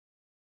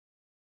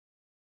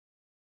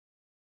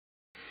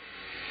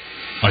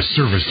A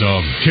service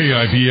of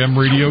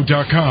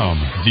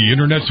KIBMradio.com, the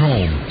Internet's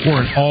home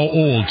for an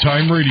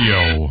all-old-time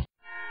radio.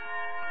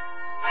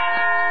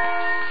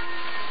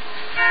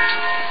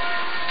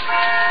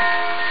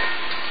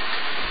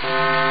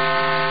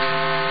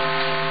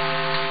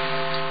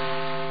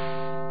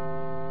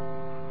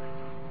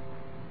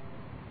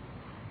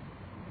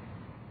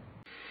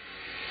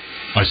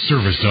 A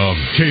service of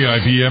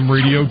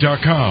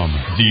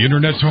KIBMradio.com, the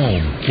Internet's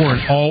home for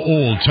an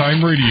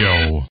all-old-time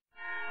radio.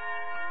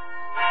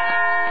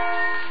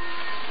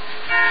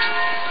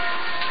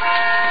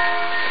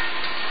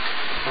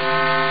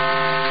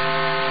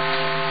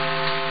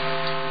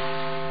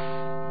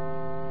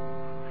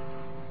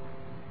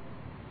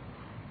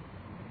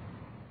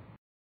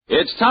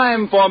 It's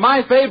time for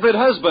My Favorite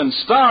Husband,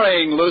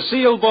 starring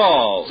Lucille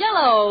Ball.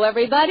 Hello,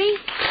 everybody.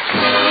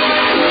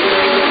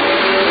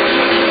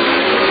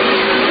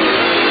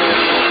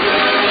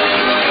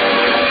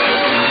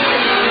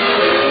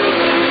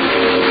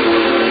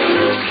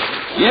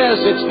 Yes,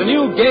 it's the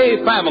new Gay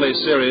Family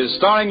series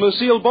starring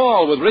Lucille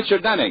Ball with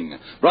Richard Denning,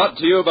 brought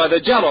to you by the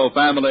Jell-O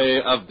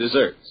family of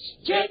desserts.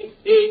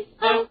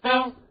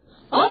 J-E-L-L.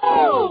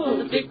 Oh,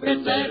 the big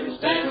red letters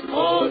stand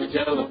for the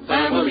Jell-O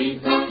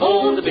family.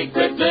 Oh, the big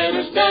red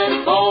letters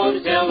stand for the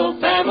Jell-O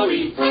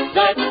family.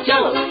 That's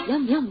Jell-O.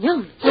 Yum, yum,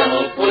 yum.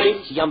 Jell-O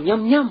pudding. Yum,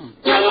 yum, yum.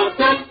 Jell-O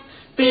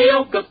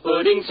tapioca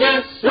pudding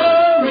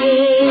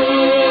sesame.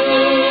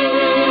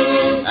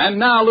 And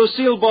now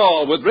Lucille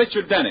Ball with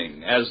Richard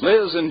Denning as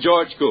Liz and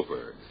George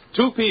Cooper,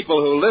 two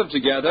people who live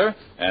together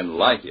and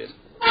like it.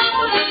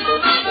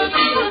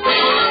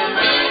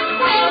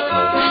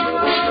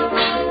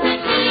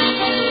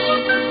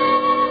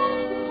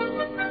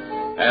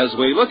 As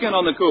we look in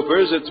on the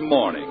Coopers, it's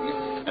morning,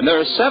 and there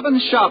are 7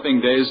 shopping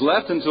days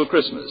left until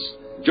Christmas.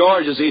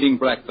 George is eating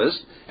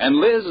breakfast, and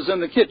Liz is in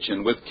the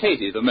kitchen with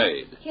Katie, the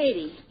maid.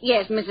 Katie.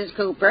 Yes, Mrs.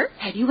 Cooper?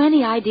 Have you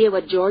any idea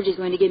what George is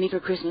going to give me for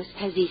Christmas?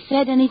 Has he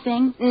said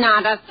anything?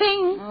 Not a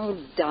thing. Oh,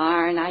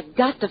 darn. I've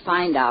got to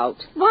find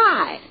out.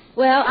 Why?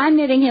 Well, I'm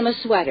knitting him a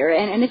sweater,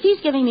 and if he's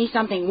giving me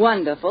something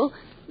wonderful,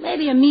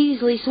 maybe a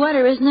measly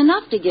sweater isn't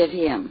enough to give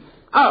him.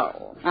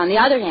 Oh. On the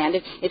other hand,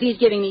 if he's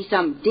giving me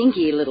some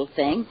dinky little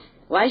thing,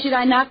 why should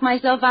I knock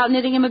myself out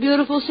knitting him a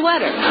beautiful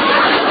sweater?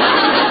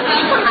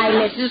 Why,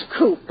 Mrs.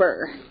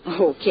 Cooper.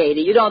 Oh,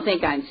 Katie, you don't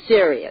think I'm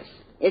serious.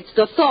 It's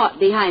the thought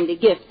behind the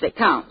gift that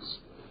counts.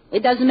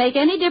 It doesn't make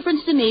any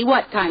difference to me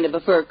what kind of a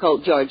fur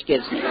coat George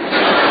gives me.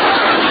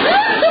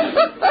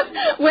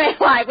 Well,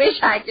 I wish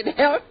I could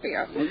help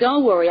you. Well,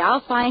 don't worry.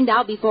 I'll find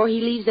out before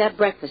he leaves that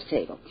breakfast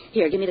table.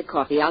 Here, give me the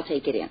coffee. I'll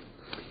take it in.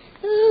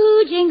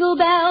 Ooh, jingle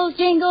bells,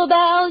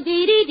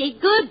 dee-dee-dee.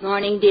 Good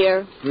morning,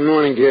 dear. Good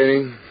morning,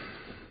 Katie.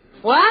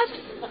 What?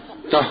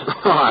 Oh,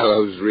 I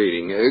was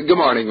reading. Good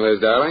morning,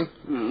 Liz, darling.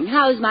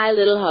 How's my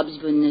little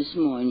husband this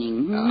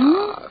morning?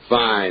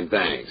 Fine,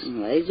 thanks.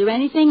 Is there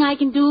anything I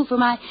can do for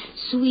my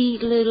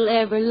sweet little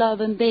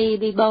ever-loving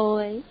baby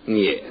boy?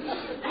 Yes.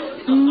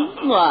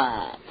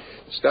 What?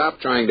 Stop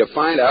trying to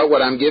find out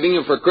what I'm giving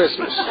you for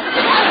Christmas.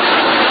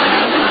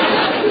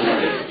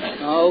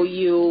 Oh,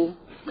 you.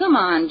 Come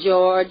on,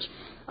 George.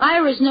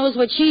 Iris knows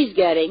what she's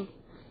getting.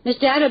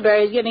 Mr.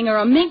 Atterbury's giving her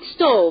a mink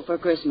stole for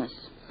Christmas.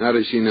 How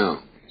does she know?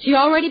 She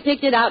already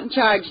picked it out and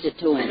charged it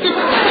to him.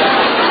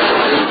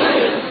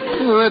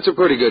 Well, that's a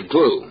pretty good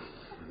clue.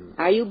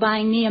 Are you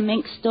buying me a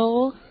mink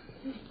stole?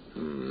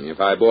 If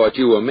I bought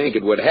you a mink,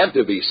 it would have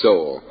to be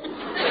sole.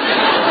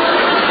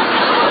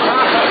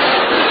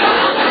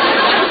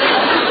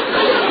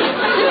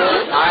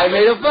 I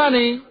made a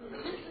funny.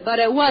 But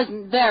it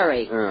wasn't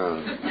very.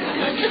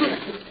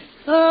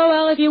 Oh,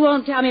 well, if you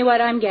won't tell me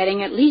what I'm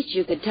getting, at least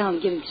you could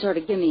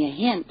give me a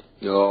hint.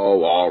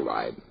 Oh, all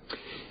right.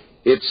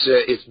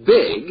 It's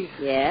big.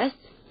 Yes?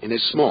 And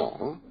it's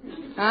small.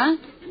 Huh?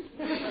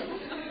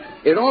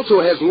 It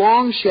also has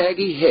long,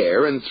 shaggy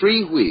hair and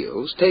 3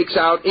 wheels, takes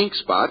out ink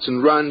spots,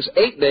 and runs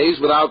 8 days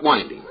without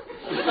winding.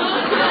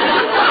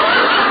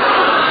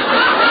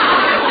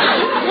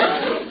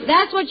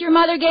 That's what your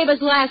mother gave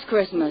us last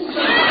Christmas.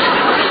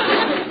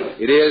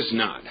 It is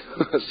not.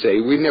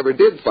 Say, we never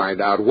did find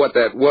out what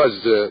that was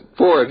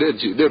for,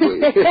 did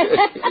we?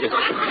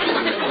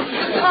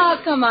 Oh,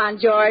 come on,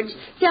 George.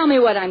 Tell me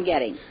what I'm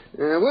getting.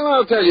 Well,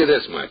 I'll tell you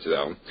this much,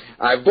 though.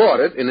 I bought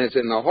it, and it's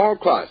in the hall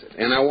closet,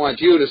 and I want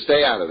you to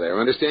stay out of there,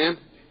 understand?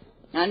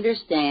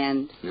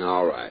 Understand.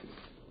 All right.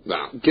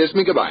 Well, kiss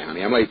me goodbye,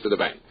 honey. I'm late for the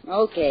bank.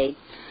 Okay.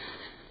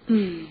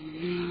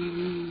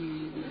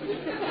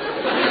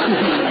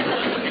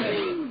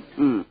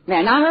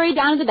 Now hurry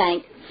down to the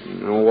bank.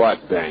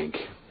 What bank?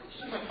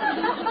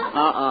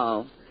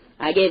 Uh-oh.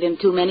 I gave him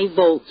too many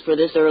volts for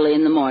this early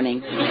in the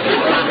morning.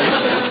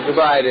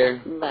 Goodbye,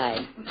 dear.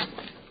 Bye.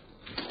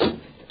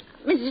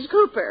 Mrs.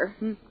 Cooper.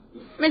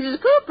 Mrs.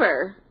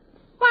 Cooper,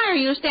 why are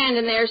you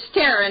standing there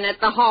staring at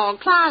the hall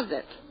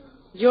closet?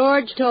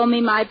 George told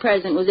me my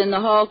present was in the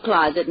hall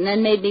closet and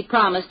then made me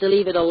promise to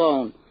leave it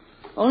alone.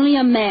 Only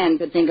a man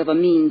could think of a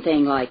mean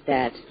thing like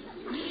that.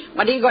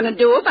 What are you going to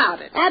do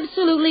about it?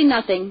 Absolutely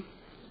nothing.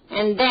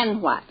 And then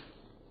what?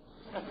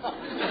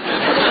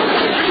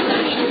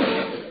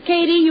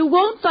 Katie, you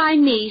won't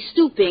find me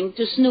stooping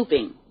to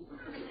snooping.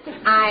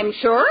 I'm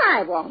sure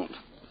I won't.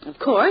 Of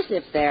course,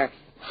 if there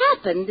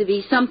happened to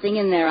be something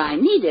in there I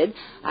needed,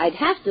 I'd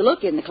have to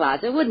look in the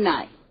closet, wouldn't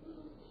I?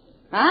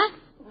 Huh?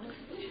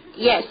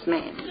 Yes,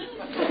 ma'am.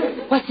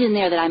 What's in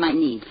there that I might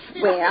need?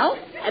 Well,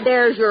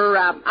 there's your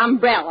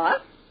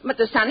umbrella, but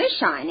the sun is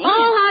shining.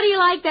 Oh, how do you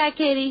like that,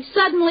 Katie?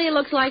 Suddenly it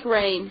looks like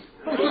rain.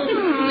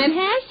 It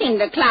has seemed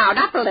to cloud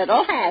up a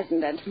little,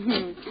 hasn't it?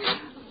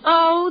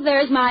 Oh,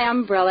 there's my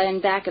umbrella in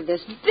back of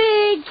this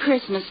big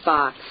Christmas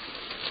box.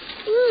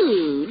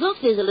 Ooh, look,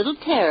 there's a little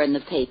tear in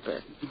the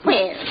paper.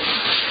 Where?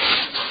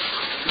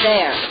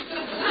 There.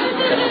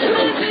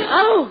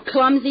 Oh,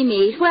 clumsy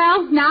me.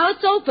 Well, now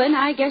it's open.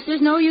 I guess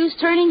there's no use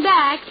turning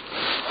back.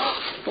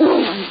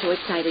 Oh, I'm so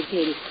excited,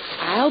 Katie.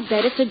 I'll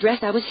bet it's the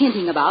dress I was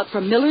hinting about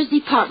from Miller's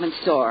department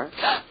store.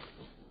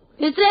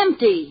 It's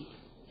empty.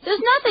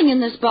 There's nothing in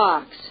this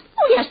box.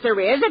 Oh, yes, there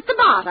is. At the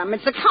bottom.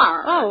 It's a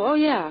card. Oh,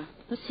 yeah.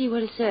 Let's see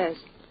what it says.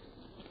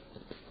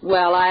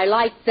 Well, I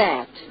like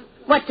that.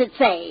 What's it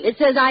say? It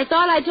says, I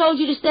thought I told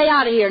you to stay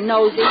out of here,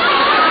 nosy.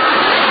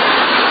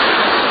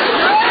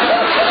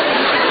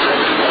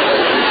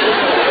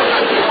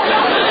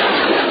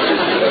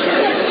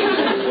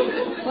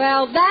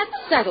 Well, that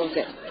settles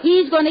it.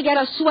 He's going to get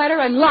a sweater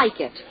and like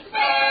it.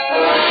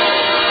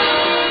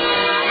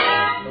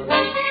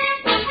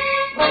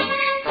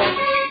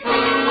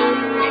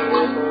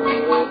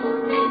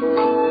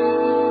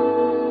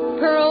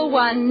 Purl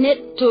one,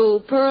 knit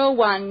two, purl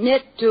one,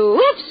 knit two.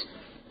 Oops!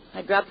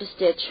 I dropped a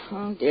stitch.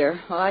 Oh,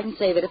 dear. Well, I can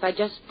save it if I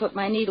just put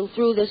my needle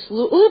through this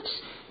loop. Oops!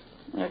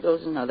 There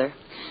goes another.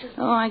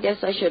 Oh, I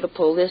guess I should have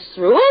pulled this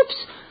through. Oops!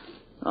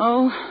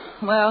 Oh,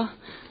 well,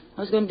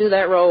 I was going to do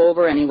that row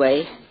over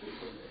anyway.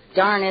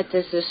 Darn it,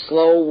 this is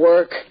slow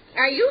work.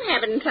 Are you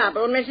having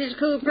trouble, Mrs.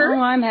 Cooper?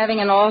 Oh, I'm having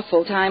an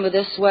awful time with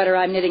this sweater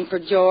I'm knitting for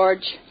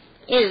George.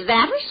 Is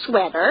that a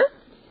sweater?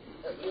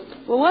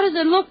 Well, what does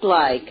it look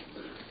like?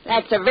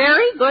 That's a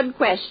very good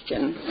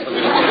question.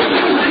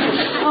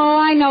 Oh,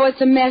 I know it's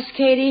a mess,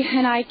 Katie,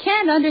 and I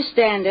can't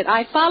understand it.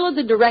 I followed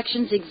the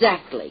directions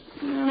exactly.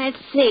 Let's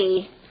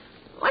see.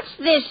 What's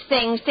this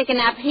thing sticking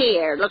up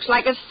here? Looks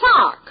like a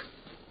sock.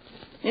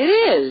 It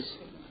is.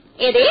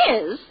 It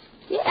is?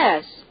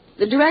 Yes.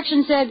 The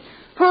direction said,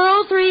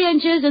 purl 3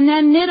 inches and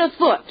then knit a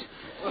foot.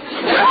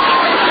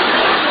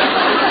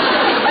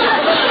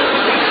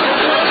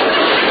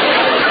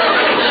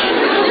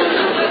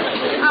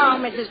 Oh,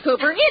 Mrs.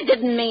 Cooper, it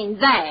didn't mean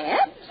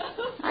that.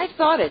 I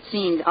thought it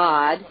seemed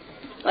odd.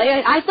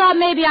 I thought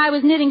maybe I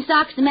was knitting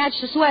socks to match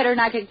the sweater and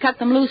I could cut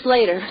them loose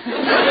later.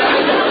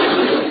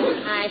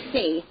 I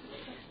see.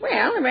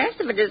 Well, the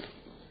rest of it is...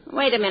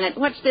 Wait a minute.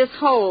 What's this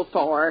hole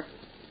for?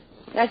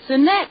 That's the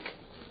neck.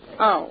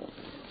 Oh.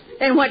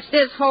 Then what's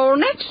this hole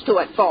next to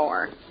it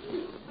for?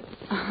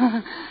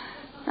 Oh,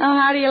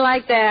 how do you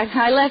like that?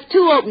 I left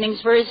 2 openings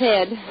for his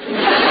head.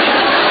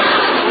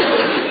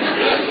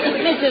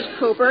 Mrs.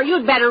 Cooper,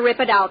 you'd better rip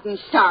it out and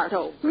start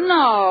over.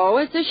 No,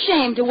 it's a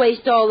shame to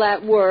waste all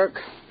that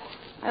work.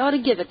 I ought to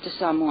give it to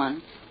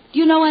someone. Do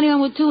you know anyone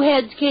with 2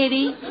 heads,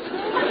 Katie?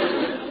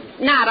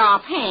 Not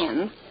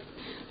offhand.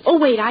 Oh,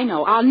 wait, I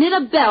know. I'll knit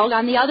a belt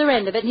on the other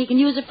end of it, and he can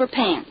use it for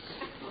pants.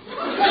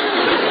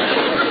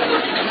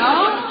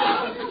 No?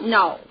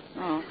 No.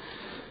 Oh,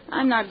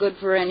 I'm not good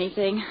for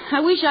anything. I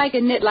wish I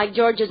could knit like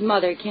George's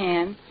mother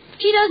can.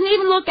 She doesn't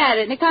even look at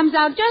it, and it comes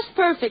out just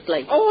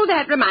perfectly. Oh,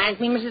 that reminds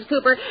me, Mrs.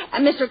 Cooper.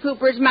 Mr.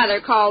 Cooper's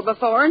mother called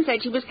before and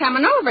said she was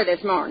coming over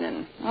this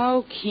morning.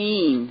 Oh,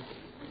 keen.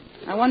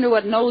 I wonder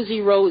what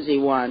Nosy Rosie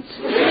wants.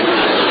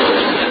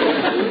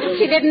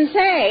 She didn't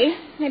say.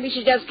 Maybe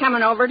she's just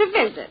coming over to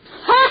visit.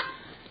 Ha!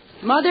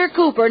 Mother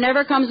Cooper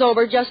never comes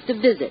over just to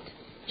visit.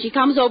 She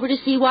comes over to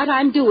see what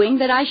I'm doing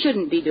that I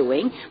shouldn't be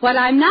doing, what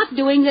I'm not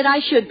doing that I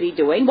should be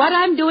doing, what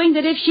I'm doing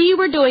that if she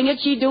were doing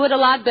it, she'd do it a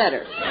lot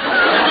better.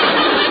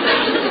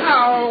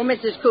 Oh,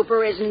 Mrs.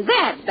 Cooper isn't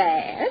that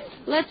bad.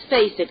 Let's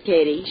face it,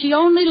 Katie. She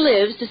only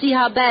lives to see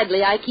how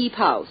badly I keep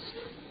house.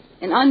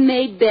 An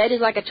unmade bed is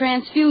like a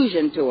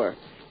transfusion to her.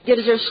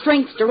 Gives her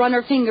strength to run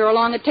her finger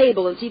along a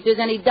table and see if there's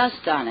any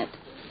dust on it.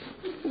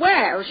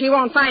 Well, she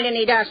won't find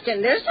any dust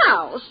in this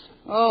house.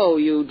 Oh,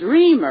 you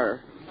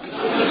dreamer.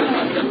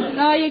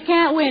 No, you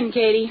can't win,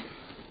 Katie.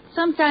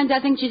 Sometimes I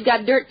think she's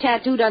got dirt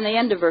tattooed on the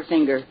end of her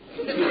finger.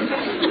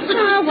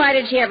 Oh, why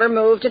did she ever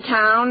move to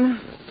town?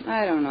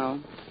 I don't know.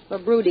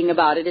 But brooding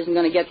about it isn't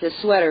going to get this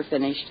sweater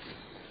finished.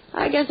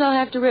 I guess I'll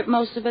have to rip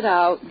most of it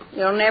out.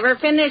 You'll never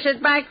finish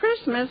it by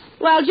Christmas.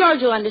 Well,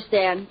 George will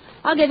understand.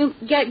 I'll give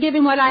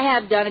him what I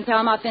have done and tell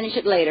him I'll finish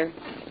it later.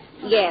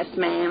 Yes,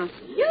 ma'am.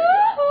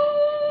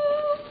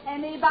 Yoo-hoo!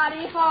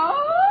 Anybody home?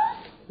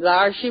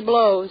 There she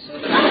blows.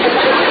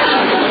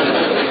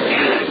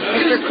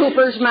 Mr.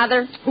 Cooper's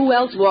mother? Who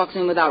else walks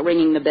in without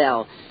ringing the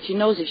bell? She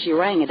knows if she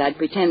rang it, I'd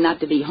pretend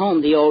not to be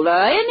home. The old, in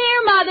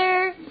here,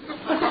 Mother.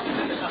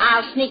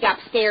 I'll sneak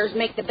upstairs,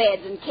 make the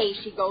beds in case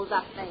she goes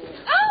up there.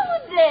 Oh,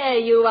 there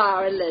you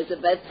are,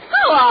 Elizabeth.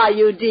 How are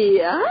you,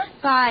 dear?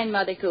 Fine,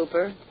 Mother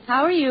Cooper.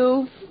 How are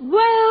you?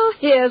 Well,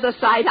 here's a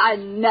sight I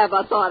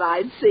never thought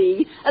I'd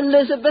see.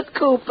 Elizabeth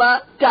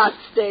Cooper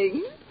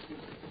dusting.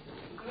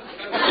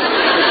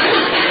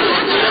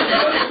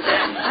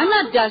 I'm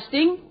not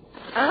dusting.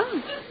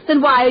 Oh,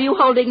 then why are you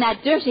holding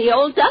that dirty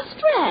old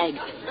dust rag?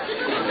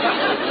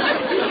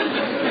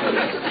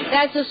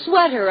 That's a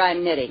sweater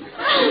I'm knitting.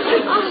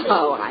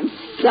 Oh, I'm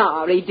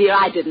sorry, dear.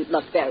 I didn't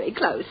look very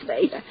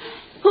closely.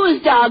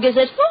 Whose dog is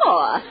it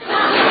for?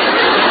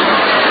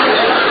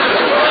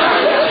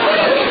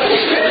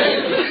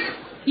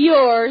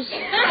 Yours.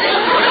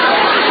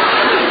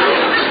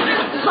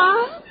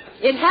 Huh?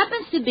 It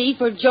happens to be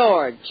for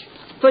George.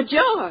 For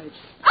George?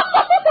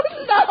 Oh,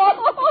 no!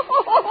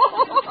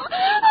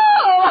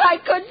 Oh, I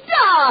could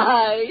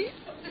die.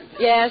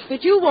 Yes,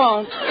 but you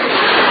won't.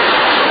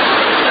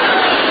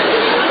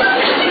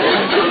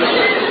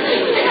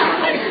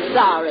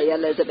 Sorry,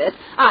 Elizabeth.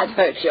 I've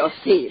hurt your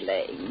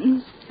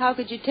feelings. How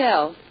could you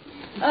tell?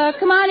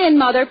 Come on in,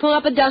 Mother. Pull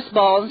up a dust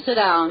ball and sit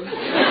down.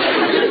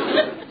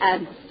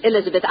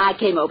 Elizabeth, I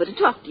came over to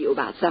talk to you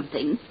about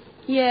something.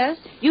 Yes?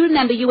 You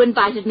remember you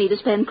invited me to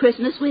spend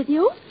Christmas with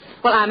you?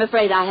 Well, I'm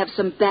afraid I have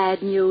some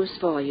bad news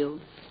for you.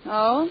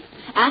 Oh?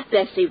 Aunt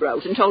Bessie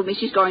wrote and told me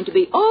she's going to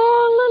be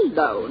all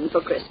alone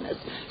for Christmas.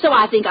 So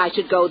I think I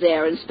should go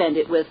there and spend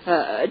it with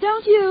her,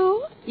 don't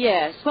you?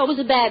 Yes. What was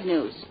the bad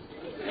news?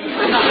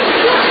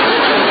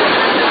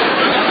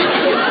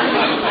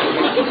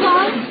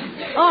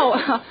 Oh,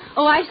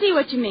 I see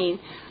what you mean.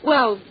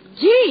 Well,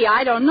 gee,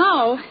 I don't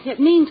know. It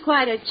means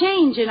quite a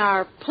change in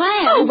our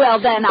plans. Oh, well,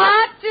 then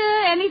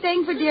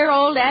anything for dear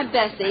old Aunt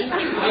Bessie.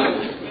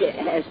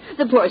 Yes,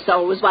 the poor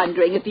soul was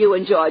wondering if you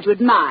and George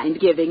would mind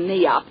giving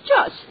me up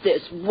just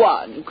this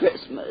one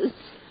Christmas.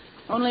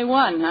 Only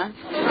one, huh?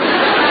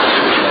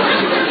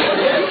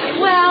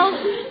 Well,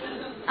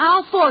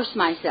 I'll force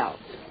myself.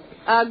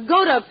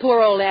 Go to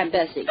poor old Aunt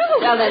Bessie.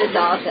 Well, then it's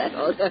all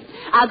settled.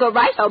 I'll go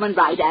right home and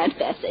write Aunt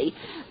Bessie.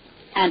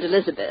 And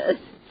Elizabeth.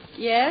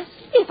 Yes?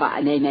 If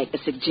I may make a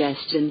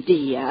suggestion,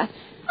 dear,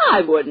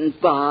 I wouldn't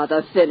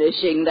bother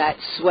finishing that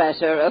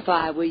sweater if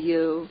I were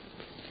you.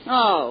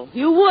 Oh,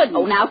 you wouldn't?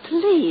 Oh, now,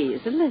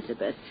 please,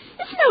 Elizabeth.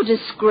 It's no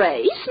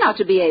disgrace not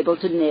to be able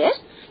to knit.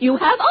 You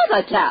have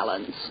other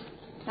talents.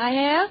 I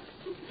have?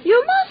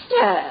 You must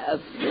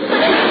have.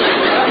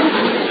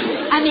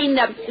 I mean,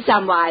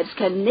 some wives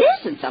can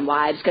knit, and some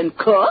wives can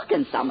cook,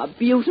 and some are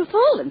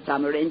beautiful, and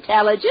some are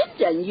intelligent,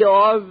 and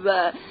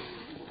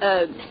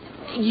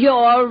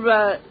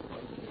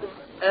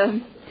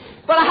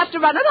well, I have to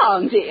run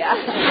along, dear.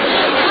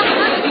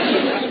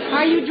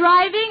 Are you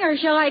driving, or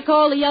shall I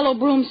call the Yellow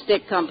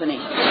Broomstick Company?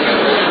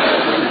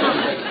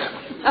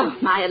 Oh,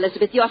 my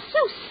Elizabeth, you're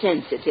so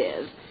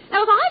sensitive.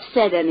 Now, if I've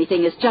said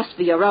anything, it's just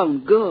for your own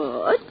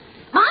good.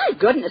 My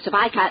goodness, if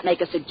I can't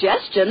make a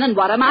suggestion, then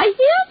what am I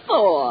here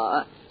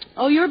for?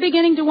 Oh, you're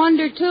beginning to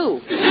wonder,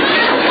 too.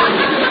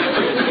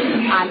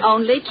 I'm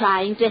only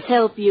trying to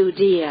help you,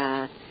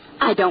 dear.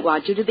 I don't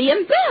want you to be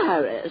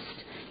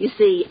embarrassed. You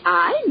see,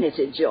 I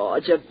knitted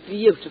George a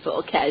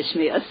beautiful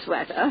cashmere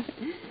sweater.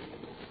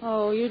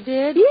 Oh, you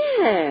did?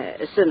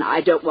 Yes, and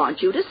I don't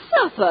want you to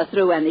suffer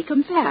through any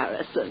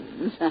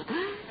comparisons.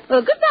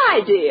 Well,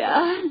 goodbye,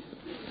 dear.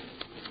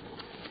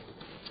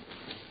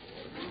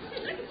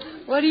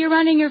 What are you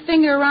running your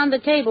finger around the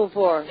table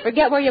for?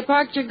 Forget where you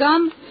parked your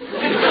gum?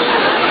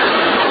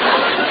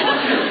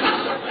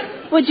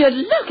 Would you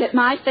look at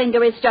my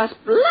finger? It's just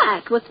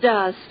black with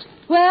dust.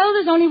 Well,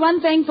 there's only one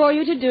thing for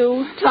you to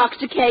do. Talk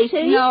to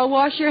Katie? No,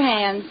 wash your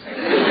hands.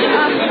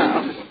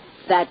 Oh,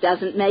 that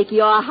doesn't make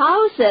your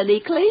house any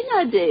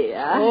cleaner,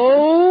 dear.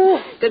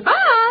 Oh.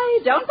 Goodbye.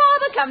 Don't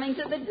bother coming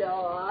to the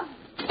door.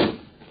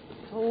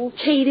 Oh,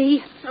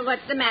 Katie. Well,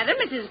 what's the matter,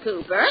 Mrs.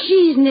 Cooper?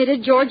 She's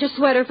knitted George a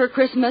sweater for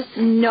Christmas.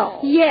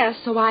 No. Yes,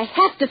 so I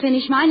have to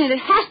finish mine, and it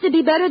has to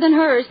be better than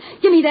hers.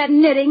 Give me that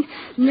knitting.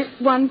 Knit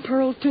one,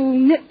 purl two,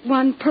 knit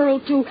one, purl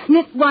two,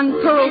 knit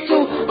one, purl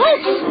two.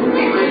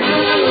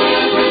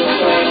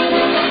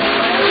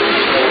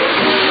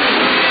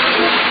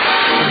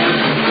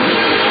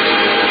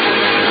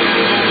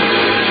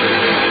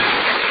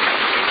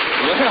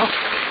 Well,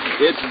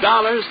 it's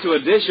dollars to a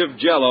dish of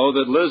Jell-O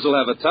that Liz will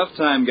have a tough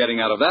time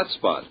getting out of that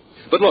spot.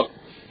 But look,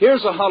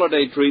 here's a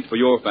holiday treat for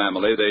your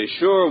family they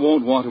sure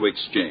won't want to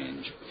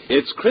exchange.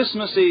 It's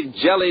Christmassy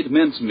jellied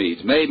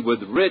mincemeat made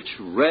with rich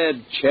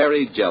red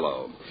cherry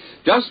Jell-O.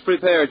 Just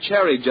prepare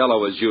cherry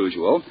Jell-O as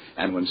usual,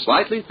 and when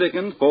slightly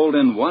thickened, fold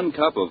in 1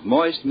 cup of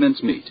moist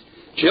mincemeat.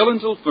 Chill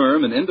until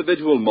firm in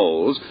individual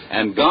molds,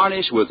 and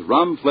garnish with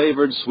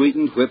rum-flavored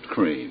sweetened whipped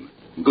cream.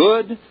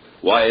 Good?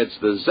 Why, it's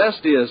the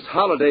zestiest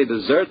holiday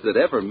dessert that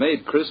ever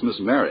made Christmas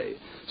merry.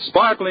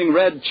 Sparkling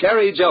red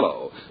cherry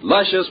Jell-O,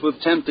 luscious with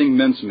tempting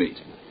mincemeat.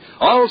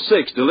 All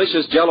 6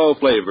 delicious Jell-O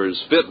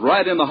flavors fit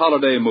right in the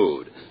holiday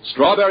mood.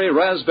 Strawberry,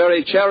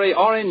 raspberry, cherry,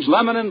 orange,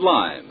 lemon, and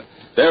lime.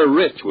 They're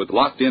rich with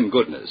locked-in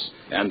goodness,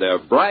 and they're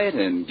bright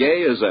and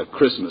gay as a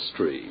Christmas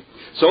tree.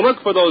 So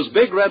look for those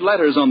big red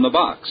letters on the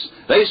box.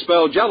 They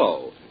spell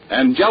Jell-O,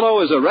 and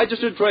Jell-O is a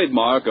registered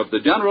trademark of the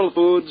General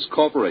Foods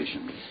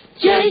Corporation.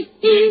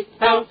 Jell-O.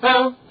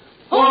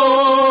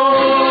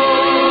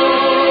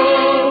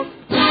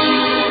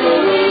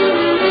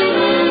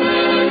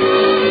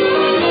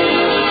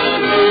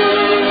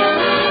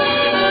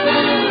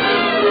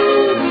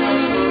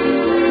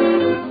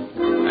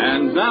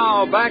 And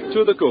now back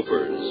to the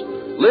Coopers.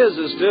 Liz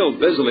is still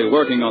busily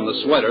working on the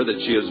sweater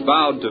that she has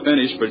vowed to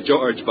finish for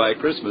George by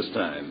Christmas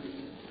time.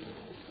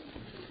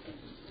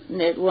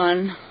 Knit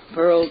 1,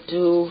 purl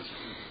 2,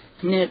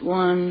 knit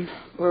 1,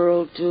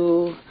 purl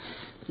 2,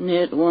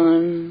 knit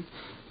 1,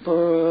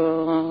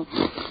 purl...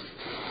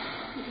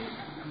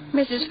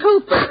 Mrs.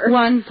 Cooper.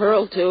 1,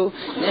 purl 2,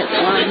 knit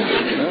 1,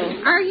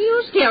 purl... Are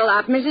you still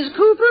up, Mrs.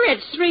 Cooper?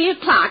 It's 3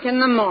 o'clock in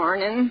the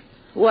morning.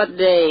 What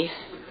day?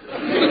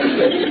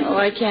 Oh,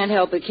 I can't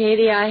help it,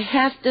 Katie. I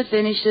have to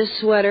finish this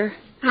sweater.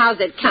 How's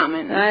it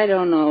coming? I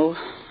don't know.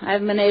 I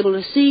haven't been able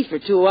to see for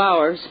 2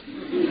 hours.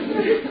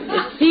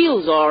 It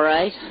feels all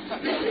right.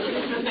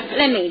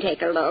 Let me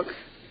take a look.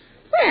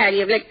 Well,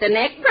 you've licked the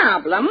neck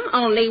problem.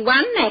 Only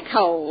one neck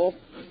hole.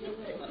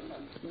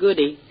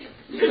 Goody.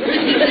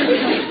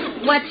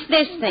 What's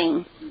this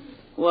thing?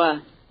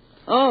 What?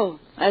 Oh,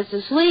 that's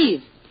the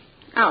sleeve.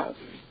 Oh,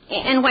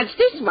 and what's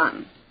this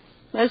one?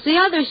 That's the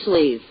other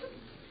sleeve.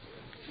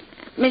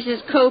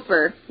 Mrs.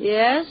 Cooper.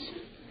 Yes?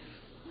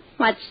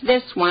 What's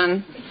this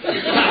one?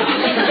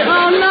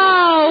 Oh,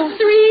 no.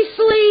 3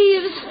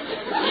 sleeves.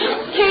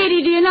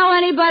 Katie, do you know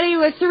anybody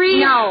with 3?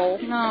 No.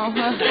 No.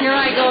 Here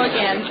I go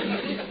again.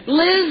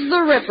 Liz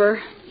the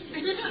Ripper.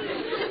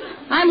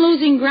 I'm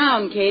losing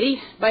ground, Katie.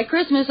 By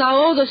Christmas, I'll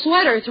owe the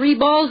sweater 3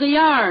 balls of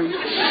yarn.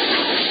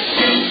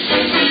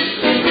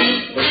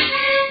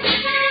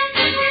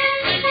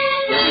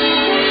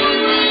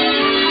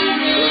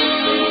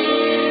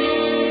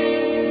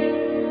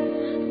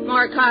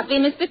 More coffee,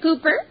 Mr.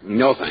 Cooper?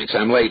 No, thanks.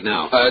 I'm late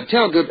now.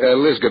 Tell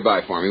Liz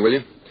goodbye for me, will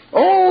you?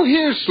 Oh,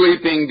 here's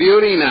Sleeping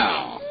Beauty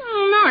now.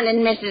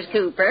 Morning, Mrs.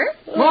 Cooper.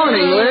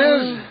 Morning,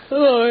 Liz.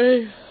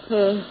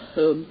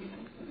 Hello.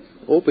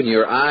 Open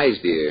your eyes,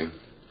 dear.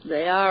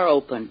 They are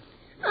open.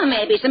 Well,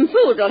 maybe some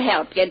food will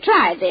help you.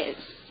 Try this.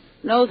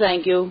 No,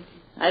 thank you.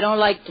 I don't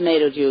like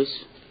tomato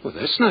juice. Well,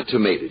 that's not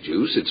tomato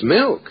juice. It's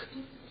milk.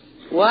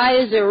 Why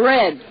is it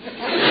red?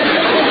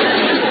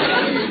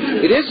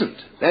 It isn't.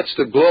 That's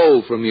the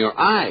glow from your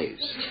eyes.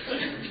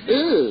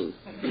 Ew.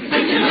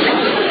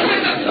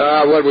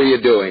 What were you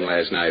doing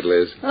last night,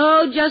 Liz?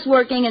 Oh, just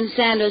working in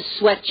Santa's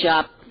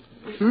sweatshop.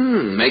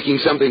 Making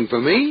something for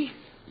me?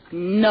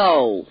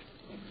 No.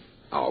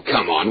 Oh,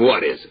 come on.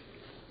 What is it?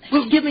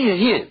 Well, give me a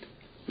hint.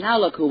 Now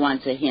look who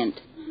wants a hint.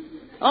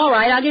 All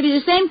right, I'll give you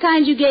the same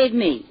kind you gave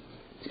me.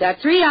 It's got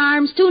 3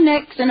 arms, 2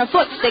 necks, and a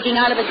foot sticking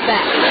out of its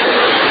back.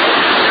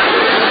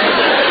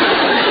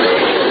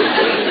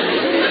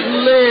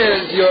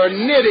 Liz, you're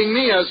knitting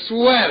me a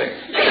sweater.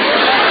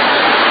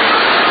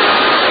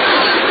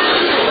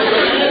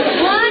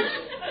 What?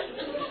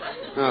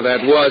 Oh,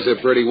 that was a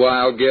pretty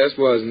wild guess,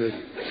 wasn't it?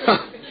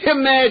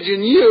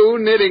 Imagine you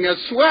knitting a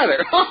sweater.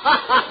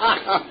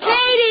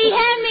 Katie,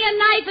 hand me a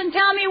knife and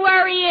tell me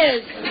where he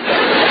is.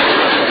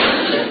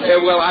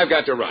 Well, I've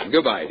got to run.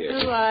 Goodbye, dear.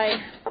 Goodbye.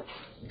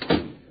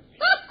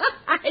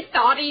 I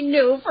thought he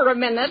knew for a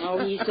minute.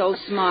 Oh, he's so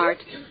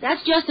smart.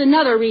 That's just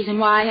another reason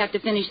why I have to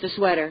finish the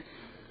sweater.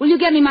 Will you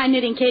get me my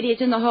knitting, Katie?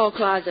 It's in the hall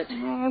closet.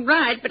 All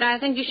right, but I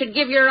think you should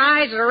give your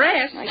eyes a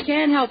rest. I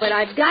can't help it.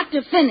 I've got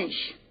to finish.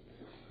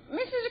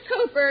 Mrs.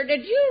 Cooper,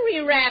 did you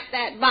rewrap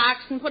that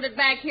box and put it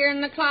back here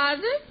in the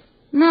closet?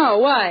 No,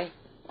 why?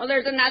 Well,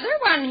 there's another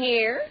one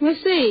here.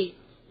 Let's see.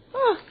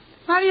 Oh,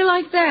 how do you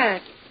like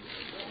that?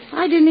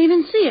 I didn't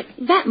even see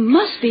it. That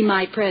must be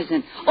my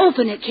present.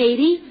 Open it,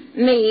 Katie.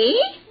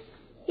 Me?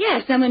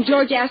 Yes, and when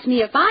George asks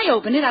me if I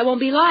open it, I won't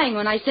be lying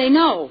when I say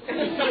no.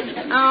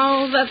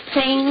 Oh, the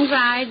things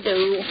I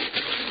do.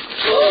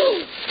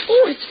 Oh,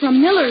 it's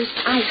from Miller's.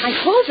 I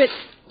hope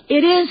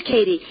it is,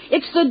 Katie.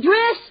 It's the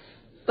dress,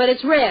 but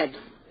it's red.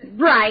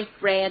 Bright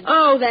red.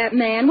 Oh, that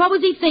man. What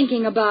was he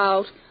thinking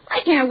about?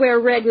 I can't wear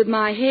red with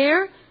my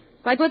hair.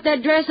 If I put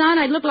that dress on,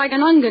 I'd look like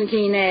an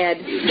Ungantine ad.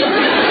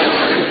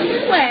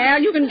 Well,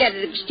 you can get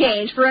it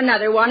exchanged for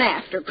another one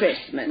after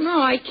Christmas.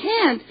 No, I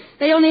can't.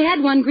 They only had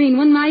one green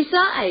one my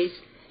size.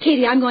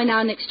 Katie, I'm going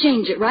down and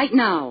exchange it right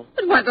now.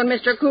 But what will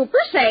Mr.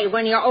 Cooper say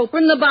when you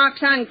open the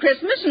box on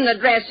Christmas and the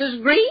dress is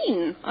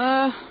green?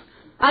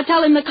 I'll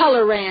tell him the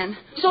color ran.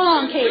 So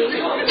long, Katie.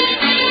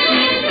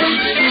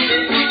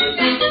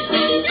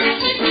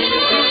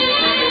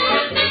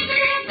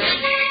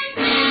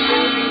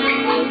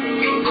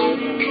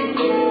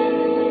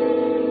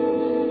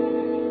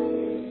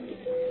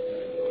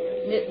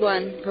 Knit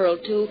 1, purl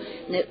 2,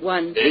 knit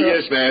 1, purl...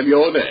 Yes, ma'am,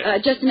 you're there.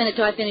 Just a minute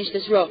till I finish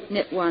this row.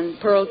 Knit 1,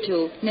 purl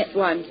 2, knit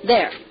 1.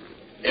 There.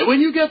 And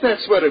when you get that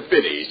sweater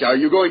finished, are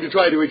you going to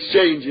try to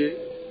exchange it?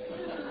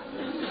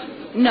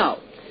 No.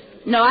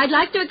 No, I'd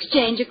like to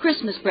exchange a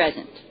Christmas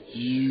present.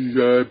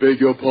 I beg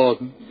your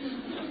pardon?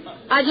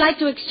 I'd like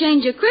to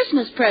exchange a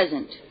Christmas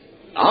present.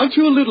 Aren't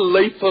you a little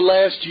late for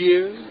last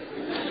year?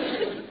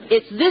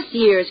 It's this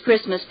year's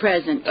Christmas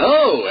present.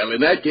 Oh, well,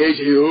 in that case,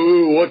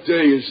 what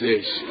day is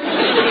this?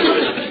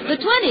 The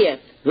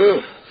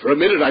 20th. For a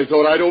minute, I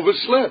thought I'd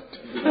overslept.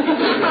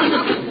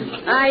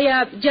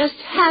 I just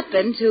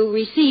happened to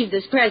receive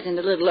this present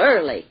a little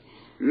early.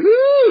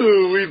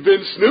 Ooh, we've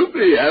been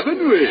snoopy,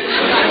 haven't we?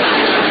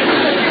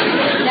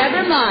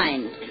 Never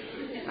mind.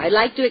 I'd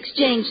like to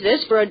exchange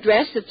this for a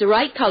dress that's the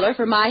right color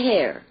for my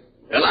hair.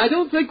 Well, I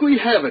don't think we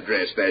have a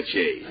dress that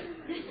shade.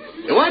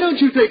 Why don't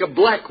you take a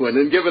black one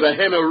and give it a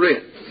henna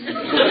rinse?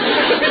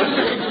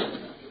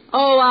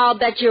 Oh, I'll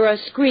bet you're a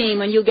scream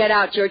when you get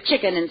out your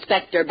chicken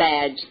inspector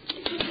badge.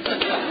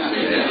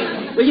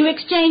 Will you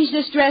exchange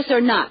this dress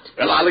or not?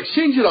 Well, I'll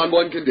exchange it on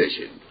one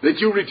condition, that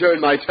you return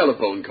my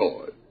telephone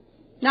cord.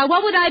 Now,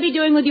 what would I be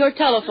doing with your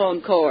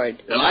telephone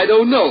cord? Well, I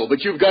don't know,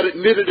 but you've got it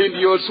knitted into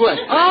your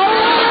sweater.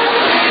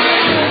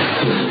 Oh!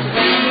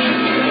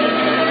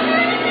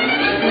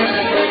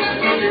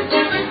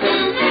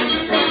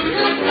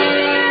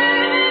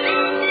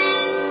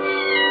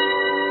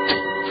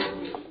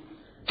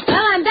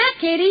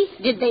 Katie.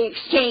 Did they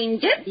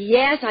exchange it?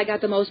 Yes, I got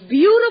the most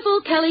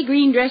beautiful Kelly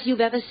green dress you've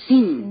ever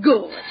seen.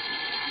 Good.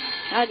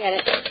 I'll get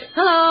it.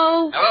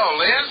 Hello. Hello,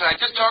 Liz. I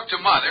just talked to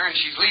Mother, and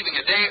she's leaving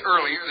a day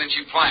earlier than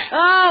she planned.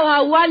 Oh,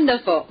 how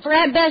wonderful. For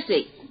Aunt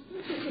Bessie.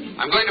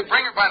 I'm going to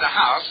bring her by the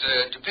house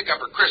to pick up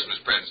her Christmas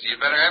present. You'd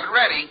better have it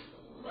ready.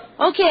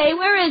 Okay,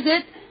 where is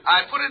it?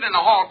 I put it in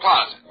the hall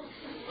closet.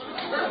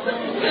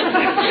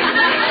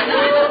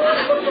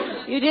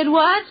 You did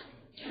what?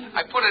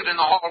 I put it in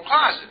the hall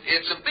closet.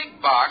 It's a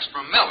big box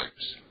from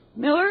Miller's.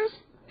 Miller's?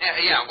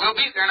 Yeah, we'll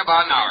be there in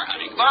about an hour,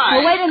 honey. Bye.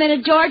 Oh, wait a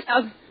minute, George.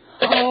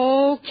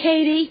 Oh,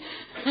 Katie,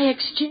 I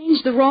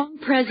exchanged the wrong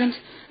present.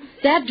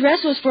 That dress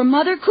was for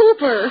Mother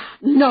Cooper.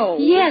 No.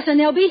 Yes, and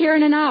they'll be here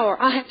in an hour.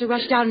 I'll have to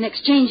rush down and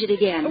exchange it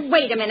again.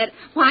 Wait a minute.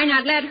 Why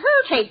not let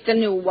her take the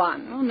new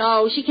one? Oh,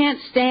 no, she can't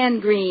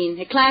stand green.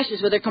 It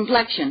clashes with her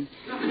complexion.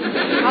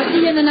 I'll see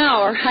you in an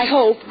hour, I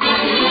hope.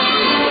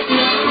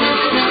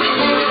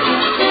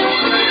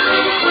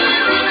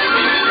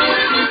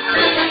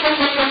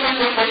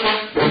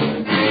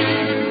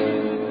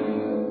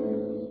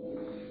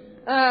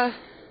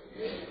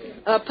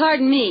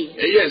 Pardon me.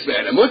 Yes,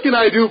 madam. What can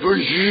I do for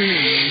you?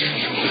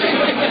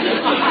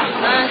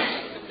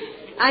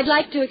 I'd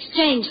like to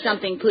exchange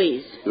something,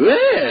 please.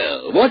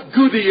 Well, what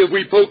goodie have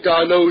we poked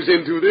our nose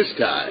into this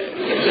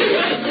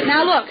time?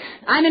 Now, look,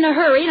 I'm in a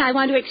hurry, and I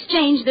want to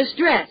exchange this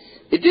dress.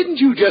 Didn't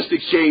you just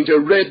exchange a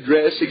red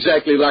dress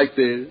exactly like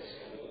this?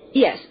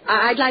 Yes,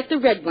 I'd like the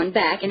red one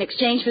back in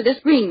exchange for this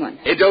green one.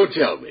 Don't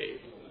tell me.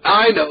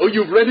 I know.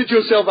 You've rented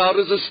yourself out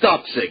as a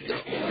stop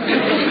signal.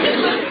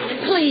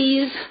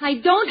 Please, I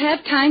don't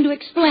have time to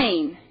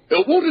explain.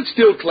 Won't it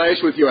still clash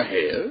with your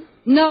hair?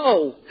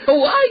 No.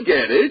 Oh, I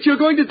get it. You're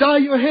going to dye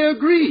your hair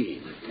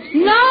green.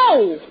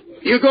 No!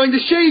 You're going to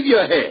shave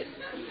your head.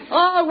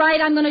 All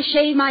right, I'm going to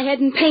shave my head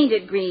and paint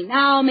it green.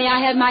 Now, may I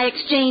have my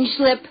exchange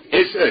slip?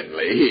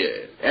 Certainly.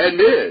 Here. And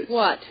this.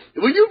 What?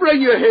 Will you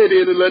bring your head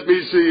in and let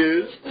me see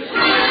it?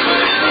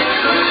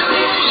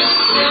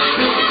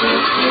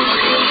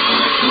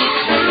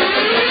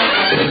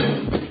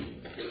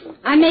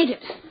 I made it.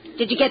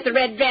 Did you get the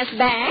red dress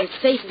back? It's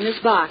safe in this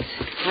box.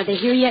 Are they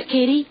here yet,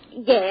 Katie?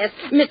 Yes.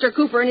 Mr.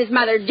 Cooper and his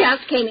mother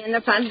just came in the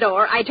front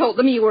door. I told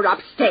them you were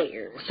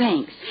upstairs.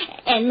 Thanks.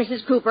 And,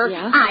 Mrs. Cooper,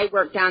 Yeah? I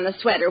worked on the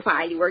sweater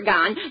while you were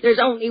gone. There's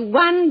only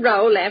one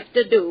row left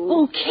to do.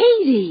 Oh,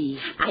 Katie.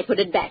 I put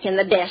it back in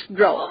the desk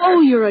drawer.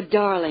 Oh, you're a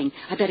darling.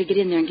 I better get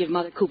in there and give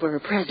Mother Cooper her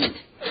present.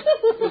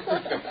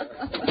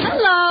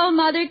 Hello,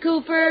 Mother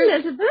Cooper.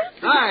 Elizabeth?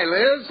 Hi,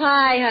 Liz.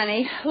 Hi,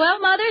 honey. Well,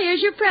 Mother,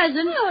 here's your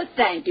present. Oh,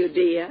 thank you,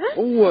 dear.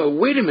 Oh,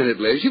 wait a minute,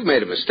 Liz. You've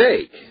made a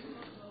mistake.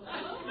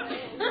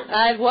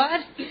 I've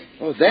what?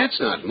 Oh, that's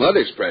not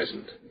Mother's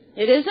present.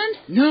 It isn't?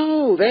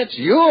 No, that's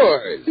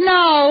yours.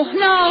 No.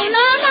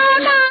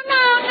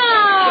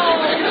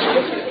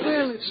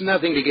 Well, it's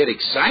nothing to get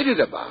excited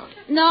about.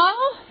 No?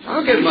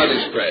 I'll get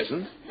Mother's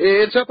present.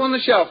 It's up on the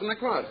shelf in the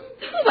closet.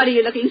 What are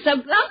you looking so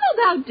glum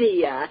about,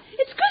 dear?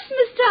 It's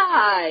Christmas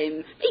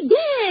time. Be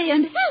gay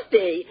and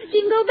happy.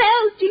 Jingle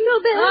bells,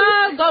 jingle bells.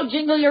 Oh, go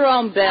jingle your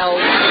own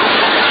bells.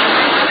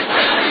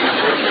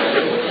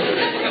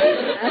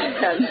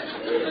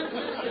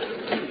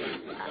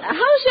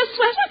 How's your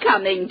sweater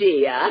coming,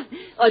 dear?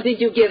 Or did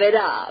you give it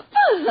up?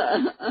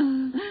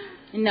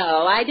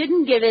 No, I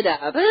didn't give it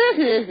up.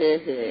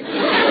 It's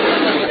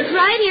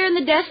right here in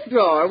the desk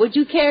drawer. Would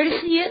you care to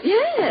see it?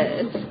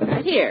 Yes.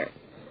 Right here.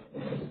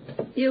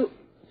 You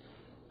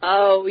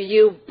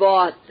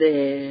bought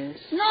this.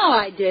 No,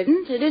 I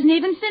didn't. It isn't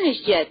even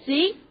finished yet,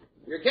 see?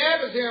 Your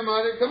cab is here,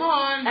 Mother. Come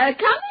on.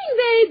 Coming,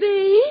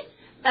 baby.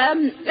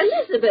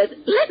 Elizabeth,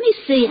 let me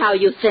see how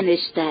you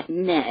finished that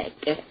neck.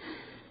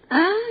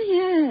 Ah,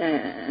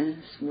 yes.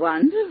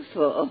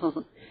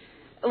 Wonderful.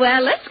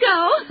 Well, let's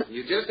go.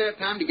 You just have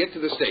time to get to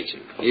the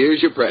station.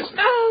 Here's your present.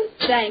 Oh,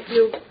 thank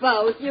you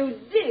both, you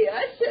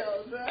dear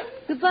children.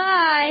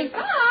 Goodbye.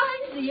 Bye.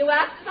 See you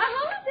after the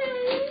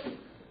holidays.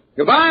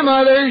 Goodbye,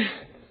 Mother.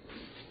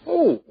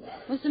 Oh,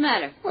 What's the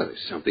matter? well,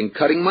 there's something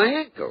cutting my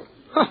ankle.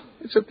 Huh,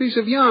 it's a piece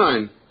of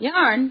yarn.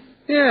 Yarn?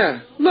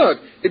 Yeah, look,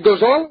 it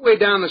goes all the way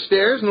down the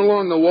stairs and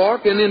along the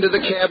walk and into the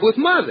cab with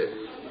Mother.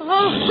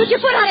 Oh, put your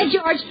foot on it,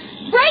 George.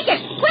 Break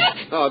it,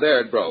 quick! Oh, there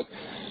it broke.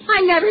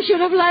 I never should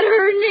have let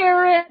her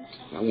near it.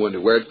 I wonder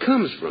where it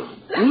comes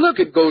from. And look,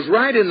 it goes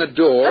right in the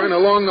door and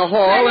along the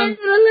hall and...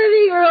 into the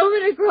living room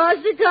and across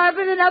the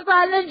carpet and up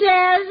on the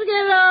desk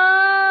and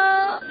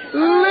all.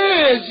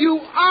 Liz, you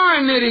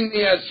are knitting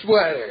me a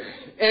sweater.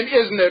 And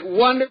isn't it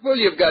wonderful?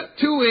 You've got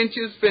 2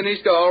 inches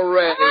finished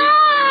already.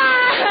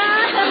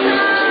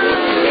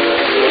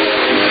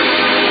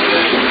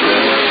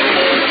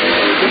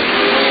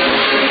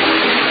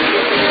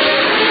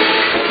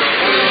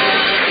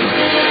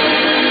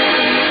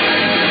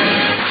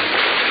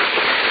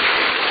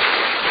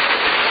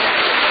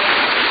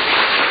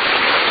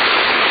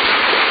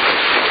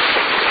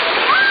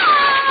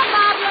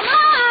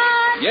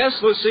 Yes,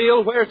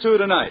 Lucille, where to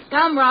tonight?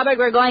 Come, Robert,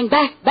 we're going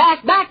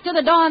back to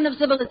the dawn of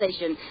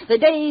civilization, the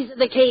days of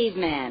the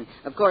caveman.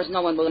 Of course,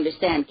 no one will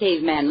understand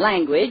caveman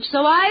language,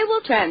 so I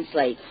will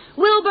translate.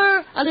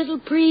 Wilbur, a little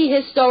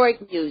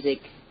prehistoric music.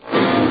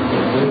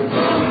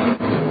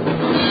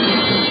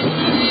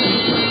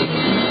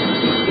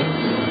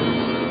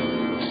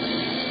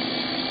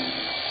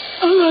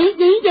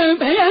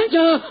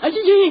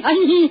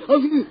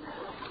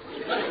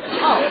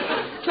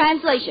 Oh,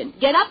 translation.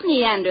 Get up,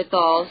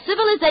 Neanderthal.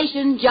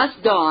 Civilization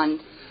just dawned.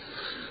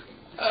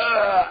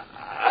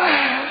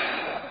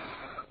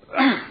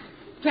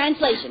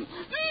 Translation.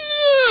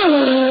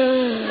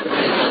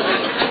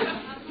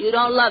 You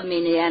don't love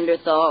me,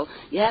 Neanderthal.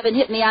 You haven't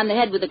hit me on the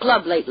head with a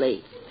club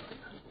lately.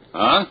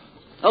 Huh?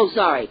 Oh,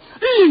 sorry.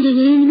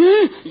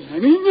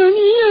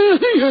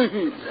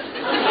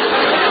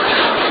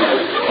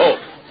 Oh.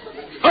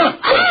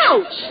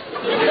 Ouch!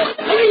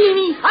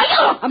 Hey,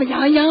 what are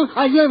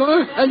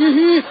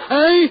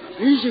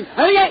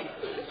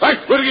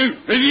you?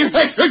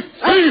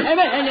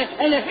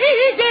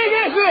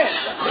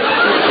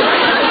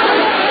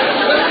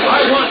 I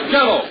want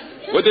Jell-O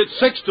with its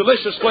 6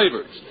 delicious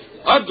flavors.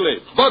 Ugly,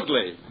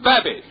 bugly,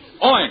 babby,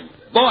 oing,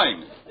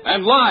 boing,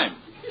 and lime.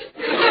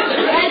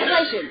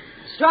 Translation.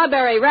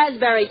 Strawberry,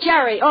 raspberry,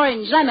 cherry,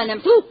 orange, lemon,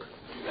 and poop.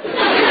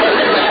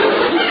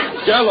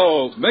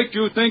 Jell-O make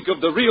you think of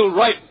the real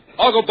ripe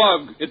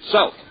Oggabug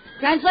itself.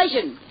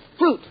 Translation.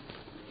 Fruit.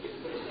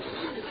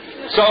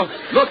 So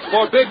look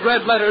for big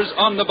red letters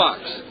on the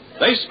box.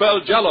 They spell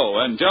Jell-O,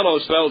 and Jell-O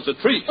spells a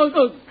treat.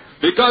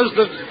 Because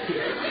the...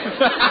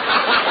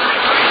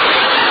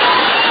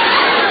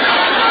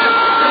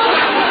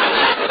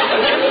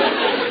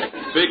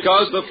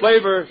 Because the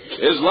flavor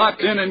is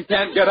locked in and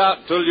can't get out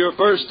till your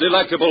first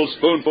delectable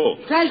spoonful.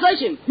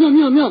 Translation. Yum,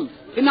 yum, yum.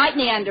 Good night,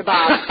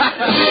 Neanderthal.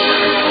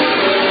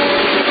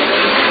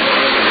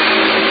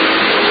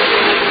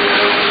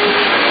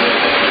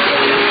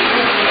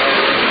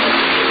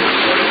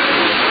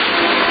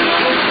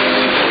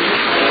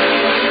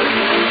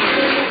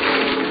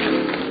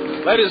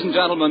 Ladies and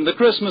gentlemen, the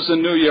Christmas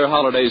and New Year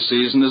holiday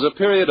season is a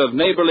period of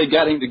neighborly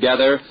getting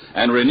together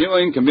and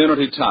renewing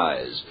community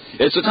ties.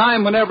 It's a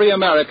time when every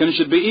American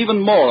should be even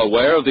more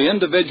aware of the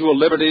individual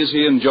liberties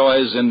he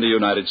enjoys in the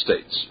United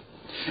States.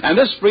 And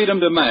this freedom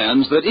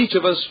demands that each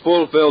of us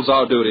fulfills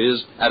our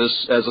duties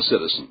as a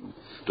citizen,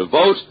 to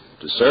vote,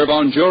 to serve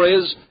on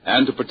juries,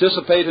 and to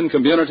participate in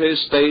community,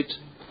 state,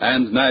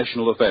 and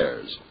national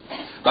affairs.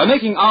 By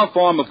making our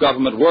form of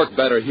government work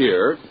better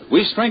here,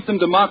 we strengthen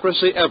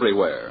democracy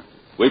everywhere.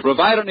 We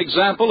provide an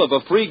example of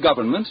a free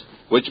government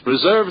which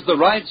preserves the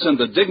rights and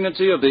the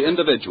dignity of the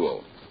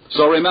individual.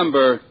 So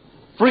remember,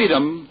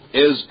 freedom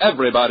is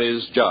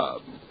everybody's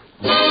job.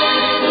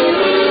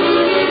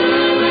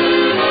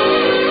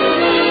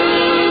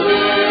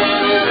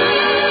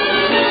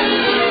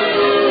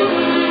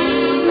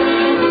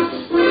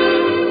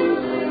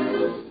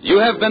 You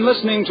have been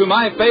listening to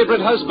My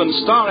Favorite Husband,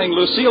 starring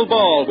Lucille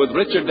Ball with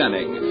Richard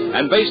Denning,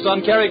 and based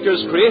on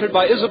characters created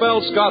by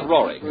Isabel Scott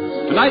Rorick.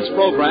 Tonight's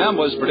program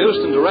was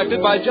produced and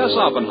directed by Jess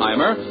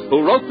Oppenheimer,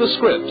 who wrote the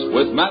script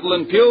with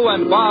Madeline Pugh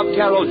and Bob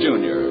Carroll,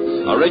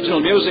 Jr. Original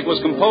music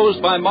was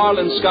composed by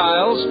Marlon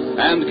Skiles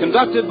and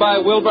conducted by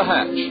Wilbur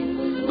Hatch.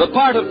 The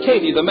part of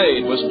Katie the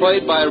maid was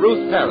played by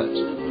Ruth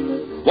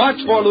Parrott.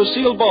 Watch for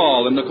Lucille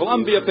Ball in the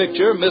Columbia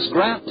picture Miss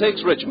Grant Takes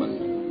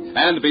Richmond.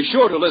 And be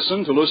sure to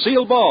listen to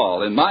Lucille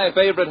Ball in My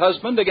Favorite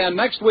Husband again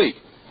next week.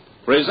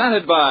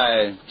 Presented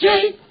by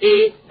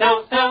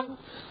Jell-O.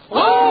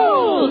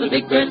 Oh, the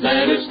big red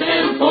letters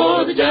stand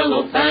for the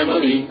Jell-O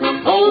family.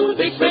 Oh, the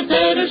big red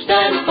letters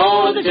stand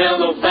for the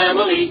Jell-O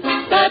family.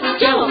 That's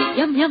Jell-O.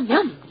 Yum, yum,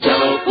 yum.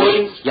 Jell-O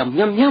puddings. Yum,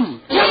 yum,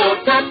 yum. Jell-O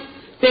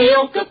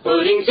tapioca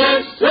puddings.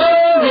 Yes,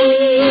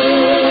 sirree.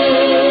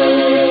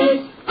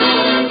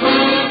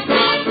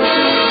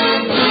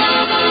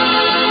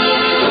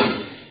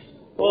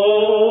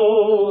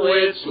 Oh,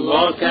 it's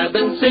log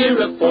cabin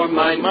syrup for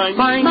mine.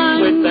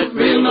 With that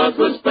real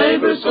Northwoods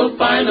flavor, so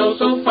fine, oh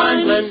so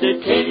fine.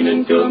 Blended cane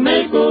into a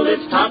maple,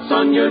 it's tops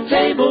on your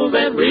table.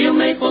 That real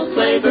maple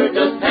flavor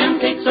does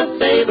pancakes a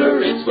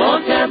favor. It's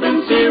log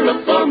cabin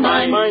syrup for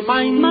mine.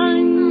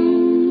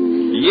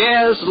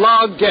 Yes,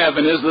 Log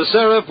Cabin is the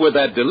syrup with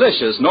that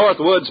delicious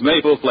Northwoods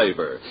maple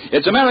flavor.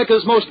 It's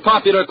America's most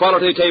popular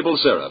quality table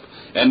syrup.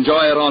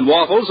 Enjoy it on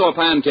waffles or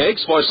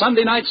pancakes for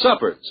Sunday night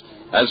suppers,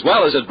 as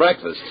well as at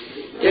breakfast.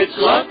 It's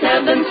Log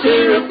Cabin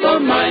syrup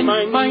for mine.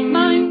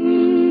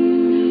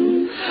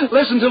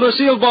 Listen to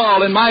Lucille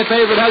Ball and My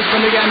Favorite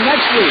Husband again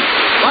next week.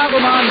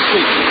 Waggleman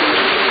speaking.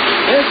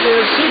 This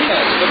is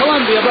CBS, the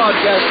Columbia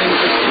Broadcasting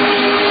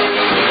System.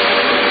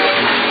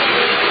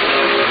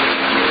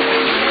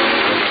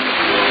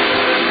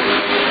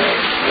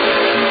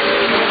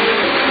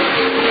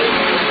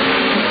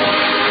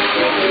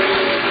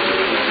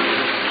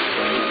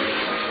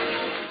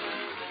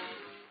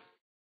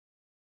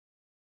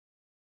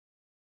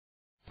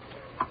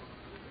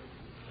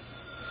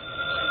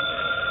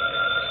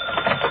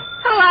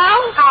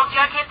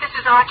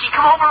 Archie,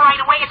 come over right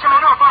away. It's a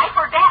matter of life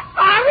or death.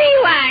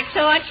 Relax,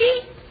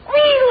 Archie.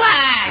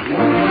 Relax.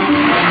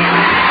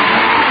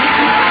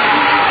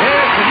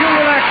 Yes, and you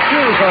relax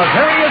too, because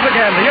here he is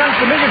again, the young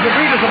millions of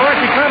readers of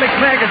Archie Comics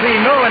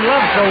magazine know and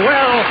love so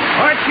well,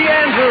 Archie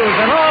Andrews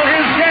and all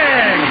his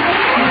gang.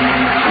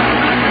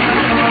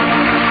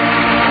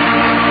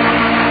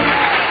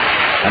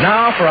 And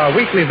now for our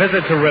weekly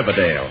visit to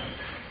Riverdale.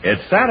 It's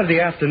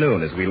Saturday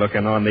afternoon as we look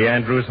in on the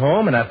Andrews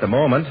home, and at the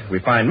moment, we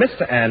find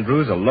Mr.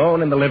 Andrews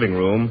alone in the living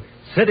room,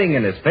 sitting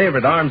in his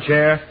favorite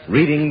armchair,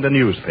 reading the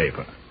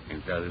newspaper.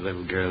 And so the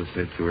little girl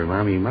said to her,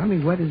 Mommy,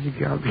 what is it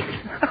called?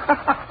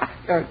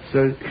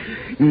 So,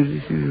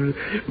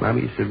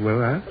 Mommy said,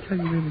 well, I'll tell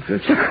you in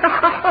such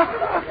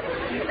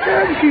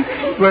She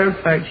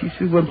verified. She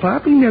said, well,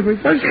 Poppy never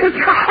does it.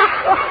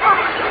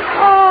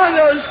 Oh,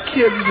 those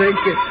kids think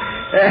it.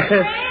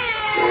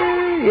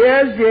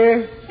 Yes,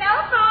 dear.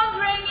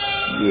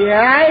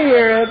 Yeah, I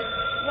hear it.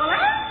 Well,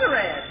 answer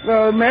it.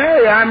 Well,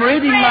 Mary, I'm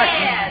reading my...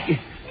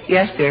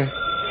 Yes, dear.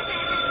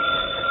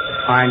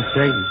 Fine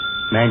thing.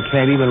 Man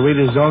can't even read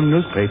his own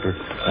newspaper.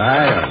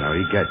 I don't know.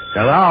 He gets...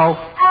 Hello?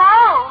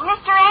 Hello,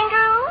 Mr.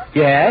 Andrews?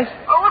 Yes?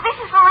 Oh, this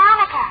is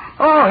Veronica.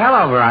 Oh,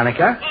 hello,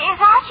 Veronica. Is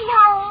Archie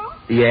home?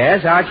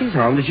 Yes, Archie's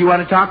home. Does you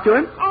want to talk to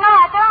him? No,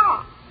 I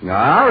don't.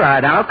 All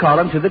right, I'll call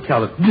him to the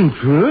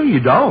telephone. You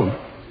don't?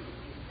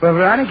 Well,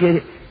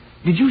 Veronica,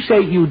 did you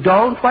say you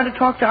don't want to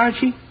talk to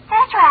Archie?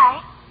 That's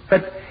right.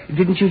 But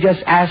didn't you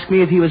just ask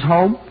me if he was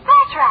home?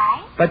 That's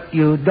right. But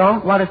you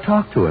don't want to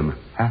talk to him,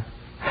 huh?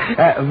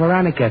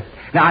 Veronica,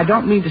 now I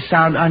don't mean to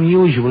sound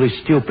unusually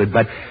stupid,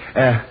 but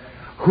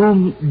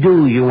whom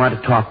do you want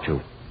to talk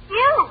to?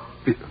 You.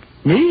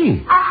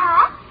 Me?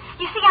 Uh-huh.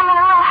 You see, I'm in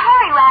a little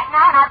hurry right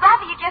now, and I'd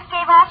rather you just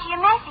gave Archie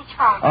a message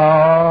for me.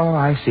 Oh,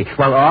 I see.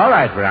 Well, all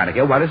right,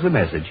 Veronica. What is the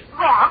message?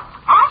 Well,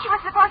 Archie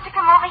was supposed to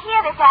come over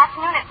here this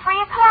afternoon at 3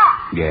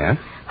 o'clock. Yeah?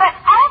 But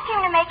I asked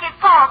him to make it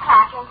 4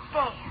 o'clock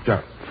instead.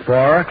 So,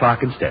 4 o'clock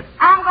instead.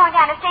 I'm going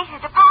down to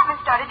Stacy's department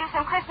store to do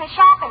some Christmas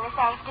shopping this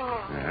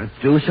afternoon.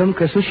 Do some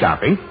Christmas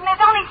shopping. There's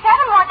only 7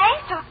 more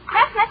days to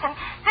Christmas, and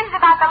this is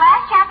about the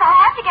last chance I'll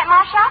have to get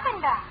my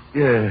shopping done.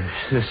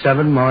 Yes,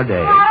 7 more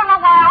days. Well, I don't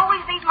know why I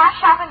always leave my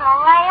shopping to the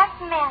last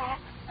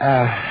minute.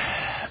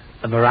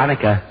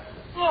 Veronica.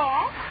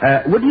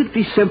 Yes? Wouldn't it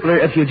be simpler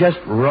if you just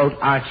wrote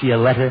Archie a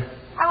letter?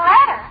 A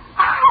letter?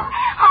 Oh,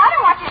 I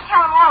don't want you to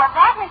tell him all of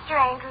that, Mr.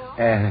 Andrews.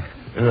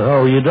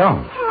 Oh, you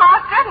don't? My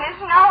goodness,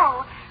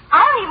 no. I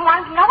don't even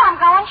want him to know I'm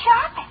going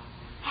shopping.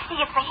 You see,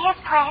 it's for his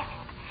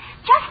present.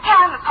 Just tell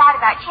him the part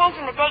about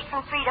changing the date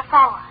from 3 to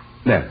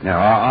 4. No,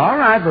 all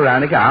right,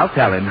 Veronica, I'll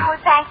tell him. Oh,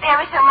 thanks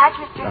ever so much,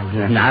 Mr.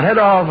 Andrews. Not at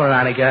all,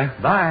 Veronica.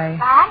 Bye.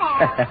 Bye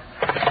now.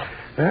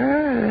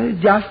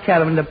 Just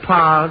tell him the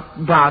part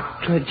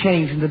about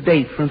changing the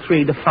date from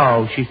 3 to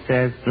 4, she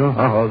says.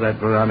 Oh, that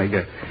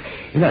Veronica.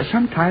 You know,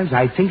 sometimes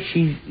I think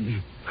she's...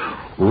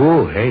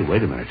 Oh, hey,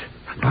 wait a minute.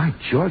 By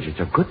George, it's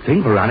a good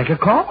thing Veronica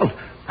called.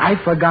 I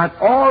forgot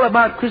all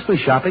about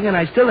Christmas shopping, and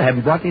I still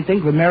haven't bought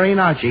anything for Mary and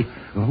Archie.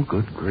 Oh,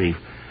 good grief.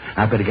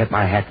 I better get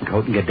my hat and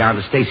coat and get down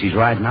to Stacy's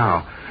right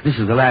now. This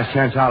is the last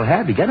chance I'll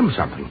have to get him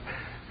something.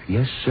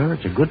 Yes, sir,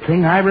 it's a good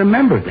thing I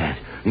remembered that.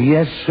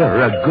 Yes,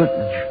 sir, a good...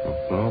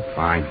 Oh,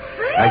 fine.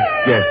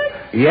 Yes,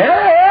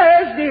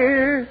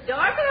 dear.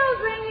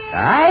 Doorbell's ringing.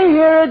 I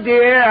hear it,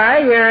 dear.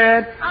 I hear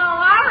it. Oh,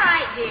 all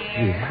right,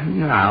 dear. Yeah,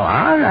 no,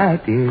 all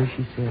right, dear,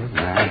 she said.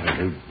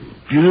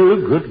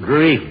 Good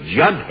grief,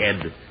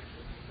 Jughead.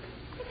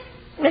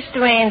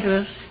 Mr.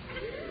 Andrews.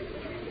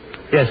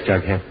 Yes,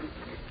 Jughead.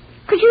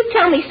 Could you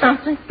tell me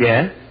something?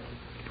 Yeah?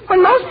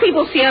 When most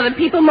people see other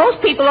people,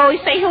 most people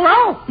always say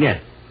hello. Yeah.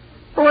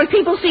 But when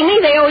people see me,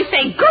 they always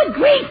say, good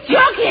grief,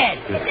 Jughead.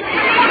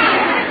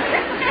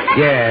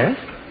 Yes?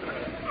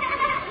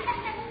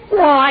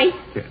 Why?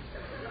 Yeah.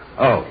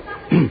 Oh.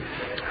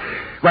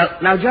 Well,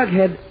 now,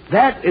 Jughead,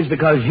 that is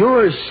because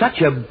you're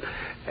such a...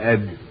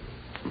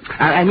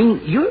 I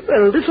mean, you're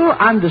a little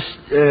on the...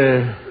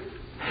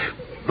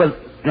 well,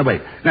 No,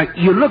 wait. Now,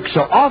 you look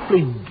so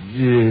awfully...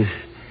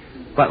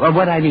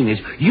 what I mean is,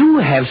 you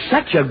have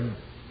such a...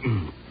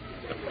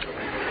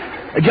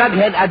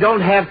 Jughead, I don't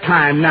have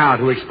time now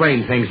to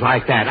explain things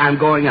like that. I'm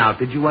going out.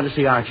 Did you want to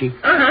see Archie?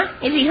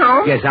 Uh-huh. Is he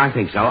home? Yes, I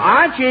think so.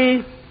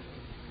 Archie!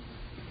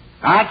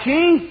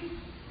 Archie?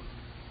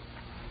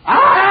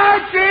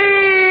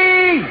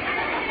 Archie!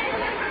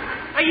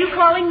 Are you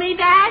calling me,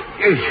 Dad?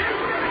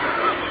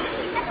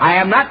 I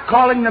am not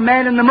calling the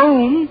man in the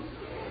moon.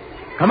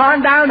 Come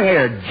on down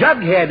here.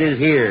 Jughead is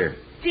here.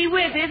 Gee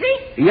whiz, is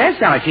he?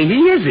 Yes, Archie,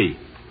 he is he.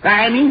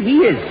 I mean, he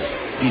is.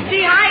 Gee,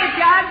 hiya,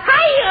 Jug.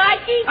 Hiya,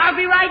 Archie. I'll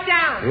be right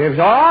down. It's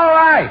all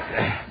right.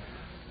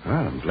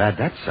 Well, I'm glad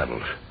that's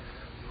settled.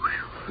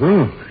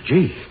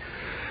 Gee.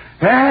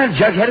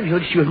 Jughead, if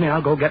you'll excuse me,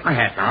 I'll go get my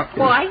hat now.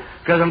 Why?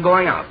 Because I'm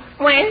going out.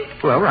 When?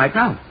 Well, right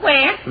now.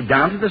 Where?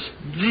 Down to the...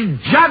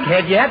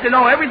 Jughead, you have to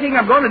know everything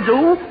I'm going to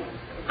do.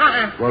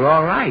 Well,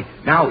 all right.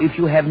 Now, if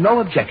you have no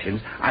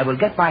objections, I will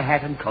get my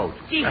hat and coat.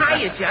 Gee,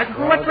 hiya, Jug.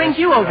 What brings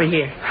you over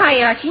here?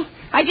 Hi, Archie.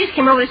 I just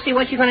came over to see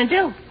what you're going to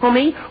do. Who,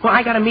 me? Well,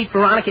 I got to meet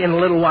Veronica in a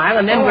little while,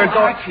 and then we're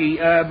going... Archie,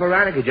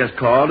 Veronica just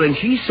called, and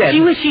she said...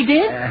 She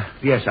did?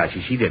 Yes,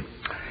 Archie, she did.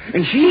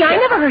 And she said... I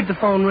never heard the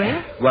phone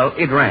ring. Well,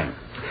 it rang.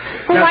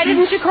 Well, now, why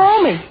didn't you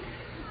call me?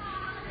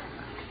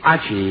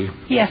 Archie.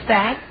 Yes,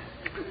 Dad?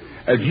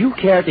 Do you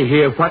care to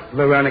hear what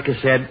Veronica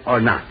said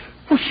or not?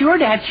 Well, sure,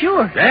 Dad,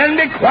 sure. Then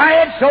be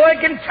quiet so I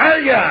can tell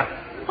you.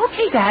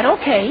 Okay, Dad,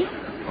 okay.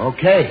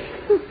 Okay.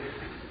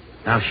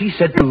 Now, she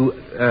said to...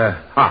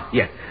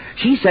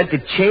 She said to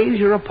change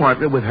your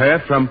appointment with her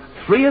from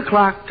 3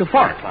 o'clock to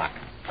 4 o'clock.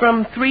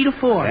 From 3 to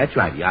 4? That's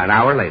right, yeah, an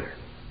hour later.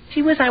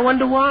 Gee whiz, I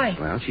wonder why.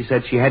 Well, she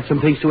said she had some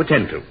things to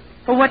attend to.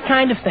 Well, what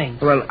kind of things?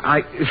 Well,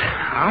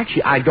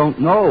 Archie, I don't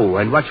know.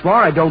 And what's more,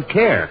 I don't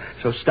care.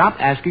 So stop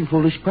asking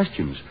foolish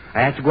questions.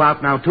 I have to go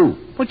out now, too.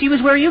 Well, gee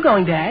whiz, where are you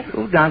going, Dad?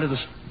 Oh, down to the...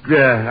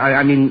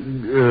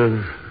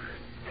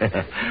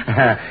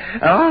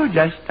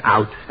 just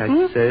out.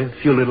 That's a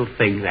few little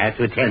things I have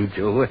to attend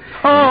to.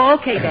 Oh,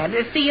 okay, Dad.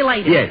 See you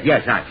later.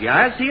 Yes, Archie.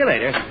 I'll see you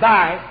later.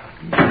 Bye.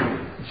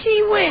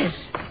 Gee whiz.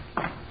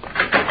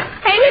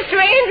 Hey, Mr.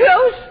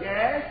 Andrews.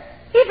 Yes?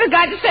 He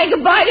forgot to say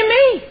goodbye to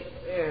me.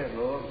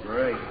 Oh,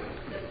 great.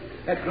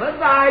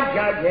 Goodbye,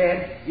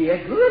 Jughead. Be a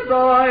good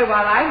boy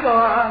while I'm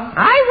gone.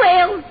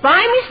 I will.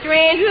 Bye, Mr.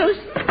 Andrews.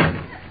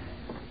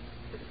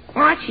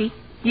 Archie.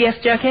 Yes,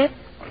 Jughead?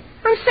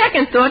 On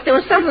second thought, there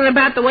was something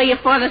about the way your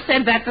father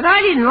said that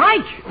I didn't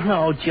like.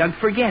 No, Jug,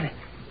 forget it.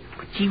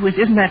 But gee whiz,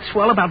 isn't that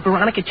swell about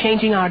Veronica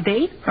changing our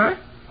date? Huh?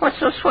 What's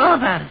so swell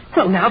about it?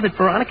 Well, now that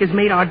Veronica's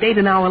made our date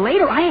an hour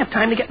later, I have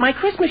time to get my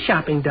Christmas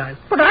shopping done.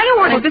 But I don't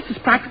want to... Well, this is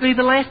practically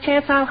the last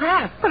chance I'll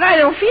have. But I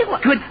don't feel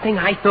it. Good thing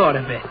I thought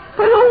of it.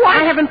 But who?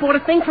 I haven't bought a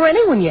thing for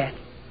anyone yet.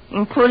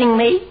 Including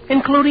me?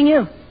 Including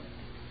you.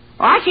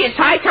 Archie, it's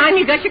high time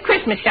you got your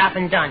Christmas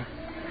shopping done.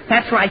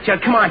 That's right,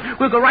 Jug. Come on.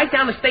 We'll go right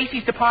down to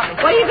Stacy's department.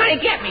 Where are you going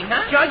to get me,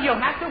 huh? Jug, you'll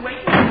have to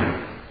wait.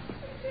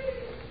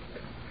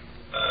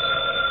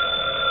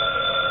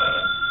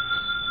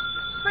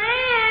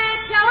 Fred,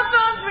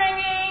 telephone's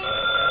ringing.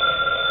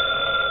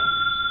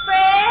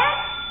 Fred?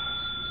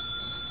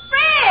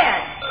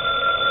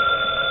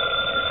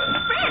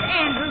 Fred,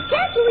 Andrews,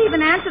 can't you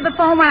even answer the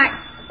phone when I...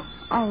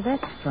 Oh,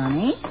 that's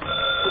funny.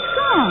 What's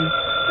gone?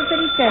 What did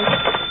he say?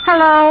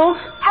 Hello?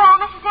 Hello,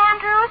 Mrs.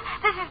 Andrews.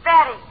 This is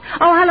Betty.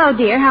 Oh, hello,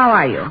 dear. How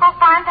are you? Oh,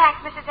 fine,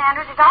 thanks, Mrs.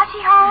 Andrews. Is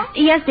Archie home?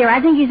 Yes, dear. I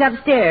think he's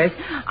upstairs.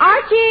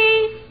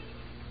 Archie!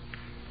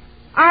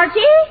 Archie?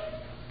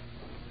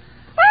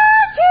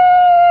 Archie!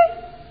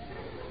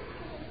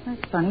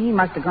 That's funny. He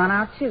must have gone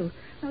out, too.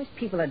 I wish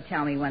people would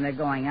tell me when they're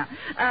going out.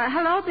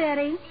 Hello,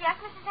 Betty. Yes,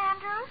 Mrs.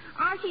 Andrews?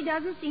 Archie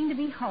doesn't seem to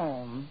be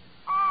home.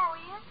 Oh,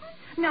 is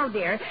it? No,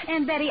 dear.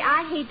 And, Betty,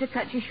 I hate to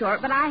cut you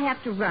short, but I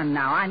have to run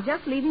now. I'm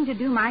just leaving to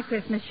do my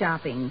Christmas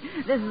shopping.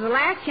 This is the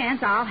last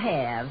chance I'll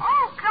have.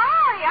 Oh,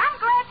 golly. I'm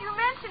glad you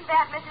mentioned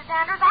that, Mrs.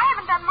 Andrews. I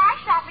haven't done my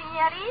shopping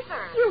yet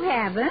either. You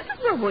haven't?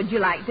 Well, would you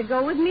like to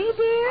go with me,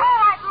 dear?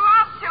 Oh, I'd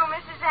love to,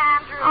 Mrs.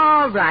 Andrews.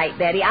 All right,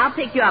 Betty. I'll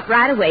pick you up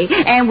right away,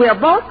 and we'll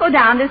both go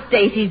down to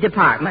Stacy's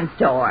department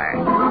store.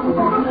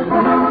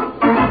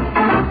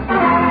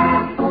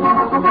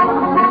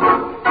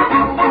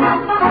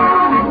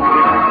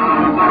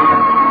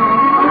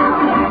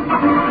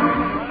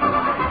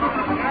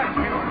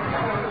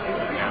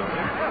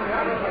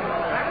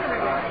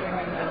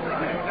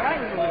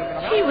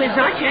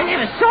 Archie, I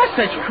never saw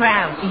such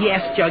crowds.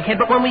 Yes, Jughead,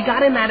 but when we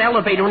got in that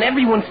elevator and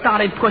everyone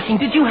started pushing,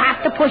 did you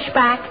have to push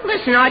back?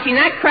 Listen, Archie, in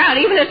that crowd,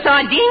 even a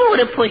sardine would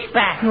have pushed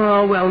back.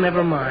 Oh, well,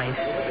 never mind.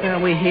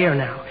 We're here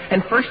now.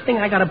 And first thing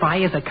I got to buy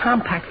is a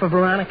compact for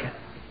Veronica.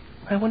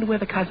 I wonder where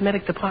the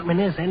cosmetic department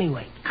is,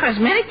 anyway.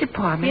 Cosmetic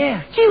department?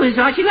 Yeah. Gee whiz,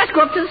 Archie, let's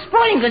go up to the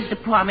sporting goods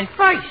department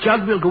first.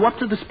 Jug, we'll go up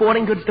to the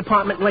sporting goods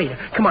department later.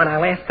 Come on,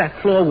 I'll ask that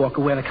floor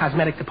walker where the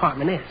cosmetic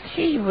department is.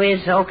 Gee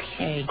whiz,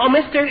 okay. Oh,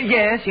 mister?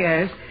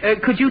 Yes.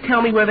 Could you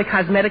tell me where the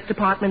cosmetic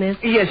department is?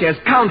 Yes.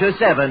 Counter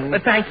 7.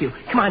 Thank you.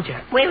 Come on,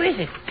 Jug. Where is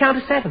it?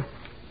 Counter 7.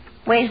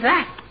 Where's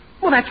that?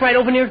 Well, that's right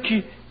over near...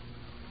 Gee,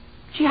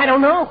 I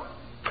don't know.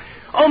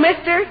 Oh,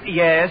 mister?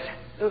 Yes?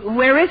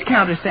 Where is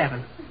counter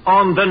 7?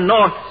 On the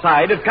north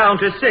side of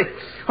counter 6.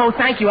 Oh,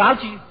 thank you.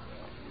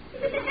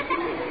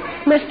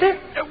 Mister?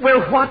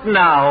 Well, what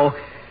now?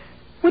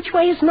 Which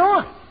way is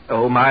north?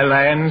 Oh, my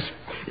lands.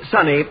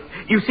 Sonny,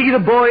 you see the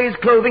boys'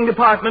 clothing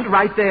department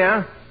right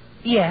there?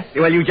 Yes.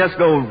 Well, you just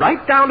go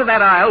right down to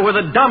that aisle where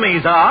the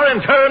dummies are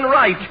and turn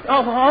right.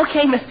 Oh,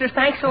 okay, mister.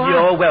 Thanks a lot.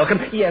 You're welcome.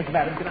 Yes,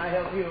 madam. Can I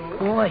help you?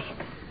 Boy,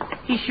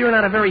 he's sure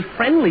not a very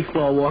friendly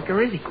floor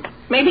walker, is he?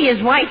 Maybe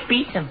his wife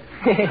beats him.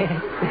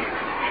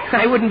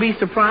 I wouldn't be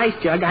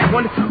surprised, Jug. I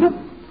wonder...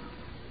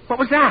 What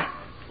was that?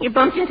 You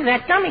bumped into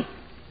that dummy.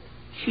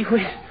 She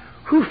was...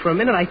 for a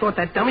minute I thought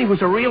that dummy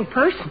was a real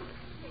person.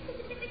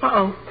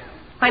 Uh-oh.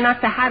 I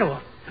knocked the hat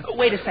off.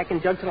 Wait a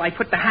second, Jug, till I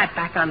put the hat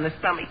back on this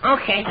dummy.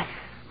 Okay.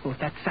 Well, if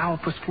that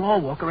sourpuss floor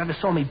walker ever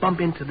saw me bump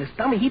into this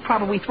dummy, he'd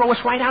probably throw us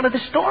right out of the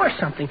store or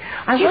something.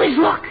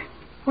 Look.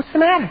 What's the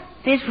matter?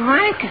 There's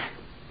Veronica.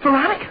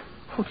 Veronica?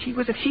 Oh, gee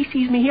whiz, if she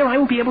sees me here, I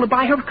won't be able to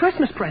buy her a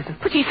Christmas present.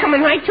 But she's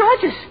coming right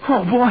towards us.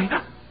 Oh, boy.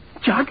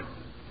 Jug,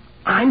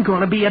 I'm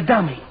going to be a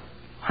dummy.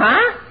 Huh?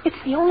 It's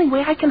the only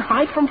way I can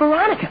hide from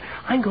Veronica.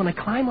 I'm going to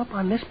climb up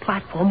on this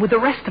platform with the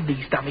rest of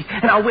these dummies,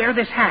 and I'll wear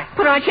this hat.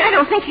 But, Archie, I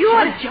don't think you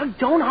ought to. Jug,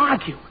 don't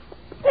argue.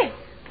 Hey.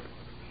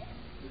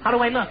 How do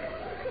I look?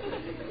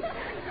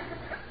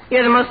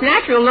 You're the most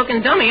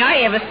natural-looking dummy I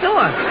ever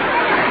saw.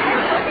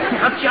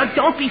 Now, Jug,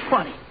 don't be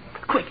funny.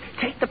 Quick,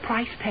 take the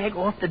price tag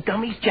off the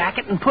dummy's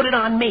jacket and put it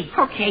on me.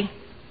 Okay.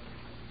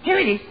 Here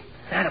it is.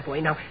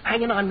 Attaboy. Now,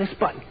 hang it on this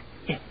button.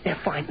 Yeah, they're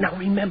fine. Now,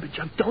 remember,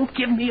 Jug, don't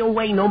give me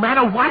away no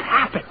matter what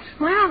happens.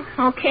 Well,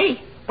 okay.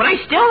 But I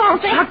still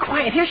won't think... Now,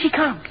 quiet. Here she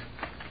comes.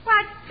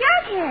 Why,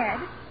 Jughead.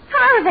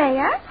 Hello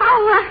there.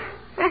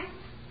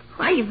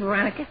 Hiya,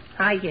 Veronica.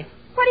 Hiya.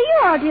 What are you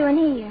all doing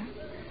here?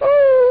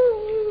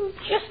 Ooh,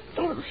 just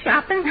a little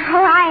shopping.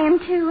 Oh, I am,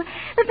 too.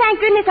 But thank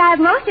goodness I have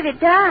most of it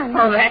done.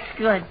 Oh, that's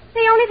good.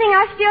 The only thing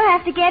I still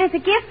have to get is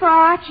a gift for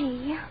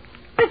Archie.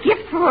 A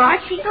gift for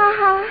Archie?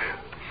 Uh-huh.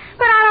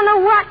 But I don't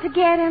know what to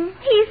get him.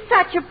 He's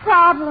such a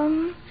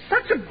problem.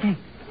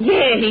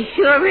 Yeah, he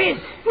sure is.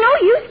 No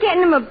use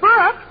getting him a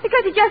book,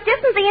 because he just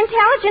isn't the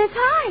intelligent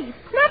type.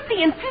 Not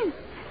the intelligent...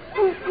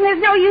 And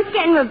there's no use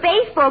getting him a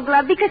baseball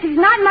glove, because he's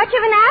not much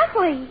of an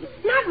athlete.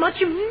 Not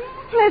much of...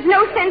 There's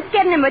no sense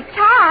getting him a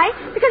tie,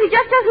 because he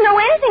just doesn't know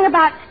anything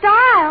about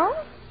style.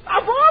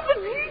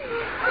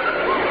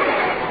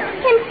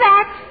 In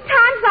fact,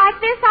 times like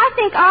this, I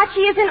think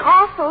Archie is an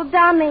awful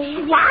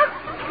dummy. What?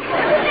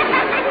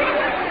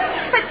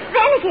 But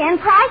then again,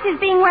 prices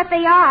being what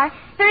they are,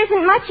 there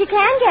isn't much you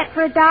can get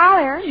for $1.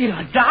 $1?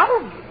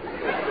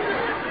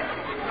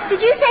 Did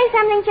you say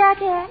something,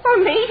 Jughead? For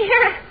me,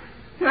 dear?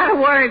 Not a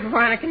word,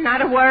 Veronica,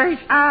 not a word.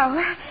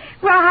 Oh,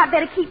 well, I'd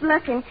better keep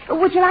looking.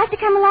 Would you like to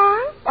come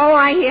along? Oh,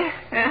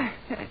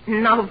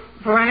 no,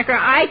 Veronica,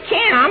 I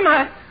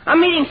can't. I'm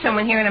meeting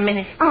someone here in a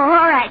minute. Oh,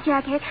 all right,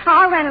 Jughead.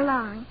 I'll run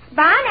along.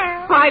 Bye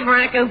now. Bye,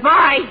 Veronica,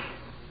 bye.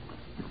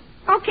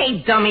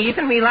 Okay, dummy, you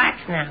can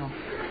relax now.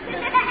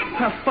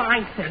 A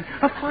fine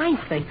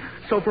thing.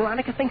 So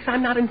Veronica thinks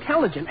I'm not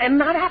intelligent and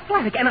not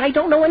athletic, and I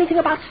don't know anything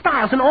about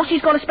styles, and all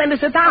she's going to spend is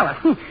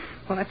 $1.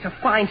 Well, that's a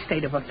fine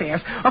state of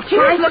affairs.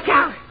 Look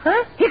out.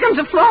 Huh? Here comes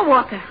a floor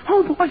walker.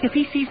 Oh, boy, if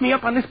he sees me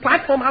up on this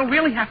platform, I'll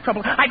really have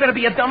trouble. I better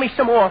be a dummy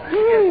some more.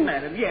 Yes,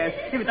 madam, yes.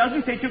 If it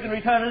doesn't fit, you can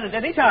return it at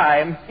any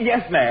time.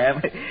 Yes,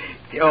 ma'am.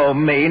 Oh,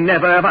 me,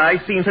 never have I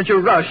seen such a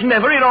rush.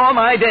 Never in all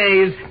my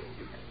days.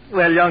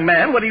 Well, young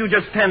man, what are you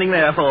just standing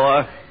there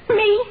for?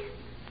 Me?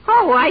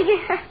 Oh,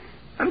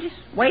 I'm just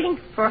waiting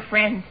for a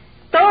friend.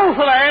 Oh,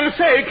 for land's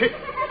sake!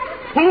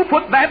 Who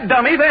put that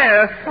dummy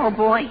there? Oh,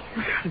 boy.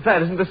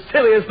 That isn't the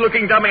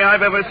silliest-looking dummy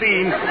I've ever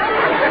seen.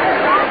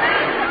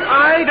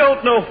 I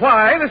don't know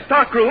why the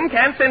stockroom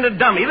can't send a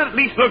dummy that at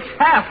least looks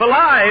half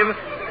alive.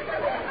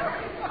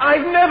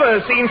 I've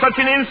never seen such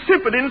an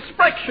insipid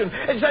inspection,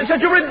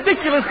 such a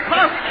ridiculous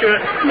posture.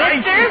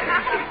 Mister?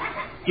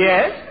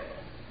 Yes?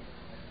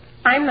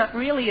 I'm not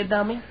really a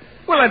dummy.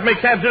 Well, that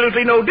makes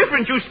absolutely no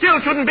difference. You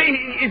still shouldn't be...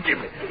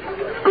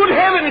 Good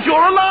heavens,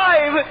 you're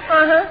alive!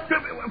 Uh-huh.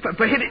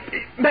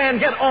 Man,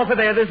 get off of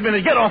there this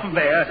minute. Get off of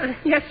there.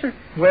 Yes, sir.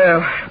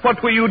 Well,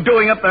 what were you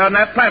doing up there on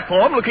that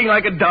platform looking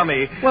like a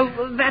dummy?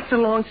 Well, that's a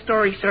long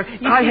story, sir.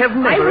 I have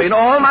never in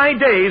all my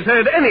days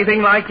heard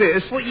anything like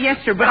this. Well, yes,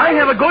 sir, but I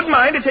have a good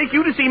mind to take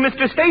you to see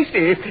Mr.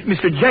 Stacy,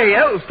 Mr.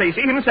 J.L.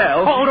 Stacy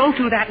himself. Oh, don't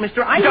do that,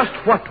 mister.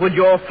 Just what would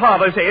your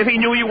father say if he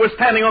knew you were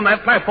standing on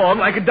that platform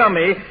like a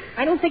dummy?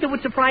 I don't think it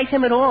would surprise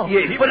him at all.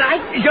 Yeah, but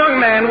young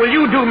man, will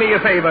you do me a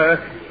favor?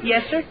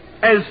 Yes, sir?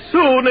 As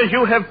soon as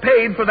you have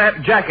paid for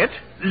that jacket,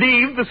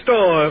 leave the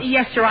store.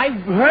 Yes, sir,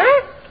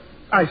 What?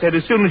 I said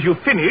as soon as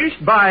you've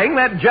finished buying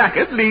that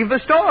jacket, leave the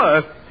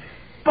store.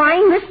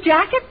 Buying this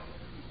jacket?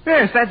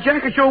 Yes, that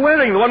jacket you're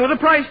wearing, the one with the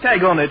price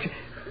tag on it.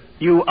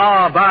 You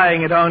are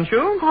buying it, aren't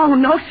you? Oh,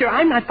 no, sir,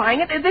 I'm not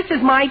buying it. This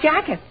is my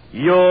jacket.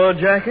 Your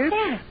jacket?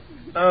 Yeah.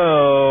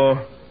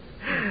 Oh.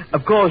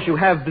 Of course, you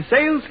have the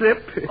sales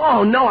slip.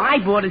 Oh, no, I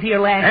bought it here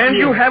last year. And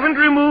you haven't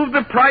removed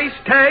the price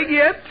tag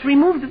yet?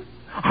 Removed it?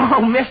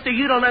 Oh, mister,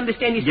 you don't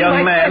understand. You see,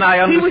 Young man, I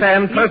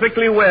understand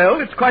perfectly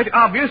well. It's quite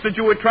obvious that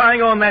you were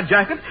trying on that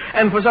jacket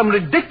and for some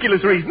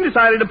ridiculous reason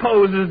decided to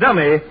pose as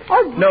dummy.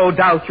 Oh. No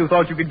doubt you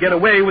thought you could get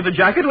away with the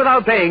jacket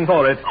without paying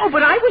for it. Oh,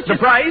 but I was just...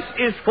 The price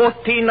is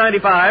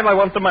 $14.95. I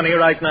want the money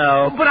right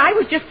now. But I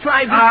was just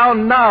trying to... How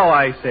now,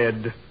 I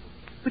said.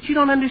 But you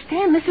don't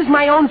understand. This is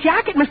my own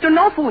jacket, Mr.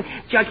 No-Fool.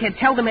 Jughead,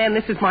 tell the man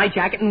this is my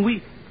jacket and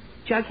we...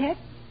 Jughead?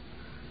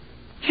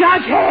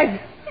 Jughead!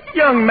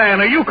 Young man,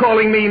 are you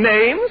calling me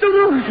names?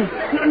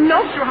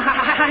 No, sir.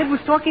 I was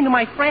talking to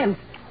my friend.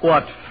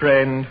 What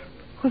friend?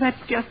 Well, that's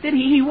just it.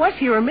 He was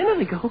here a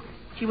minute ago.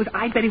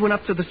 I bet he went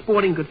up to the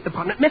sporting goods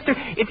department. Mister,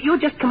 if you'll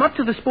just come up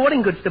to the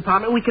sporting goods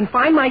department, we can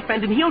find my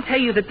friend, and he'll tell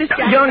you that this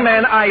jacket... Young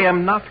man, I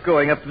am not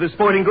going up to the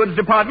sporting goods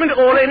department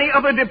or any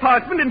other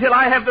department until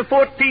I have the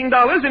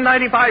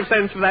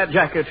 $14.95 for that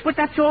jacket. But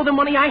that's all the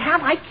money I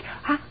have.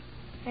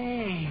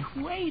 Hey,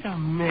 wait a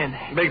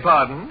minute. Beg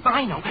pardon?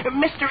 I know.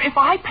 Mister, if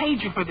I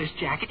paid you for this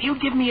jacket, you'd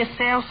give me a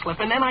sales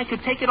slip, and then I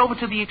could take it over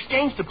to the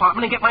exchange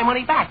department and get my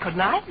money back, couldn't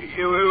I?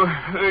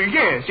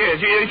 Yes,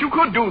 you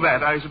could do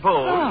that, I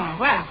suppose. Oh,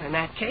 well, in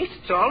that case,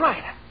 it's all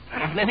right. I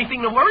haven't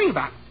anything to worry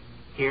about.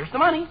 Here's the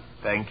money.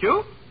 Thank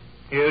you.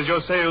 Here's your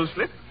sales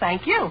slip.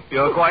 Thank you.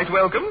 You're quite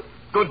welcome.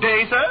 Good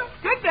day, sir.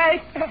 Good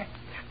day.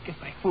 Guess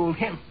I fooled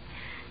him.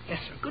 Yes,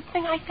 sir. Good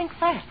thing I think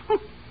fast.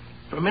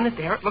 For a minute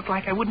there, it looked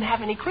like I wouldn't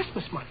have any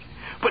Christmas money.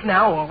 But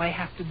now all I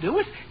have to do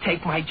is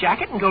take my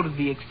jacket and go to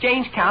the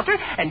exchange counter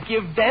and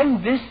give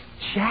them this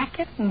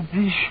jacket and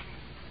this...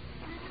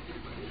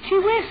 Gee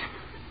whiz.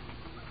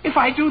 If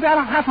I do that,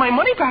 I'll have my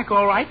money back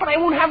all right, but I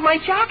won't have my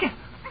jacket.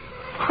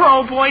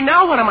 Oh, boy,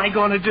 now what am I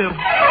going to do?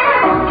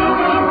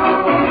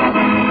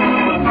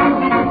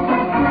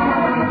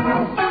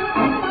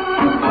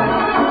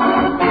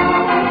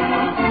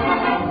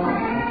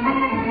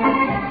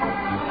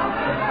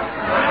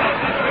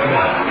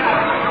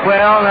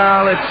 Well,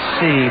 now, let's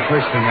see.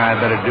 First thing I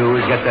better do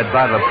is get that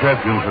bottle of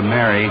perfume for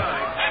Mary.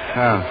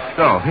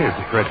 Here's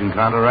the perfume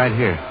counter right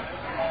here.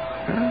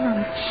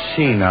 Let's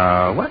see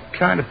now. What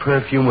kind of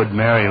perfume would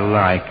Mary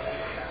like?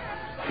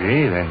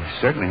 Gee, they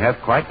certainly have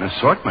quite an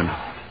assortment.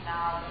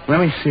 Let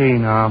me see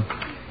now.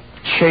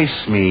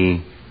 Chase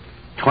Me,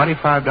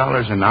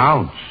 $25 an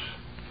ounce.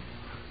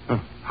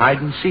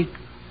 Hide and Seek,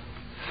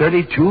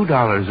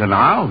 $32 an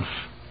ounce.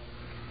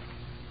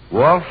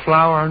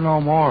 Wallflower No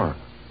More,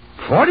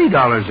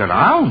 $40 an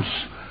ounce.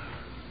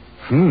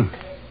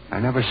 I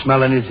never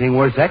smell anything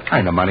worth that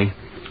kind of money.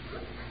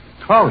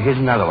 Oh, here's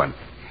another one.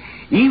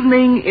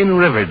 Evening in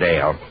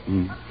Riverdale,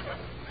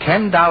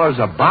 $10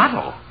 a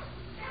bottle.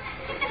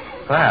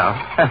 Well,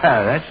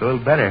 that's a little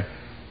better.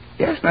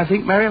 Yes, and I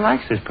think Mary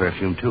likes this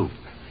perfume, too.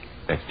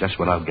 That's just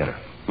what I'll get her.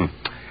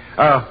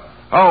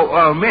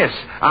 Miss,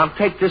 I'll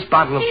take this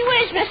bottle of... Hey,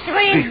 where's Mr.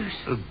 Andrews?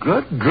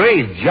 Good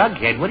grief,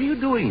 Jughead, what are you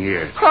doing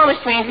here? Oh,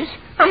 Mr. Andrews,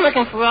 I'm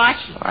looking for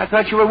Archie. I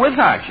thought you were with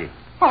Archie.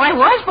 Oh, I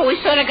was, but we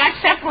sort of got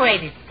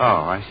separated. Oh,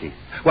 I see.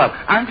 Well,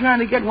 I'm trying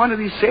to get one of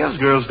these sales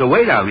girls to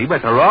wait on me,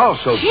 but they're all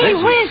so busy. Gee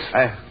whiz.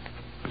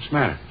 What's the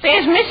matter?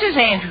 There's Mrs.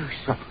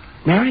 Andrews.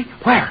 Mary?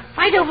 Where?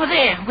 Right over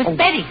there, with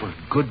Betty. For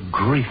good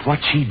grief,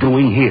 what's she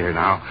doing here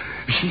now?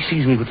 If she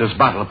sees me with this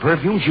bottle of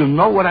perfume, she'll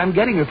know what I'm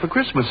getting her for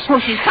Christmas. Oh,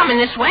 she's coming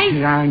this way?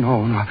 Yeah, I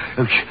know. No.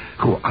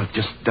 I'll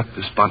just duck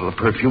this bottle of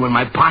perfume in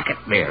my pocket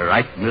there,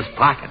 right in this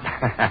pocket.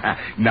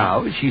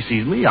 Now, if she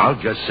sees me, I'll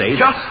just say...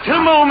 Just a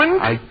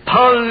moment.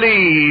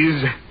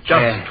 Please.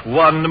 Just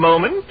one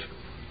moment.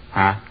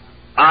 Huh?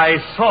 I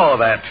saw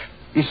that.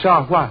 You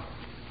saw what?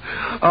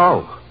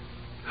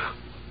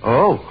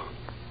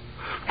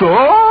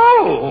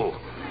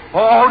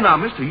 Oh, now,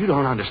 mister, you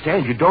don't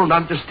understand. You don't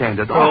understand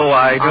at all. Oh,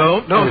 I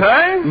don't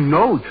I?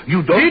 No,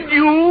 you don't. Did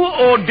you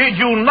or did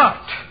you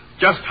not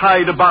just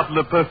hide a bottle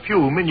of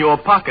perfume in your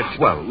pocket?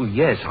 Well,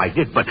 yes, I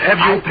did, but... Have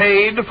you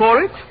paid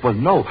for it? Well,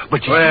 no,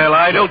 but you... Well,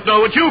 I don't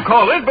know what you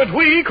call it, but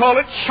we call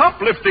it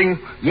shoplifting.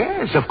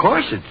 Yes, of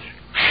course, it's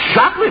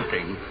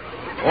shoplifting.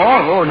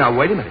 Oh, now,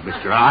 wait a minute,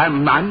 mister.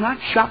 I'm not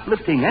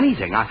shoplifting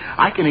anything.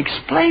 I can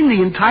explain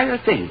the entire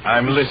thing.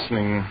 I'm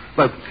listening.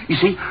 But, you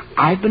see,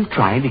 I've been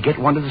trying to get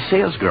one of the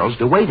sales girls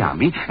to wait on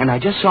me, and I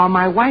just saw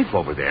my wife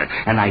over there,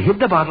 and I hid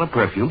the bottle of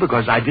perfume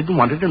because I didn't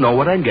want her to know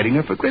what I'm getting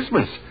her for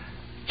Christmas.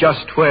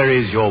 Just where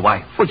is your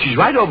wife? Well, she's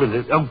right over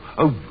there.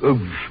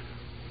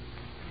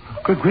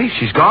 Good grief,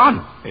 she's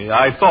gone.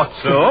 I thought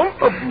so.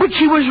 But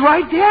she was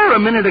right there a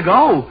minute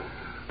ago.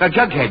 Now,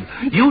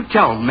 Jughead, you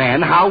tell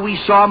man how we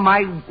saw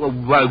my...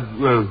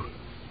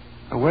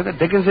 where the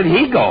dickens did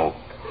he go?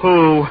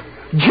 Who?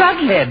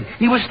 Jughead.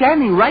 He was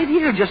standing right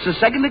here just a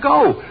second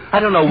ago.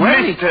 I don't know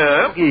where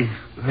Mister.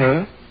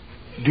 Huh?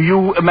 Do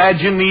you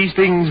imagine these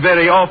things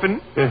very often?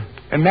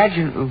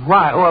 Imagine...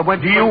 Why?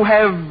 What? Do you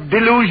have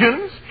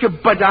delusions?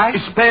 But I...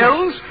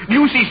 Spells? Do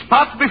you see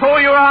spots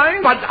before your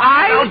eyes? But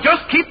I... Now,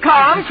 just keep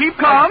calm, keep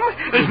calm.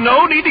 There's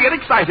no need to get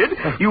excited.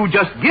 You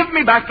just give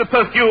me back the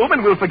perfume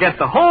and we'll forget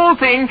the whole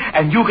thing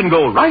and you can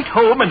go right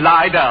home and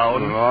lie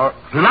down.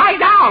 Lie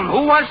down?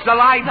 Who wants to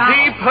lie down?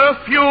 The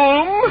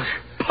perfume,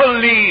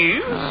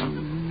 please.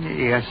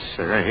 Yes,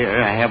 sir.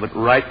 Here, I have it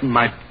right in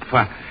my...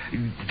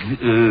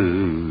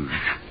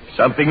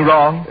 Something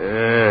wrong?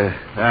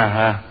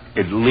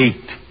 It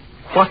leaked.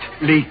 What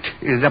leaked?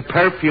 It's a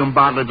perfume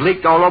bottle. It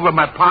leaked all over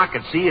my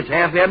pocket. See, it's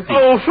half empty.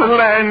 Oh, for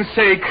land's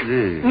sake.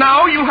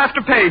 Now you have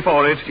to pay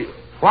for it.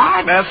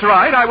 What? That's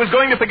right. I was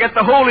going to forget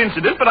the whole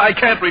incident, but I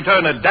can't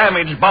return a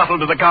damaged bottle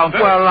to the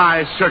counter. Well,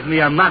 I certainly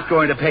am not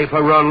going to pay for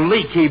a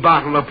leaky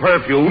bottle of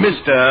perfume.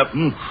 Mister,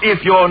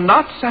 if you're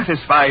not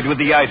satisfied with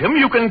the item,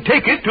 you can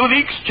take it to the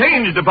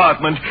exchange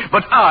department.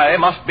 But I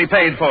must be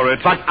paid for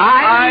it. But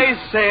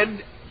I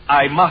said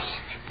I must.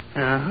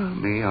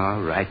 Me,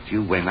 all right,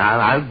 you win.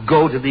 I'll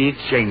go to the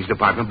exchange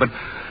department, but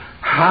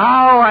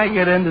how I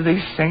get into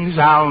these things,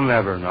 I'll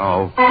never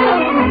know.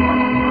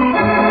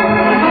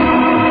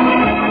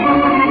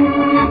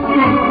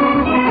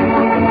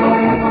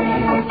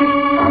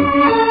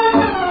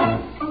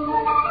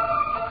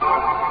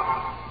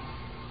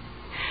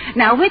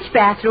 Now, which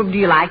bathroom do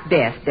you like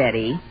best,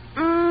 Betty?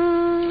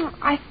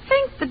 I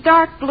think the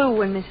dark blue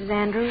one, Mrs.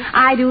 Andrews.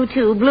 I do,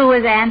 too. Blue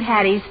is Aunt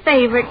Hattie's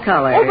favorite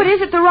color. Oh, but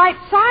is it the right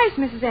size,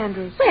 Mrs.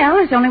 Andrews? Well,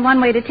 there's only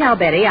one way to tell,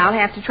 Betty. I'll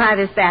have to try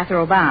this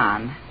bathrobe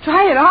on.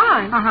 Try it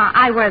on?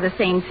 I wear the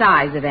same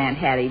size that Aunt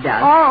Hattie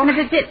does. Oh. And if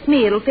it fits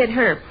me, it'll fit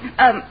her.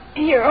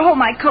 Here, hold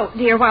my coat,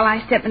 dear, while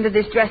I step into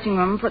this dressing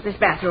room and put this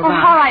bathrobe on.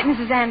 All right,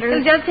 Mrs.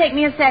 Andrews. It'll just take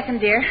me a second,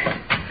 dear.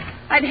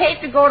 I'd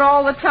hate to go to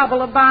all the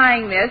trouble of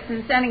buying this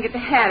and sending it to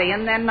Hattie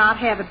and then not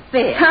have it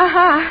fit.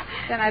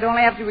 Then I'd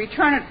only have to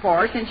return it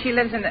for her since she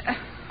lives in the...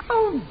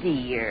 Oh,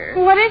 dear.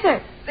 What is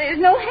it? There's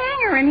no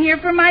hanger in here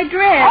for my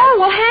dress. Oh,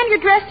 well, hand your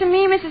dress to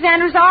me, Mrs.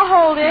 Andrews. I'll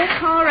hold it.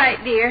 All right,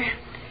 dear.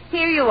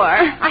 Here you are.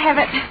 I have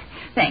it.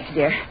 Thanks,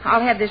 dear. I'll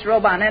have this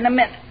robe on in a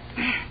minute.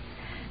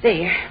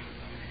 There.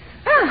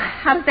 Oh,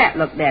 how does that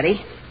look,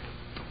 Betty?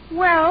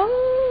 Well,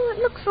 it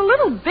looks a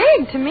little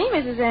big to me,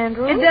 Mrs.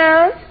 Andrews. It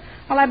does?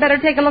 Well, I better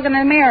take a look in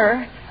the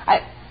mirror.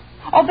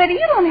 Oh, Betty,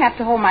 you don't have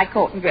to hold my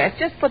coat and dress.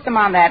 Just put them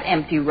on that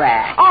empty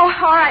rack. Oh,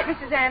 all right,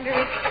 Mrs.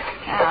 Andrews.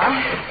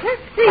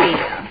 Let's see.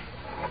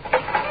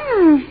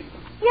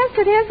 Yes,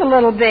 it is a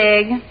little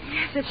big.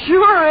 Yes, it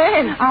sure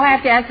is. I'll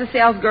have to ask the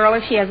sales girl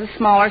if she has a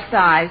smaller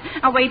size.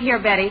 I'll wait here,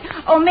 Betty.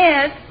 Oh,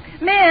 Miss,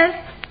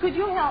 could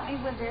you help me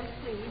with this,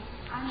 please?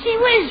 Gee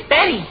whiz,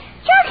 Betty.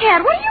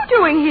 Jughead, what are you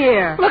doing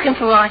here? Looking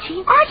for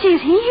Archie. Archie,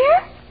 is he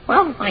here?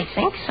 Well, I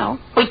think so.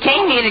 We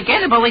came here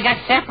together, but we got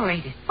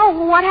separated. Oh,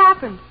 well, what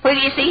happened? Well,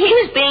 you see, he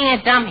was being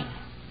a dummy.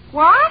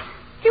 What?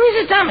 He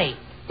was a dummy.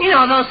 You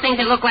know, those things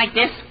that look like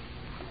this.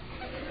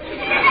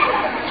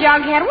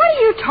 Jughead, what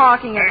are you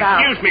talking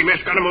about? Excuse me, miss.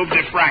 Gotta move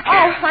this rack Oh,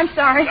 here. I'm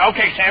sorry.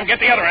 Okay, Sam, get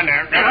the other end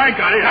there. I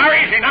got it. Now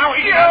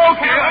easy.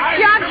 Okay.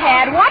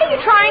 Jughead, what are you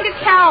trying to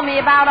tell me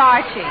about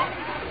Archie?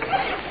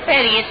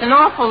 Betty, it's an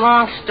awful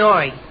long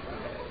story.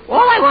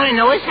 All I want to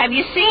know is, have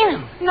you seen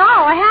him? No,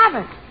 I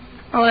haven't.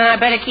 Well, then I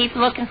better keep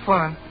looking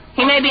for him.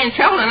 He may be in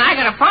trouble, and I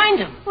gotta find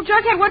him. Well,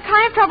 Jughead, what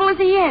kind of trouble is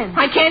he in?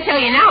 I can't tell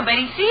you now,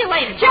 Betty. See you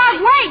later. Jug,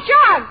 wait,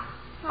 Jug!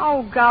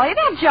 Oh, golly,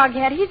 that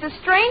Jughead, he's the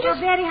strangest...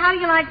 Well, Betty, how do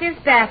you like this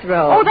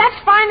bathrobe? Oh, that's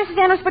fine, Mrs.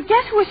 Andrews, but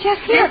guess who was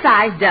just here? This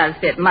size does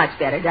fit much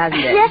better, doesn't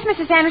it? Yes,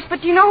 Mrs. Andrews,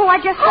 but do you know who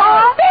I just saw?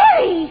 Oh,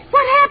 Betty!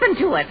 What happened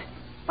to it?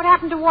 What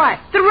happened to what?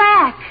 The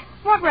rack.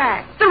 What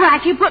rack? The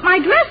rack you put my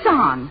dress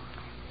on.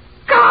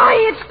 Golly,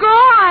 it's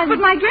gone. But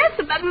my dress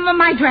and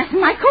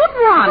my coat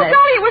were on it.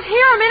 Golly, it was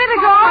here a minute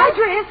ago. Oh, my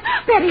dress.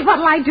 Betty,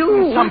 what'll I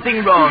do? Is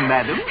something wrong,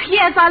 madam?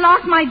 Yes, I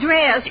lost my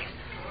dress.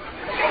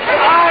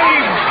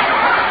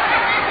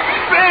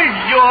 Beg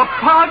your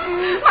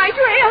pardon? My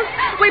dress.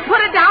 We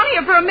put it down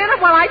here for a minute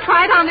while I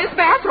tried on this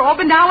bathrobe,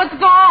 and now it's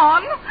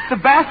gone. The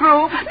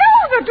bathrobe? No,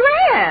 the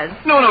dress.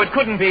 No, it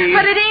couldn't be.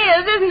 But it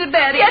is, isn't it,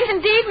 Betty? Yes,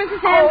 indeed,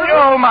 Mrs. Andrews.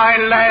 Oh, my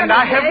land,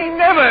 I have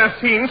never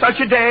seen such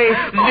a day.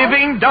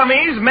 Living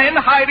dummies, men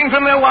hiding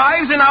from their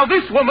wives, and now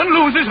this woman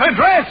loses her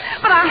dress.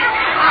 But I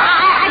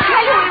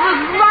tell you, it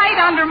was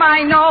right under my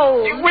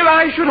nose. Well,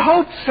 I should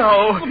hope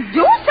so.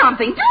 Do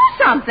something.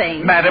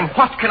 Madam,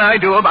 what can I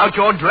do about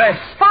your dress?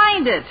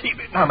 Find it.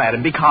 Now,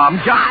 madam, be calm.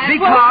 Just be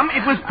calm.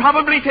 It was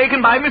probably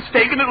taken by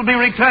mistake, and it'll be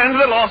returned to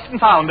the Lost and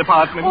Found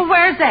department. Well,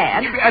 where's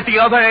that? At the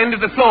other end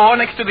of the floor,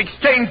 next to the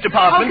exchange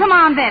department. Oh, come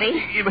on,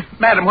 Betty.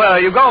 Madam, where are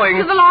you going?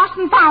 To the Lost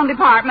and Found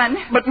department.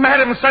 But,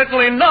 madam,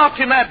 certainly not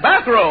in that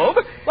bathrobe.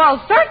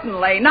 Well,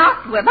 certainly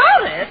not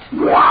without it.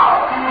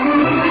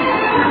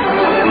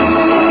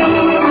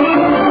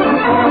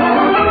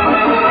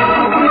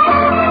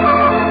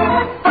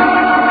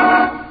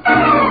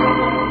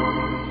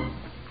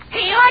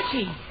 Hey,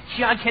 Archie.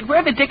 Jughead,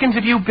 where the dickens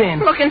have you been?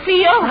 Looking for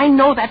you. I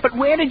know that, but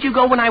where did you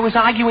go when I was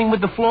arguing with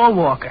the floor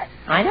walker?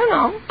 I don't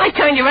know. I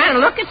turned around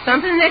and looked at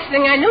something. The next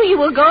thing I knew, you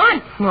were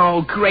gone.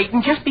 Oh, great.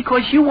 And just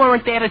because you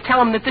weren't there to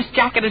tell him that this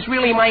jacket is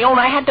really my own,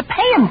 I had to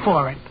pay him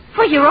for it.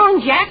 For your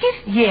own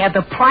jacket? Yeah,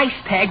 the price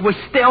tag was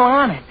still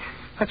on it.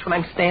 That's what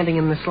I'm standing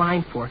in this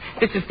line for.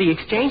 This is the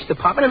exchange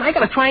department, and I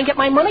gotta try and get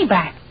my money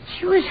back.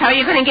 Sure, how are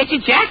you going to get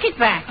your jacket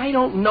back? I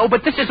don't know,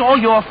 but this is all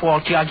your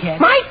fault, Jughead.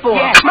 My fault?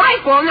 Yeah. My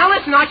fault? Now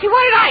listen, Archie,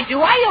 what did I do?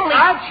 I only...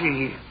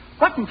 Archie!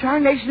 What in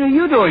tarnation are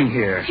you doing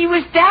here? She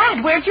was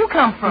Dad. Where'd you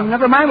come from?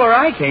 Never mind where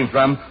I came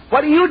from.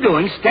 What are you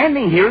doing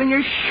standing here in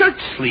your shirt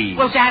sleeves?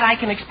 Well, Dad, I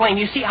can explain.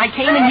 You see, I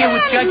came in here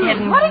with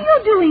Jughead and... What are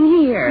you doing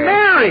here?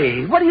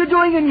 Mary, what are you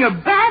doing in your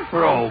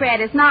bathrobe?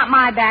 Fred, it's not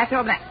my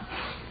bathrobe.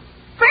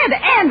 Fred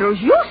Andrews,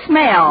 you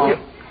smell.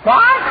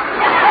 What?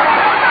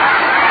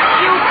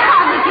 You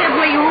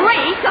positively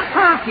reek of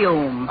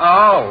perfume.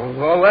 Oh,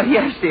 well,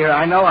 yes, dear,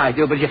 I know I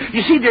do. But you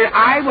see, dear,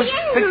 I was...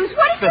 Andrews,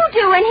 what are you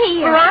doing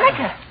here?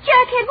 Veronica.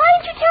 Jughead, why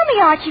didn't you tell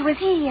me Archie was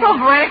here? Oh,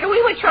 Veronica,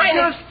 we were trying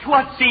to... Just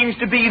what seems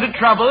to be the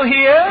trouble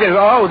here?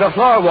 Oh, the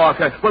floor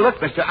walker. Well,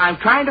 look, mister, I'm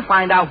trying to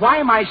find out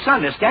why my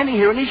son is standing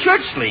here in his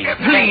shirt sleeves.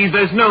 Please,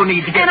 there's no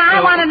need to get... And I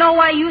want to know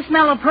why you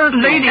smell of perfume.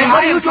 Lady,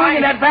 what are you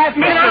doing in that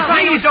bathroom? Mister,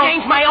 please don't...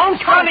 change my own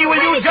coat. Honey,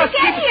 will you just...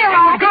 Get here,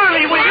 Archie.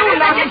 Girlie, will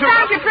you not... I just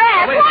found your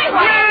dress. Just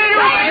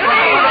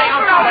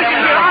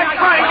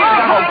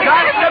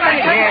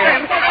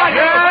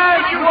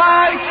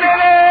 1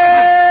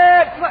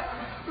 minute!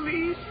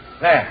 Please.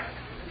 There.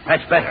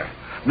 That's better.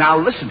 Now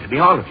listen to me,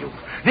 all of you.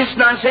 This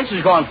nonsense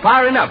has gone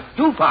far enough.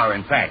 Too far,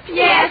 in fact.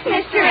 Yes,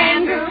 Mr.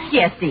 Andrews.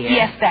 Yes, dear.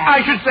 Yes, Dad. I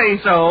should say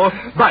so.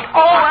 But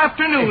all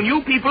afternoon,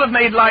 you people have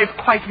made life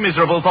quite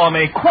miserable for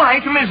me.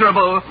 Quite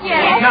miserable.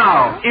 Yes.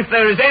 Now, if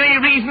there is any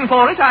reason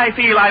for it, I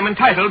feel I'm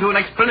entitled to an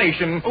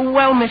explanation.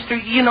 Well, mister,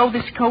 you know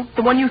this coat?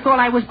 The one you thought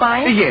I was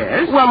buying?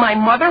 Yes. Well, my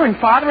mother and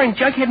father and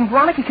Jughead and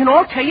Veronica can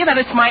all tell you that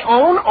it's my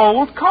own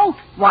old coat.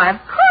 Why, of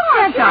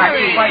course,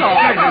 Archie.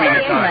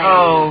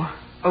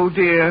 Oh,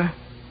 dear.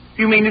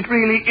 You mean it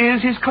really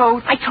is his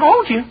coat? I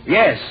told you.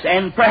 Yes,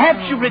 and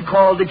perhaps you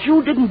recall that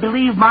you didn't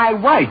believe my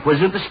wife was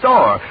in the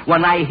store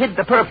when I hid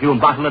the perfume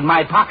bottle in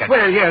my pocket.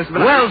 Well, yes,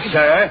 but... Well,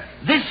 sir,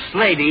 this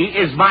lady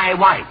is my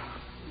wife.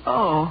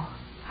 Oh,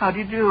 how do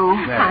you do?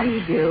 How do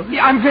you do?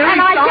 Yeah, I'm very And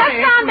sorry. I just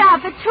found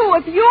out that two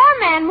of your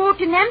men moved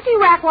an empty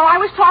rack while I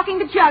was talking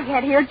to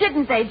Jughead here,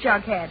 didn't they,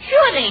 Jughead?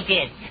 Sure they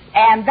did.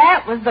 And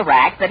that was the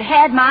rack that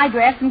had my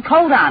dress and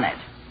coat on it.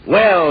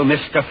 Well,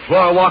 Mr.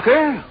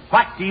 Floorwalker,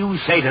 what do you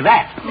say to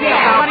that?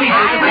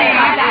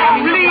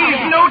 Please,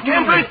 no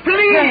tempers,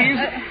 please.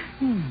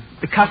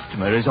 The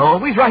customer is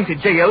always right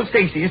at J.L.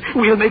 Stacy's.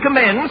 We'll make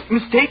amends.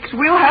 Mistakes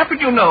will happen,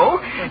 you know.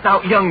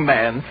 Now, young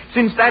man,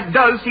 since that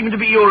does seem to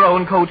be your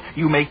own coat,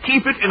 you may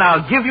keep it, and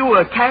I'll give you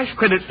a cash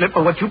credit slip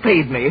for what you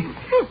paid me.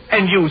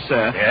 And you,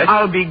 sir, yes?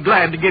 I'll be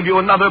glad to give you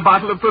another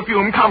bottle of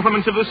perfume,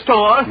 compliments of the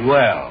store.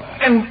 Well...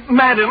 And,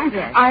 madam,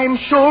 yes. I'm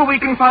sure we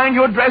can find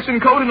your dress and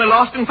coat in the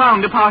lost and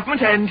found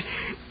department, and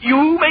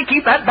you may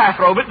keep that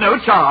bathrobe at no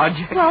charge.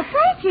 Well,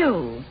 thank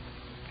you.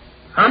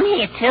 I'm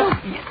here, too.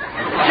 Just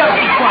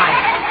be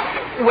quiet.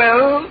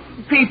 Well,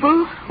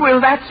 people, will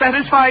that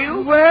satisfy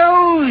you?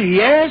 Well,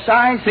 yes,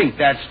 I think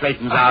that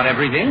straightens out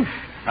everything.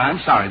 I'm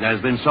sorry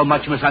there's been so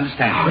much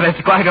misunderstanding. Oh,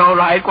 that's quite all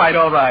right, quite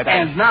all right.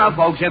 And now,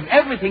 folks, if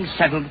everything's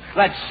settled,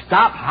 let's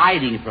stop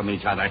hiding from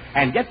each other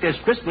and get this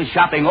Christmas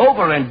shopping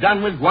over and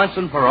done with once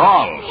and for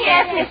all.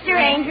 Yes, Mr.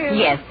 Andrews.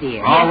 Yes,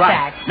 dear. All yes,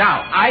 right. Dad.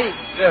 Now,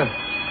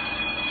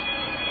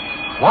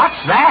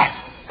 what's that?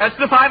 That's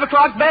the 5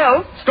 o'clock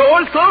bell.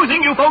 Store's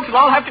closing. You folks will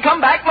all have to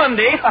come back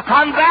Monday.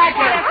 Come back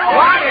and...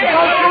 What?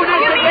 Don't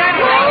do this again.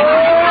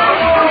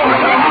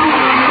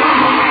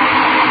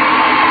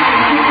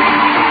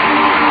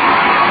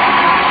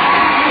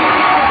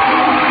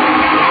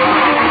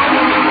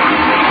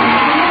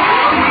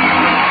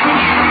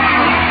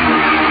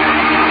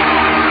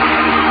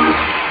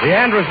 The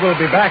Andrews will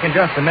be back in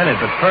just a minute,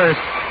 but first,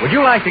 would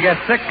you like to get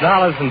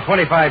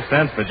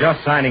 $6.25 for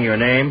just signing your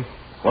name?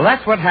 Well,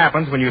 that's what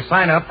happens when you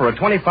sign up for a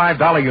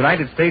 $25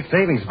 United States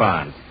savings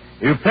bond.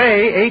 You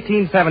pay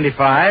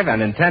 $18.75,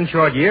 and in 10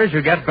 short years,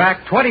 you get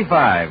back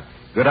 $25.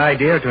 Good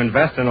idea to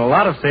invest in a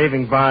lot of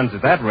savings bonds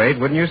at that rate,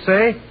 wouldn't you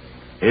say?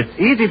 It's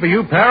easy for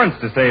you parents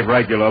to save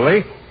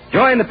regularly.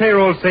 Join the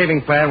payroll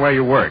saving plan where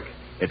you work.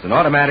 It's an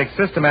automatic,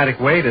 systematic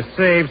way to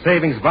save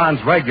savings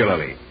bonds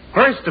regularly.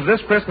 First of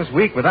this Christmas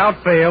week,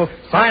 without fail,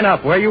 sign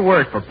up where you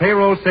work for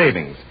payroll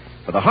savings.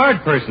 For the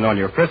hard person on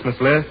your Christmas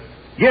list,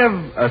 give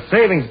a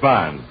savings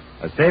bond.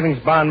 A savings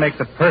bond makes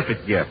a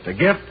perfect gift, a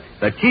gift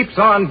that keeps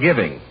on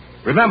giving.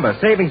 Remember,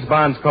 savings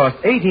bonds cost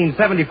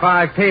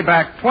 $18.75, pay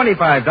back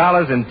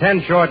 $25 in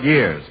 10 short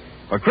years.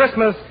 For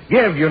Christmas,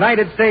 give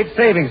United States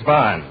savings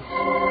bonds.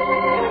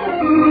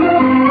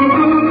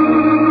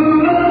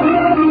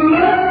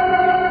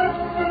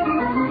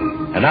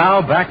 And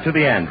now, back to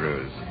the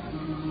Andrews.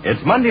 It's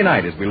Monday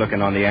night as we look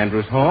in on the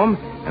Andrews home,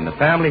 and the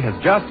family has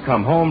just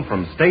come home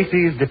from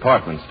Stacy's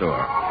department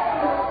store.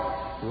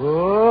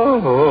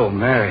 Oh,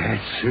 Mary,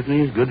 it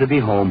certainly is good to be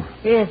home.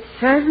 It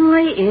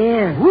certainly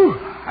is. Whew.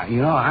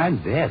 You know, I'm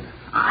dead.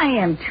 I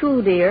am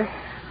too, dear.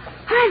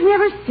 I've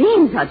never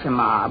seen such a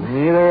mob.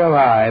 Neither have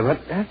I,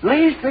 but at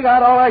least we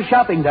got all our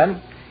shopping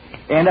done.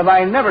 And if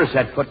I never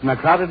set foot in a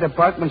crowded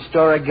department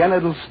store again,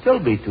 it'll still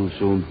be too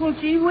soon. Well,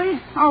 gee whiz.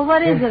 Oh,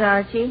 what is it,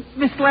 Archie?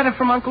 This letter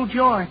from Uncle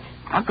George.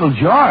 Uncle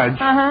George?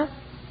 Uh-huh.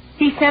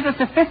 He sent us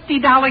a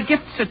 $50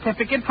 gift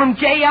certificate from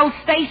J.L.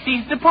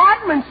 Stacy's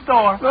department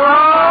store.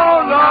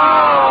 Oh,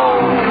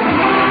 no!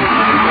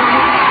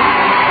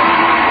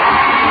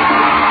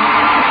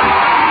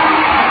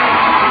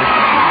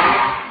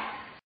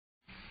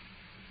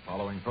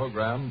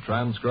 program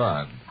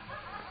transcribed.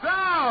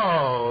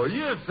 So,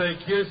 you think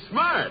you're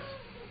smart.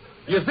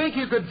 You think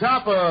you could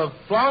top a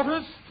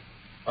flautist?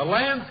 A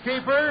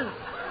landscaper?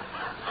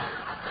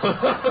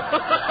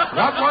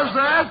 What was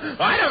that?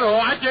 I don't know.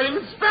 I can't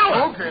even spell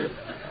it. Okay.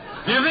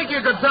 Do you think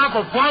you could top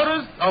a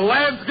flautist, a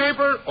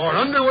landscaper, or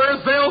an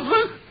underwear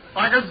salesman?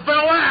 I can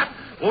spell that.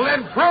 Well,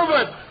 then prove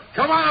it.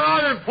 Come on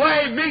out and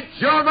play Meet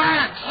Your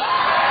Match.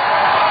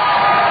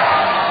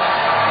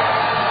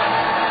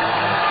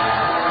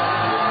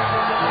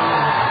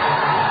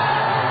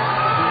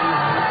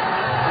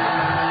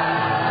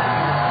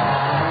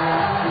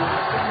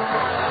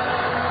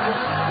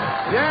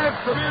 Yes,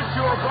 the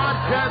Mutual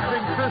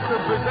Broadcasting System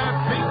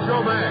presents Meet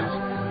Your Match.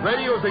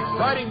 Radio's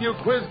exciting new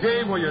quiz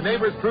game where your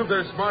neighbors prove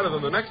they're smarter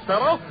than the next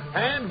fellow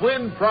and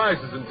win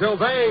prizes until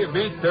they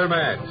meet their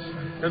match.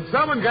 And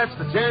someone gets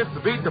the chance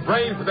to beat the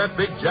brain for that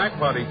big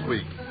jackpot each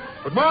week.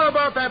 But more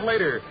about that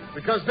later,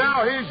 because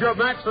now here's your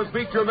Matchless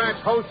Meet Your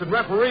Match host and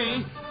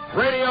referee,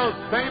 radio's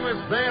famous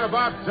man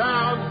about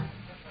town,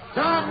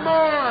 Tom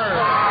Moore.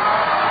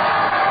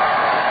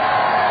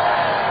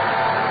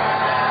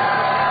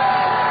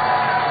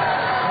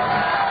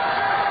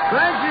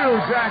 Thank you,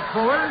 Jack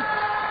Fuller.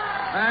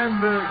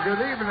 And good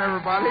evening,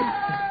 everybody.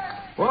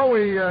 Well,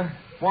 we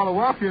want to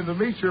welcome you to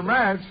Meet Your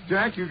Match.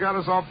 Jack, you got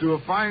us off to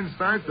a fine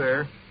start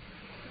there.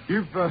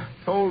 You've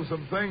told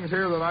some things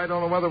here that I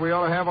don't know whether we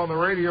ought to have on the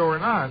radio or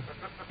not,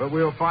 but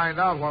we'll find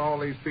out what all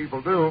these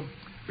people do.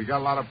 We got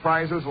a lot of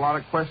prizes, a lot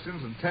of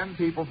questions, and 10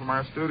 people from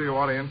our studio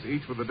audience,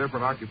 each with a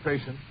different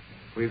occupation.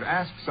 We've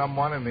asked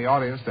someone in the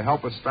audience to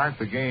help us start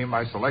the game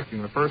by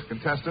selecting the first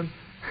contestant.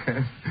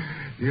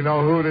 You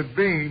know who it'd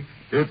be.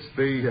 It's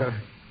the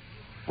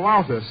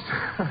flautist.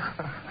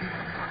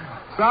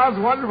 Sounds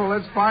wonderful.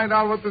 Let's find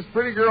out what this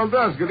pretty girl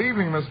does. Good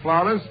evening, Miss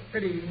Flautist.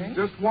 Good evening.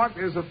 Just what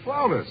is a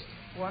flautist?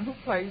 One who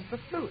plays the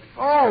flute.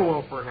 Oh,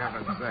 well, for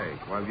heaven's sake.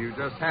 Well, you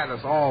just had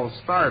us all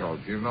startled.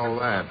 You know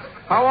that.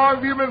 How long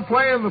have you been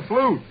playing the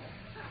flute?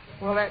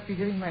 Well, that'd be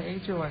giving my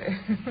age away.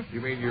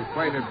 You mean you've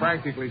played it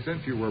practically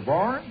since you were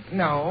born?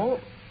 No.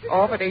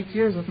 All but 8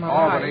 years of my life.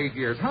 All but 8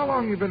 years. How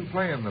long have you been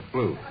playing the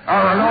flute?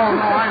 Oh, no,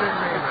 I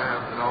didn't mean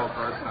that. No, of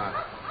course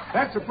not.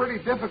 That's a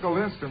pretty difficult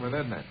instrument,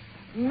 isn't it?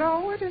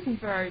 No, it isn't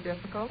very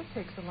difficult. It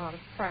takes a lot of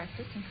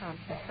practice and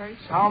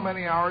concentration. How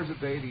many hours a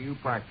day do you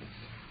practice?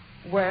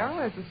 Well,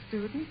 as a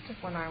student,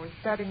 when I was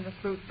studying the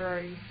flute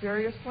very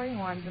seriously and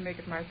wanted to make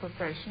it my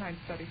profession, I'd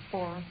study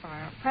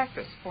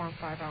practice 4 and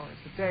 5 hours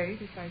a day,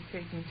 besides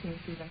taking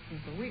teensy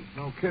lessons a week.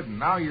 No kidding.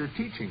 Now you're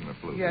teaching the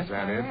flute, yes, is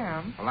that I it?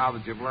 am. Well, now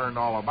that you've learned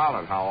all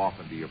about it, how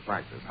often do you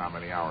practice? How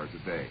many hours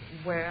a day?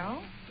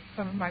 Well,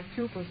 some of my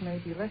pupils may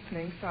be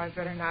listening, so I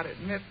better not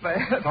admit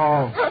that.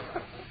 Oh,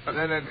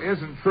 then it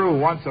isn't true,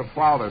 once a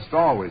flautist,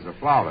 always a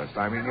flautist.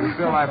 I mean, you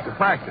still have to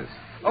practice.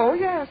 Oh,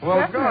 yes, well,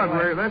 definitely.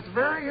 good. That's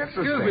very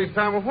interesting. Excuse me,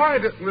 Tom. Well, why,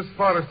 Miss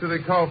Flautist, do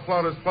they call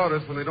flautists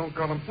flautists when they don't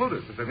call them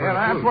flutists? If Yeah,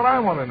 that's what I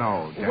want to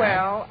know, Jack.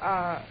 Well,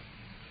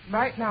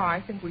 right now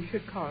I think we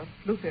should call it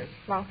flutist.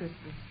 Flautist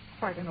is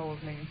quite an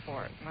old name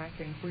for it, and I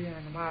think we are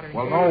in the modern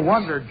Well, age. no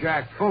wonder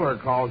Jack Fuller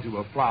calls you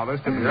a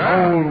flautist. It's an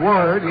old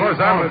word. Of course,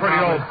 I'm a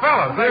pretty old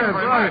fella. Thanks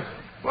very much.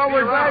 Well,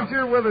 we're glad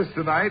you're with us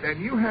tonight, and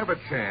you have a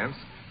chance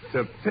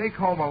to take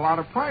home a lot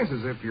of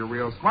prizes if you're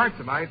real smart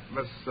tonight,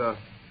 Miss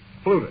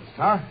Flutist,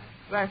 huh?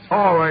 That's right.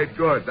 All right,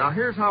 good. Now,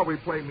 here's how we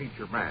play Meet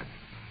Your Match.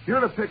 You're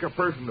to pick a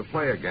person to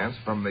play against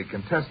from the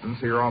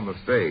contestants here on the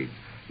stage.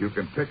 You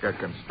can pick a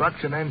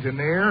construction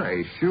engineer,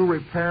 a shoe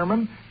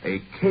repairman,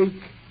 a cake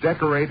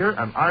decorator,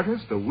 an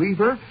artist, a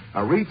weaver,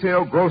 a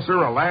retail grocer,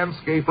 a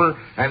landscaper,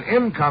 an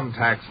income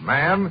tax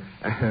man,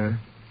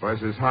 bless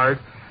his heart,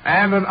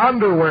 and an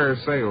underwear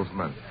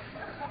salesman.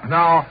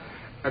 Now,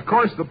 of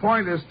course, the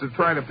point is to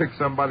try to pick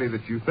somebody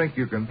that you think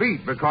you can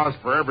beat, because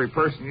for every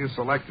person you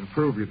select and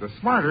prove you're the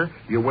smarter,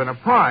 you win a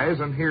prize,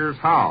 and here's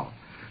how.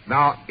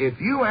 Now, if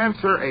you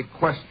answer a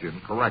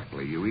question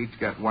correctly, you each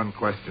get one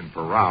question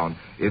per round.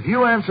 If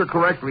you answer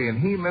correctly and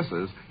he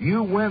misses,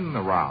 you win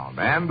the round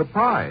and the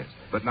prize.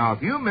 But now,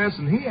 if you miss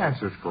and he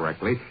answers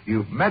correctly,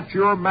 you've met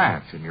your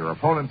match, and your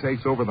opponent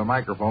takes over the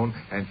microphone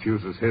and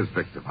chooses his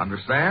victim.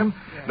 Understand?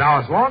 Yes.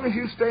 Now, as long as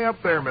you stay up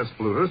there, Miss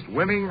Flutist,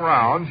 winning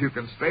rounds, you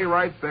can stay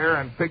right there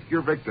and pick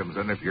your victims.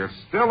 And if you're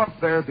still up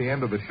there at the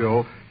end of the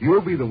show,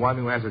 you'll be the one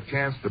who has a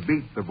chance to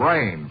beat the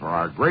brain for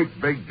our great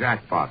big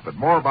jackpot. But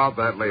more about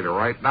that later.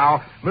 Right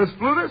now, Miss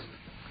Flutist,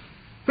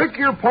 pick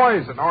your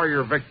poison or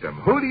your victim.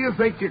 Who do you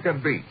think you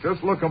can beat?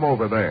 Just look them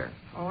over there.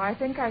 Oh, I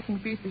think I can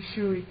beat the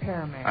shoe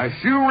repairman. A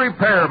shoe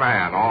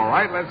repairman. All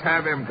right, let's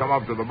have him come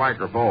up to the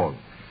microphone.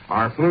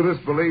 Our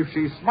flutist believes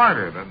she's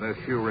smarter than this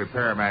shoe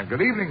repairman.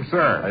 Good evening,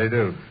 sir. How do you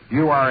do?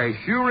 You are a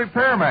shoe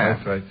repairman.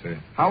 That's right,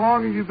 sir. How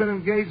long have you been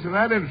engaged in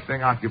that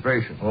interesting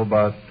occupation? Oh,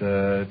 about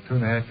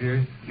 2.5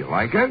 years. You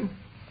like it?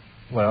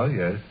 Well,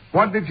 yes.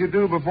 What did you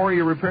do before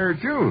you repaired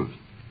shoes?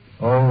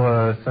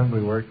 Oh,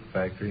 assembly work,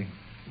 factory.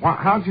 Well,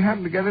 how'd you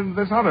happen to get into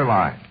this other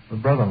line? My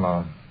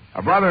brother-in-law.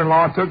 A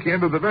brother-in-law took you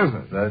into the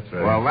business. That's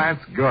right. Well,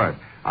 that's good.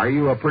 Are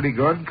you a pretty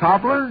good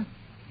cobbler?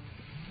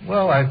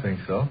 Well, I think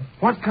so.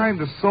 What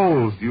kind of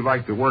souls do you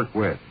like to work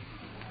with?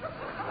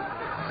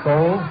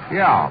 Sole?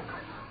 Yeah.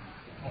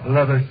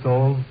 Leather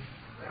sole.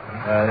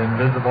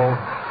 Invisible.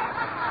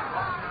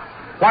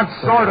 What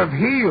sort of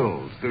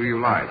heels do you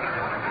like?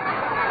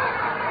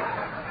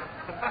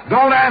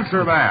 Don't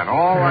answer that.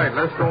 All right,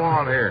 let's go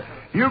on here.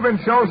 You've been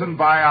chosen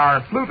by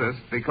our flutist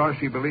because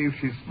she believes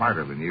she's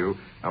smarter than you.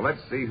 Now,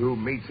 let's see who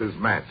meets his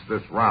match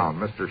this round.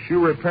 Mr.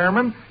 Shoe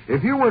Repairman,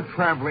 if you were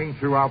traveling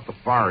throughout the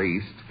Far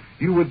East,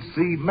 you would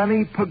see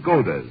many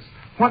pagodas.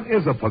 What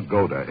is a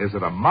pagoda? Is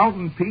it a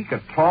mountain peak,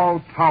 a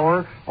tall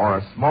tower, or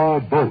a small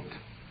boat?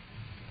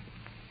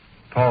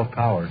 Tall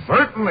tower.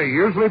 Certainly,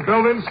 usually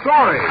built in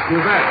stories. You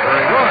bet.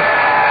 Very good.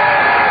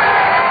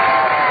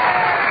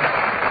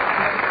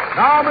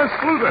 Now, Miss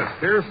Flutist,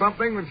 here's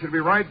something that should be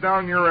right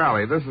down your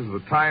alley. This is the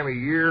time of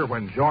year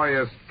when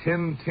joyous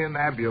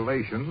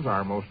tintinabulations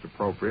are most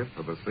appropriate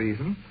for the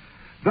season.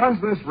 Does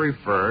this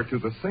refer to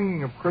the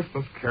singing of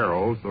Christmas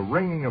carols, the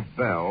ringing of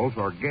bells,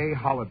 or gay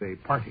holiday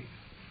parties?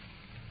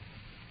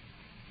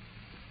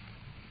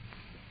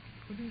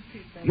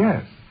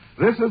 Yes.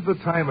 This is the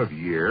time of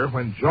year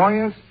when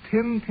joyous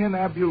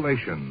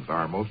tintinabulations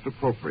are most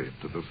appropriate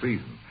to the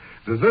season.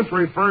 Does this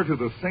refer to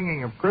the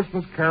singing of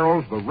Christmas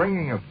carols, the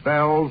ringing of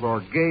bells,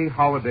 or gay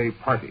holiday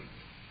parties?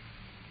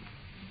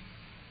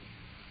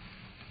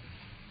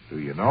 Do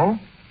you know?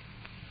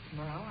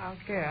 Well, I'll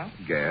guess.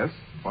 Guess.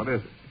 What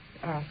is it?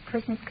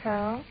 Christmas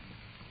Carol.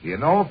 You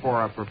know,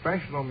 for a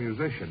professional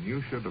musician,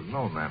 you should have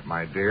known that,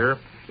 my dear.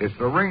 It's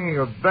the ringing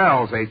of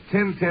bells. A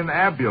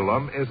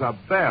tintinabulum is a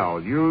bell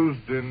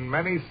used in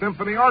many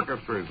symphony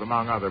orchestras,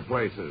 among other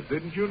places.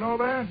 Didn't you know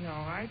that? No,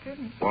 I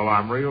didn't. Well,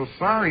 I'm real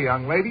sorry,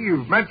 young lady.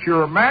 You've met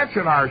your match,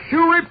 and our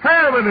shoe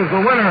repairman is the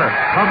winner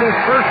of this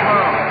first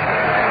round.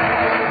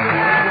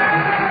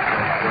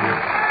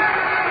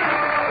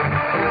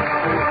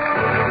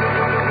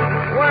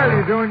 Well,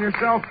 you're doing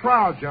yourself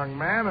proud, young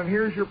man, and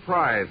here's your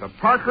prize, a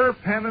Parker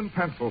pen and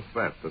pencil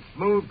set, the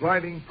smooth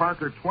gliding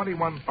Parker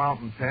 21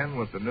 fountain pen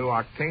with the new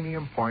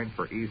octanium point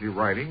for easy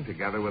writing,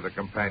 together with a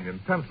companion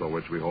pencil,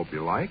 which we hope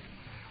you like.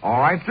 All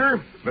right,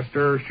 sir.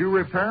 Mr. Shoe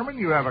Repairman,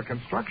 you have a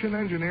construction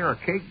engineer, a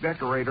cake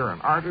decorator, an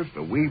artist,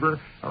 a weaver,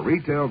 a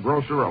retail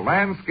grocer, a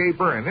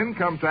landscaper, an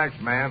income tax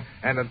man,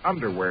 and an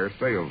underwear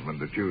salesman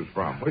to choose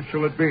from. Which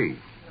shall it be?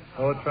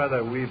 Oh, let's try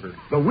that weaver.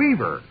 The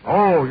weaver?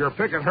 Oh, you're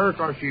picking her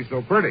because she's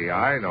so pretty.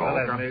 I know. Well,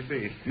 that may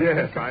be.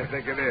 Yes, I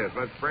think it is.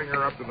 Let's bring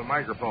her up to the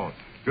microphone.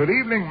 Good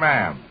evening,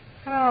 ma'am.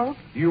 Hello.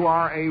 You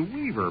are a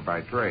weaver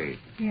by trade.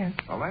 Yes.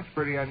 Well, that's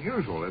pretty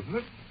unusual, isn't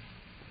it?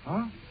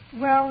 Huh?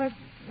 Well, it's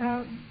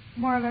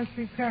more or less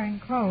repairing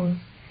clothes,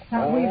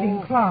 not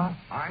weaving cloth.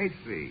 I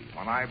see.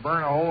 When I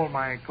burn a hole in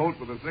my coat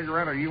with a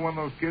cigarette, are you one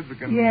of those kids that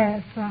can...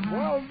 Yes,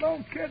 Well,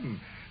 no kidding.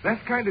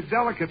 That's kind of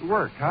delicate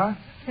work, huh?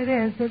 It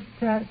is. It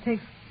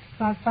takes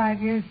about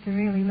 5 years to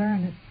really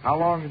learn it. How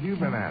long have you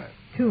been at it?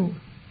 2.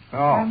 Oh.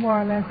 I'm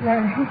more or less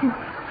learning.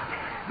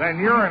 Then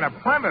you're an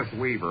apprentice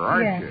weaver,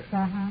 aren't you?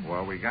 Yes,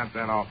 Well, we got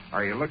that all.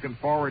 Are you looking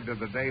forward to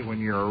the day when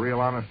you're a real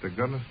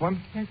honest-to-goodness one?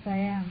 Yes, I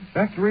am.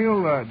 That's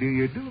real. Do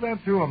you do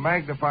that through a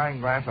magnifying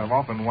glass? I've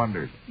often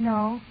wondered.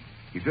 No.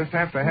 You just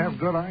have to have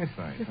good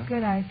eyesight. Just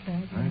good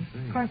eyesight. I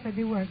see. Of course, I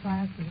do wear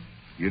glasses.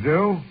 You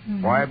do?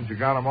 Mm-hmm. Why haven't you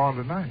got them on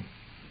tonight?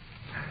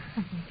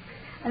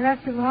 I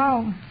left them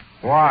home.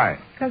 Why?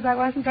 Because I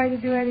wasn't going to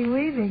do any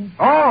weaving.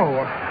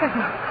 Oh!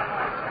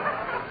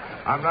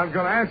 I'm not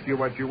going to ask you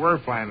what you were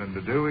planning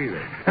to do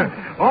either.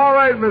 All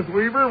right, Miss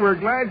Weaver, we're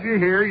glad you're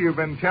here. You've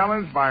been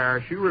challenged by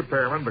our shoe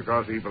repairman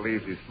because he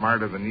believes he's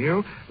smarter than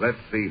you. Let's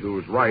see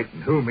who's right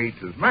and who meets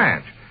his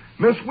match.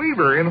 Miss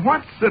Weaver, in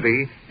what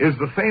city is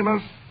the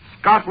famous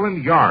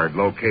Scotland Yard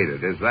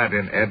located? Is that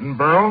in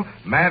Edinburgh,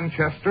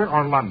 Manchester,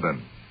 or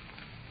London?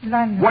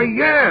 London. Why,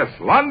 yes,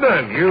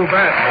 London. You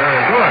bet.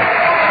 Very good.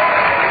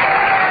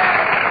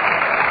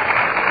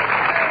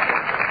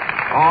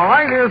 All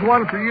right, here's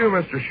one for you,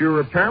 Mr. Shoe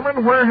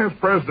Repairman. Where has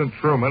President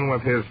Truman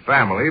with his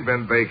family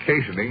been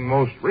vacationing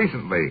most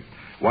recently?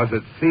 Was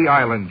it Sea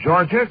Island,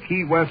 Georgia,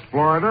 Key West,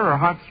 Florida, or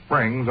Hot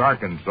Springs,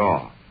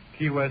 Arkansas?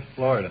 Key West,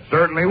 Florida.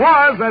 Certainly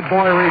was. That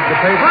boy reads the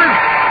papers.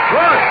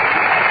 Good.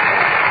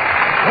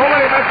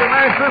 Nobody met the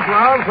match this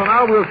round, so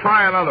now we'll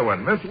try another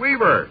one. Miss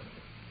Weaver,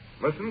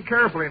 listen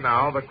carefully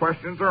now. The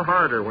questions are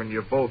harder when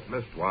you've both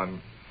missed one.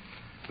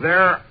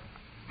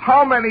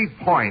 How many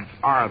points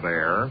are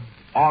there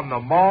on the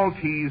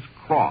Maltese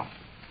cross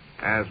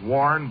as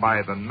worn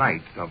by the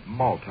Knights of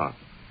Malta?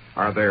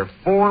 Are there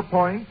 4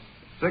 points,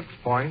 6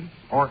 points,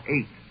 or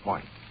 8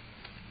 points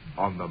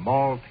on the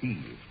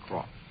Maltese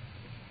cross?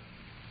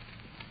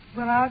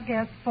 Well, I'll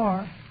guess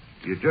 4.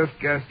 You just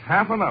guessed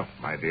half enough,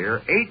 my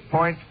dear. 8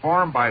 points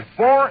formed by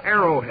 4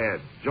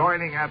 arrowheads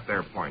joining at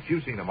their points.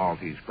 You've seen a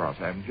Maltese cross,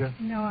 haven't you?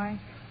 No, I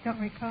don't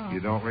recall.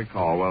 You don't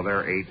recall? Well, there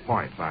are 8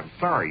 points. I'm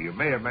sorry. You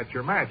may have met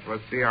your match.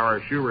 Let's see how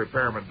our shoe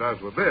repairman does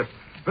with this.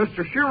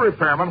 Mr. Shoe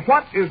Repairman,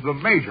 what is the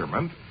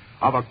measurement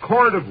of a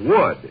cord of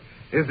wood?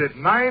 Is it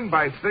 9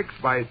 by 6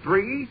 by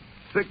 3,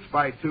 6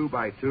 by 2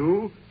 by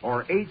 2,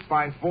 or 8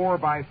 by 4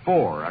 by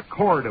 4? A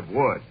cord of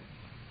wood.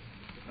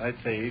 I'd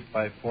say 8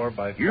 by 4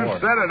 by 4. You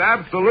said it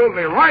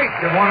absolutely right.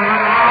 You won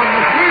another round.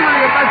 Miss Weaver,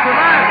 you bet your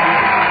match.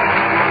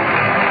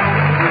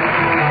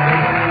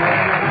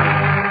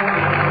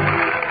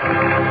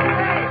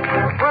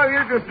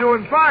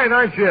 fine,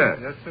 aren't you?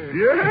 Yes, sir.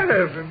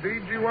 Yes,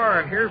 indeed you are.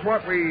 And here's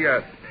what we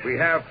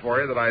have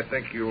for you that I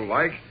think you'll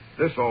like.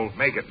 This will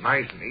make it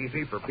nice and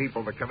easy for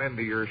people to come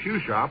into your shoe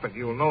shop, and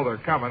you'll know they're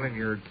coming, and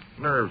your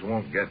nerves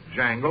won't get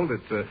jangled.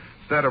 It's a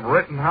set of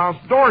Rittenhouse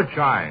door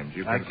chimes.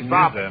 You I can can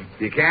stop use them.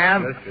 You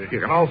can? Yes, sir. You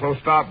can also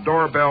stop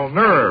doorbell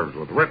nerves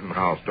with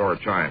Rittenhouse door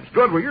chimes.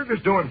 Good. Well, you're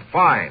just doing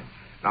fine.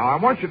 Now, I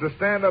want you to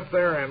stand up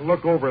there and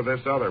look over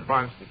this other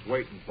bunch that's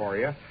waiting for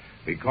you,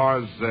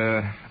 because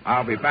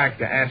I'll be back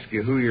to ask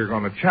you who you're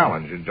going to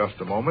challenge in just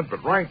a moment.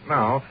 But right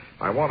now,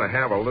 I want to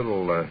have a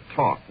little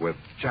talk with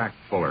Jack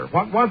Fuller.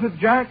 What was it,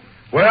 Jack?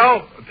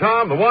 Well,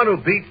 Tom, the one who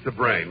beats the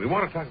brain. We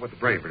want to talk about the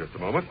brain for just a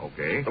moment.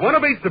 Okay. The one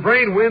who beats the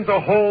brain wins a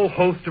whole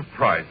host of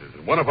prizes.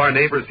 And one of our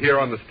neighbors here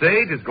on the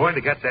stage is going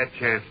to get that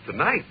chance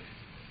tonight.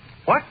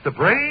 What's the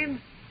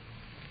brain?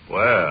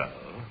 Well,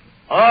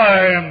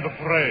 I am the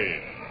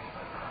brain.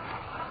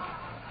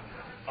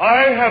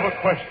 I have a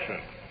question.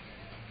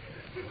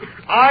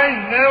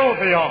 I know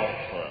the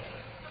answer.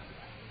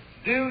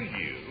 Do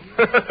you?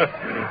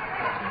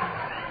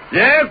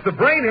 Yes, the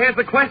brain has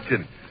a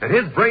question. And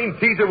his brain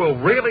teaser will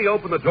really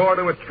open the door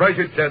to a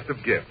treasure chest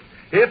of gifts,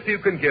 if you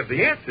can give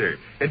the answer.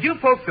 And you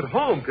folks at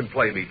home can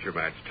play Meet Your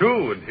Match,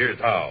 too, and here's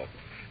how.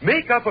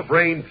 Make up a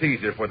brain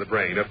teaser for the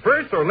brain, a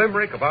verse or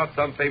limerick about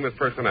some famous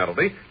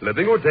personality,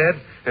 living or dead,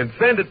 and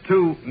send it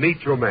to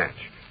Meet Your Match.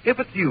 If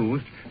it's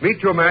used, Meet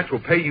Your Match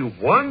will pay you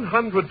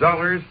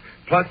 $100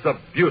 plus a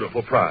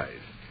beautiful prize.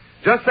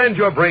 Just send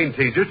your brain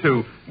teaser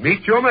to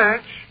Meet Your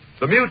Match,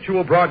 the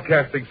Mutual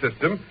Broadcasting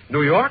System,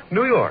 New York,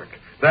 New York.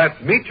 That's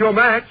Meet Your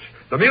Match,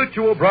 the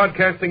Mutual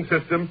Broadcasting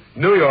System,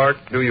 New York,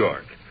 New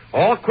York.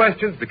 All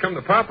questions become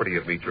the property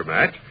of Meet Your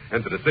Match,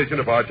 and the decision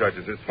of our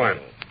judges is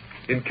final.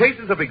 In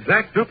cases of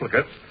exact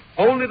duplicates,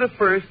 only the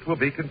first will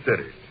be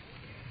considered.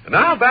 And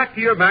now back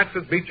to your match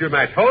with Meet Your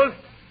Match host,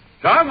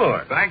 Tom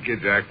Moore. Thank you,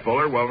 Jack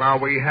Fuller. Well, now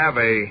we have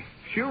a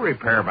shoe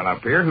repairman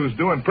up here who's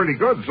doing pretty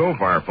good so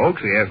far,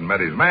 folks. He hasn't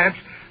met his match.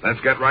 Let's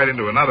get right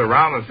into another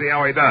round and see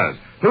how he does.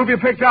 Who have you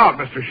picked out,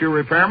 Mr. Shoe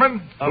Repairman?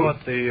 How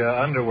about the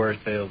underwear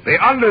salesman? The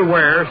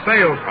underwear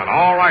salesman.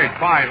 All right,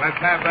 fine. Let's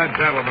have that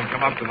gentleman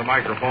come up to the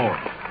microphone.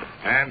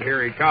 And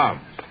here he comes.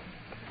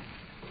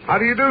 How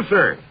do you do,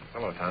 sir?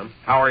 Hello, Tom.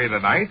 How are you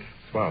tonight?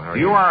 Well, how are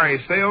you? You are a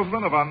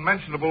salesman of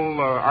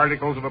unmentionable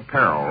articles of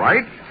apparel,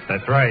 right?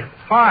 That's right.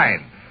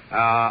 Fine.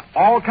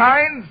 All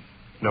kinds?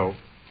 No.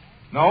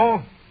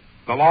 No?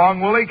 The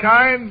long woolly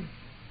kind?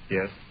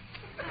 Yes.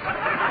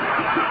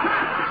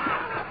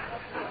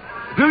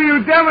 Do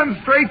you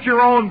demonstrate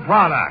your own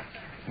product?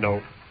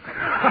 No.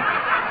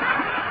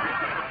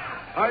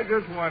 I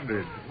just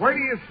wondered, where do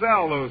you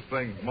sell those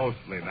things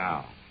mostly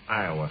now?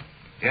 Iowa.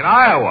 In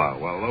Iowa?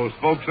 Well, those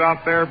folks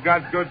out there have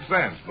got good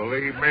sense,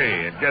 believe me.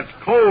 It gets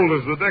cold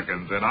as the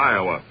dickens in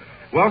Iowa.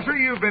 Well, sir,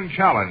 you've been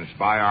challenged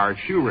by our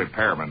shoe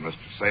repairman, Mr.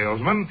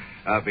 Salesman,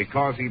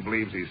 because he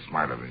believes he's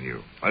smarter than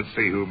you. Let's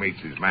see who meets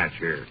his match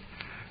here.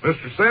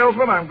 Mr.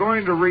 Salesman, I'm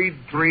going to read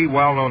 3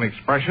 well-known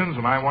expressions,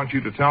 and I want you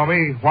to tell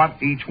me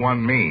what each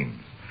one means.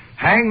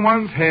 Hang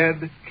one's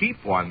head,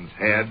 keep one's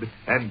head,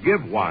 and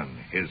give one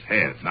his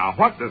head. Now,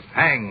 what does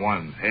hang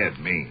one's head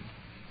mean?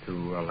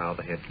 To allow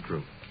the head to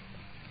droop.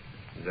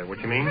 Is that what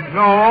you mean?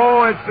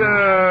 No, it's,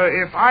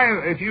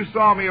 if you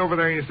saw me over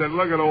there and you said,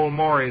 look at old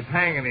Moore, he's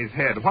hanging his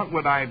head, what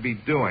would I be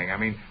doing? I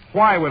mean,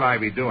 why would I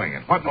be doing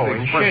it? What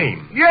in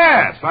shame.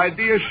 Yes, I'd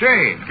be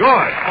ashamed.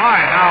 Good.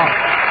 Fine. Now,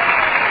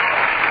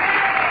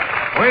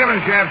 wait a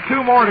minute, you have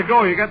 2 more to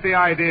go. You get the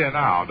idea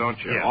now, don't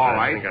you? Yes, all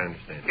right. I think I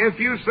understand. If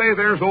you say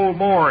there's old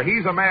Moore,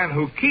 he's a man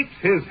who keeps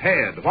his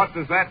head. What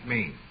does that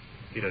mean?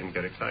 He doesn't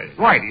get excited.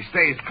 Right, he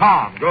stays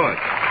calm. Good.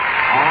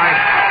 All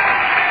right.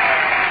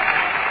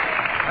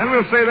 Then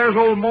we'll say there's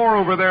old Moore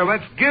over there.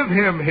 Let's give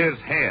him his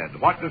head.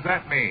 What does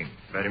that mean?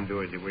 Let him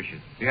do as he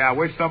wishes. Yeah, I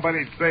wish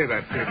somebody'd say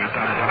that to me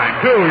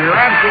sometime, too. You're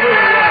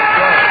absolutely right.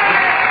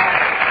 Good.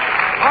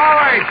 All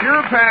right,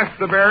 you're past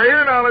the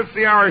barrier. Now let's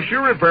see how our shoe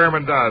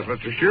repairman does.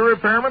 Mr. Shoe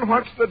Repairman,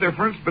 what's the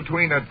difference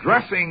between a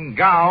dressing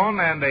gown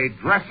and a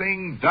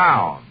dressing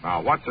down?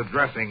 Now, what's a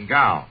dressing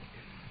gown?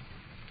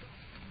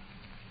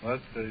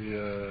 What's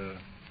the,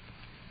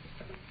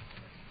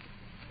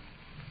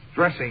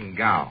 Dressing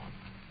gown.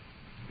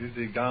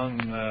 Usually gown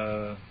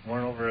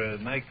worn over a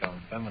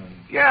nightgown, feminine.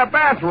 Yeah,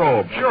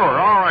 bathrobe. Sure.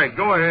 All right,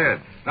 go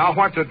ahead. Now,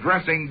 what's a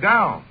dressing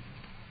down?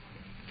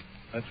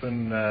 That's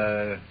when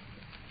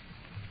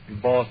you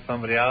boss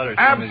somebody out or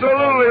something.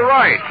 Absolutely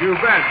right. You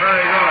bet.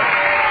 Very good.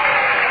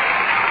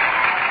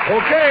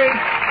 Okay.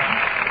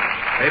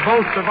 They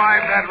both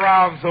survived that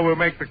round, so we'll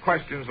make the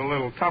questions a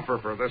little tougher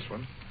for this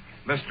one.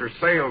 Mr.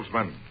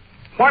 Salesman,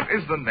 what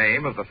is the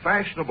name of the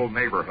fashionable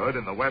neighborhood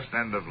in the West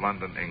End of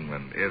London,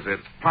 England? Is it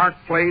Park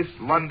Place,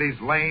 Lundy's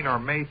Lane, or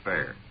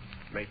Mayfair?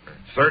 Mayfair.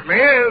 Certainly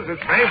is.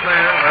 It's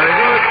Mayfair. Very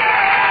good.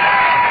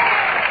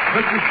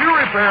 Mr. Shoe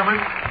Repairman,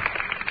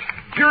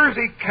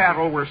 Jersey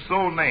cattle were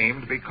so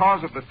named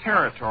because of the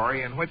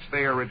territory in which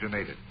they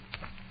originated.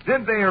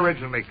 Did they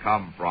originally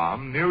come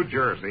from New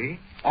Jersey,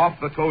 off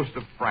the coast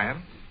of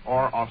France,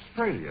 or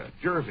Australia?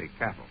 Jersey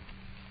cattle.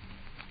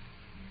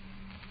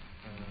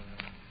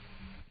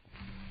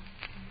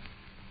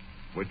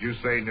 Would you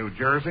say New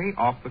Jersey,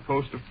 off the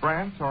coast of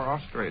France, or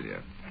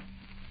Australia?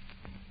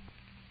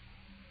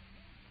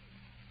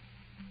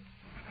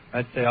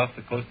 I'd say off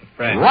the coast of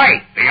France.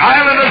 Right! The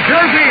island of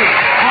Jersey!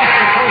 Off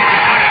the coast of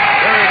France.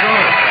 Very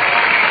good.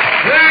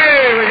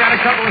 Hey, we got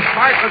a couple of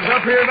sparklers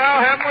up here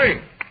now, haven't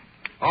we?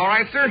 All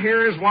right, sir,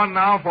 here is one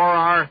now for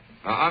our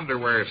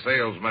underwear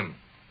salesman.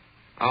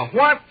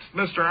 What,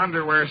 Mr.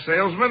 Underwear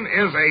Salesman,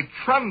 is a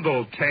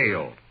trundle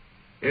tail?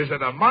 Is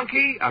it a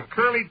monkey, a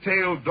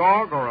curly-tailed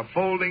dog, or a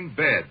folding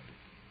bed?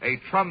 A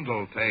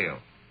trundle tail.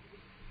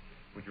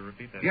 Would you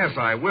repeat that? Yes,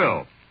 I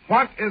will.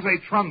 What is a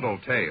trundle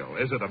tail?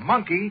 Is it a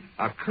monkey,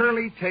 a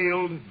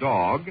curly-tailed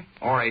dog,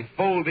 or a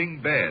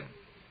folding bed?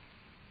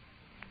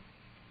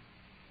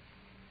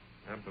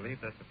 I believe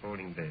that's a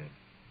folding bed.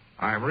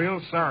 I'm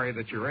real sorry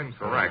that you're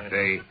incorrect.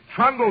 A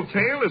trundle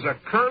tail is a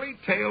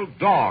curly-tailed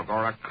dog,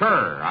 or a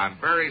cur. I'm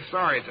very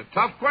sorry. It's a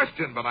tough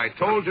question, but I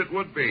told you it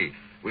would be.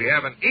 We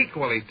have an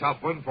equally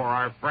tough one for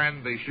our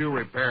friend, the shoe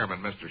repairman,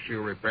 Mr.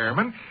 Shoe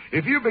Repairman.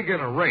 If you begin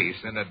a race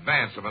in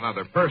advance of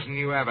another person,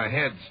 you have a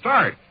head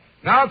start.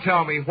 Now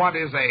tell me, what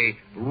is a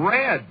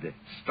red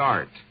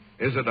start?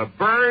 Is it a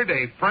bird,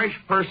 a fresh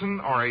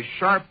person, or a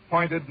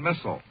sharp-pointed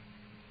missile?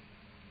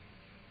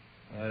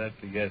 I'd have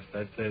to guess.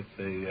 I'd say it's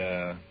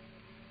a...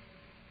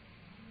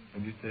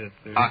 What did you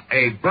say?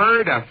 A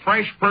bird, a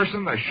fresh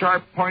person, a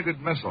sharp-pointed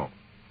missile.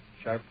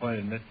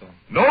 Sharp-pointed missile.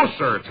 No,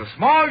 sir. It's a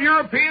small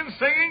European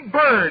singing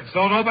bird,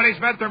 so nobody's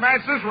met their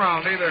match this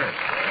round either.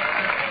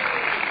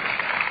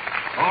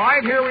 All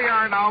right, here we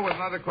are now with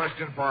another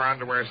question for our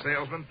underwear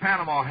salesman.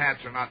 Panama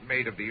hats are not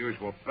made of the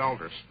usual felt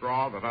or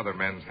straw that other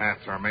men's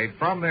hats are made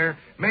from. They're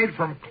made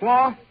from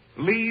cloth,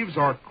 leaves,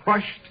 or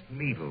crushed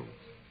needles.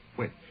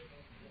 Which?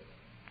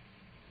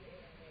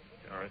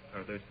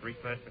 Are there three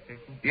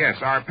classifications?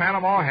 Yes, our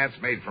Panama hats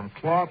made from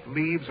cloth,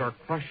 leaves, or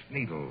crushed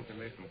needles. They're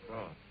made from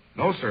cloth.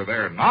 No, sir,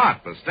 they're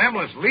not. The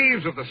stemless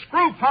leaves of the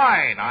screw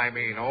pine.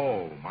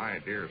 Oh, my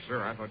dear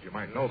sir, I thought you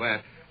might know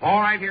that. All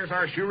right, here's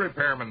our shoe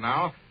repairman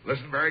now.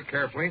 Listen very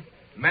carefully.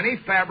 Many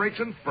fabrics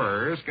and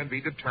furs can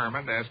be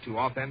determined as to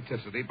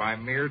authenticity by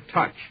mere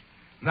touch.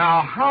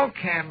 Now, how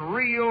can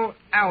real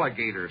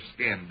alligator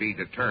skin be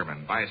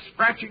determined? By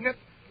scratching it,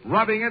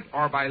 rubbing it,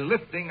 or by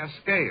lifting a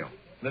scale?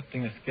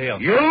 Lifting a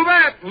scale. You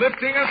bet!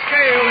 Lifting a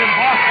scale in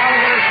Boss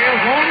Alligator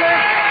Scales only.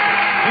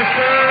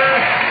 Mr.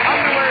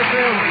 Underwear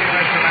Salesman, you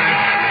bet your man.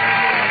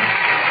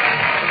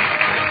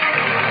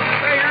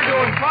 Hey, you're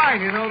doing fine,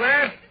 you know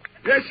that?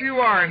 Yes, you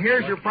are, and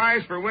here's your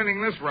prize for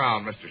winning this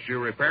round, Mr. Shoe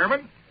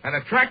Repairman. An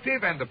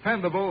attractive and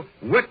dependable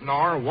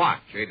Whitnor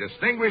watch, a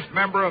distinguished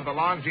member of the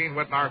Longines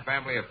Whitnor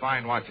family of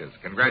fine watches.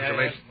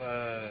 Congratulations.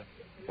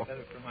 Instead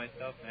of for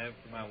myself, may I have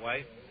for my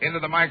wife? Into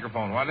the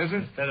microphone. What is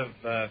it? Instead of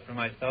for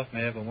myself,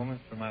 may I have a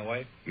woman's for my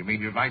wife? You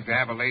mean you'd like to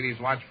have a lady's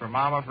watch for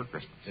Mama for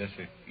Christmas? Yes,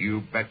 sir.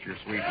 You bet your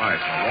sweet life.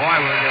 Boy,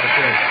 we're going to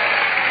kiss.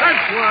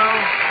 That's well.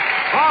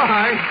 All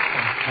right.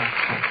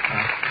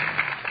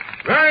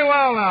 Very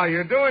well now.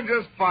 You're doing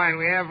just fine.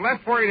 We have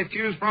left for you to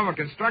choose from a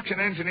construction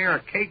engineer,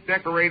 a cake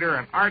decorator,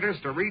 an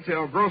artist, a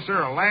retail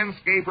grocer, a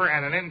landscaper,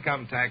 and an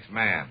income tax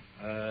man.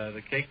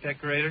 The cake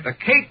decorator? The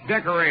cake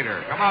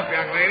decorator. Come up,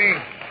 young lady.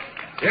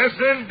 Yes,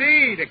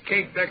 indeed, a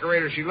cake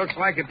decorator. She looks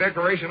like a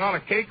decoration on a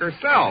cake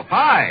herself.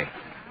 Hi.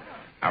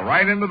 Now,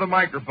 right into the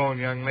microphone,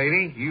 young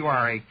lady. You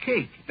are a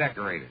cake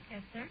decorator.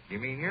 Yes, sir. You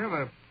mean you're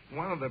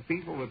one of the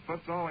people that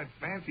puts all that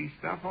fancy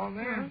stuff on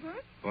there? Mm-hmm.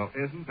 Well,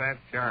 isn't that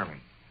charming?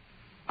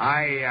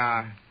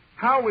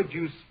 How would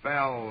you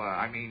spell,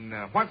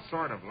 what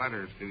sort of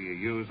letters do you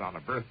use on a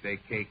birthday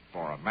cake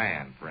for a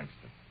man, for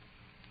instance?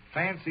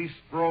 Fancy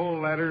scroll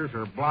letters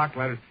or block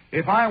letters?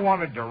 If I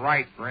wanted to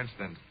write, for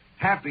instance,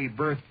 Happy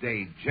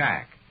Birthday,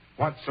 Jack,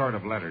 what sort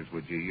of letters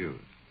would you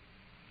use?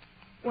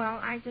 Well,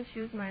 I just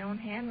use my own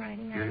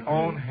handwriting. Your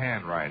own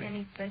handwriting.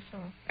 Any special.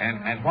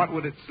 And what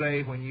would it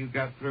say when you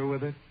got through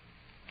with it?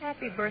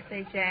 Happy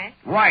birthday, Jack.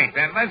 Right,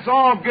 and let's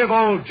all give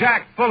old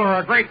Jack Fuller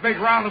a great big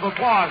round of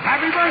applause.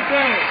 Happy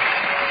birthday!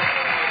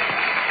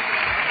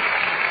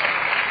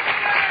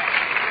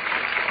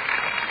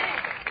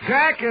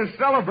 Jack is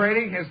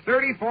celebrating his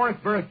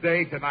 34th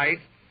birthday tonight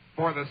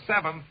for the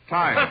 7th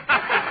time.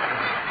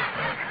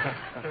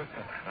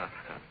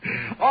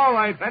 All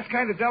right, that's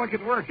kind of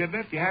delicate work, isn't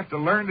it? You have to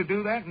learn to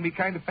do that and be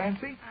kind of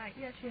fancy?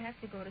 Yes, you have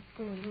to go to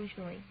school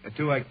usually.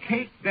 To a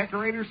cake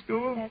decorator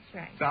school? That's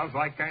right. Sounds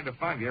like kind of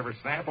fun. You ever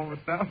sample the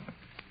stuff?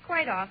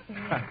 Quite often,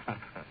 yes.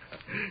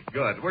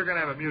 Good. We're going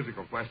to have a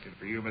musical question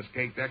for you, Miss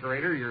Cake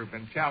Decorator. You've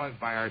been challenged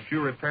by our shoe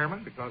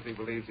repairman because he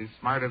believes he's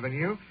smarter than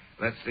you.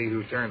 Let's see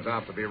who turns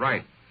out to be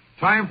right.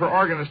 Time for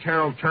organist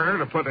Harold Turner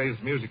to put his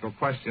musical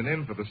question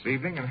in for this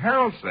evening. And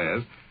Harold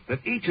says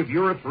that each of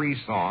your 3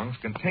 songs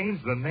contains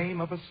the name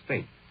of a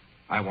state.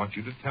 I want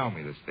you to tell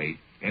me the state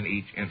in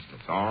each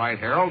instance. All right,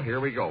 Harold, here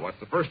we go. What's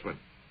the first one?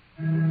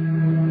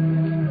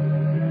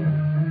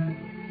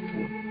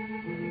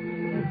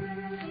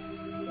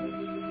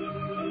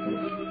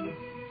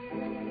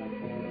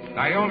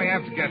 Now, you only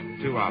have to get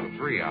 2 out of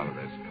 3 out of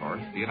this, of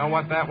course. Do you know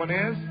what that one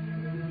is?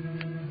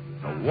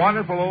 A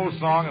wonderful old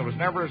song. It was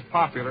never as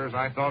popular as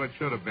I thought it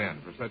should have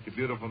been for such a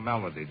beautiful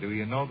melody. Do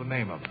you know the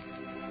name of it?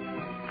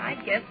 I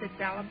guess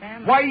it's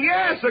Alabama. Why,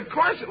 yes, of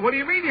course. What do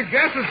you mean you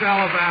guess it's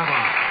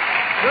Alabama?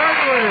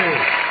 Certainly.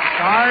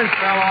 Stars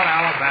fell on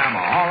Alabama.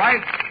 All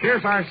right,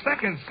 here's our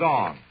second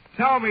song.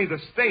 Tell me the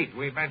state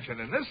we mentioned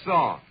in this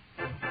song.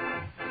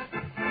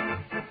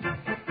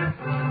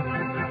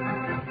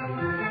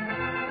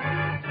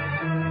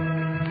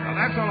 Now,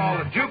 that's on all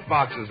the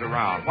jukeboxes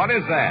around. What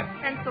is that?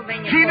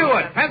 Pennsylvania. She knew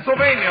it.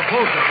 Pennsylvania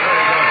Polka.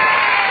 Very good.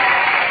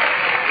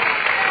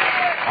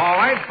 All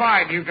right,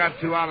 fine. You got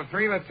 2 out of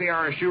 3. Let's see how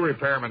our shoe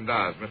repairman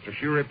does. Mr.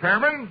 Shoe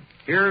Repairman,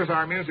 here's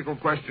our musical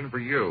question for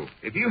you.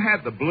 If you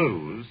had the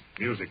blues,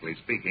 musically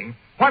speaking,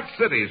 what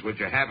cities would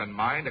you have in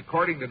mind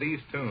according to these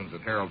tunes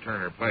that Harold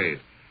Turner plays?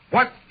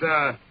 What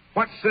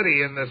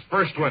city in this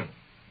first one?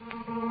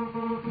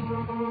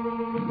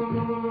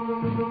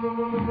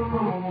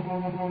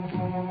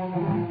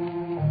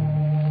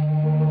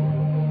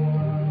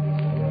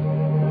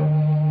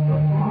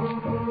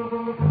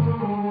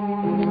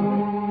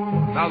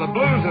 Now, the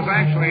blues is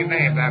actually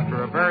named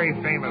after a very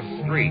famous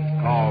street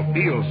called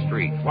Beale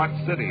Street. What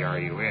city are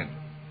you in?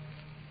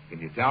 Can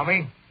you tell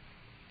me?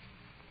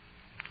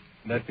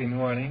 That be New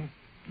Orleans?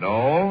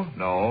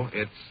 No,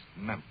 it's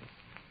Memphis.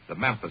 The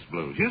Memphis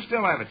Blues. You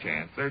still have a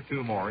chance. There are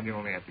 2 more, and you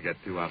only have to get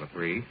 2 out of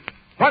 3.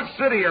 What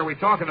city are we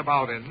talking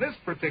about in this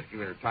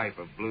particular type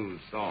of blues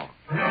song?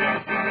 St.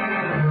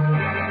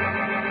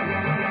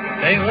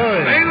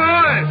 Louis. St.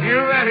 Louis.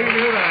 You bet he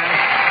knew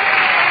that.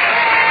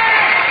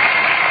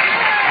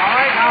 All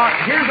right,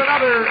 now, here's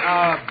another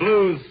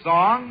blues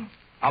song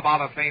about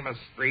a famous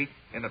street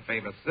in a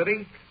famous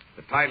city.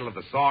 The title of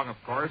the song, of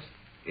course,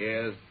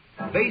 is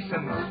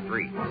Basin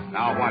Street.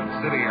 Now, what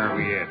city are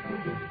we in?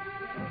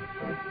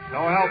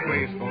 No help,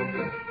 please, folks.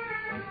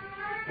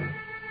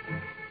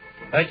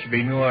 That should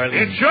be New Orleans.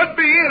 It should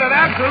be it. It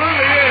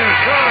absolutely is.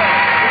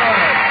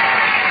 Good.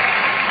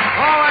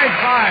 All right,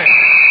 fine.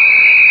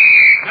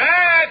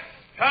 That's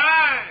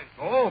time.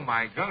 Oh,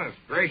 my goodness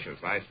gracious.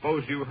 I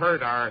suppose you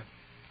heard our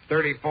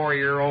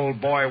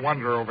 34-year-old boy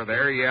wonder over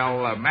there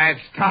yell,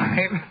 match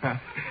time.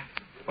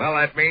 Well,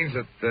 that means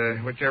that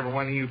whichever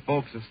one of you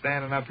folks is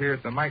standing up here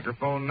at the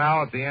microphone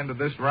now at the end of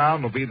this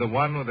round will be the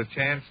one with a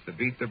chance to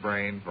beat the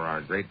brain for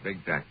our great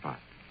big jackpot.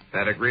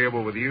 That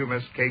agreeable with you,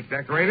 Miss Cake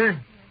Decorator?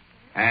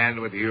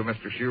 And with you,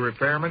 Mr. Shoe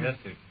Repairman? Yes,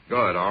 sir.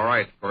 Good, all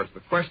right. Of course, the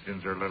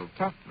questions are a little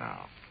tough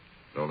now.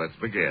 So let's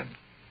begin.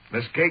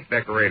 Miss Cake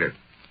Decorator,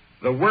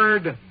 the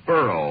word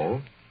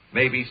burrow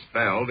may be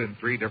spelled in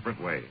 3 different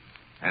ways.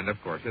 And,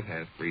 of course, it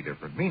has 3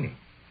 different meanings.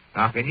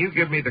 Now, can you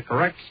give me the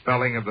correct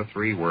spelling of the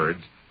 3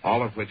 words,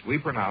 all of which we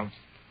pronounce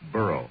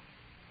burrow?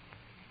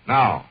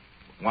 Now,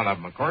 one of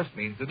them, of course,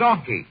 means a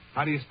donkey.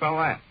 How do you spell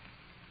that?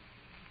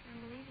 I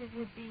believe it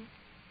would be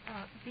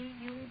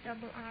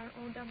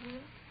B-U-R-R-O-W.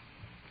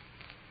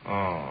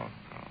 Oh,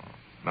 no.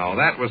 No,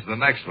 that was the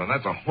next one.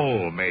 That's a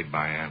hole made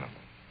by animals.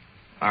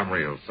 I'm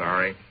real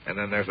sorry. And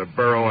then there's a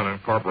borough and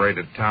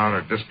incorporated town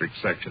or district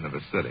section of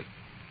a city.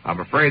 I'm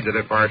afraid that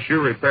if our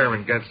shoe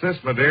repairman gets this,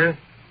 my dear,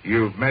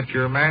 you've met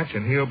your match,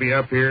 and he'll be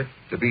up here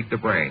to beat the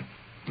brain.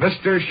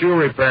 Mr. Shoe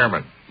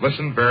Repairman,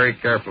 listen very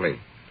carefully.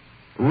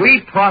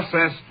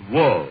 Reprocessed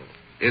wool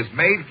is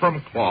made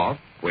from cloth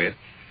which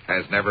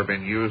has never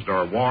been used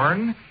or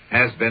worn,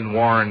 has been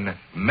worn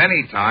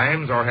many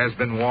times, or has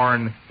been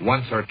worn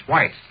once or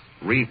twice.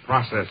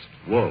 Reprocessed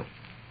wool.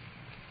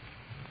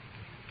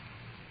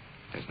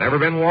 Has never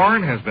been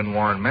worn, has been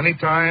worn many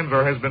times,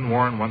 or has been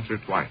worn once or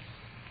twice.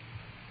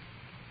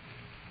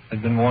 Has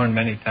been worn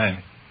many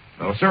times.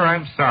 No, sir,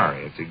 I'm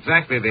sorry. It's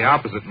exactly the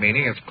opposite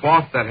meaning. It's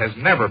cloth that has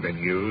never been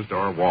used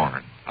or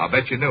worn. I'll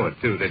bet you knew it,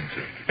 too, didn't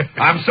you?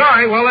 I'm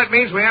sorry. Well, that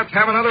means we have to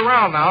have another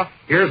round now.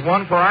 Here's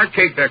one for our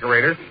cake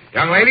decorator.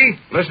 Young lady,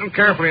 listen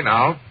carefully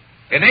now.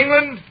 In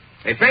England,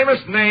 a famous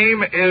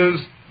name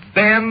is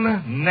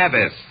Ben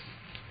Nevis.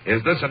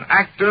 Is this an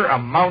actor, a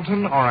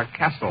mountain, or a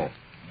castle?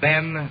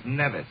 Ben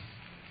Nevis.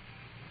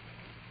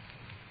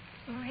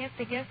 I'll have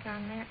to guess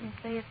on that and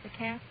say it's a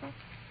castle.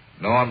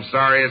 No, I'm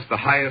sorry. It's the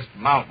highest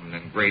mountain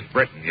in Great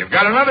Britain. You've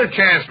got another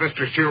chance,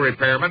 Mr. Shoe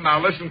Repairman. Now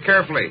listen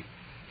carefully.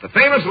 The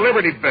famous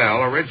Liberty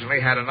Bell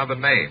originally had another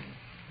name.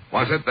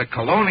 Was it the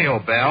Colonial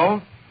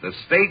Bell, the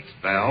States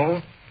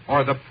Bell,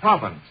 or the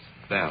Province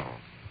Bell?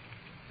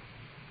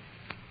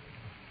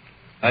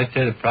 I'd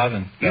say the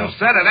Province Bell. You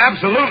said it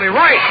absolutely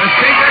right, Miss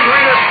Cake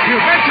Decorator. You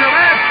bet your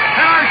match,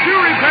 and our shoe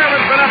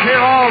repairman's been up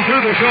here all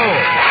through the show.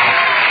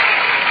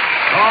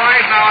 All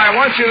right, now I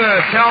want you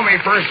to tell me,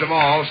 first of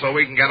all, so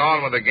we can get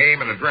on with the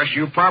game and address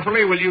you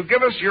properly, will you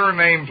give us your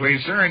name,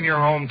 please, sir, and your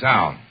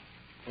hometown?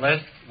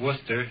 Les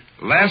Worcester.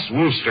 Les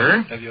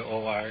Worcester.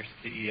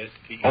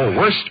 W-O-R-C-E-S-T. Oh,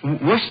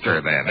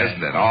 Worcester, then,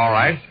 isn't it? All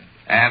right.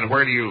 And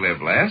where do you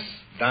live, Les?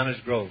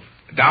 Downers Grove.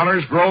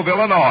 Downers Grove,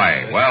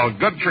 Illinois. Well,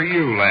 good for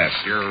you, Les.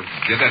 You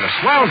did a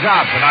swell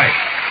job tonight.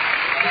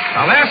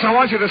 Now, Les, I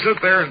want you to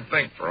sit there and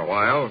think for a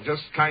while.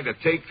 Just kind of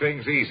take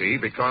things easy,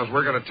 because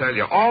we're going to tell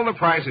you all the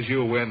prizes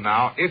you'll win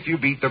now if you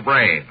beat the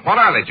brain. What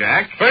are they,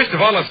 Jack? First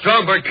of all, a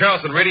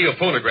Stromberg-Carlson radio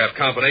phonograph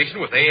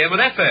combination with AM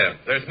and FM.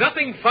 There's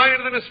nothing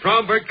finer than a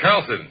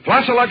Stromberg-Carlson.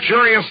 Plus a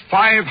luxurious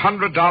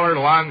 $500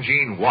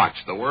 Longines watch,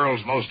 the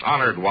world's most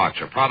honored watch,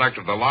 a product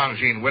of the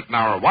Longines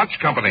Wittnauer Watch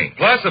Company.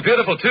 Plus a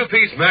beautiful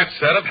two-piece match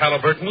set of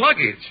Halliburton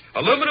luggage,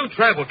 aluminum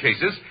travel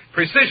cases,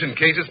 precision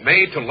cases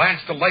made to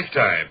last a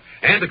lifetime.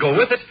 And to go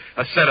with it,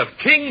 a set of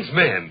King's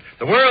Men,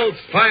 the world's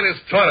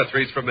finest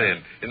toiletries for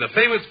men, in the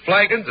famous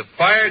flagons of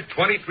fired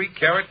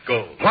 23-karat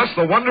gold. Plus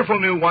the wonderful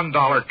new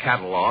 $1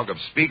 catalog of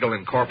Spiegel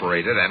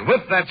Incorporated, and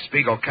with that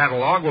Spiegel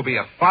catalog will be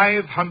a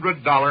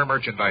 $500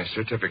 merchandise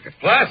certificate.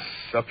 Plus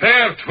a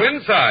pair of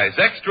twin-size,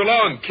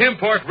 extra-long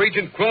Kimport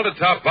Regent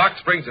quilted-top box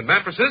springs and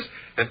mattresses,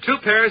 and 2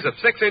 pairs of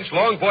 6-inch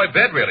Longboy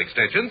bed rail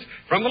extensions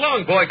from the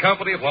Longboy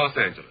Company of Los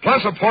Angeles.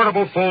 Plus a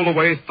portable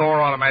fold-away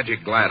Thor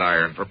Automagic Glad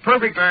Iron for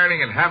perfect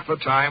ironing in half the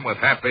time with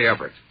half the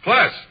effort.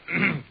 Plus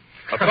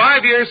a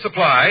 5-year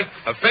supply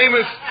of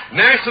famous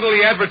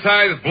nationally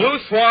advertised Blue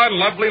Swan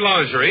lovely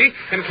lingerie,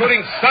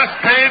 including sus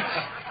pants,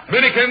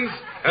 minikins,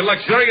 and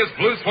luxurious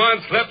Blue Swan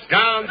slips,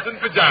 gowns, and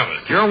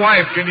pajamas. Your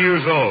wife can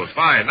use those.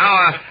 Fine.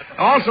 Now,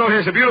 also,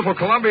 here's a beautiful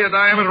Columbia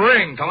diamond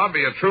ring.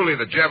 Columbia, truly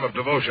the gem of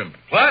devotion.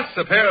 Plus,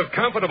 a pair of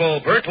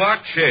comfortable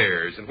Bertlock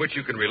chairs in which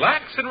you can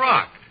relax and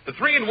rock. The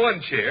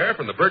 3-in-1 chair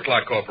from the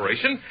Bertlock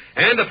Corporation,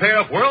 and a pair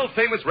of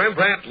world-famous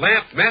Rembrandt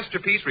lamp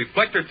masterpiece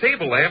reflector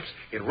table lamps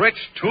in rich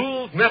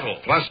tooled metal.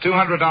 Plus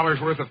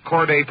 $200 worth of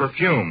Corday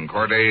perfume.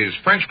 Corday's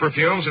French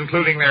perfumes,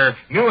 including their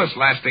newest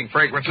lasting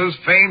fragrances,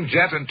 Fame,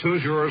 Jet, and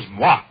Toujours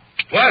Moi.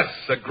 Plus,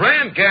 a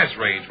grand gas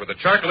range with a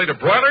Charcolator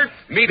broiler,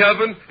 meat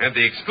oven, and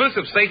the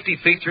exclusive safety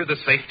feature, the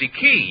Safety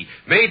Key,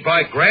 made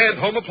by Grand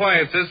Home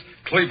Appliances,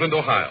 Cleveland,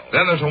 Ohio.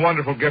 Then there's a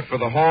wonderful gift for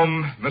the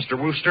home, Mr.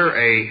 Wooster,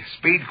 a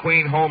Speed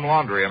Queen Home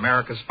Laundry,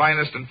 America's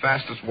finest and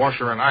fastest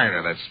washer and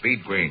ironer. That's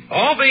Speed Queen.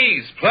 All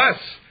these, plus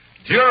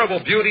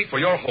durable beauty for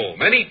your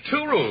home. Any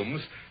 2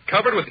 rooms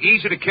covered with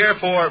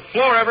easy-to-care-for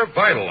Florever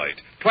Vitalite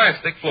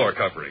plastic floor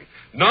covering.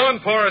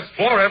 Non-porous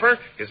Florever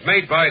is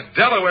made by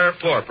Delaware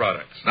Floor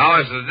Products. Now,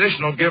 as an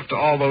additional gift to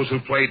all those who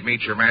played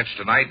Meet Your Match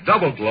tonight,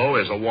 Double Glow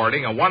is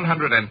awarding a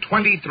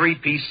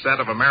 123-piece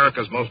set of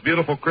America's most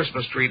beautiful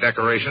Christmas tree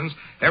decorations.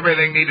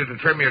 Everything needed to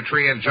trim your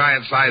tree in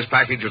giant-sized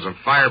packages of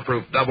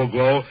fireproof Double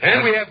Glow.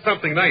 And we have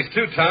something nice,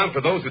 too, Tom,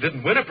 for those who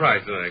didn't win a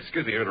prize tonight.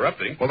 Excuse me for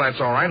interrupting. Well, that's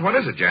all right. What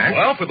is it, Jack?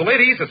 Well, for the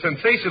ladies, a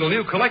sensational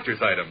new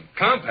collector's item,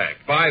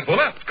 compact, by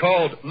Bullet,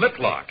 called Lip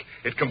Lock.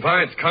 It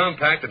combines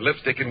compact and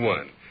lipstick in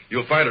one.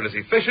 You'll find it as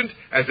efficient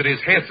as it is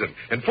handsome.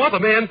 And for the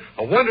men,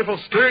 a wonderful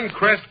Stern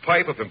Crest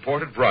pipe of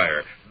imported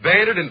briar,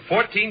 banded in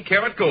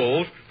 14-karat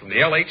gold from the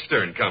L.H.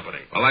 Stern Company.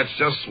 Well, that's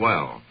just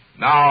swell.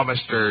 Now,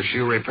 Mr.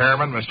 Shoe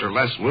Repairman, Mr.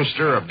 Les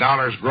Wooster of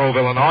Downers Grove,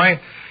 Illinois,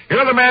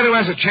 you're the man who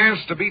has a chance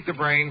to beat the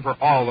brain for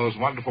all those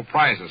wonderful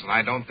prizes. And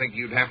I don't think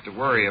you'd have to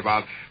worry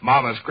about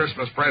Mama's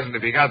Christmas present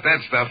if you got that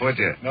stuff, would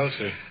you? No,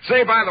 sir.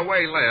 Say, by the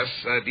way,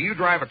 Les, do you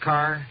drive a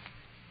car?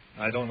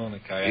 I don't own a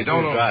car. You I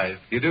don't do drive.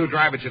 You do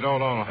drive, but you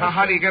don't own.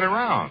 How do you get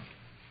around?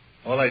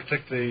 Well, I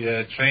took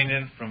the train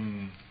in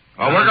from...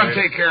 Well, we're going to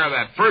take care of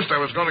that. First, I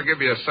was going to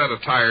give you a set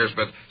of tires,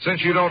 but since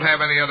you don't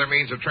have any other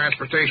means of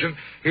transportation,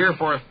 here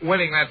for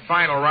winning that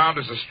final round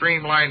is a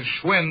streamlined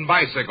Schwinn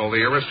bicycle,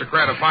 the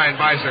aristocrat of fine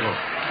bicycles.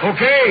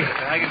 Okay?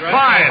 I can drive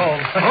fine.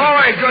 home. All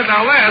right, good.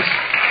 Now, Les,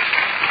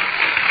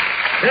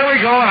 here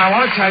we go, and I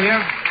want to tell you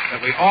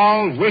that we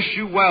all wish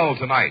you well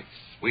tonight.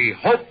 We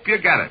hope you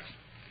get it.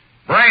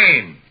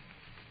 Brain.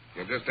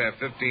 You'll just have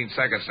 15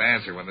 seconds to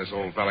answer when this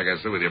old fella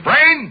gets through with you.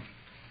 Brain,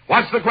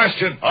 what's the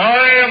question?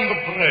 I am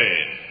the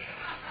brain.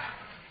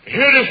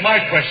 Here is my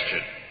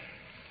question.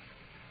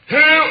 Who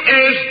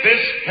is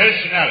this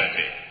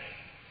personality?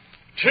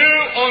 2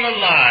 on a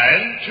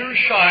line, too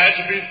shy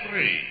to be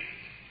 3.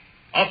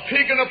 A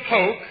pig and a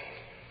poke,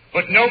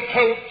 but no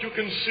poke you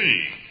can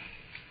see.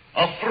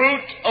 A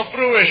fruit, a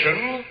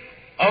fruition,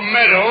 a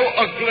meadow,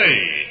 a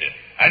glade.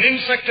 An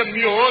insect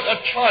immured,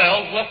 a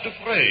child left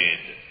afraid.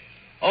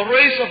 A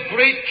race of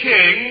great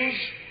kings,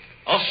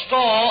 a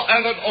star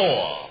and an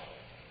oar.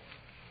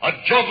 A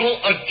juggle,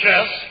 a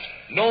jest,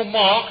 no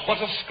mark but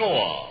a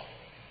score.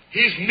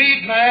 He's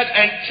mead-mad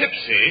and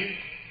tipsy.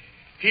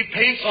 He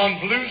paints on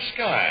blue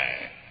sky.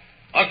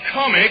 A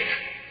comic,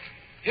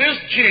 his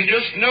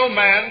genius no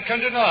man can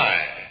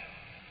deny.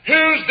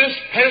 Who's this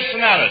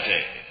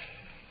personality?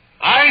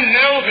 I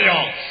know the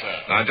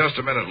answer. Now, just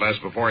a minute, Les.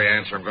 Before you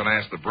answer, I'm going to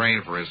ask the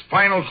Brain for his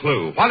final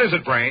clue. What is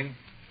it, Brain?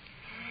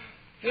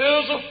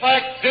 Here's a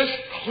fact this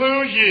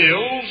clue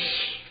yields.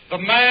 The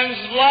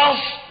man's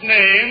last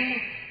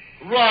name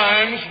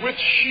rhymes with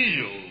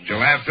shield.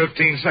 You'll have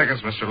 15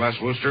 seconds, Mr. Les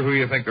Wooster. Who do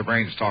you think the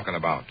Brain's talking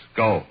about?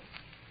 Go.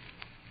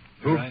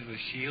 Who? Rhymes with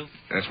shield.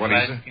 That's what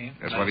he said.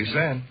 That's what he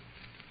said.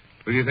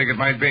 Who do you think it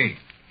might be?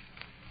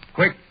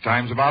 Quick,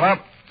 time's about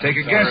up. Take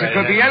a guess. It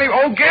could be any...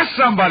 Oh, guess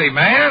somebody,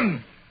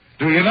 man.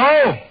 Do you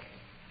know?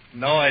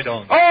 No, I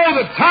don't. Oh,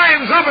 the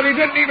time's up and he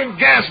didn't even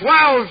guess.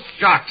 Well,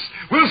 shucks.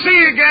 We'll see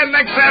you again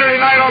next Saturday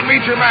night on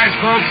Meet Your Match,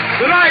 folks.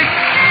 Good night.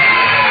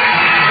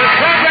 This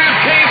program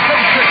came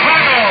from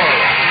Chicago.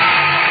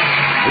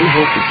 We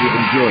hope that you've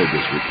enjoyed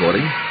this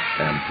recording,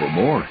 and for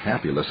more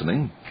happy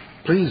listening,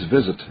 please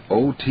visit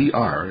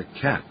otrcat.com.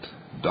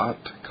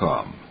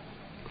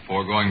 The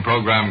foregoing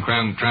program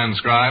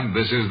transcribed.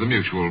 This is the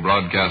Mutual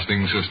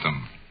Broadcasting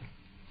System.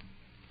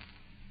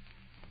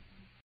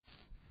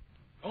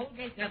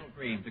 Colgate Dental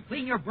Cream to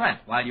clean your breath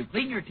while you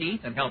clean your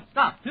teeth and help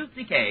stop tooth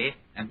decay,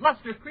 and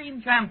Luster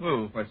Cream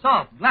Shampoo for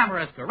soft,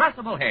 glamorous,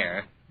 caressable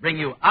hair bring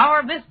you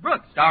Our Miss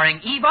Brooks, starring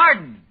Eve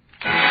Arden.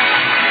 It's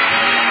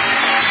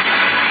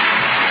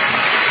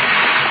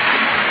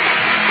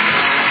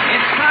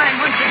time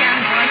once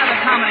again for another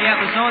comedy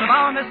episode of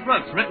Our Miss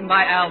Brooks, written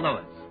by Al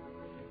Lewis.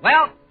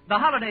 Well, the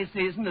holiday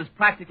season is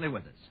practically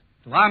with us.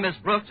 To our Miss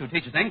Brooks, who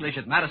teaches English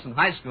at Madison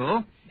High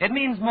School, it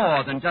means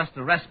more than just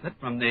a respite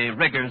from the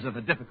rigors of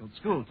a difficult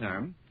school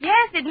term.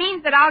 Yes, it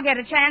means that I'll get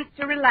a chance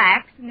to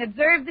relax and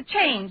observe the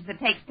change that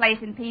takes place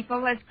in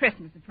people as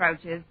Christmas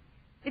approaches.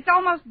 It's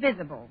almost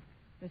visible,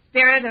 the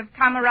spirit of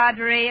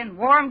camaraderie and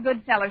warm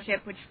good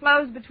fellowship which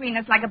flows between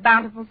us like a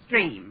bountiful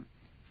stream.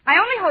 I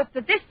only hope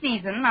that this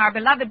season our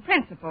beloved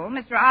principal,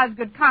 Mr.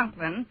 Osgood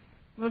Conklin,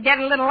 will get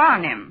a little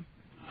on him.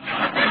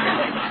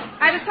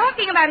 I was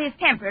talking about his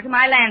temper to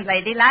my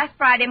landlady last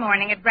Friday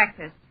morning at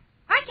breakfast.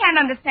 I can't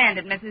understand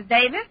it, Mrs.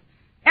 Davis.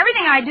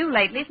 Everything I do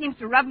lately seems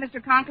to rub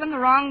Mr. Conklin the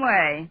wrong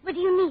way. What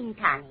do you mean,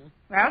 Connie?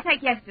 Well,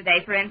 take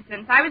yesterday, for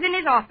instance. I was in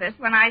his office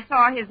when I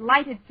saw his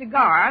lighted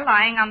cigar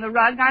lying on the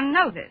rug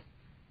unnoticed.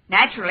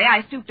 Naturally,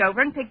 I stooped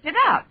over and picked it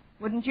up.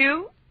 Wouldn't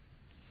you?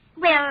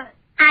 Well,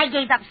 I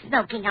gave up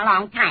smoking a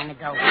long time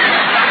ago. But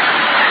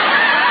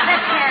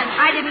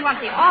I didn't want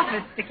the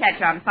office to catch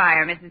on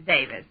fire, Mrs.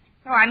 Davis.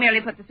 So I merely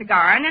put the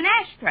cigar in an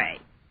ashtray.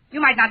 You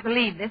might not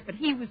believe this, but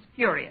he was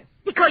furious.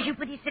 Because you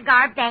put his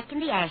cigar back in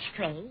the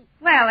ashtray?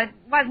 Well, it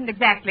wasn't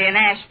exactly an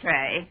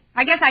ashtray.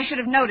 I guess I should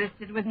have noticed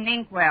it was an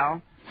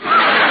inkwell.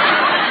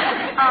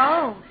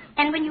 Oh,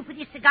 and when you put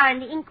your cigar in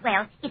the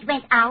inkwell, it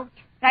went out?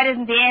 That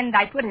isn't the end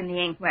I put in the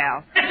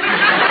inkwell.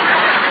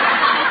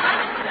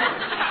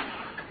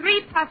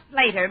 3 puffs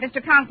later,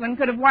 Mr. Conklin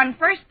could have won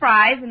first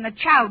prize in the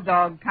chow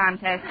dog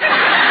contest.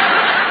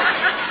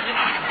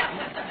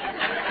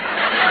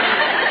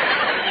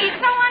 He's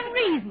so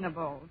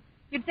unreasonable.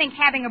 You'd think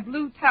having a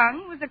blue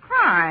tongue was a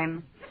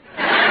crime.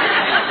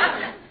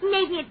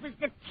 Maybe it was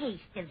the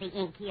taste of the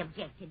ink he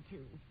objected to.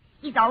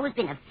 He's always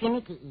been a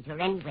finicky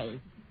eater anyway.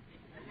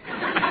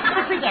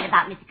 But forget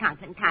about Mr.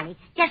 Conklin, Connie.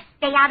 Just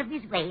stay out of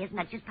his way as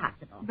much as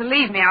possible.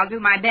 Believe me, I'll do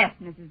my best,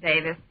 Mrs.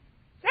 Davis.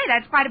 Say,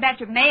 that's quite a batch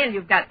of mail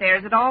you've got there.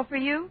 Is it all for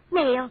you?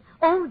 Mail?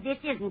 Oh, this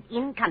isn't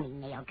incoming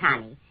mail,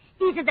 Connie.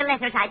 These are the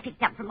letters I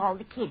picked up from all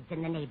the kids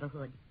in the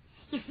neighborhood.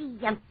 You see,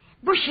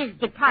 Bush's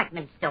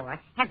department store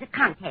has a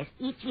contest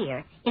each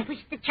year in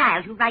which the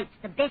child who writes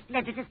the best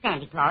letter to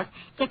Santa Claus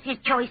gets his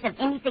choice of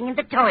anything in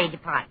the toy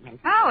department.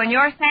 Oh, and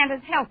you're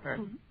Santa's helper.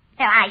 Mm-hmm.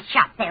 Well, I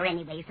shop there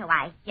anyway, so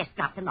I just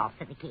drop them off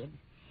for the kids.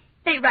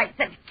 They write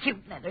such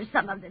cute letters,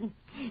 some of them.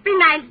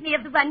 Reminds me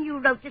of the one you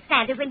wrote to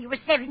Santa when you were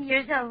 7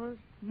 years old.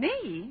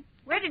 Me?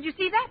 Where did you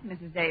see that,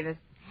 Mrs. Davis?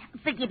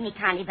 Forgive me,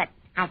 Connie, but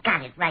I've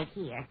got it right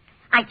here.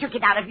 I took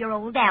it out of your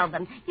old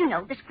album. You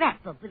know, the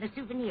scrapbook with the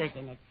souvenirs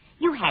in it.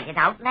 You had it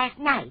out last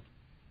night.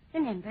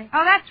 Remember?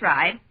 Oh, that's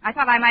right. I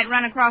thought I might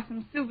run across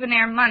some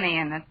souvenir money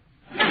in it.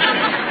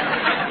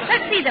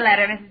 Let's see the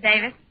letter, Mrs.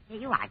 Davis. Here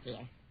you are,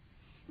 dear.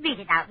 Read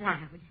it out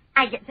loud.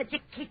 I get such a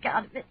kick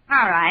out of it.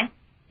 All right.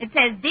 It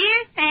says,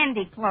 Dear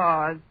Sandy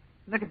Claus.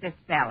 Look at this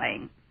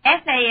spelling.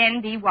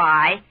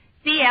 SANDYCLAWSSS.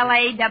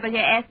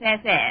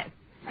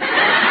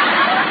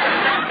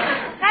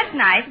 That's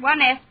nice.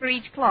 1 S for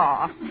each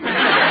claw.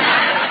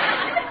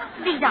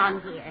 Read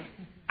on, dear.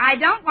 I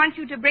don't want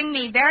you to bring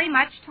me very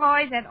much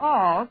toys at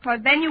all,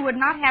 because then you would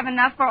not have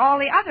enough for all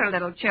the other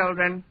little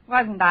children.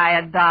 Wasn't I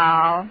a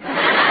doll?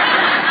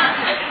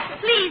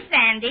 Please,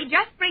 Sandy,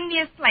 just bring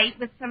me a slate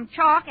with some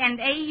chalk and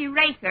a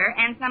eraser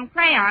and some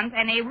crayons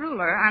and a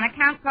ruler on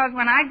account because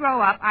when I grow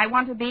up, I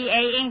want to be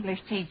a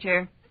English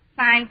teacher.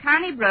 Signed,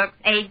 Connie Brooks,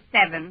 age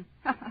 7.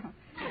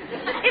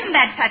 Isn't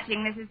that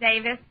touching, Mrs.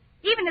 Davis?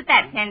 Even at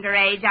that tender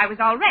age, I was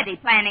already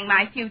planning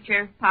my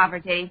future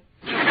poverty.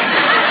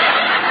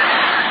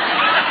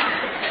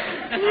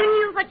 You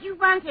knew what you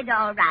wanted,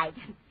 all right.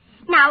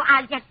 Now,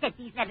 I'll just set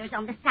these letters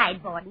on the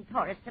sideboard and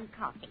pour us some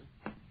coffee.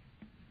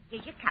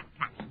 Here's your cup,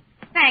 Connie.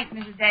 Thanks,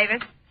 Mrs.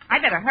 Davis.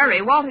 I'd better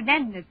hurry. Walter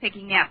Denton is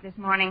picking me up this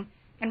morning.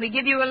 Can we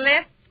give you a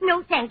lift?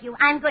 No, thank you.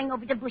 I'm going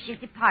over to Bush's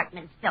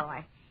department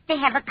store. They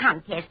have a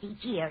contest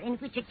each year in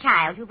which a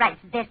child who writes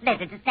the best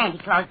letter to Santa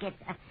Claus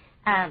gets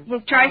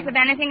his choice of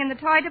anything in the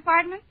toy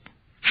department?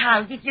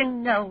 How did you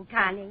know,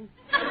 Connie?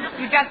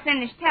 You just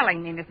finished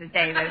telling me, Mrs.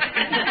 Davis.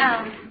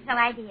 Oh, so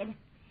I did.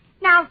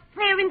 Now,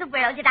 where in the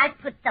world did I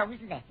put those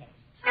letters?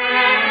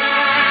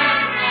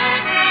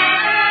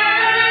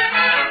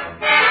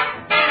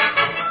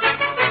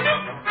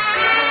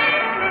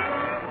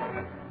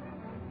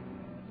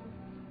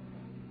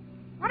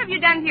 What have you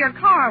done to your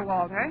car,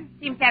 Walter?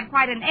 Seems to have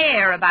quite an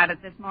air about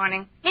it this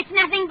morning. It's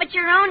nothing but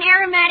your own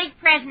aromatic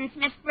presence,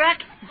 Miss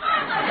Brooks. Well,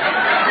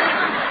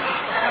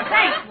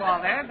 thanks,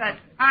 Walter, but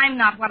I'm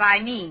not what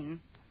I mean.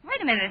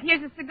 Wait a minute.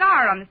 Here's a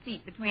cigar on the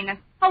seat between us.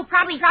 Oh,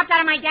 probably dropped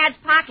out of my dad's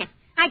pocket.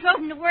 I drove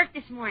him to work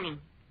this morning.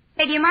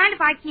 Say, do you mind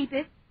if I keep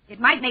it? It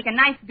might make a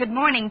nice good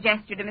morning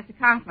gesture to Mr.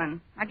 Conklin.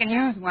 I can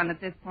use one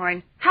at this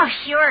point. Oh,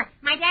 sure.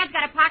 My dad's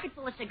got a pocket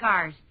full of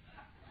cigars.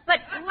 But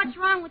what's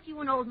wrong with you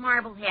and old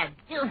Marblehead?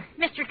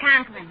 Mr.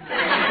 Conklin.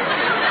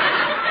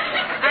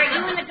 Are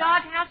you in the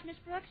doghouse, Miss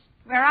Brooks?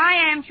 Where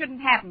I am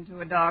shouldn't happen to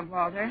a dog,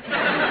 Walter.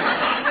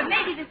 But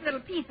maybe this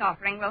little peace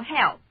offering will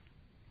help.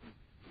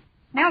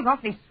 Smells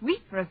awfully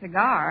sweet for a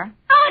cigar.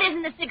 Oh, it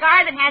isn't the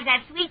cigar that has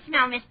that sweet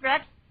smell, Miss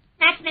Brooks.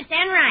 That's Miss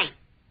Enright.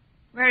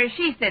 Where is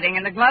she sitting,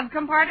 in the glove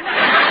compartment? No,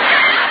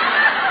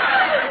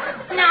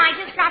 I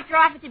just dropped her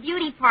off at the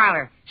beauty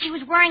parlor. She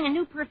was wearing a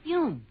new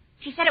perfume.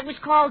 She said it was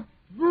called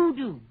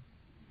Voodoo.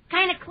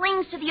 Kind of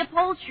clings to the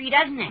upholstery,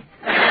 doesn't it?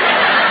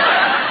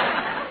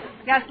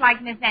 Just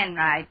like Miss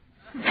Enright.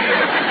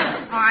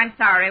 Oh, I'm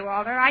sorry,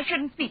 Walter. I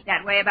shouldn't speak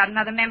that way about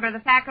another member of the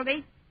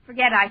faculty.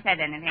 Forget I said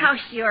anything. Oh,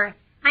 sure.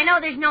 I know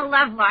there's no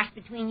love lost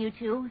between you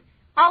two.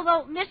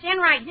 Although Miss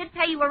Enright did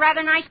pay you a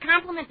rather nice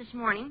compliment this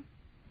morning.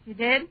 She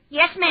did?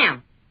 Yes,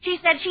 ma'am. She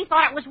said she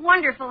thought it was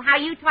wonderful how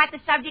you taught the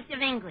subject of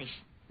English.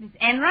 Miss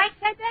Enright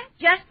said that?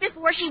 Just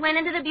before she went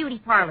into the beauty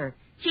parlor.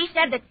 She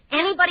said that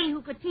anybody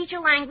who could teach a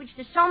language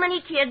to so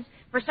many kids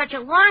for such a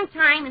long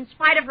time, in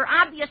spite of her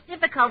obvious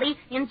difficulty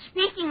in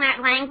speaking that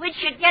language,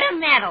 should get a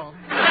medal.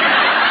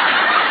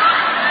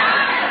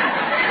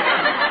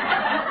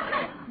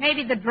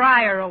 Maybe the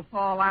dryer will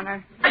fall on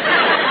her.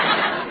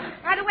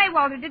 By the way,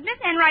 Walter, did Miss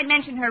Enright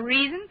mention her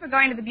reason for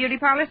going to the beauty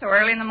parlor so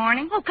early in the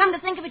morning? Oh, come to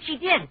think of it, she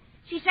did.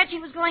 She said she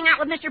was going out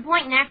with Mr.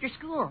 Boynton after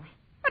school.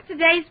 But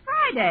today's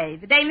Friday,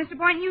 the day Mr.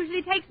 Boynton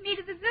usually takes me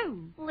to the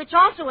zoo. Well, it's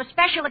also a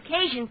special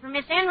occasion for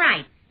Miss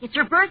Enright. It's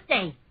her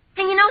birthday.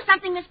 And you know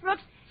something, Miss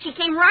Brooks? She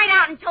came right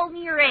out and told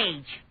me her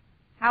age.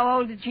 How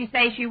old did she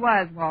say she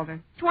was, Walter?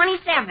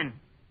 27.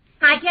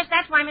 I guess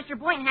that's why Mr.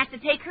 Boynton has to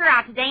take her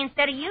out today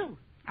instead of you.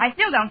 I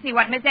still don't see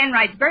what Miss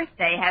Enright's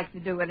birthday has to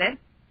do with it.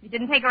 He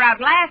didn't take her out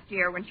last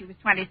year when she was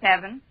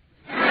 27.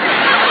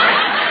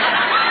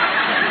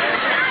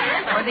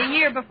 Or the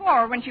year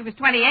before when she was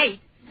 28.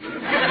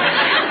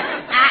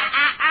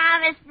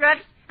 Miss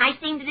Brooks, I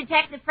seem to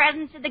detect the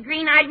presence of the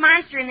green-eyed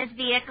monster in this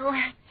vehicle.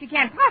 She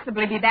can't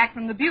possibly be back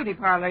from the beauty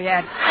parlor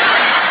yet.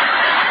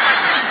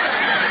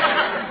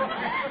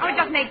 Oh, it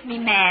just makes me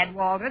mad,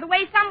 Walter, the way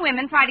some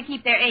women try to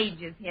keep their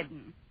ages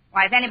hidden.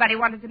 Why, if anybody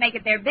wanted to make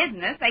it their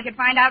business, they could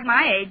find out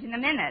my age in a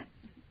minute.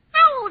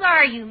 How old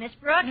are you, Miss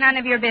Brooks? None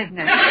of your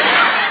business.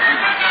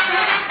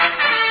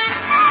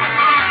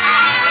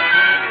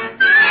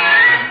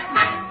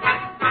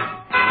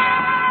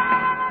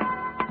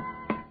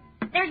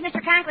 There's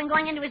Mr. Conklin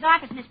going into his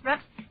office, Miss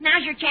Brooks.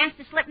 Now's your chance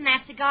to slip him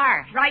that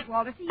cigar. Right,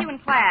 Walter. See you in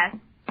class.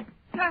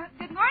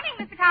 Good morning,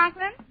 Mr.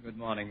 Conklin. Good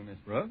morning, Miss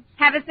Brooks.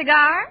 Have a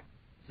cigar?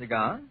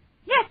 Cigar?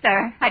 Yes,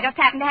 sir. I just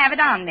happen to have it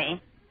on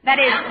me. That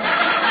is,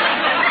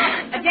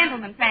 a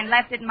gentleman friend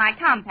left it in my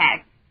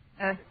compact.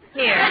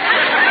 Here.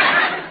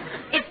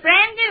 It's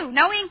brand new.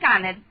 No ink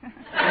on it.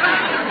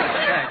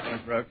 Thanks,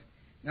 Miss Brooks.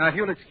 Now, if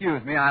you'll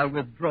excuse me, I'll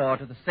withdraw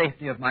to the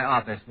safety of my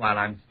office while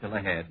I'm still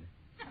ahead.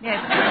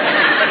 Yes.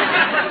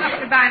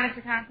 Goodbye,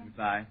 Mr. Conklin.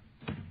 Goodbye.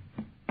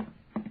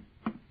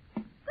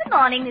 Good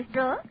morning, Miss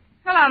Brooks.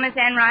 Hello, Miss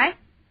Enright.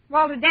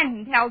 Walter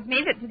Denton tells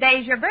me that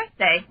today's your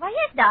birthday. Why,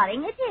 yes,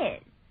 darling, it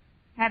is.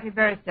 Happy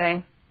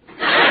birthday.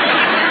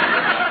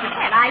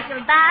 Well, I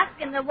shall bask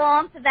in the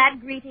warmth of that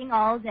greeting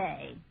all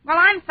day. Well,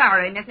 I'm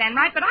sorry, Miss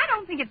Enright, but I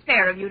don't think it's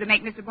fair of you to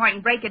make Mr.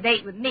 Boynton break a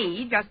date with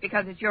me just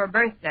because it's your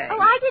birthday. Oh,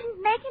 I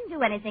didn't make him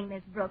do anything,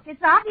 Miss Brooks.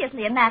 It's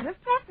obviously a matter of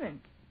preference.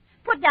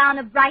 Put down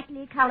a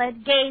brightly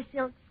colored gay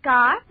silk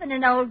scarf and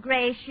an old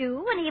gray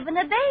shoe, and even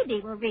a baby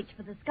will reach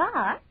for the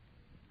scarf.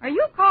 Are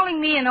you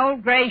calling me an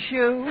old gray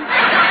shoe? Well,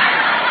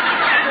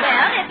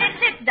 if it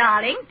fits,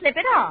 darling, slip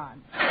it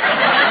on.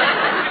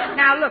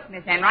 Now, look,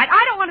 Miss Enright,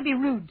 I don't want to be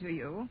rude to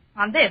you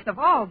on this of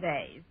all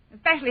days,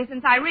 especially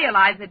since I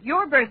realize that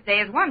your birthday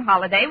is one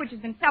holiday which has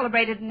been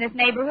celebrated in this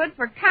neighborhood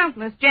for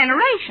countless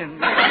generations.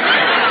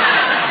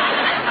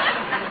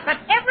 But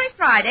every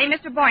Friday,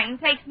 Mr. Boynton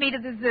takes me to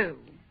the zoo.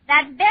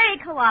 That's very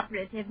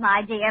cooperative,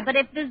 my dear, but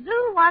if the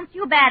zoo wants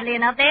you badly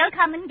enough, they'll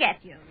come and get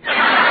you.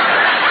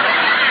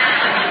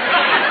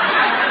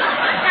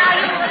 Now,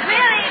 you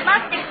really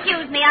must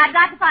excuse me. I've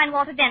got to find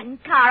Walter Denton's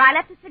car. I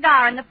left a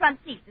cigar in the front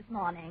seat this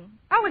morning.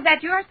 Oh, was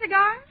that your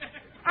cigar?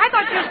 I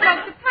thought you were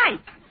supposed to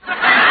pipe.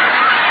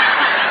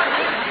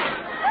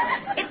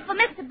 It's for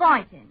Mr.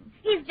 Boynton.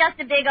 He's just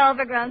a big,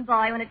 overgrown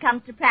boy when it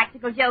comes to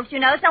practical jokes, you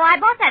know, so I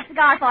bought that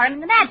cigar for him in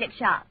the magic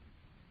shop.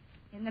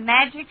 In the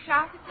magic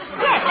shop?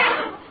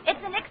 Yes. It's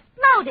an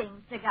exploding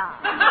cigar.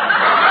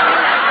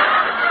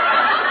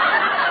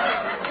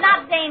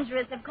 Not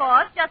dangerous, of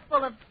course, just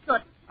full of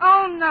soot.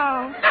 Oh,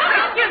 no.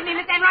 Excuse me,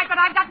 Miss Enright, but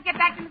I've got to get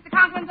back to Mr.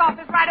 Conklin's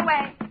office right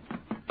away.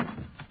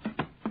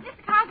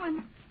 Mr.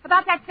 Conklin, for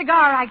About that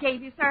cigar I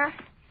gave you, sir.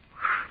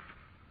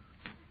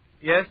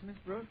 Yes, Miss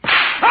Brooks? Oh,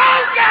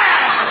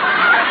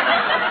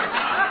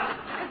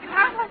 Mr.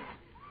 Conklin,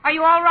 are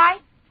you all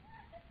right?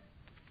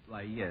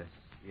 Why, yes.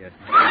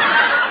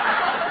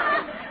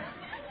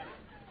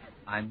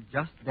 I'm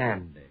just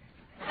dandy.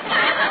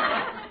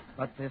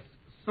 But this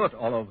soot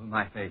all over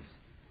my face.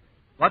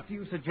 What do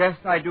you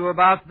suggest I do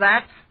about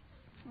that?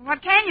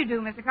 What can you do,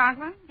 Mr.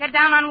 Conklin? Get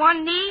down on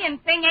one knee and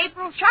sing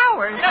April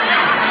Showers.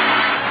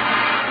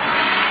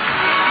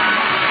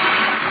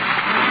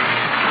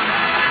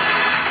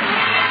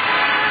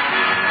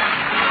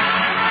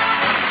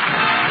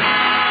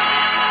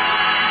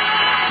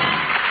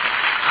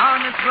 Our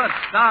Miss Brooks,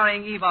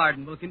 starring Eve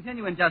Arden, will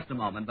continue in just a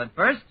moment. But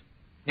first,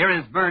 here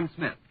is Vern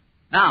Smith.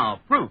 Now,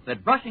 proof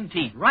that brushing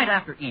teeth right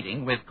after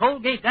eating with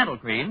Colgate Dental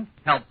Cream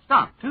helps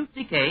stop tooth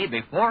decay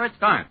before it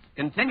starts.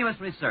 Continuous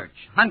research,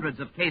 hundreds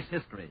of case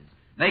histories,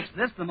 makes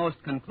this the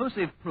most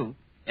conclusive proof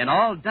in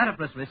all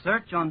dentifrice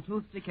research on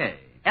tooth decay.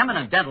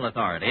 Eminent dental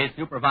authorities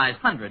supervise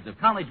hundreds of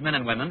college men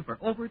and women for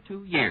over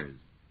 2 years.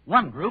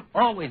 One group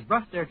always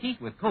brushed their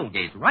teeth with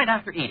Colgate right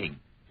after eating.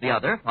 The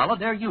other followed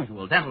their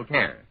usual dental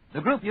care. The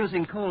group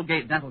using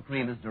Colgate Dental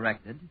Cream as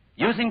directed,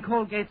 using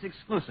Colgates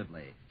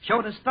exclusively,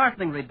 showed a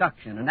startling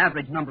reduction in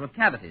average number of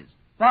cavities,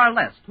 far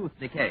less tooth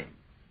decay.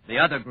 The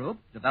other group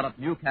developed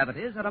new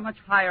cavities at a much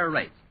higher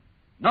rate.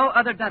 No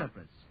other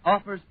dentifrice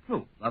offers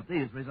proof of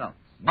these results.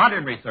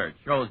 Modern research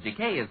shows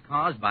decay is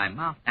caused by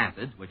mouth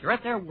acids, which are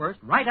at their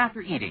worst right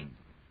after eating.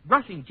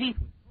 Brushing teeth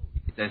with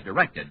Colgate as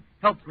directed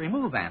helps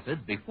remove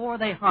acids before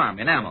they harm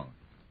enamel.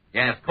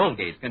 Yes,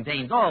 Colgate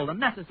contains all the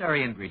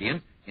necessary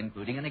ingredients,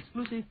 including an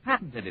exclusive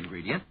patented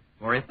ingredient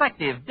for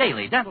effective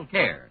daily dental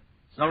care.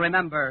 So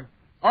remember,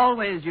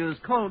 always use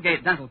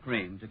Colgate Dental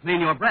Cream to clean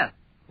your breath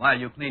while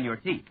you clean your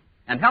teeth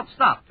and help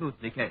stop tooth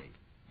decay.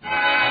 Well,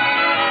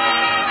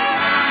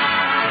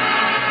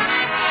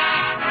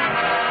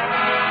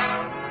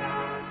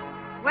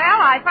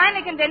 I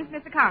finally convinced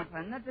Mr.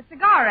 Conklin that the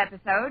cigar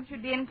episode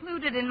should be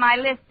included in my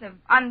list of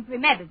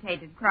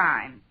unpremeditated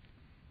crimes.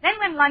 Then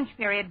when lunch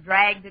period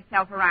dragged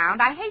itself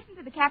around, I hastened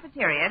to the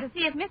cafeteria to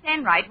see if Miss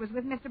Enright was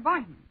with Mr.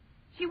 Boynton.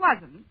 She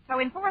wasn't, so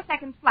in 4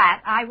 seconds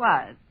flat, I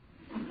was.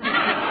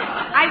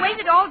 I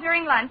waited all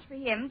during lunch for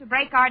him to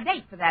break our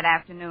date for that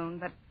afternoon,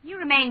 but he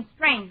remained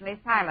strangely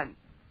silent.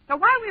 So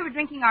while we were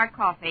drinking our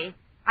coffee,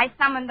 I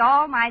summoned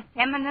all my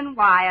feminine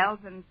wiles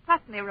and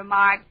subtly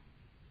remarked,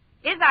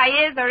 "Is I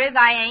is or is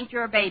I ain't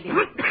your baby?"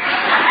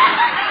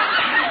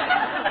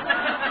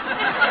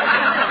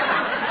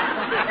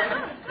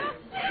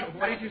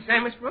 What did you say,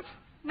 Miss Brooks?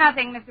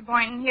 Nothing, Mr.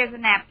 Boynton. Here's a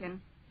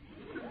napkin.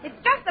 It's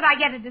just that I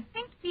get a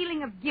distinct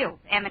feeling of guilt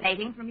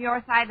emanating from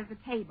your side of the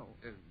table.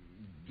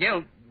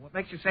 Guilt? What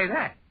makes you say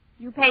that?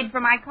 You paid for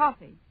my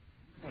coffee.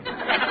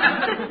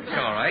 It's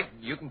all right.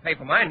 You can pay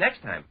for mine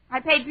next time.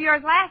 I paid for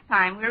yours last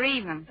time. We're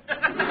even.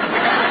 But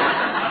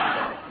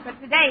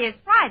today is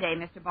Friday,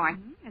 Mr.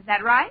 Boynton. Is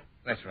that right?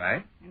 That's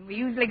right. And we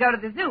usually go to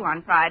the zoo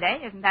on Friday.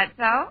 Isn't that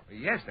so?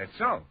 Yes, that's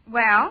so.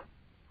 Well?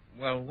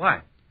 Well,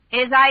 what?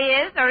 Is I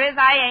is or is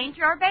I ain't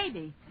your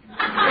baby?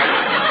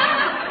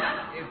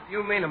 If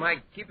you mean am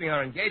I keeping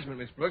our engagement,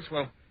 Miss Brooks,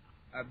 well,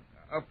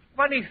 a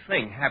funny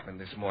thing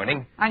happened this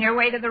morning. On your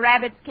way to the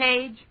rabbit's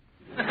cage?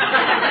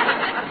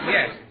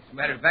 Yes. As a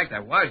matter of fact, I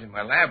was in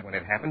my lab when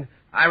it happened.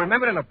 I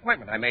remembered an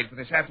appointment I made for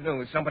this afternoon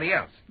with somebody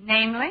else.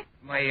 Namely?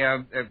 My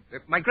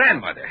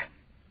grandmother.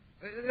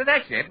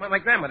 That's it. My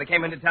grandmother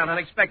came into town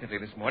unexpectedly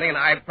this morning, and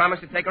I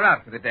promised to take her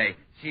out for the day.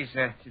 She's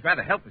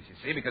rather helpless, you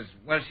see, because,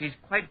 well, she's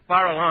quite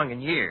far along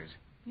in years.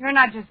 You're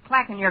not just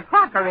clacking your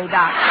crockery,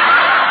 Doc.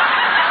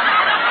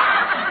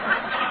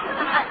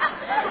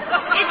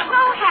 It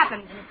so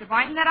happens, Mr.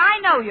 Boynton, that I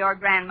know your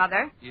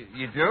grandmother.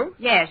 You do?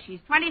 Yes,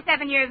 she's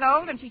 27 years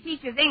old, and she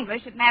teaches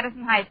English at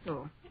Madison High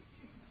School.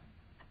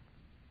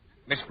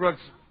 Miss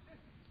Brooks,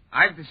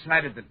 I've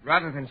decided that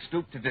rather than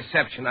stoop to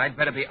deception, I'd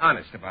better be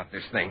honest about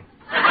this thing.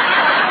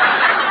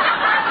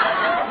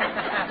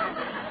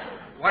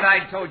 What I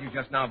told you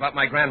just now about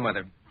my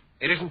grandmother,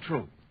 it isn't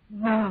true.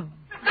 No.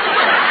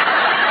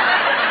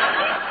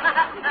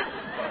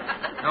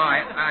 No,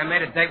 I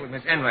made a date with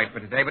Miss Enright for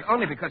today, but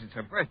only because it's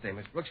her birthday,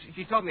 Miss Brooks.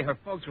 She told me her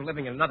folks were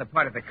living in another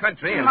part of the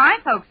country. And... My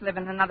folks live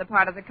in another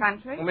part of the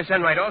country. Well, Miss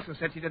Enright also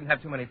said she didn't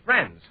have too many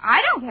friends.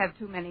 I don't have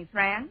too many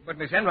friends. But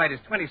Miss Enright is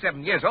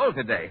 27 years old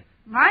today.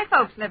 My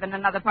folks live in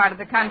another part of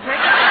the country. Well,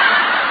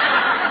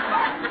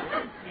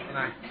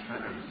 I'm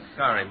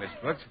sorry, Miss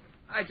Brooks.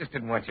 I just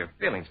didn't want your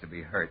feelings to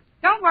be hurt.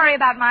 Don't worry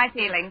about my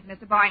feelings,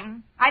 Mr.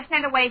 Boynton. I've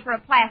sent away for a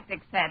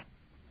plastic set.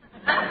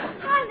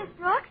 Hi, Miss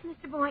Brooks,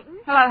 Mr. Boynton.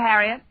 Hello,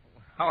 Harriet.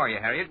 How are you,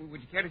 Harriet?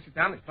 Would you care to sit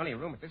down? There's plenty of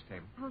room at this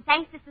table. Oh,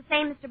 thanks just the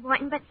same, Mr.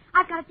 Boynton, but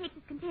I've got to take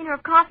this container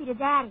of coffee to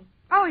Daddy.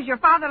 Oh, is your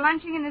father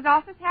lunching in his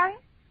office,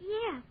 Harriet?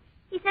 Yeah.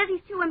 He says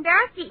he's too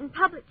embarrassed to eat in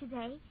public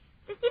today.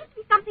 There seems to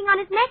be something on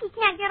his neck he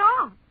can't get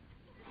off.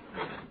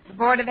 The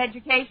Board of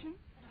Education?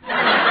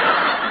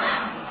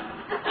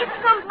 It's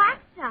some black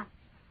stuff.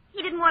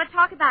 He didn't want to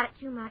talk about it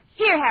too much.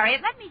 Here,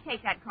 Harriet, let me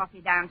take that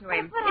coffee down to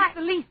him. It's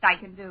the least I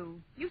can do.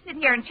 You sit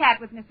here and chat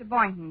with Mr.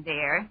 Boynton,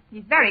 dear.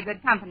 He's very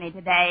good company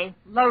today,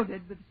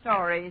 loaded with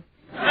stories.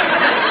 Well, all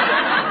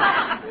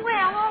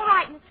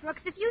right, Miss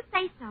Brooks, if you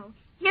say so.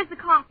 Here's the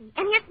coffee,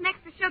 and here's some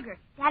extra sugar.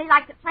 Daddy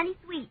likes it plenty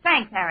sweet.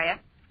 Thanks, Harriet.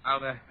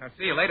 I'll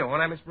see you later,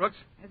 won't I, Miss Brooks?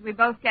 As we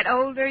both get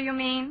older, you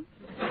mean?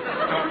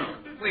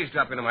 Please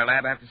drop into my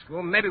lab after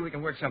school. Maybe we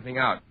can work something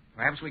out.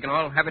 Perhaps we can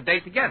all have a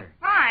date together.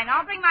 Fine.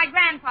 I'll bring my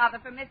grandfather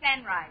for Miss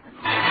Enright.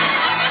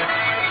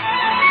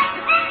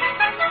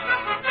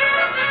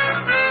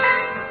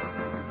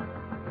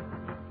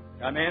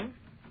 Come in.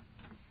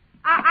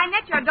 I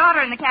met your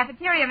daughter in the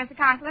cafeteria, Mr.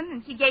 Conklin,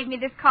 and she gave me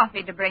this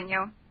coffee to bring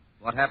you.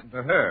 What happened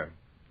to her?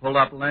 Pull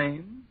up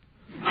lame?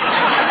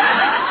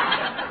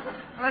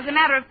 Well, as a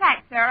matter of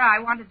fact, sir, I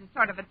wanted to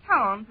sort of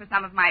atone for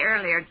some of my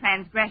earlier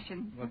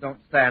transgressions. Well, don't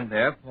stand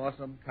there. Pour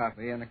some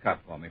coffee in a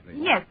cup for me, please.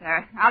 Yes,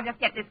 sir. I'll just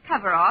get this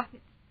cover off.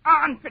 It's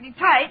on pretty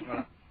tight.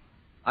 Well,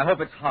 I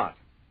hope it's hot.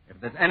 If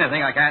there's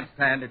anything I can't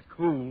stand, it's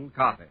cool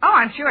coffee. Oh,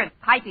 I'm sure it's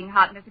piping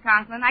hot, Mr.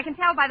 Conklin. I can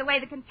tell by the way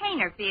the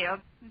container feels.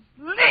 This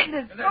lid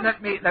is...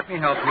 Let me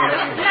help you.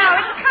 No,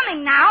 it's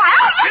coming now.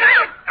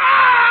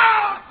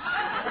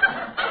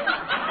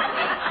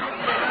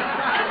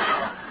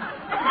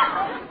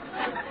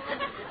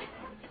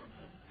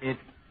 It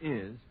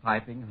is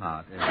piping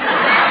hot.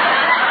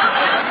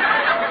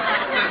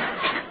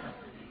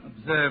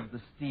 Observe the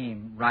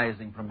steam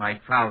rising from my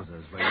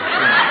trousers where you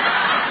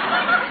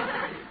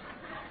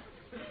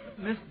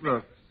Miss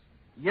Brooks,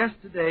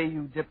 yesterday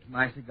you dipped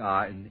my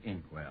cigar in the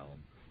inkwell.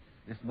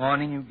 This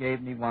morning you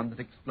gave me one that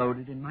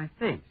exploded in my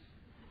face.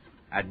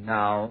 And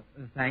now,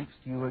 thanks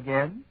to you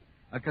again,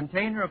 a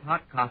container of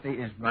hot coffee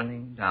is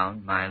running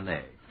down my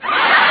leg.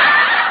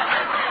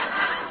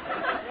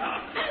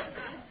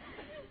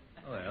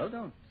 Well,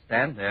 don't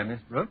stand there,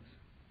 Miss Brooks.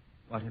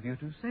 What have you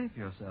to say for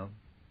yourself?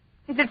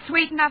 Is it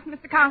sweet enough,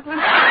 Mr. Conklin?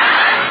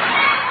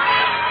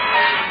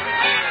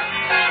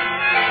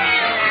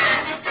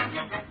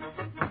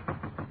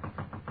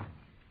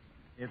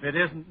 If it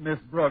isn't Miss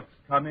Brooks,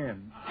 come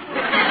in.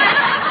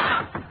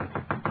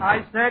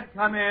 I said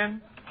come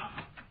in.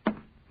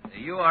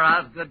 You are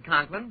Osgood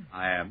Conklin?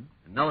 I am.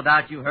 No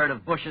doubt you heard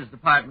of Bush's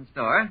department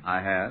store. I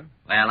have.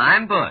 Well,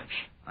 I'm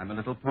Bush. I'm a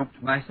little pooped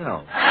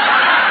myself.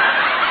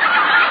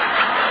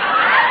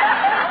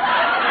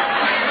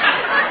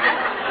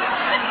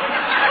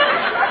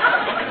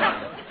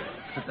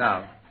 Sit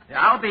down.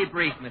 I'll be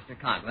brief, Mr.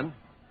 Conklin.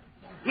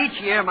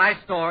 Each year, my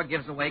store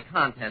gives away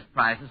contest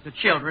prizes to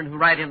children who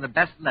write in the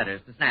best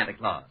letters to Santa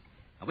Claus.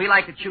 We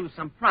like to choose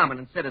some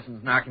prominent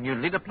citizens in our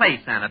community to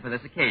play Santa for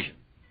this occasion.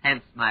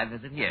 Hence my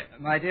visit here.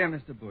 My dear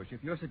Mr. Bush,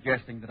 if you're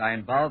suggesting that I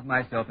involve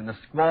myself in the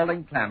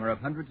squalling clamor of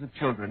hundreds of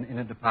children in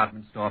a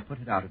department store,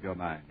 put it out of your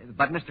mind.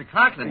 But, Mr.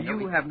 Conklin...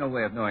 You have no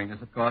way of knowing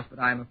this, of course, but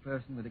I am a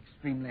person with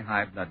extremely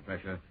high blood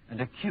pressure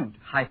and acute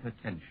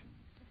hypertension.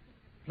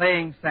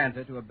 Playing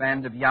Santa to a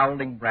band of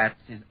yowling brats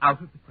is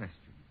out of the question.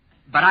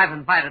 But I've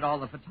invited all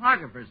the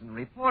photographers and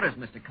reporters,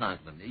 Mr.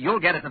 Conklin. You'll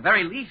get at the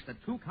very least a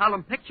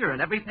 2-column picture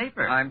in every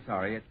paper. I'm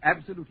sorry. It's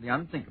absolutely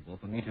unthinkable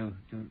for me to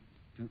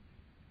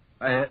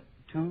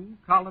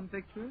 2-column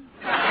picture?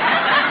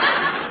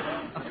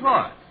 Of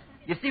course.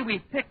 You see,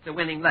 we've picked the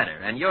winning letter,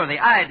 and you're the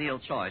ideal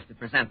choice to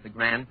present the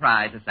grand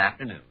prize this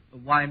afternoon.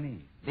 Why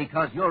me?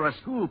 Because you're a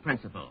school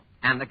principal,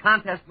 and the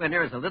contest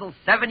winner is a little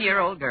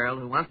 7-year-old girl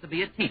who wants to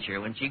be a teacher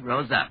when she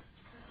grows up.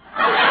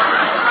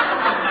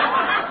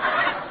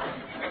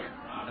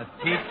 A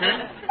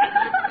teacher?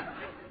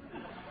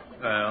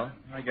 Well,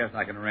 I guess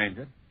I can arrange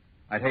it.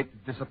 I'd hate to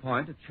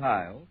disappoint a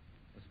child,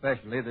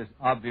 especially this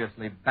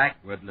obviously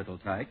backward little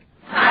tyke.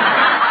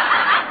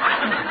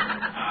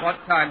 What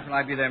time shall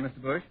I be there,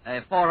 Mr. Bush?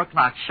 4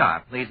 o'clock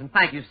sharp, please, and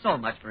thank you so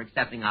much for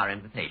accepting our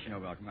invitation. You're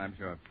welcome, I'm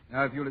sure.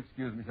 Now, if you'll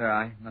excuse me, sir,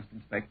 I must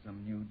inspect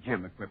some new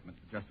gym equipment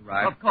that just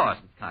arrived. Of course,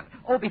 Mr.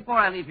 Conklin. Oh, before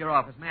I leave your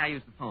office, may I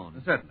use the phone?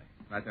 Certainly.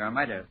 Right there on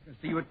my desk.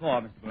 See you at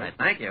 4, Mr. Bush. Right,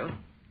 thank you.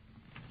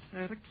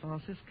 Santa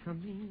Claus is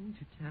coming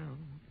to town.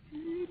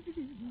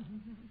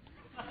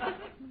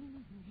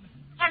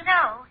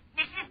 Hello,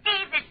 Mrs.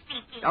 Davis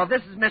speaking. Oh,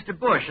 this is Mr.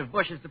 Bush of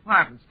Bush's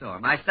department store.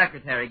 My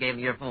secretary gave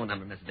me your phone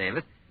number, Miss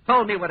Davis.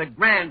 Told me what a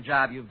grand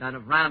job you've done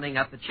of rounding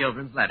up the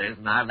children's letters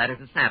in our Letter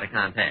to Santa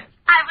contest.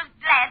 I was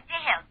glad to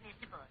help,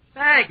 Mr. Bush.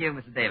 Thank you,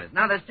 Mrs. Davis.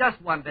 Now, there's just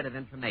one bit of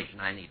information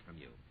I need from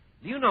you.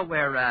 Do you know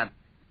where,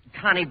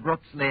 Connie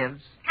Brooks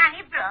lives?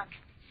 Connie Brooks?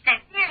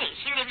 Certainly.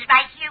 She lives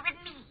right here with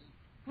me.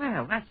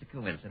 Well, that's a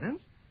coincidence.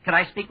 Could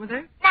I speak with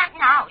her? Not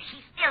now.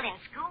 She's still in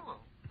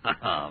school.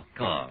 Oh, of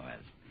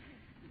course.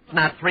 It's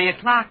not 3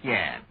 o'clock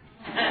yet.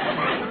 As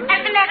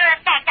a matter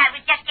of fact, I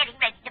was just getting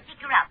ready to pick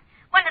her up.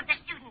 One of the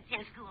students in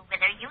school with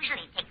her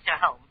usually takes her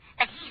home,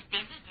 but he's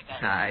busy today.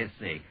 I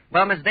see.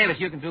 Well, Miss Davis,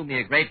 you can do me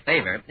a great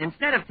favor.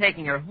 Instead of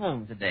taking her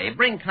home today,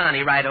 bring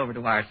Connie right over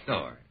to our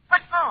store.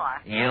 What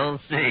for? You'll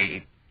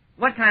see.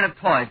 What kind of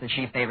toys does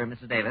she favor,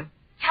 Mrs. Davis?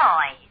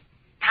 Toys.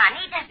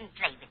 Connie doesn't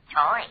play with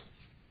toys.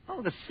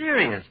 Oh, the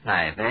serious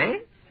type, eh?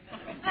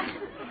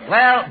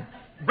 Well,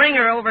 Bring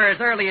her over as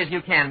early as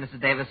you can, Mrs.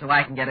 Davis, so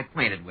I can get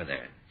acquainted with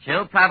her.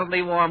 She'll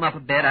probably warm up a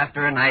bit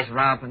after a nice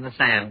romp in the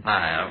sand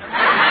pile.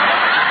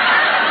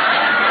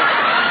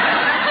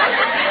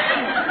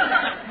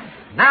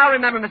 Now,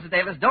 remember, Mrs.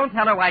 Davis, don't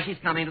tell her why she's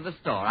coming to the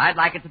store. I'd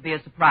like it to be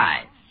a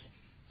surprise.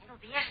 It'll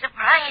be a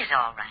surprise,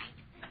 all right.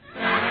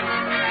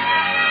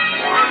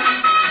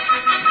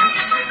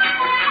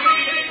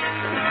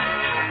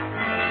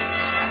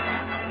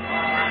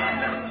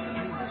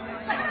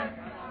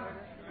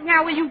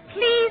 Now, will you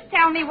please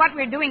tell me what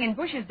we're doing in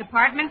Bush's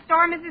department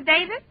store, Mrs.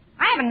 Davis?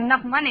 I haven't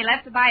enough money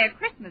left to buy a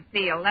Christmas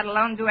seal, let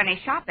alone do any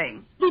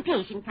shopping. Be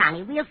patient,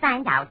 Connie. We'll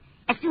find out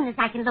as soon as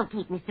I can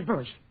locate Mr.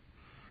 Bush.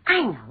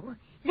 I know.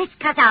 Let's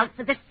cut out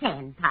for the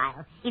sand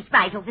pile. It's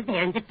right over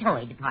there in the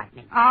toy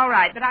department. All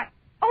right, but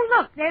Oh,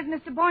 look, there's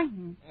Mr.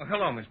 Boynton. Oh,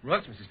 hello, Miss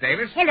Brooks, Mrs.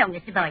 Davis. Hello,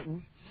 Mr.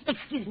 Boynton.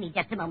 Excuse me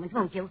just a moment,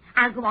 won't you?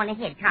 I'll go on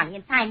ahead, Connie,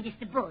 and find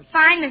Mr. Bush.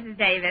 Fine, Mrs.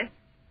 Davis.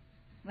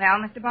 Well,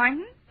 Mr.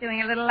 Boynton,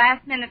 doing a little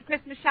last-minute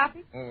Christmas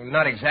shopping? Oh,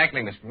 not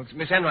exactly, Miss Brooks.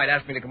 Miss Enright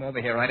asked me to come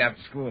over here right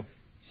after school.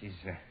 She's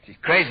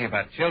crazy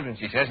about children,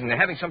 she says, and they're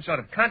having some sort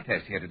of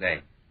contest here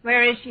today.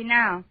 Where is she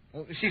now?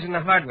 Well, she's in the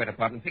hardware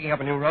department picking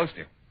up a new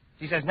roaster.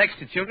 She says next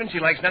to children, she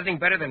likes nothing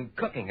better than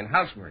cooking and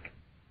housework.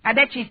 I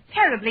bet she's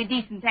terribly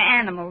decent to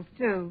animals,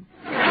 too.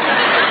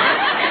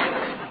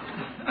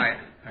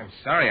 I'm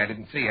sorry I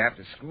didn't see you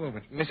after school,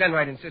 but Miss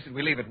Enright insisted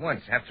we leave at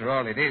once. After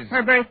all, it is...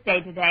 Her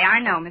birthday today, I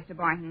know, Mr.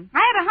 Boynton. I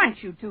had a hunch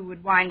you two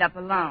would wind up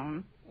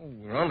alone. Oh,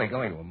 we're only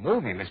going to a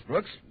movie, Miss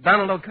Brooks.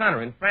 Donald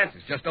O'Connor in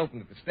Francis just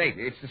opened at the State.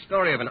 It's the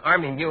story of an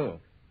army mule.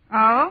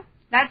 Oh?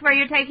 That's where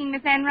you're taking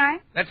Miss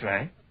Enright? That's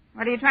right.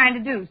 What are you trying to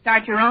do,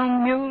 start your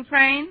own mule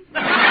train?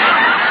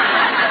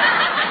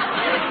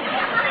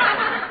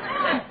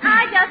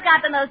 I just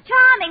got the most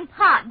charming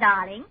pot,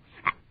 darling.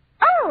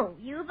 Oh,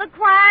 you've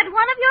acquired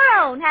one of your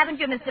own, haven't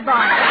you, Mr.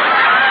 Boynton?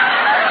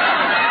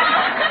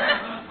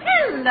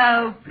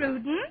 Hello,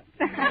 Prudence.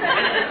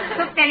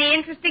 Cooked any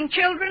interesting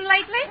children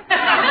lately?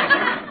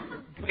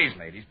 Please,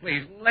 ladies,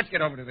 please, let's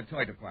get over to the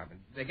toy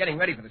department. They're getting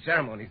ready for the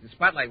ceremonies. The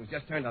spotlight was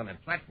just turned on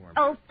that platform.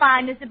 Oh,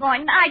 fine, Mr.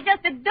 Boynton. I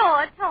just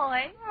adore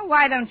toys. Oh,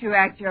 why don't you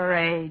act your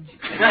age?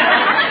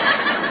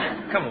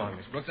 Come along,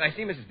 Miss Brooks. I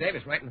see Mrs.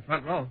 Davis right in the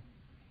front row.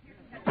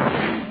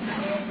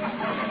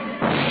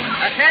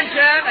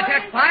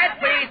 Attention! Quiet,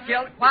 please,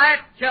 children. Quiet,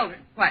 children.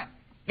 Quiet.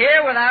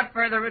 Here, without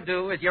further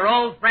ado, is your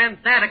old friend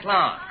Santa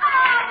Claus.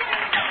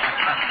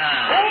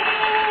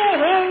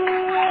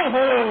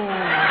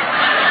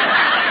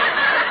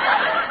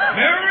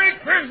 Merry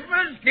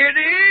Christmas,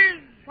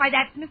 kiddies! Why,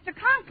 that's Mr.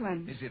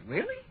 Conklin. Is it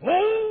really?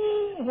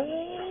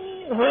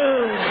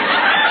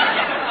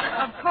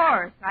 Of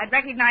course. I'd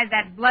recognize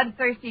that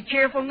bloodthirsty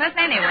cheerfulness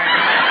anywhere.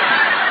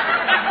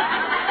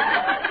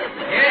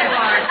 Here you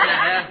are,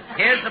 Santa.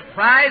 Here's the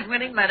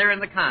prize-winning letter in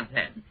the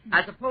contest.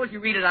 I suppose you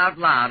read it out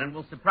loud and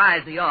will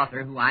surprise the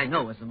author, who I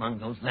know is among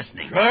those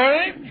listening.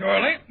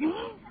 Charlie.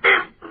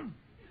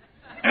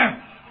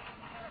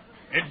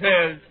 It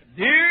says,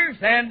 Dear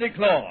Santa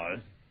Claus,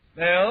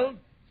 spelled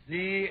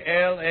C-L-A-W-S-S-S.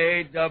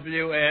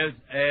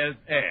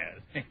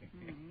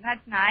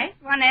 That's nice.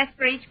 One S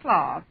for each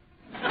claw.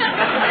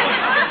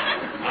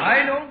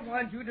 I don't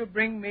want you to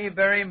bring me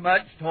very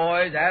much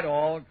toys at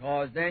all,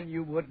 'cause then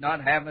you would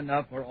not have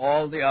enough for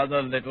all the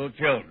other little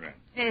children.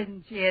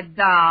 Isn't she a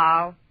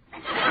doll?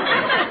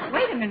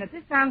 Wait a minute.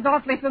 This sounds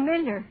awfully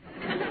familiar.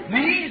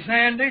 Please,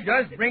 Sandy,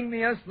 just bring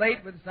me a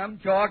slate with some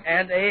chalk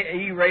and a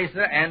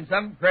eraser and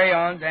some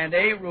crayons and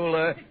a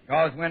ruler,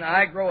 'cause when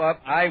I grow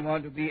up, I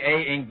want to be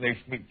a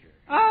English teacher.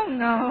 Oh,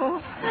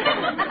 no.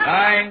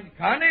 Signed,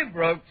 Connie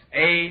Brooks,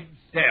 age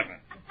 7.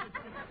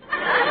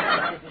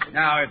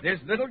 Now, if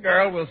this little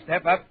girl will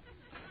step up.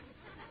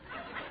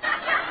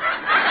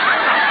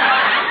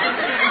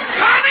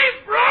 Connie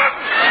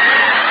Brooks!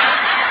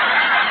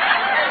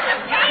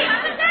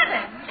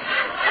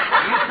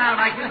 You sound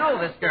like you know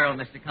this girl,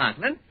 Mr.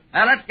 Conklin.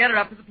 Let's get her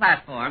up to the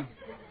platform.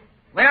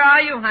 Where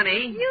are you,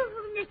 honey? You,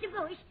 Mr.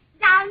 Bush,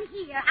 down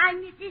here.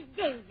 I'm Mrs.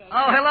 Davis.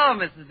 Oh, hello,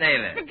 Mrs.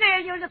 Davis. The girl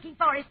you're looking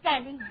for is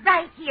standing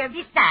right here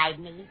beside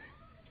me.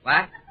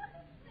 What?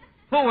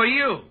 Who are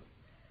you?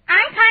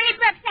 I'm Connie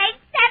Brooks, age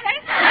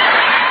 7.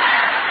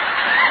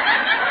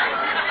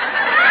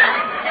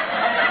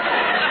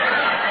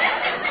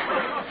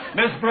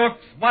 Miss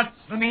Brooks, what's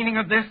the meaning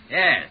of this?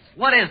 Yes.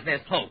 What is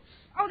this hoax?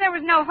 Oh, there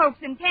was no hoax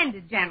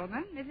intended,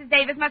 gentlemen. Mrs.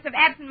 Davis must have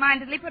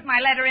absent-mindedly put my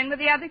letter in with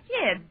the other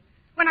kids.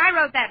 When I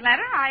wrote that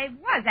letter, I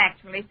was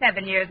actually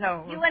 7 years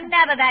old. You were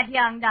never that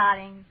young,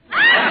 darling.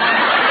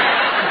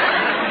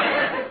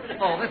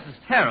 Oh, this is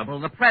terrible.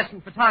 The press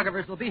and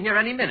photographers will be here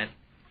any minute.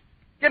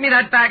 Give me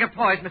that bag of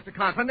toys, Mr.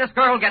 Conklin. This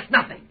girl gets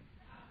nothing.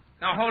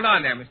 Now, hold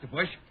on there, Mr.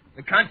 Bush.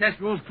 The contest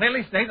rules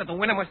clearly state that the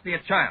winner must be a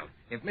child.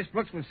 If Miss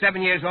Brooks was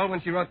 7 years old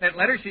when she wrote that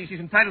letter, she's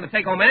entitled to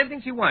take home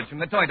anything she wants from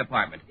the toy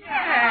department.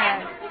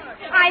 Yes.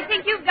 I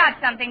think you've got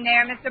something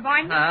there, Mr.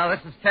 Boynton. Oh,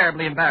 this is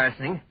terribly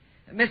embarrassing.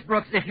 Miss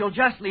Brooks, if you'll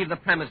just leave the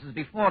premises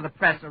before the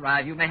press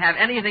arrive, you may have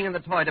anything in the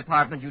toy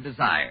department you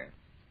desire.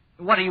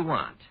 What do you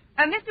want?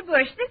 Mr.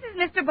 Bush, this is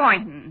Mr.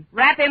 Boynton.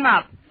 Wrap him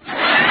up.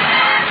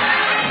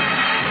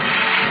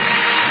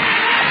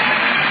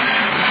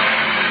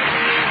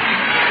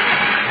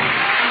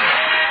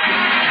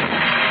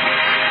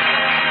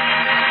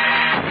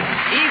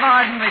 Eve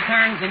Arden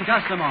returns in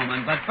just a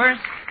moment, but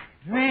first,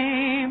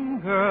 dream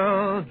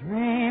girl,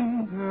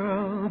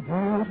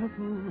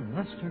 beautiful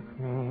luster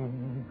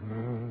cream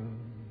girl.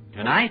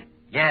 Tonight?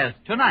 Yes,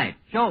 tonight,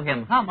 show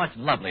him how much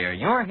lovelier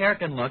your hair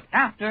can look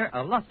after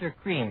a Luster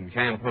Cream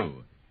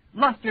shampoo.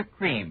 Luster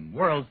Cream,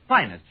 world's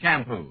finest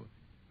shampoo.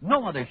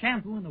 No other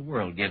shampoo in the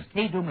world gives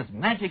K-Duma's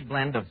magic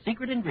blend of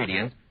secret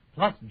ingredients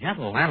plus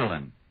gentle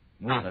lanolin.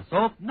 Not a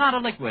soap, not a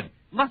liquid.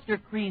 Luster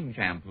Cream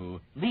shampoo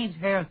leaves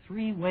hair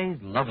 3 ways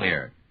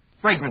lovelier.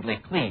 Fragrantly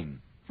clean,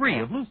 free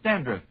of loose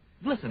dandruff,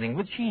 glistening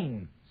with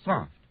sheen,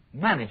 soft,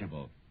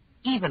 manageable.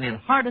 Even in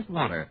hardest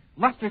water,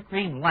 Luster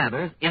Cream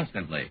lathers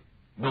instantly.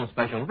 No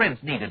special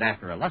rinse needed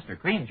after a Luster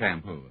Cream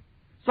shampoo.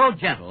 So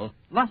gentle,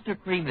 Luster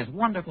Cream is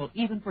wonderful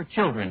even for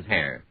children's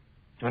hair.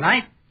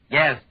 Tonight,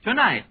 yes,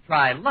 tonight,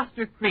 try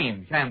Luster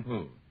Cream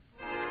shampoo.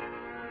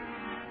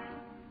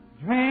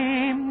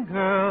 Dream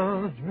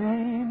girl,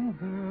 beautiful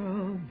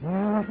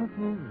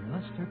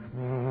Luster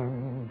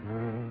Cream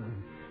girl.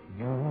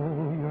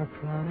 Your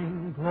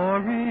crowning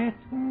glory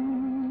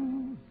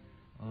too,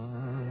 a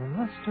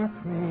Luster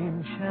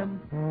Cream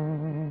shampoo.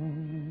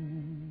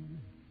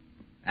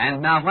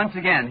 And now, once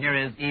again, here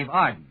is Eve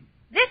Arden.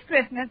 This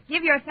Christmas,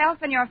 give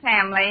yourself and your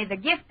family the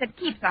gift that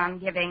keeps on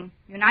giving.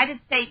 United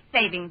States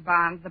Savings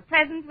Bonds, the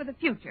present with a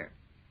future.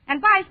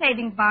 And buy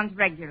savings bonds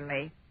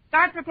regularly.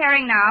 Start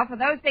preparing now for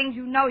those things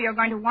you know you're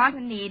going to want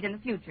and need in the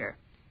future.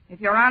 If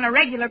you're on a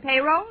regular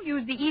payroll,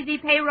 use the Easy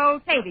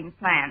Payroll Savings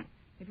Plan.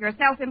 If you're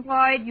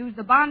self-employed, use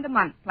the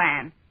Bond-a-Month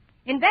Plan.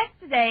 Invest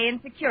today in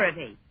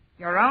security,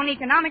 your own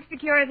economic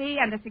security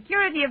and the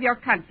security of your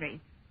country.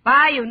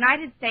 Buy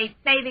United States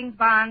Savings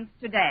Bonds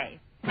today.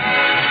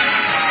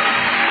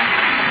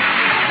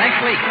 Next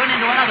week, tune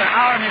into another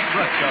Our Miss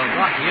Brooks show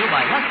brought to you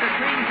by Luster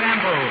Cream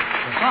Shampoo,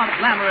 the soft,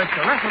 glamorous,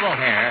 caressable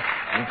hair,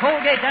 and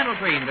Colgate Dental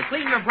Cream to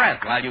clean your breath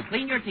while you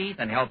clean your teeth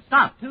and help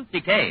stop tooth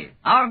decay.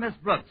 Our Miss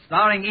Brooks,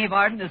 starring Eve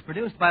Arden, is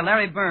produced by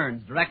Larry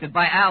Burns, directed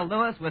by Al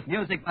Lewis, with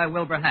music by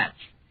Wilbur Hatch.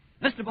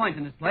 Mr.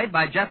 Boynton is played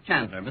by Jeff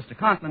Chandler, Mr.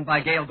 Conklin by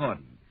Gail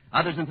Gordon.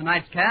 Others in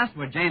tonight's cast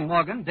were Jane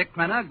Morgan, Dick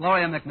Crenna,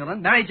 Gloria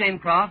McMillan, Mary Jane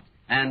Croft,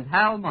 and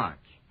Hal March.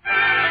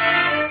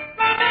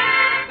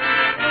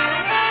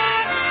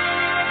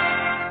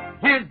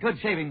 Here's good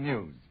shaving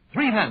news.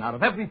 3 men out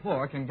of every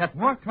 4 can get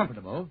more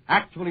comfortable,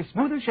 actually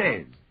smoother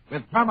shaves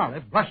with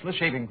Palmolive brushless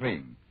shaving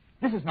cream.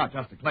 This is not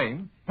just a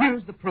claim.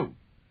 Here's the proof.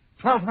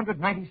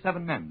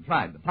 1,297 men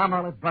tried the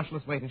Palmolive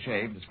brushless way to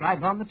shave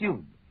described on the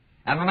tube.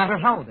 And no matter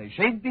how they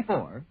shaved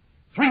before,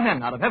 3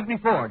 men out of every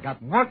 4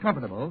 got more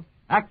comfortable,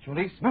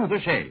 actually smoother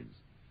shaves.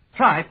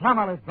 Try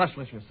Palmolive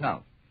brushless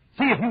yourself.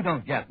 See if you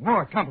don't get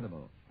more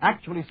comfortable,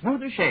 actually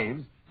smoother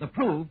shaves the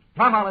proved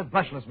Palmolive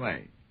brushless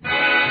way.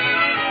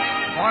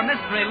 For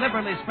mystery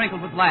liberally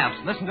sprinkled with laughs,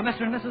 listen to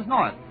Mr. and Mrs.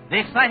 North, the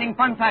exciting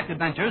fun-packed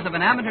adventures of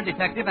an amateur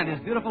detective and his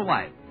beautiful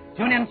wife.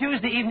 Tune in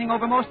Tuesday evening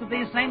over most of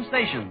these same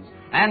stations.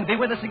 And be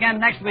with us again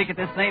next week at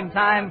this same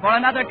time for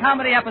another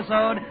comedy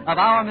episode of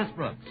Our Miss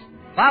Brooks.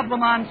 Bob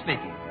Lamont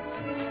speaking.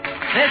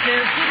 This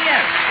is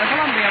CBS, the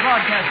Columbia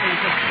Broadcasting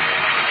System.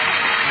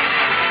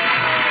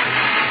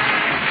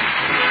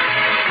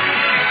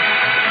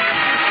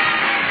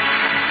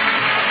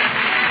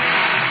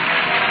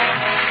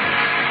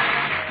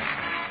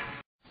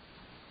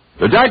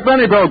 The Jack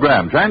Benny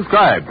Program,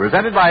 transcribed,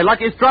 presented by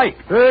Lucky Strike.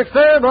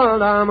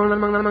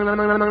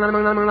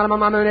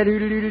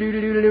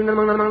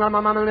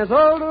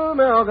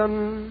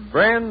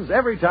 Friends,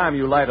 every time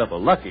you light up a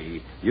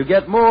Lucky, you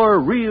get more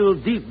real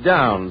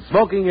deep-down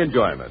smoking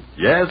enjoyment.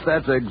 Yes,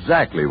 that's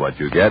exactly what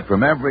you get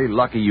from every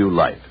Lucky you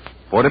light.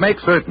 For to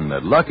make certain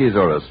that Luckies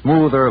are a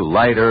smoother,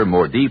 lighter,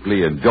 more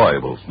deeply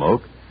enjoyable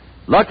smoke,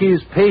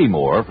 Luckies pay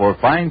more for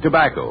fine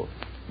tobacco,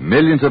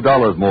 millions of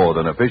dollars more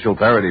than official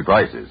parity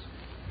prices.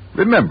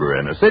 Remember,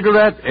 in a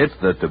cigarette, it's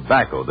the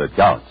tobacco that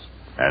counts.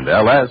 And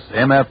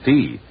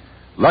LSMFT.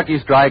 Lucky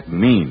Strike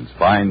means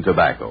fine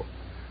tobacco.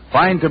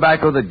 Fine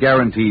tobacco that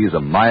guarantees a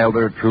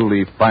milder,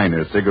 truly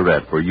finer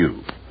cigarette for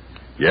you.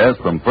 Yes,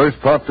 from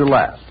first puff to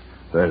last,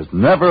 there's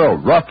never a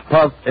rough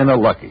puff in a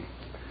Lucky.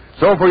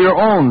 So for your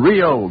own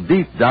real,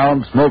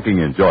 deep-down smoking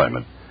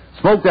enjoyment,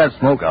 smoke that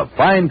smoke of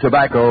fine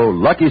tobacco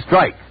Lucky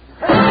Strike.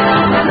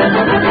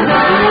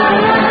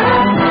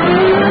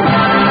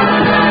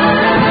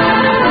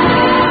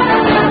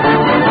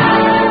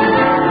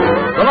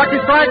 The Lucky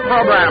Strike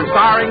program,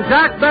 starring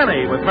Jack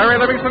Benny, with Mary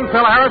Livingston,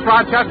 Phil Harris,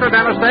 Rochester,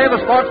 Dennis Day, the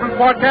Sportsman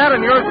Sport Cat,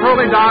 and yours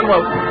truly, Don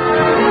Wilson.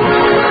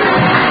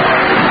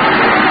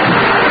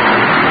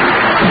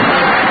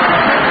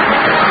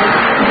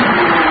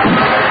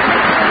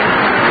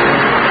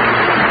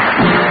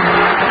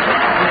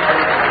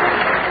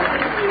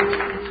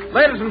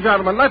 Ladies and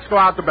gentlemen, let's go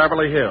out to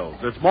Beverly Hills.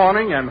 It's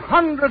morning, and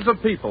hundreds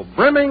of people,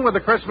 brimming with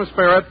the Christmas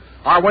spirit,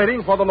 are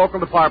waiting for the local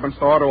department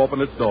store to open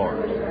its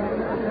doors.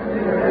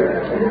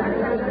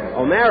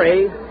 Oh,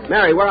 Mary.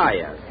 Mary, where are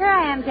you? Here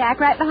I am, Jack,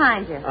 right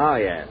behind you. Oh,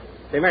 yeah.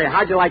 Say, Mary,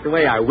 how'd you like the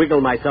way I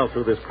wiggled myself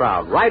through this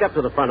crowd, right up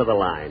to the front of the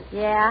line?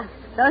 Yeah,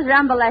 those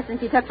rumble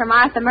lessons you took from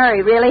Arthur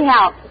Murray really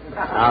helped.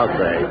 I'll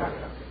say.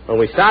 When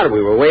we started,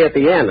 we were way at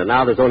the end, and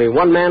now there's only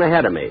one man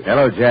ahead of me.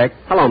 Hello, Jack.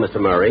 Hello, Mr.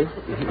 Murray.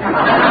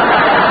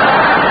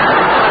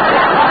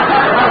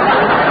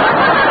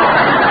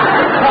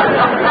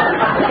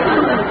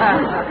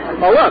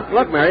 Oh,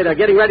 look, Mary, they're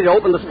getting ready to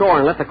open the store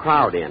and let the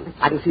crowd in.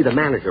 I can see the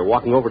manager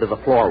walking over to the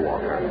floor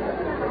walker.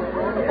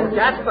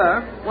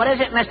 Jasper, what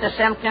is it, Mr.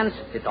 Simpkins?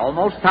 It's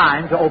almost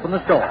time to open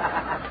the store.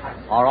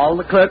 Are all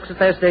the clerks at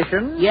their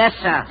stations? Yes,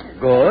 sir.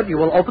 Good. You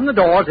will open the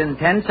doors in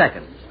 10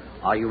 seconds.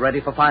 Are you ready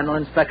for final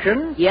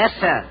inspection? Yes,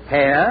 sir.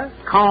 Hair?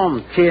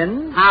 Comb.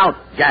 Chin? Out.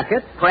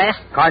 Jacket?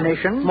 Pressed.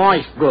 Carnation?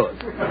 Moist. Good.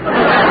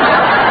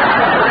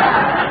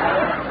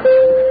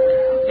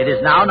 It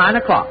is now 9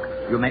 o'clock.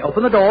 You may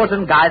open the doors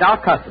and guide our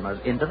customers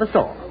into the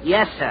store.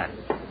 Yes, sir.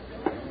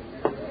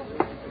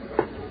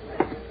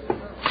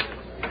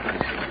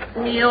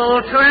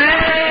 Mule train!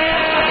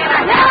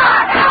 Mule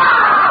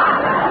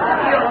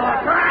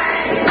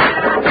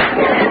train!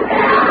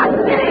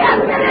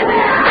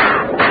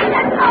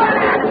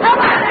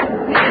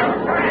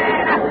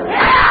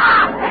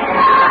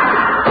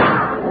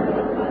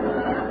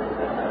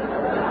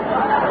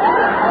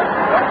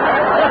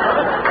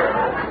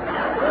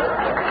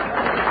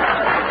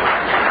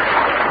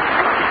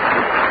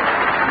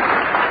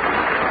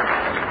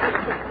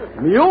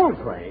 Mule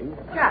train?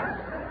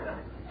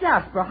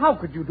 Jasper, how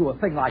could you do a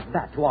thing like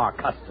that to our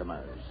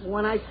customers?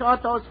 When I saw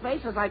those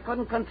faces, I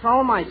couldn't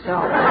control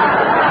myself.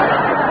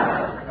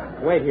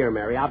 Wait here,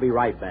 Mary. I'll be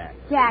right back.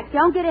 Jack,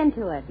 don't get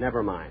into it.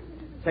 Never mind.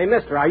 Say,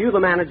 mister, are you the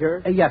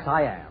manager? Yes,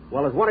 I am.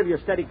 Well, as one of your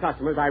steady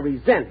customers, I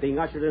resent being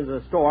ushered into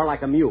the store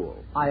like a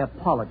mule. I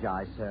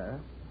apologize, sir.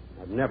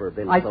 I've never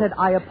been I said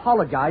I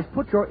apologize.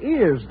 Put your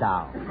ears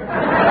down.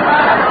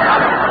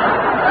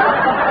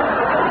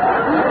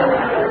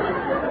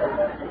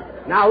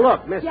 Now,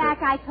 look, mister.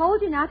 Jack, I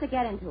told you not to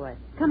get into it.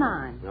 Come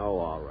on. Oh,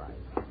 all right.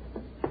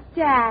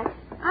 Jack,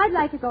 I'd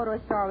like to go to a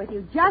store with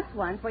you just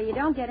once where you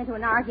don't get into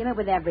an argument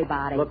with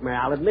everybody. Look, Mary,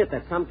 I'll admit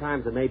that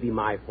sometimes it may be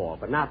my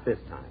fault, but not this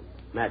time.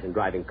 Imagine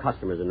driving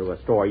customers into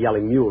a store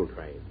yelling mule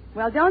train.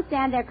 Well, don't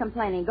stand there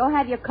complaining. Go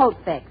have your coat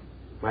fixed.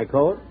 My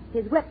coat?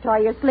 His whip tore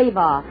your sleeve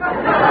off. Oh,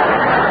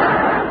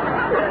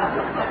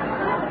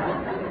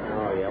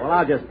 yeah. Well,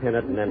 I'll just pin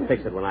it and then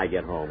fix it when I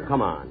get home.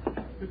 Come on.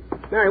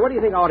 Mary, what do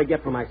you think I ought to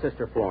get for my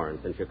sister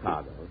Florence in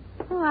Chicago?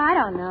 Oh, I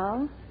don't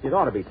know. It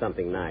ought to be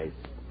something nice.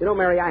 You know,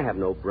 Mary, I have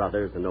no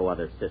brothers and no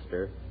other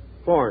sister.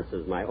 Florence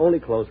is my only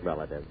close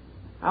relative.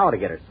 I ought to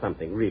get her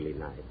something really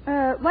nice.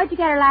 What'd you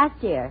get her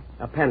last year?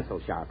 A pencil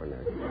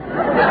sharpener.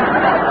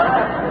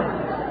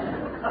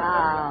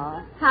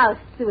 Oh, how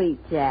sweet,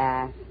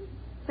 Jack.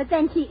 But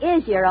then she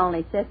is your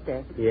only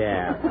sister.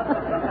 Yeah.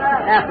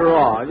 After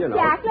all, you know.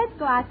 Jack, let's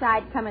go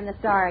outside and come in the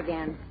store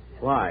again.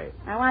 Why?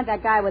 I want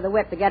that guy with the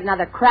whip to get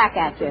another crack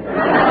at you.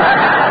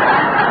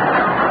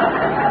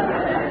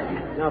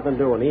 Nothing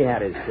doing. He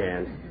had his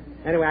chance.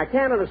 Anyway, I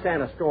can't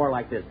understand a store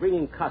like this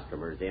bringing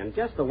customers in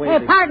just the way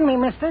Hey, pardon me,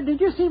 mister. Did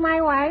you see my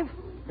wife?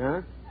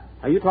 Huh?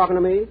 Are you talking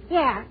to me?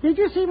 Yeah. Did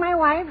you see my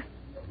wife?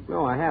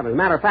 No, I haven't. As a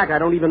matter of fact, I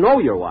don't even know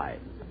your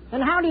wife.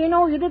 And how do you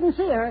know you didn't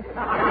see her?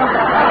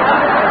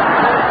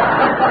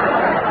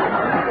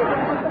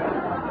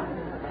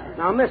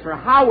 Now, mister,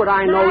 how would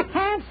I know... I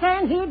can't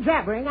stand here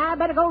jabbering. I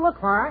better go look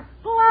for her.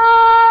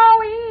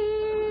 Chloe!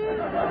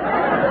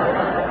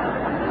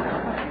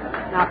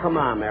 Now, come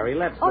on, Mary.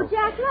 Let's go. Oh,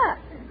 Jack, look.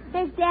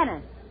 There's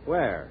Dennis.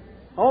 Where?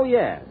 Oh,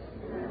 yes.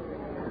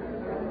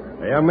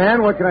 Hey, young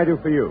man, what can I do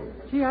for you?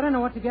 Gee, I don't know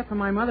what to get for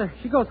my mother.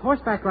 She goes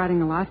horseback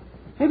riding a lot.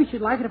 Maybe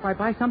she'd like it if I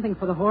buy something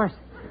for the horse.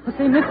 But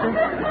say, mister.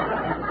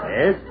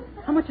 Yes?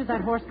 How much is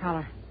that horse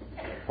collar?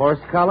 Horse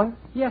collar?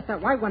 Yes, that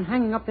white one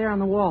hanging up there on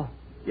the wall.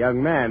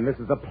 Young man, this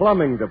is the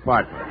plumbing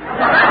department.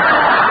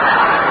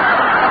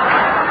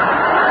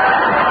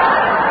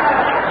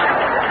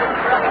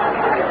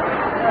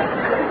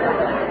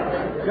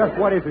 Just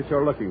what is it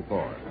you're looking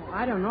for?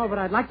 I don't know, but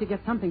I'd like to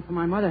get something for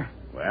my mother.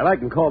 Well, I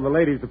can call the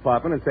ladies'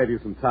 department and save you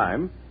some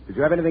time. Did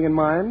you have anything in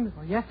mind?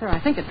 Oh, yes, sir. I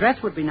think a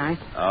dress would be nice.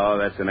 Oh,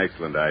 that's an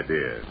excellent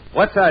idea.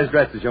 What size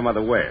dress does your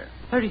mother wear?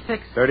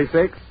 36.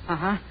 36?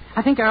 Uh-huh.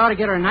 I think I ought to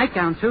get her a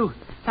nightgown, too.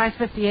 Size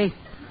 58.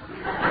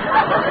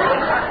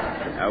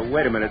 Now,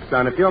 wait a minute,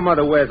 son. If your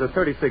mother wears a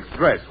 36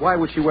 dress, why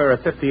would she wear a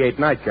 58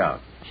 nightgown?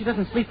 She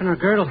doesn't sleep in her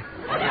girdle.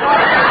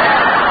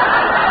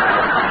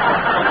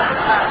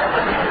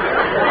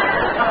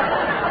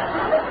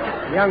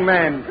 Young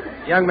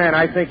man,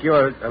 I think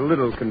you're a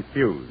little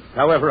confused.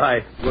 However,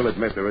 I will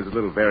admit there is a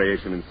little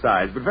variation in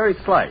size, but very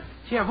slight.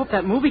 Gee, I hope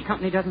that movie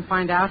company doesn't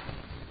find out.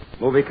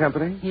 Movie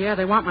company? Yeah,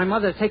 they want my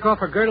mother to take off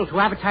her girdle to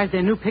advertise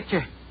their new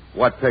picture.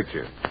 What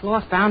picture?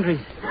 Lost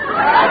Boundaries.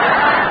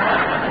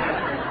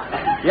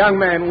 Young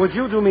man, would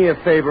you do me a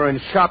favor and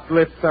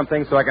shoplift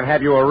something so I can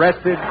have you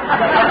arrested?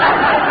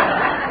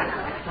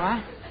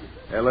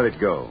 What? Let it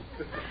go.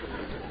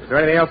 Is there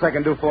anything else I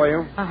can do for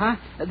you? Uh-huh.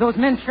 Those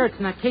men's shirts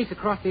in that case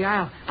across the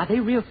aisle, are they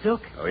real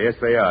silk? Oh, yes,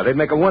 they are. They'd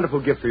make a wonderful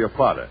gift for your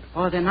father.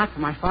 Oh, they're not for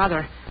my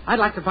father. I'd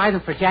like to buy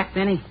them for Jack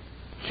Benny.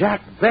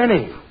 Jack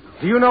Benny?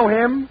 Do you know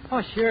him?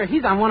 Oh, sure.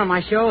 He's on one of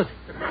my shows.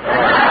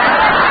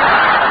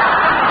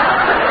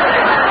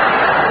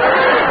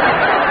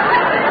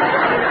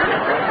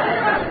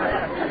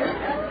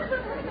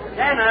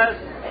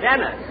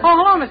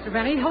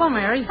 Benny. Hello,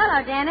 Mary.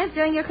 Hello, Dennis.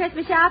 Doing your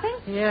Christmas shopping?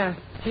 Yeah.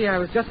 Gee, I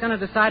was just going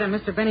to decide on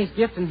Mr. Benny's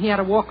gift, and he had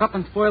to walk up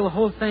and spoil the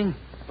whole thing.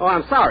 Oh,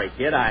 I'm sorry,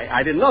 kid.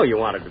 I didn't know you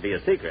wanted to be a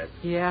secret.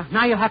 Yeah.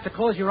 Now you'll have to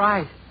close your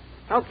eyes.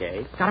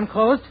 Okay. Got them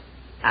closed?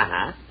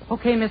 Uh-huh.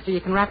 Okay, mister,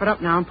 you can wrap it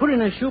up now and put it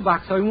in a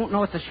shoebox so he won't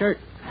know it's a shirt.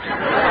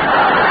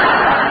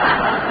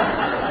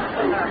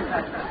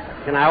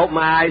 Can I open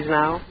my eyes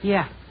now?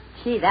 Yeah.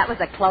 Gee, that was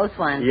a close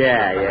one.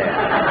 Yeah.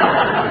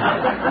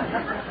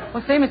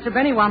 Well, say, Mr.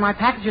 Benny, while my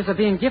packages are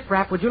being gift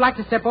wrapped, would you like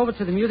to step over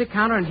to the music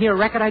counter and hear a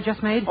record I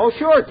just made? Oh,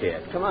 sure,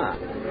 kid. Come on.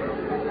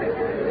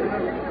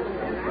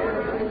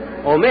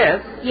 Oh,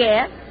 miss?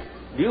 Yes?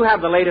 Do you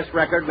have the latest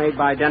record made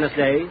by Dennis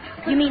Day?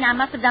 You mean I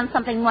must have done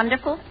something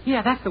wonderful?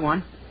 Yeah, that's the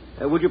one.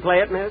 Would you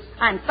play it, miss?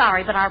 I'm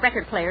sorry, but our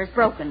record player is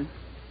broken.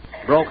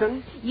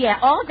 Broken? Yeah,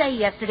 all day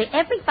yesterday,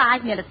 every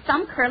 5 minutes,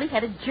 some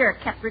curly-headed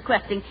jerk kept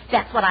requesting,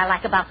 "That's what I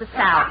like about the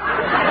South."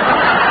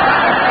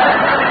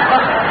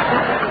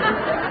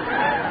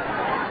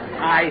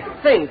 I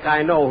think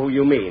I know who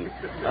you mean.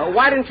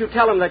 Why didn't you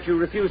tell him that you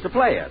refuse to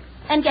play it?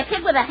 And get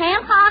hit with a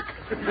Hancock?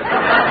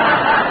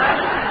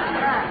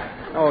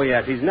 Oh,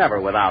 yes, he's never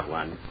without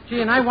one.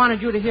 Gee, and I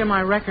wanted you to hear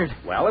my record.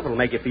 Well, if it'll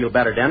make you feel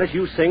better, Dennis,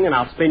 you sing and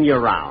I'll spin you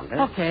around.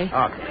 Eh? Okay.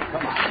 Okay,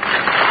 come on.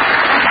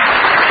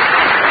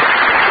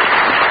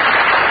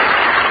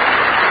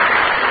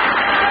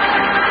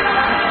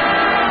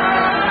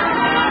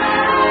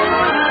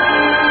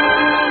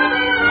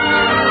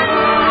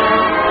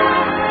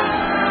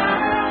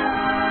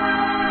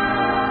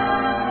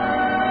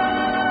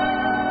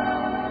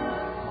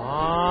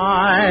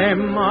 I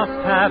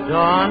must have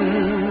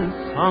done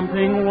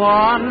something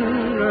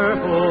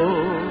wonderful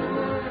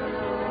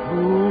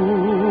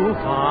to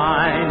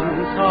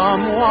find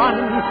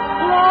someone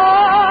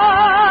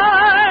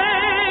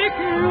like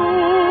you.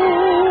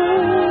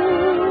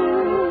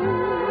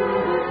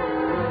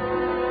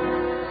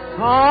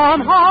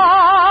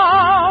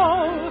 Somehow,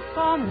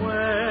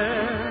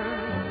 somewhere,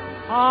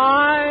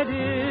 I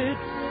did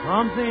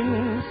something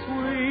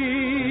sweet,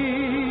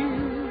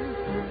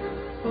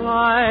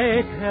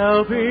 like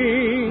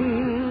helping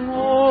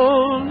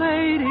old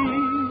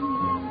ladies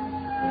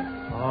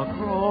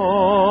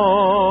across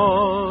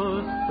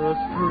the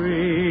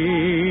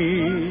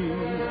street.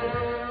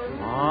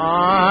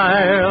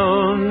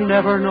 I'll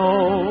never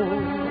know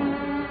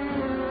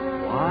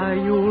why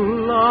you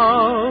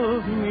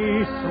love me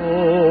so.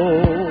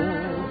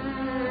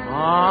 I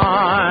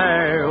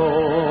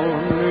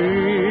only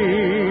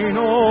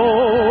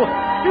know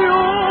you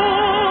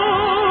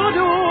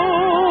do.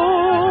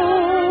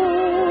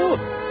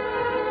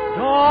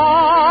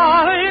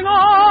 Darling,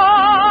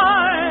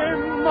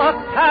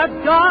 have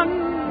done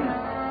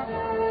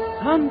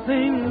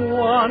something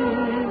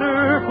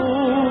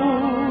wonderful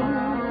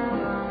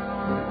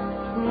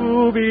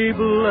to be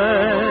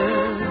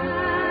blessed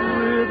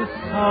with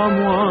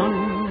someone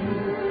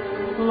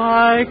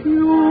like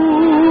you.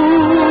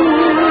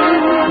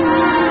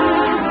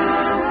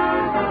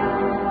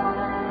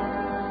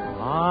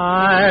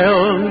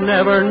 I'll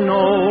never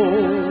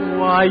know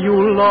why you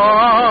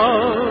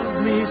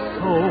love me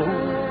so.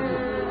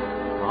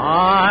 I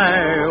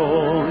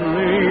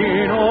only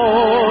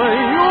know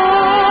you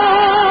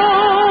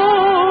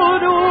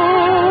do.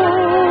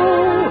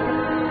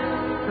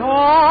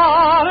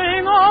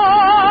 Darling,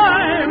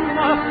 I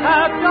must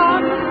have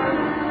done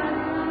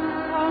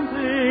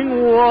something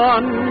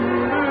wonderful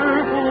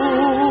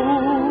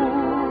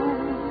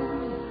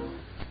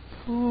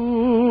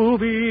to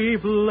be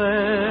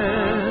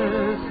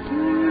blessed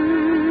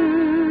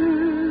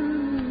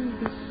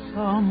with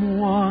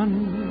someone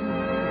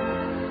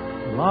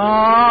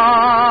like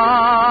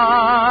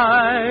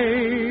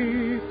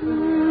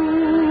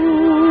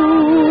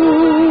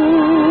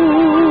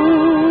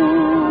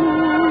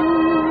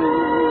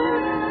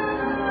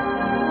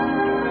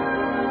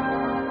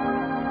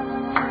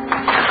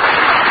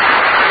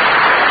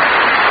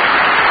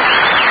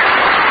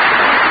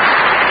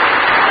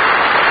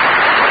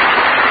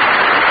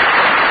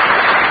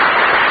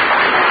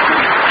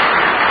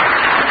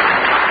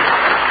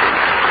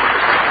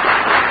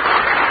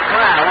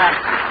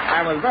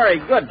very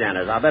good,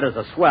 Dennis. I bet it's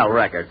a swell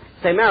record.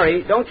 Say,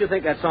 Mary, don't you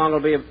think that song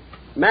will be...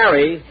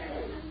 Mary?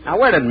 Now,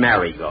 where did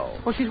Mary go?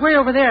 Well, she's way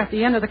over there at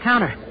the end of the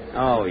counter.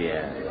 Oh,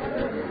 yeah.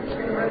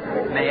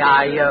 May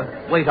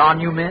I wait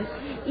on you, miss?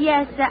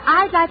 Yes,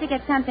 I'd like to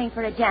get something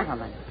for a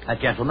gentleman. A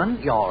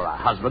gentleman? Your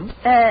husband?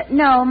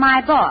 No,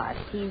 my boss.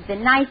 He's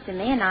been nice to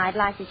me, and I'd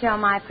like to show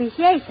my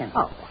appreciation.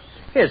 Oh,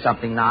 here's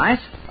something nice.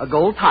 A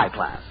gold tie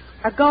clasp.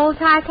 A gold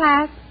tie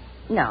clasp?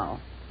 No.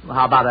 Well,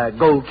 how about a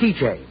gold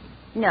keychain?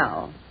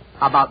 No.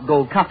 How about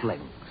gold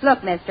cufflinks?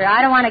 Look, mister,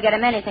 I don't want to get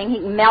him anything. He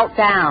can melt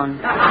down.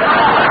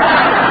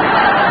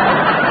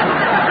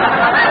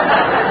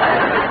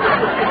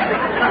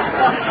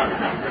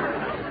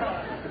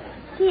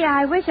 Gee,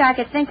 I wish I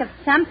could think of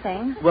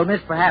something. Well,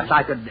 miss, perhaps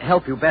I could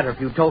help you better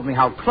if you told me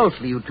how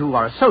closely you two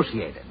are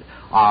associated.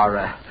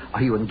 Are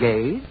you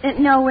engaged?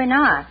 No, we're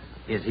not.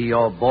 Is he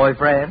your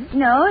boyfriend?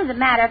 No, as a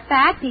matter of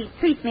fact, he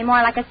treats me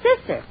more like a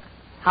sister.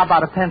 How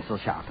about a pencil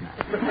sharpener?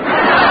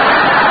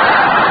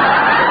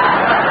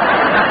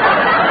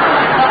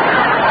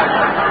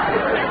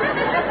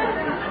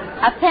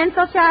 A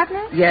pencil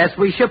sharpener? Yes,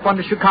 we ship one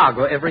to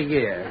Chicago every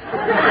year.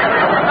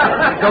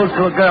 It goes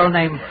to a girl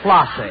named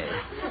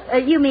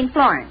Flossie. You mean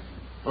Florence?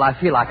 Well, I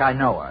feel like I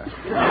know her.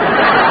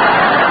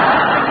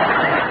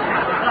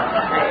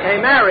 Hey,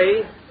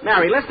 Mary,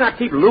 let's not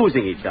keep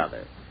losing each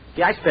other.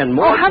 See, I spend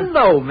more... Oh,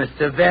 hello,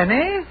 Mr.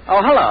 Benny.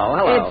 Oh, hello.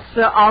 It's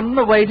on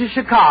the way to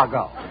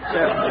Chicago.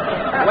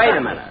 Wait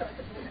a minute.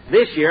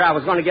 This year I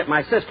was going to get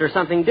my sister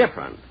something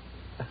different.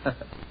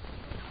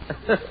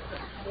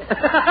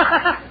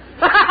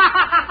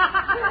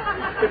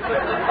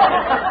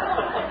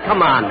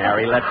 Come on,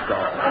 Mary, let's go.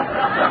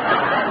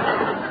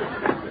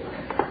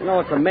 You know,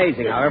 it's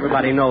amazing how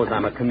everybody knows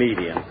I'm a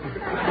comedian.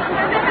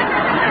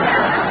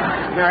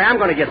 Mary, I'm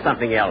going to get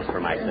something else for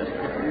my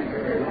sister.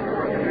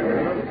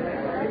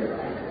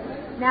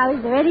 Now,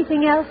 is there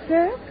anything else,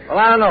 sir? Well,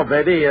 I don't know,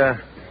 baby.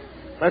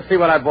 Let's see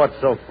what I bought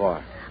so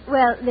far.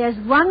 Well, there's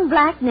one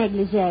black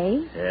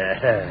negligee.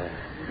 Yeah.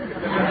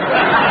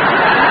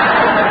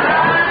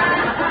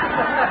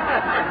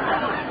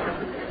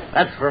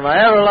 That's for my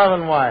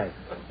ever-loving wife.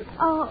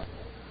 Oh,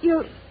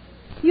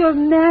 you're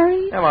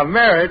married? Am I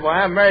married?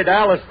 Why, I'm married to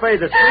Alice Faye,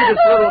 the sweetest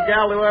little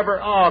gal who ever...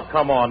 Oh,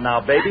 come on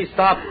now, baby.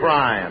 Stop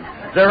crying.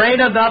 There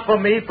ain't enough of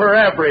me for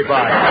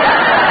everybody.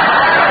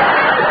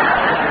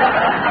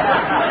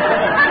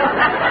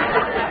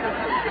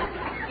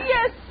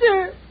 Yes,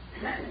 sir.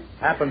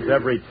 Happens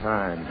every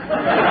time.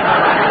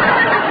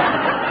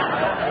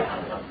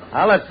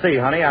 Now, let's see,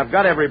 honey. I've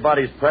got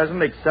everybody's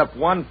present except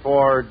one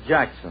for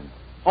Jackson.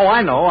 Oh,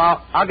 I know.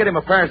 I'll get him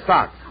a pair of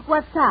socks.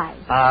 What size?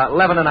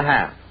 11 and a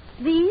half.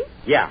 These?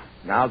 Yeah.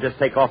 Now I'll just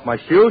take off my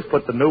shoes,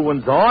 put the new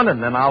ones on,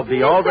 and then I'll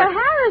be all Mr.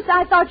 Harris,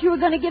 I thought you were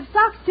going to give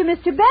socks to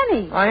Mr.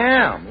 Benny. I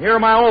am. Here are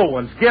my old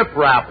ones. Gift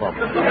wrap them.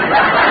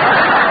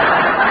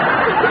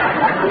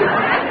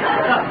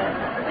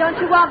 Don't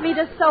you want me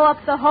to sew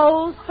up the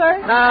holes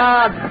first?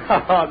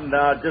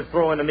 No. Just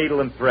throw in a needle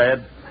and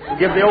thread. And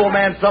give the old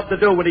man something to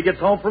do when he gets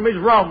home from his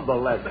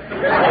rumble lesson.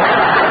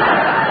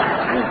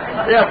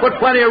 Yeah, put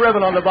plenty of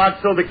ribbon on the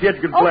box so the kids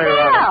can play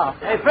around.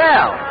 Hey,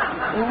 Phil.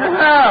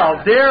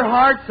 Well, dear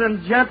hearts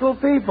and gentle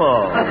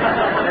people.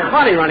 It's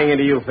funny running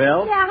into you,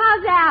 Phil. Yeah,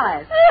 how's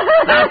Alice?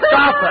 Now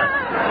stop it.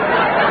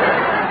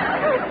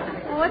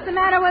 Well, what's the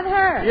matter with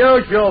her?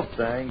 Usual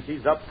thing.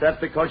 She's upset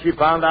because she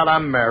found out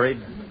I'm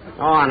married.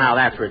 Oh, now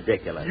that's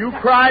ridiculous. You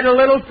cried a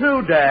little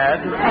too,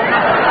 Dad.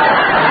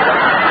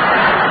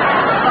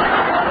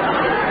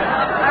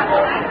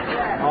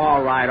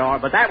 All right.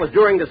 But that was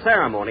during the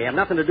ceremony. It had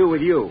nothing to do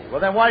with you. Well,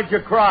 then why'd you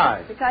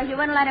cry? Because you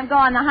wouldn't let him go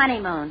on the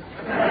honeymoon.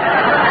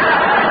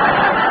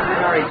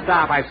 Sorry,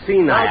 stop. I've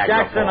seen Now, that.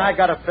 Jackson, I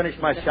got to finish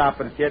my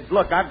shopping, kids.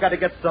 Look, I've got to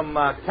get some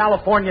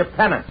California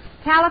pennants.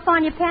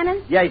 California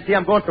pennants? Yeah, you see,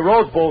 I'm going to the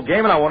Rose Bowl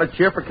game, and I want to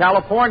cheer for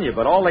California,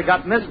 but all they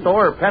got in this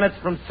store are pennants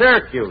from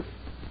Syracuse.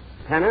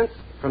 Pennants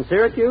from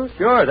Syracuse?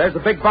 Sure, there's a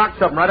big box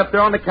of them right up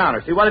there on the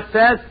counter. See what it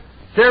says?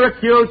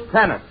 Syracuse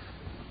pennants.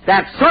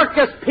 That's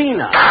circus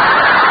peanut.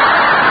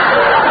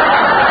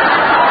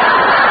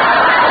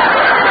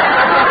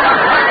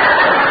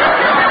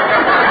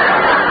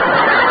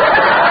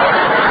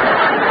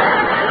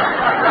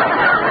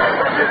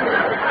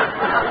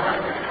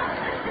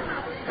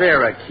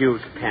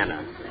 Syracuse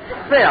pennant.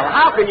 Phil,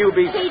 how can you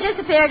be... He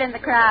disappeared in the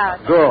crowd.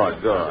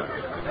 Good.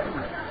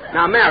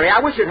 Now, Mary, I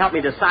wish you'd help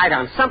me decide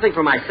on something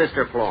for my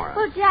sister Florence.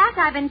 Well, Jack,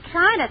 I've been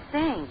trying to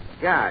think.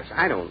 Gosh,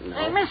 I don't know.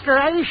 Hey, mister,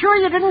 are you sure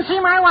you didn't see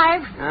my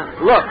wife?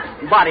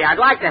 Look, buddy, I'd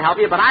like to help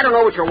you, but I don't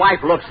know what your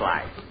wife looks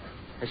like.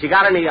 Has she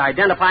got any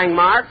identifying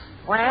marks?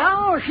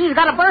 Well, she's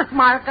got a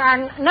birthmark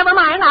on... Never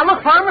mind, I'll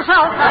look for her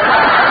myself.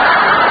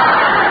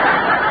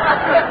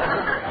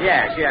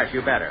 Yes,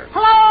 you better.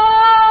 Hello!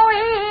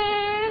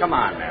 Come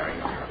on, Mary.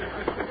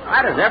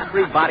 Why does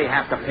everybody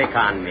have to pick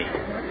on me?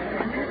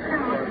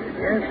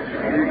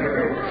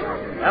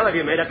 Well, have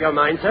you made up your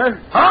mind, sir?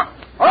 Huh?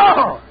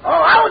 Oh,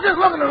 I was just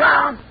looking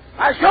around.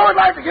 I sure would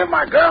like to give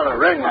my girl a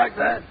ring like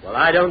that. Well,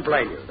 I don't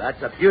blame you.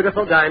 That's a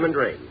beautiful diamond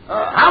ring.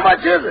 How much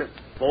is it?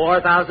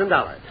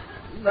 $4,000.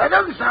 That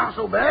doesn't sound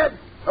so bad.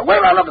 Wait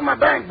till I look at my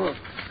bank book.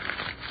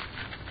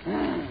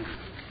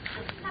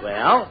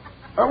 Well?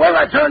 Wait till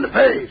I turn the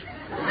page.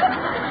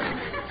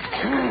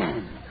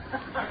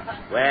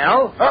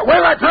 Well? Wait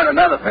till I turn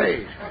another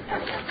page.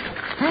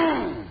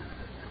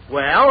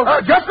 Well?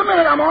 Just a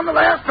minute. I'm on the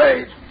last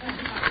page.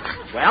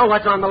 Well,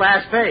 what's on the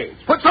last page?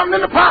 Put something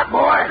in the pot,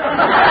 boy.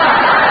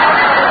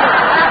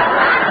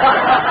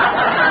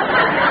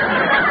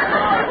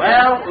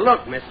 Well,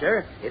 look,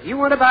 mister. If you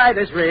want to buy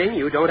this ring,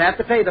 you don't have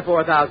to pay the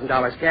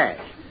 $4,000 cash.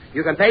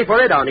 You can pay for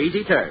it on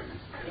easy terms.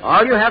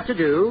 All you have to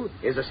do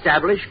is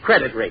establish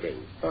credit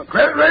rating.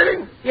 Credit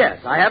rating? Yes,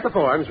 I have the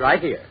forms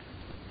right here.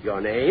 Your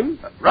name?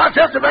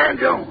 Rochester Van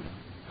Jones.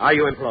 Are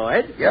you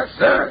employed? Yes,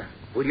 sir.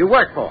 Who do you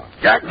work for?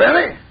 Jack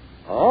Benny.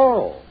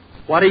 Oh.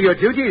 What are your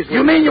duties?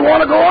 You mean you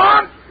want to go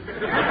on?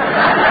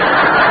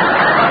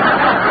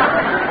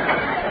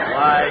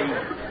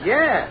 Why,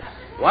 yes.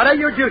 What are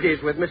your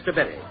duties with Mr.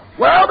 Benny?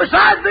 Well,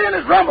 besides being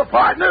his rumble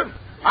partner,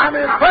 I'm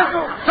his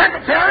personal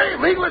secretary,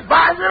 legal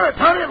advisor,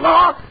 attorney at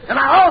law, and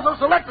I also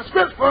select the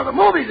scripts for the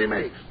movies he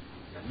makes.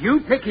 You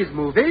pick his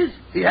movies?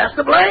 He has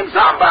to blame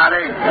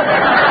somebody.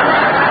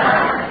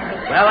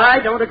 Well, I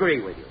don't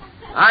agree with you.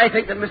 I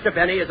think that Mr.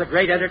 Benny is a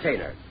great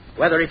entertainer,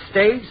 whether it's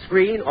stage,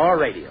 screen, or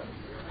radio.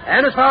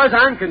 And as far as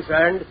I'm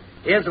concerned,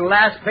 his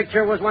last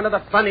picture was one of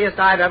the funniest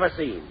I've ever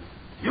seen.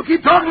 You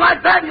keep talking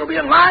like that, and you'll be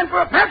in line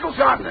for a pencil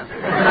sharpener.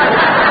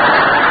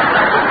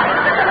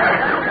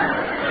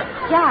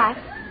 Jack,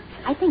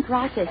 I think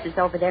Rochester's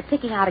over there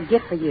picking out a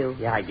gift for you.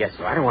 Yeah, I guess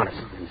so. I don't want to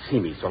see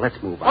me, so let's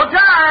move on. Oh,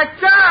 Jack!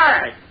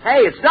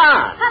 Hey, it's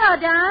Don.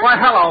 Hello, Don. Why,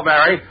 hello,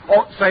 Mary.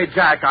 Oh, say,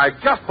 Jack, I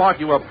just bought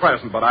you a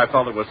present, but I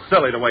felt it was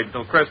silly to wait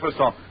until Christmas,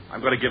 so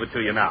I'm going to give it to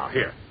you now.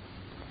 Here.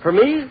 For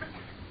me?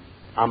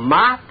 A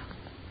mop?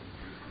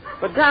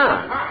 But,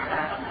 Don,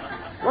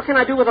 what can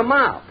I do with a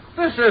mop?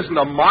 This isn't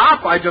a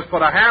mop. I just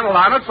put a handle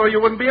on it so you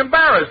wouldn't be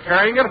embarrassed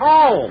carrying it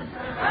home.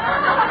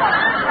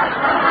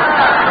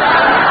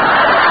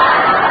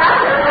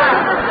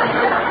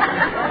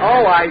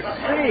 Oh, I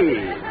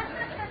see.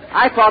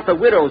 I thought the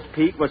widow's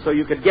peak was so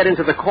you could get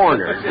into the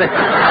corners.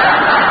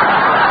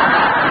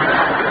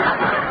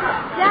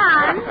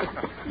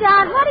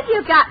 Don, what have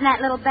you got in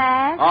that little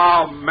bag?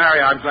 Oh, Mary,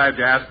 I'm glad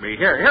you asked me.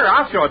 Here,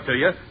 I'll show it to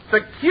you. It's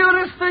the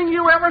cutest thing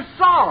you ever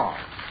saw.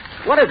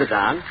 What is it,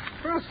 Don?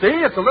 Well, see,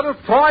 it's a little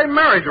toy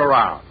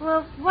merry-go-round.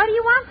 Well, what do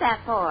you want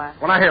that for?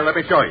 Well, now, here, let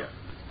me show you.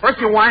 First,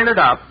 you wind it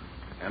up,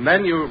 and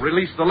then you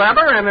release the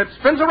lever, and it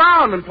spins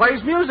around and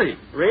plays music.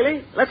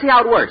 Really? Let's see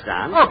how it works,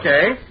 Don.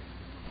 Okay.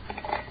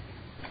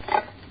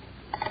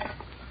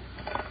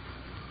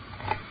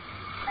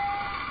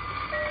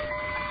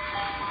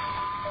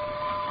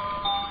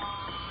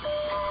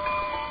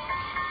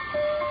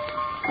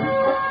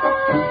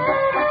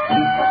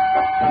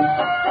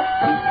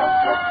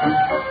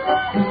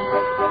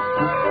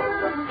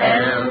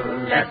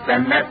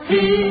 LSMFT,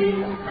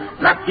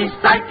 Lucky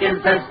Strike is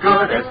as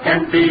good as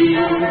can be.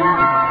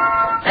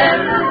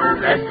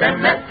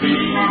 LSMFT,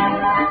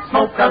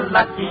 smoke a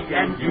Lucky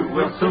and you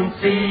will soon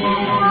see.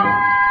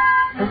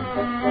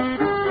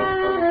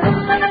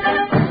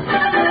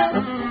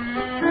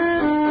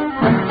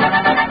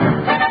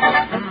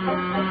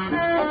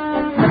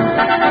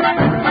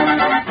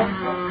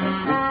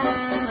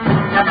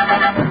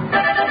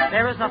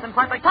 Nothing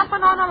quite like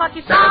pumping on a Lucky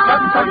Strike.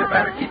 So you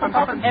better keep on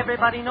pumping.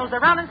 Everybody knows they're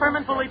round and firm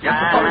and fully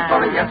jacked. Yes, sir,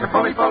 fully, yes, sir,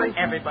 fully.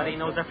 Everybody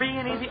knows they're free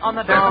and easy on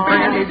the There's door. a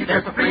free and easy,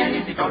 there's a free and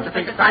easy. Don't you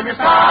think it's time you're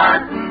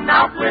starting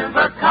out with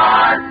a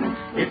carton?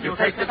 If you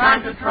take the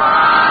time to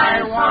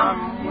try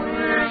one,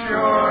 we're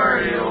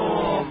sure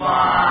you'll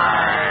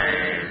buy.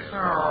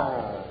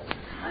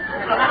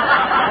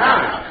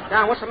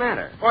 Don, what's the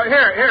matter? Well,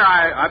 here,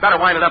 I better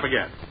wind it up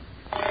again.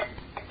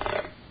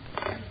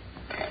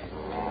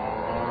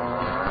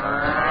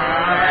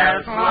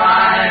 Let's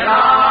ride a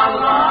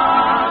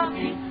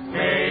Lucky,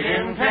 made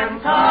in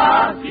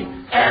Kentucky.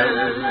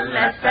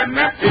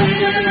 LSMFT,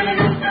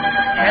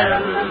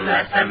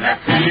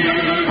 LSMFT,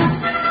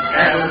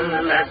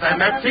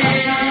 LSMFT.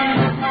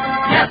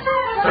 Yes,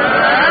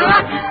 sir,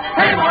 Lucky.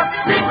 Pay more,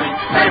 please,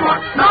 pay more.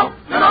 No.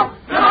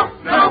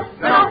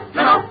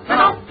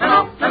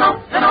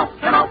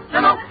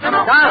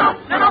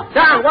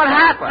 Don, what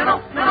happened?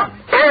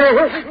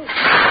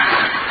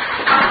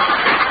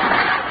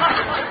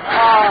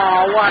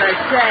 Oh, what a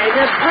shame.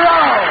 It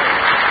broke.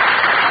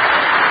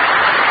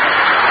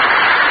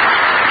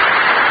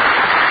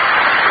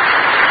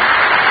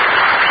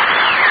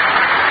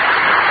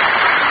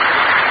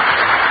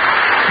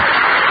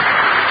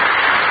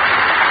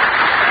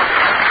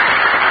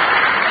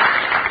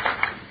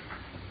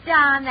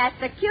 Don, that's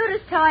the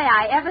cutest toy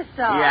I ever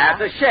saw. Yeah,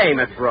 it's a shame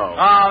it broke.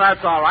 Oh, that's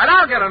all right.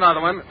 I'll get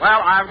another one.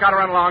 Well, I've got to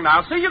run along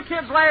now. See you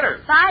kids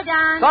later. Bye,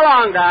 Don. So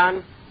long,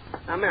 Don.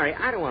 Now, Mary,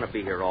 I don't want to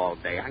be here all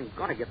day. I'm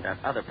going to get that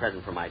other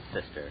present for my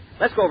sister.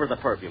 Let's go over to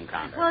the perfume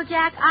counter. Well,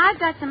 Jack, I've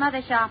got some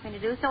other shopping to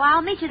do, so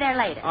I'll meet you there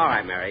later. All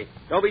right, Mary.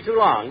 Don't be too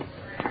long.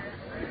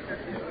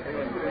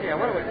 Yeah,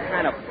 what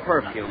kind of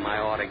perfume I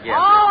ought to get?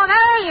 Oh,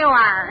 there you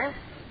are.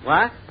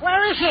 What?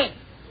 Where is she?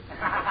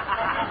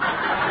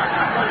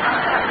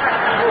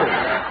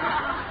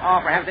 Oh,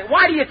 for heaven's sake.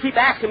 Why do you keep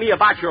asking me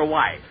about your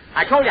wife?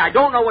 I told you I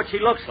don't know what she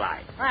looks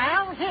like.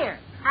 Well, here.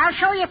 I'll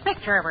show you a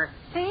picture of her.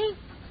 See?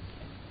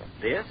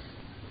 This?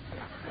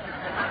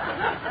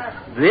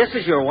 This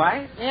is your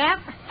wife? Yep.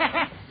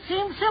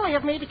 Seems silly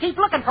of me to keep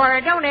looking for her,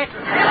 don't it?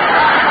 I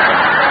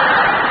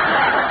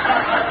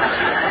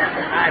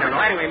don't know.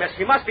 Anyway, miss,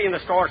 she must be in the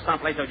store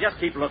someplace, so just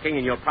keep looking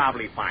and you'll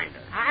probably find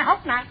her. I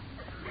hope not.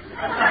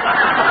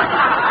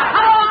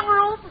 Come along,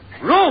 Rube.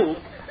 Rube?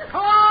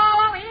 Come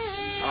on in.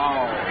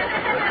 Oh.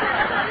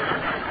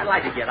 I'd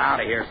like to get out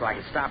of here so I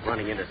can stop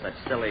running into such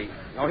silly...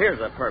 Oh, here's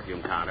a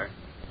perfume counter.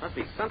 Must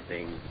be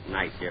something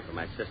nice here for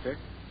my sister.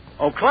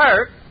 Oh,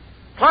 clerk.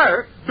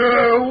 Clerk.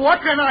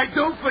 What can I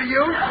do for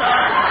you,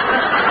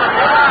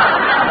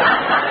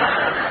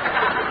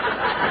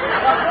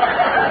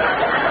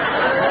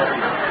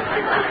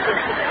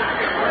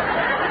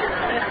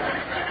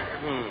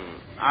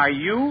 Are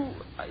you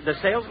the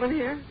salesman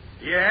here?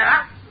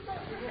 Yeah?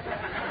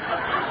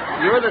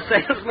 You're the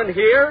salesman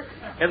here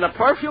in the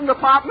perfume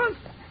department?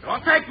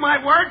 Don't take my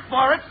word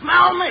for it.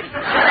 Smell me.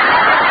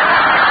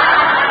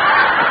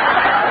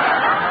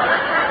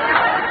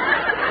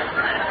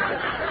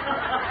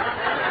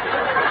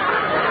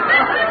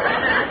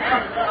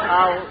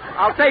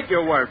 I'll take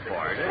your word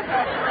for it.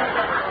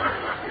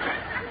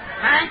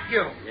 Thank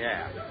you.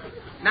 Yeah.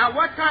 Now,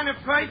 what kind of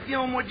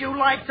perfume would you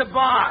like to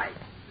buy?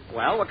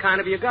 Well, what kind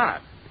have you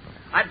got?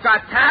 I've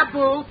got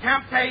taboo,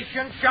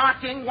 temptation,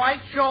 shocking,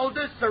 white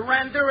shoulders,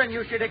 surrender, and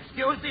you should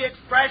excuse the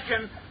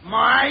expression,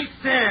 my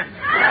sin.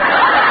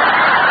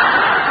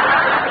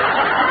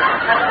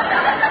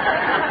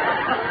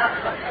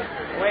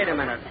 Wait a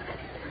minute.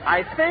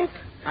 I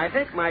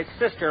think my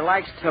sister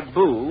likes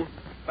taboo,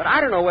 but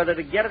I don't know whether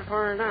to get it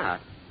for her or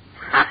not.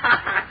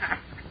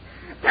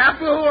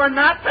 Taboo or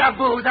not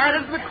taboo, that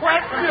is the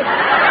question.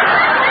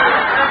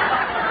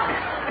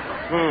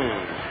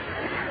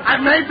 I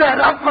made that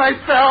up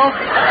myself.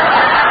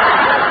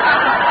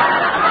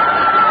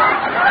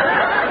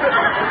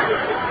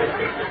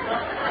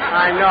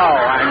 I know.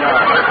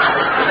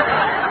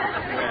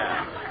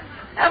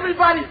 Yeah.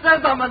 Everybody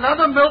says I'm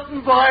another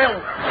Milton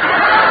Boyle.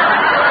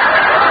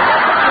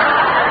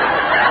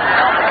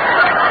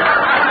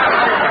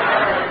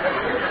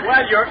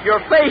 Well, your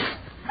face...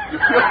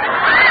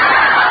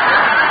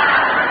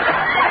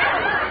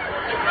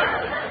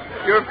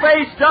 Your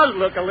face does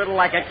look a little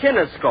like a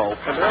kinescope.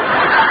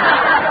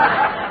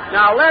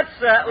 Now,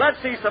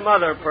 let's see some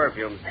other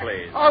perfumes,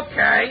 please.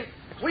 Okay.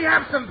 We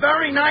have some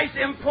very nice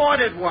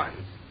imported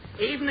ones.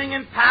 Evening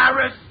in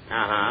Paris.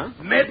 Uh-huh.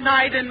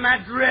 Midnight in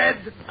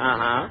Madrid.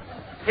 Uh-huh.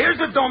 Here's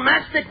a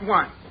domestic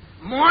one.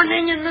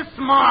 Morning in the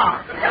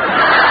Smog.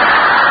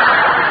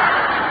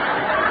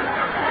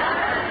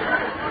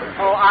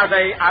 Oh, are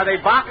they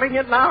bottling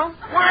it now?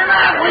 Why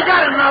not? We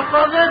got enough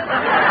of it.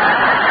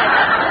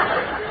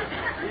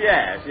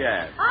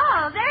 Yes.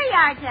 Oh, there you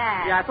are,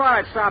 Jack. Yeah, I thought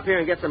I'd stop here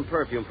and get some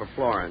perfume for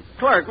Florence.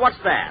 Clerk, what's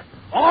that?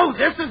 Oh,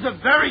 this is a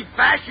very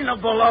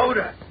fashionable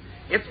odor.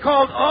 It's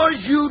called Eau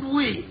Jus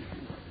d'Huile.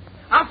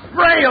 I'll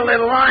spray a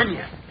little on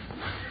you.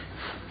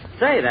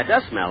 Say, that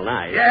does smell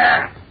nice.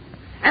 Yeah.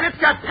 And it's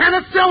got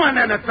penicillin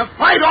in it to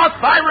fight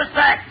off virus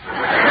X.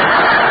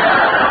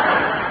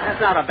 That's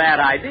not a bad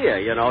idea,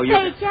 you know.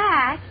 Hey,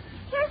 Jack,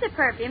 here's a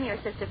perfume your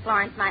sister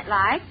Florence might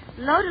like.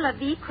 L'Eau de la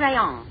Vie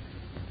Crayon.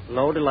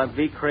 L'Eau de la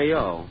Vie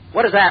Creole.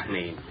 What does that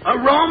mean?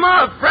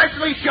 Aroma of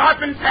freshly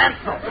sharpened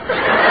pencil.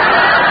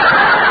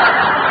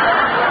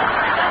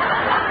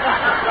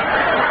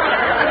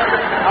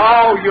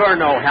 Oh, you're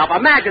no help.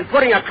 Imagine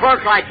putting a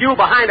clerk like you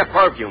behind a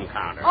perfume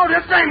counter. Oh,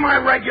 this ain't my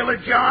regular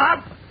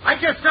job. I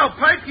just sell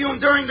perfume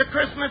during the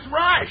Christmas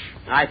rush.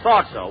 I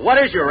thought so. What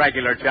is your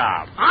regular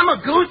job? I'm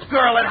a goose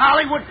girl at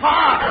Hollywood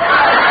Park.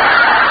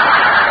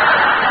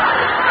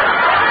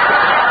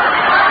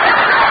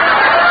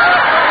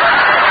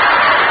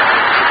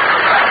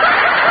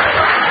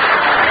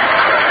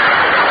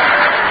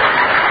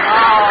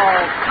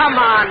 Come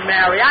on,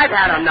 Mary. I've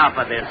had enough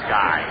of this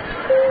guy.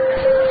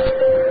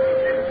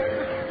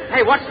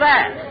 Hey, what's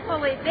that? Well,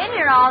 we've been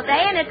here all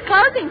day, and it's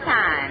closing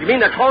time. You mean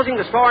they're closing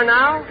the store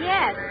now?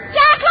 Yes.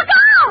 Jack, look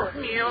out!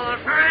 You're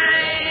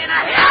afraid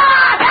of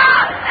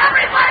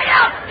everybody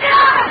else!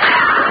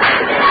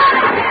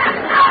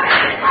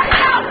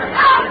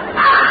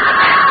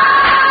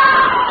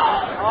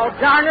 Oh,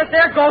 darn it.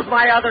 There goes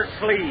my other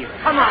sleeve.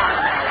 Come on.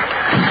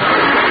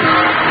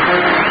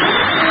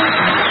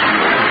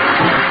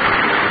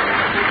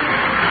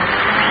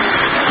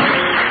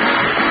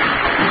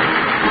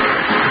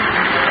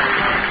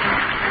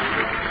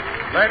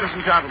 Ladies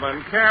and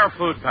gentlemen, Care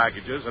food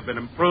packages have been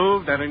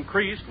improved and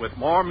increased with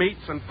more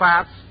meats and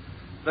fats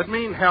that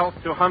mean health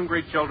to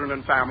hungry children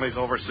and families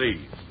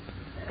overseas.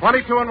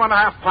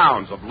 22.5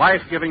 pounds of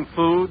life-giving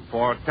food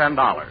for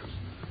 $10.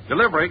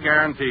 Delivery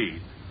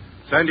guaranteed.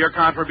 Send your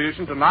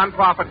contribution to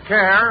nonprofit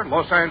Care,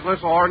 Los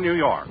Angeles or New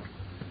York.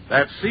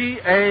 That's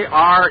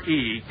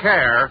C-A-R-E,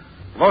 Care,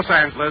 Los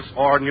Angeles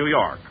or New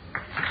York.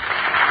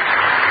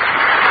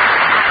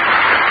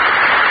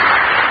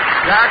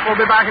 Jack will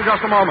be back in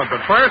just a moment,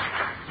 but first...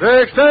 When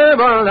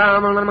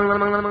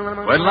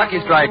Lucky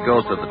Strike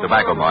goes to the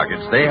tobacco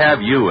markets, they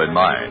have you in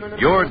mind,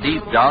 your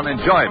deep-down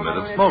enjoyment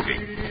of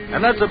smoking.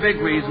 And that's a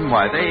big reason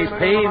why they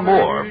pay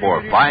more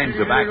for fine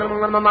tobacco.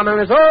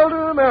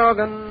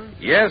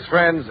 Yes,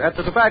 friends, at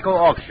the tobacco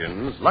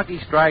auctions, Lucky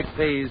Strike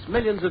pays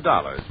millions of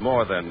dollars,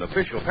 more than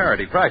official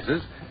parity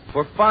prices,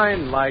 for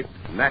fine, light,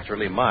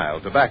 naturally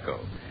mild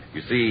tobacco.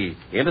 You see,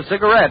 in a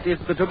cigarette,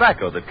 it's the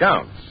tobacco that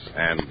counts.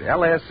 And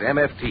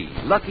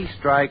LSMFT, Lucky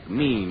Strike,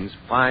 means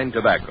fine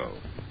tobacco.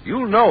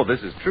 You'll know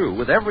this is true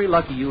with every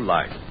Lucky you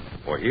light.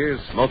 For here's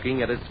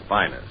smoking at its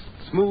finest.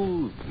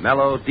 Smooth,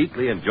 mellow,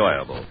 deeply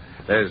enjoyable.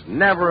 There's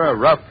never a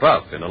rough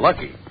puff in a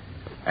Lucky.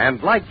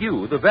 And like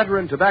you, the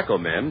veteran tobacco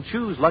men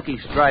choose Lucky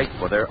Strike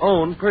for their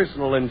own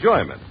personal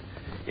enjoyment.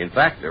 In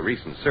fact, a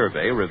recent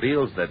survey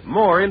reveals that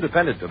more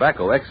independent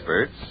tobacco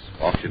experts,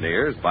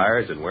 auctioneers,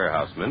 buyers, and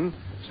warehousemen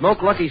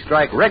smoke Lucky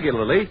Strike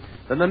regularly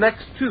than the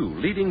next two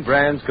leading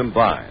brands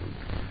combined.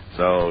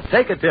 So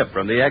take a tip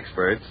from the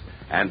experts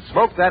and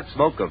smoke that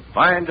smoke of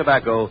fine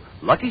tobacco,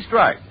 Lucky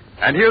Strike.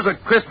 And here's a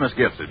Christmas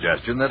gift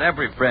suggestion that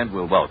every friend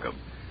will welcome.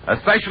 A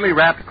specially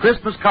wrapped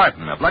Christmas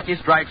carton of Lucky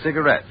Strike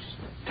cigarettes.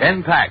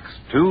 10 packs,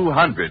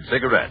 200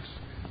 cigarettes.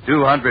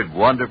 200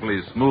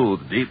 wonderfully smooth,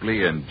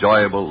 deeply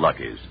enjoyable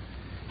Luckies.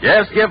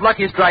 Yes, give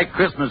Lucky Strike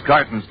Christmas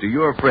cartons to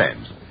your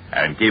friends.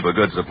 And keep a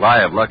good supply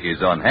of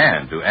Luckies on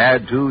hand to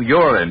add to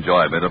your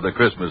enjoyment of the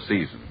Christmas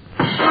season.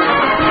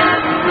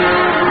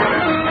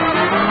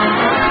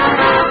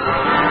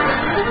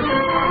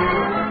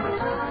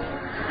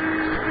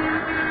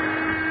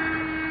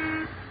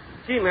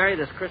 Gee, Mary,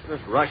 this Christmas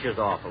rush is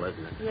awful,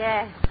 isn't it?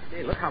 Yeah.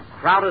 Hey, look how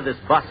crowded this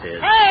bus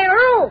is. Hey,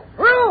 Roo!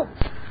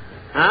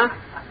 Huh?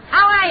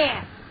 How are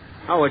you?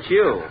 Oh, it's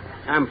you.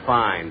 I'm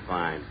fine.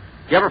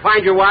 You ever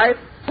find your wife?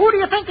 Who do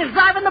you think is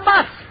driving the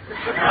bus?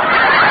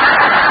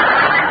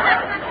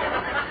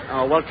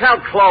 Oh, well, tell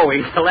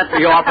Chloe to let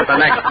me off at the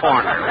next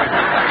corner.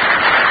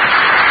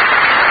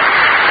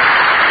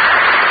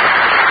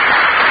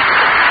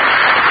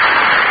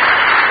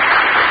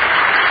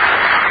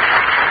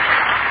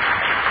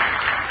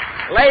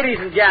 Ladies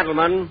and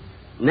gentlemen,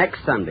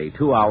 next Sunday,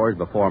 2 hours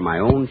before my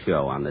own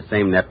show on the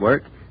same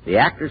network, the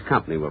Actors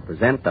Company will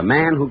present The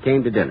Man Who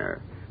Came to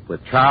Dinner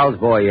with Charles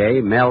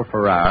Boyer, Mel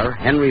Ferrar,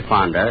 Henry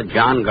Fonda,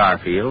 John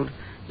Garfield,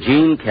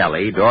 Gene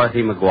Kelly,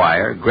 Dorothy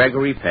McGuire,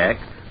 Gregory Peck,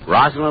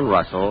 Rosalind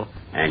Russell,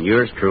 and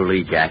yours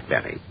truly, Jack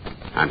Benny.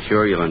 I'm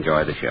sure you'll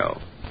enjoy the show.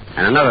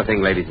 And another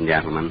thing, ladies and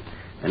gentlemen,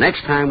 the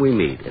next time we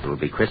meet, it will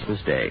be Christmas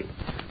Day.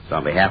 So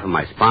on behalf of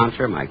my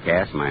sponsor, my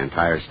cast, my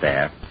entire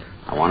staff,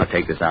 I want to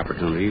take this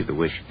opportunity to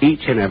wish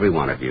each and every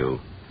one of you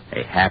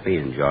a happy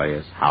and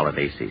joyous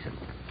holiday season.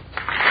 Be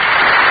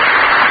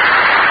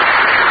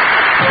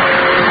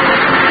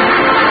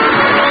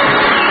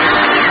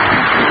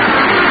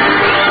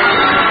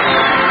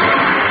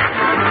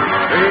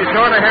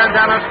sure to hear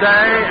Dennis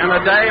Day and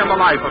a day in the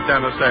life of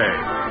Dennis Day.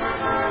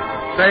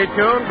 Stay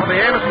tuned for the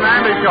Amos and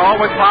Andy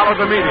Show, which follows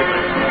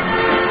immediately.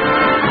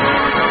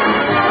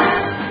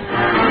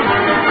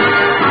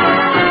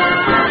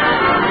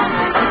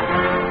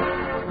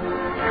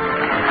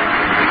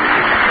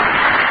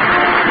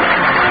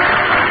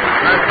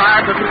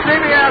 To the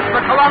CBS,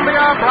 the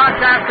Columbia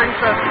Broadcasting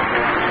System.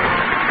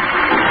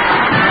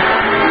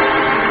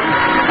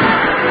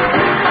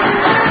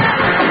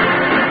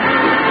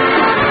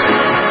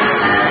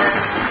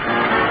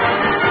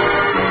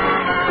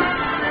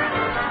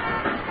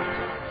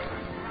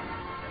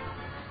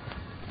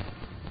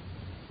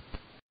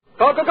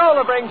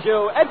 Coca-Cola brings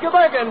you Edgar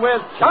Bergan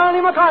with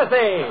Charlie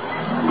McCarthy.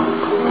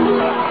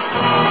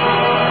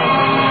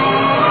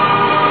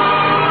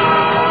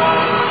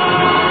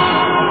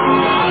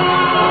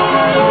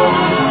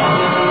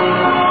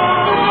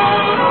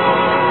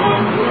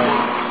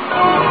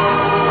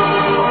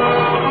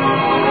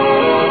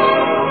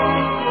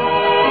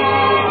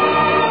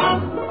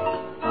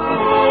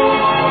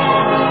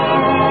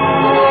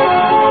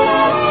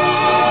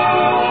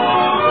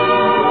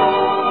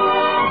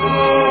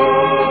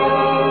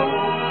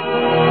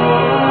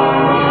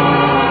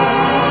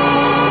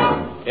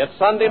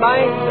 Sunday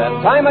night,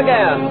 and time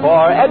again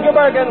for Edgar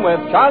Bergan with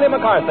Charlie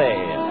McCarthy.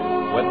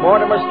 With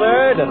Mortimer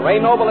Sturt and Ray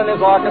Noble and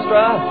his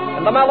orchestra,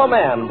 and the Mellow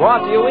Men, brought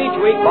to you each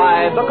week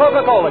by the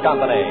Coca-Cola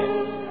Company.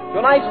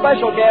 Tonight's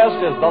special guest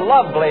is the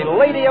lovely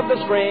lady of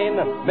the screen,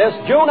 Miss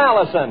June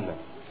Allyson.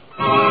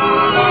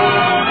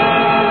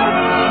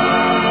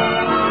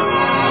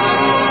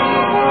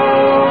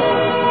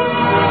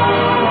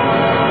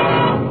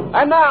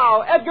 And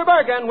now, Edgar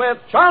Bergan with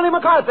Charlie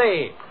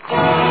McCarthy.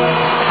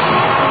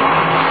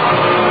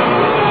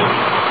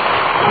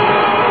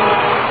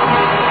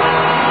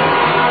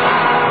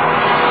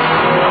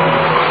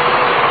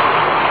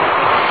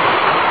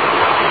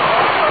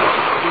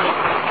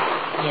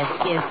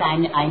 Yes,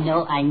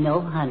 I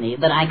know, honey,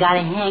 but I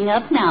gotta hang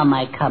up now,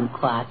 my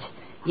kumquat.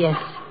 Yes.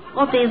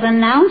 Well, they've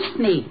announced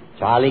me.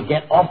 Charlie,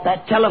 get off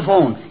that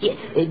telephone.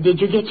 Did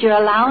you get your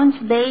allowance,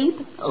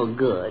 babe? Oh,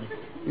 good.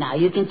 Now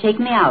you can take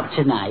me out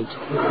tonight.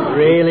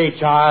 Really,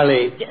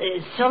 Charlie?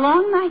 So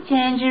long, my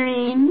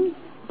tangerine.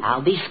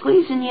 I'll be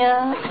squeezing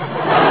you.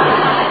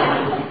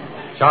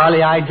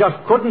 Charlie, I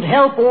just couldn't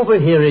help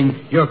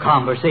overhearing your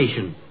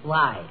conversation.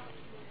 Why?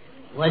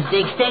 Was the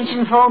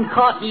extension phone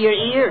caught in your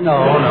ear? No.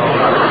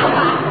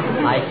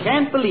 I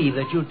can't believe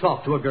that you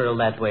talk to a girl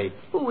that way.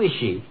 Who is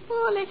she?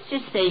 Well, let's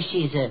just say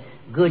she's a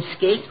good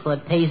skate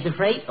what pays the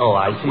freight. Oh,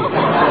 I see.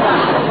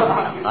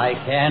 I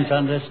can't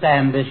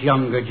understand this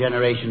younger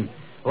generation.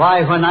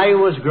 Why, when I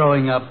was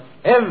growing up,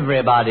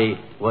 everybody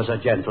was a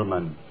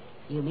gentleman.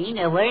 You mean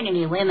there weren't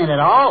any women at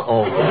all?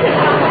 Oh.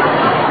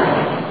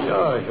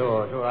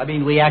 Sure. I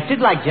mean, we acted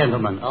like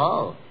gentlemen.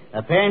 Oh.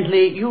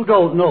 Apparently, you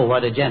don't know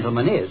what a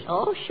gentleman is.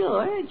 Oh,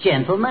 sure. A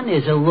gentleman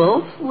is a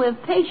wolf with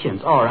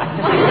patience. All right.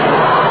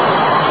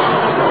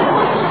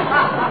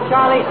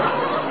 Charlie,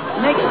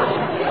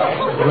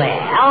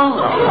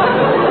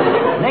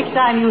 next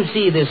time you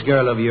see this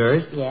girl of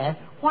yours, yes,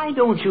 why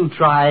don't you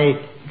try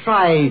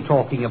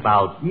talking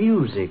about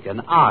music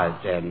and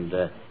art, and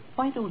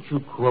why don't you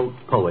quote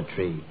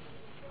poetry?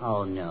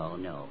 Oh, no.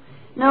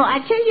 No, I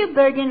tell you,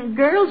 Bergan,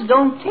 girls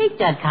don't take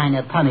that kind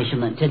of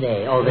punishment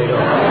today. Oh, they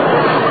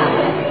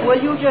don't.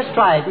 Well, you just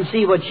try it and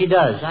see what she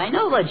does. I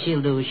know what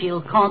she'll do.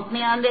 She'll conk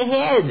me on the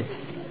head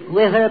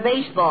with her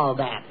baseball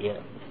bat. Yeah.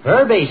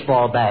 Her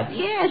baseball bat?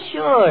 Yeah,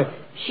 sure.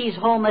 She's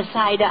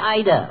homicide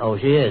Ida. Oh,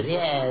 she is?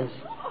 Yes.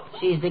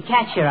 She's the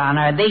catcher on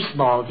our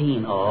baseball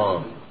team.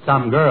 Oh,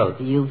 some girl.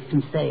 You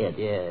can say it,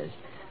 yes.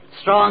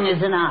 Strong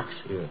as an ox.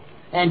 Yeah.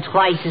 And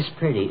twice as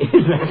pretty.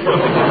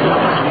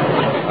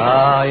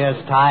 Ah, yes,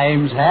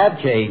 times have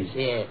changed.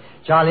 Yeah.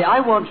 Charlie, I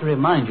want to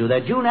remind you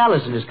that June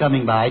Allyson is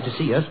coming by to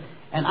see us,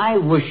 and I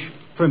wish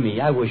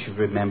you'd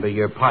remember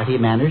your party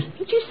manners.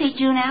 Did you say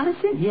June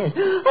Allyson? Yes.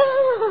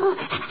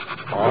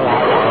 All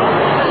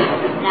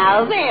right.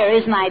 Now, there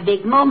is my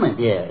big moment.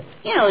 Yeah.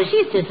 You know,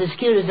 she's just as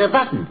cute as a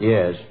button.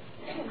 Yes.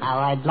 How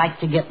I'd like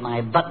to get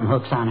my button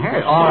hooks on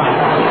her. All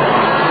right.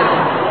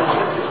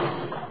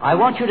 I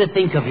want you to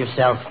think of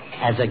yourself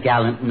as a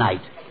gallant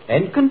knight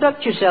and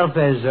conduct yourself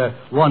as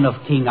one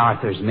of King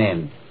Arthur's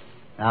men.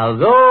 Now,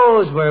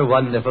 those were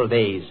wonderful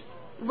days.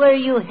 Were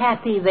you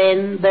happy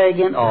then,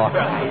 Bergan? Oh,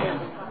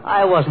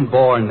 I wasn't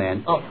born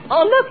then. Oh,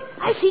 look,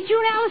 I see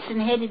June Allyson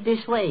headed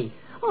this way.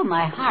 Oh,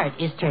 my heart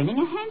is turning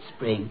a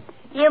handspring.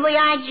 Here we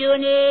are,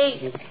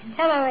 Junie.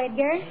 Hello,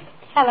 Edgar.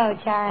 Hello,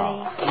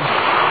 Charlie.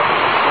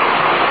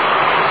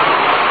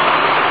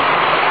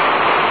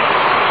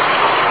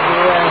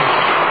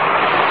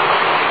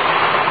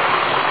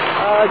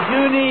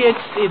 Junie,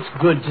 it's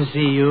good to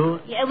see you.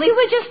 Yeah, we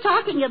were just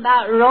talking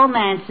about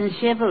romance and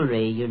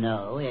chivalry, you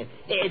know.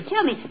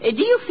 Tell me,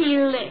 do you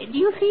feel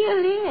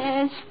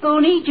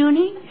spoony,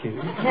 Junie?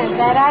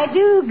 That I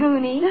do,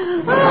 Goonie.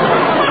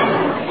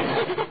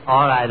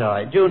 All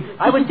right, June.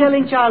 I was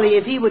telling Charlie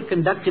if he would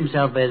conduct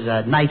himself as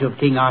a knight of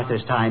King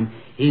Arthur's time,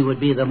 he would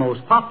be the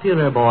most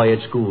popular boy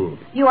at school.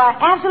 You are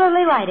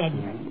absolutely right,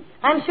 Edgar.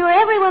 I'm sure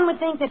everyone would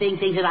think that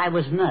I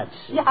was nuts.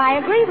 Yeah, I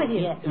agree with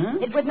you. Yeah. Huh?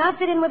 It would not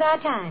fit in with our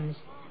times.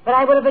 But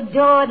I would have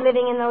adored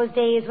living in those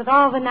days with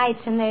all the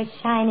knights in their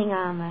shining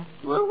armor.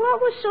 Well,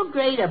 what was so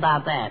great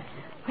about that?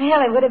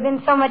 Well, it would have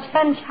been so much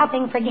fun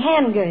shopping for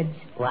hand goods.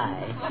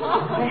 Why?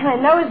 Well,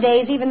 in those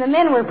days, even the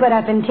men were put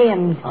up in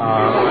tins.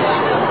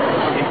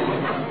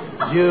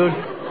 Jude.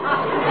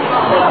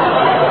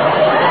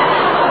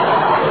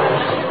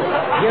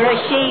 You're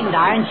ashamed,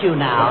 aren't you,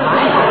 now?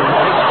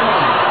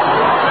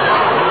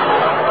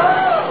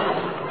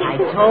 I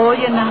told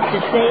you not to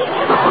say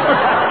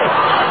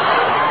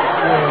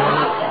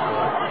it.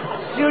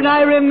 June,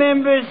 I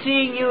remember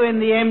seeing you in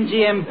the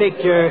MGM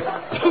picture.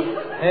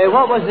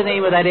 What was the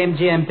name of that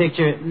MGM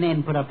picture?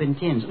 Men put up in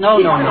tins. No.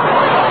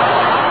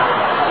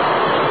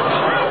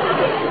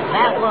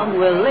 That one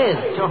will live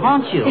to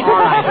haunt you. All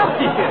right.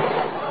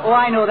 Oh,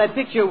 I know, that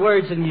picture,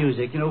 Words and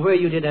Music, you know, where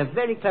you did a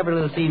very clever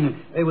little scene.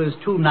 It was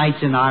two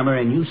knights in armor,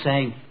 and you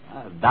sang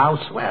Thou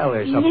Swell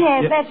or something.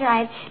 Yes, that's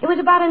right. It was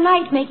about a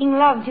knight making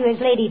love to his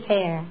lady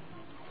fair.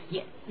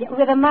 Yeah,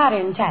 with a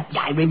modern touch.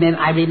 Yeah, I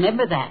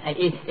remember that. I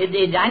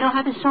know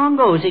how the song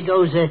goes. It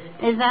goes,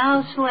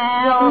 Thou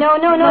Swell. No,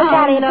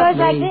 Charlie, it goes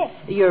like this.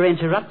 You're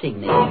interrupting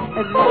me.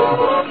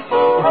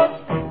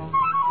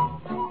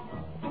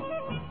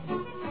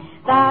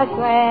 Thou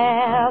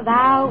swell,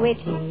 thou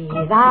witty,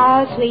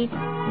 thou sweet,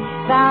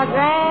 thou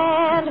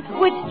grand,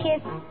 which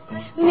kiss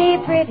me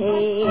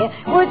pretty,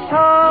 which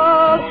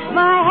hold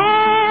my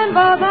hand,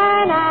 both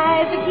thine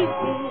eyes are cute,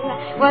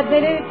 what they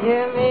do to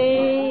me.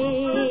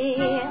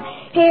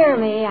 Hear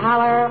me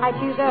holler, I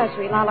choose a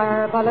sweet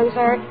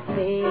loller-palooza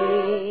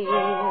thee.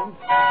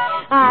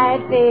 I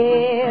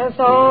feel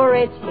so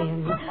rich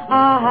in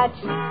a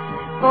hutch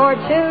for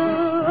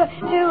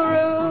two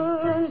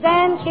rooms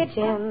and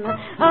kitchen,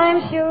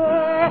 I'm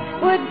sure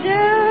would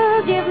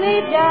do. Give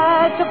me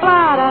just a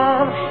plot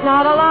of,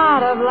 not a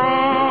lot of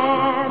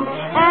land.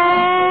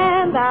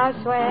 And thou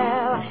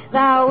swell,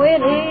 thou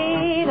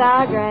witty,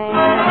 thou grand.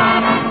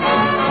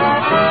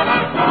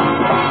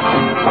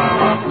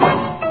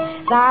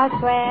 Thou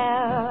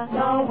swell,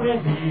 thou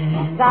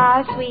witty,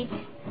 thou sweet,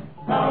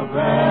 thou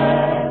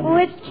grand,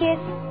 which kiss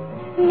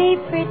me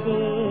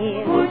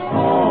pretty, which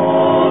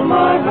hold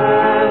my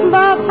hand,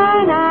 both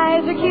thine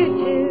eyes are cute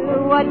too,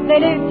 what they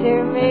do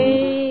to me.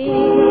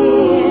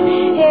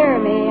 Hear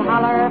me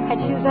holler, I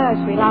choose a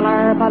sweet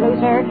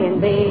loller-palooza can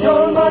be.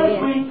 You're my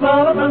sweet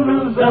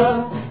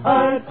loller-palooza,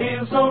 I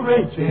feel so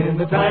rich in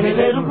the tiny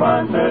little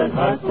farmstead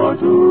hut for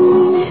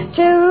two.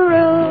 2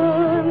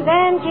 rooms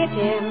and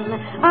kitchen,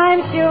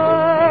 I'm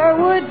sure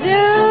would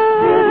do.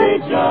 Give me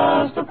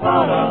just a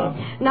plot of,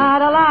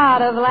 not a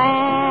lot of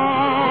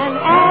land.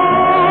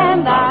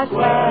 And thou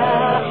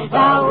swell,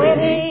 thou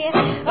witty,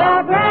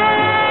 thou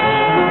grand.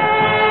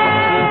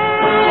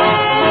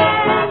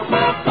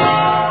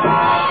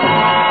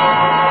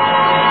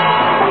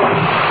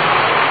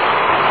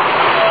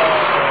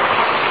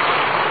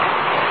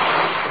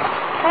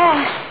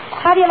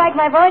 How do you like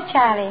my voice,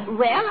 Charlie?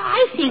 Well,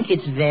 I think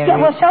it's very... Yeah,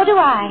 well, so do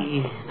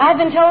I. I've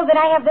been told that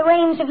I have the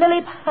range of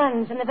Lily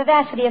Pons and the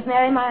vivacity of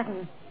Mary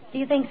Martin. Do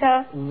you think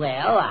so?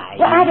 Well,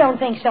 I don't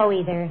think so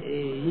either.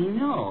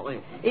 No.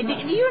 Do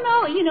you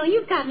know,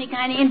 you've got me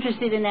kind of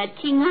interested in that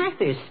King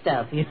Arthur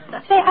stuff. Say,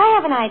 I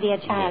have an idea,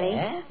 Charlie.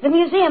 Yeah? The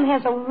museum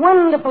has a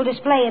wonderful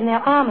display in their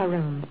armor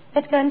room.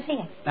 Let's go and see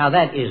it. Now,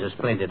 that is a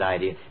splendid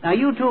idea. Now,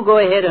 you two go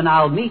ahead, and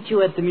I'll meet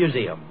you at the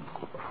museum.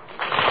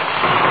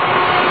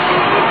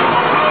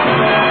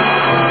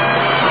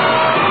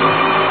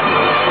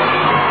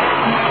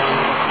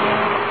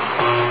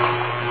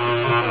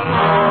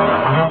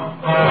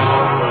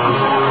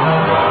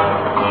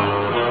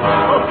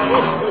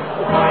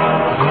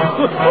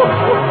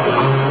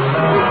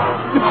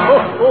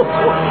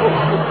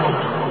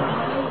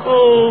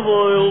 Oh,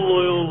 boy.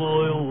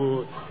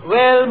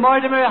 Well,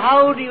 Mortimer,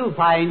 how do you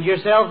find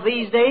yourself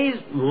these days?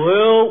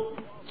 Well,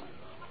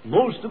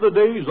 most of the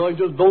days I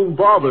just don't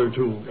bother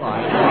to.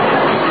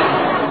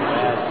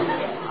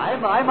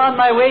 I'm on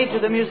my way to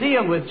the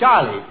museum with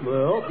Charlie.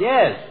 Well?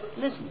 Yes.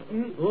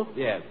 Listen. Oh,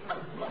 yes.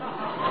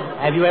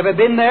 Have you ever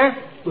been there?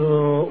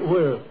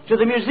 Where? To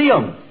the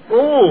museum.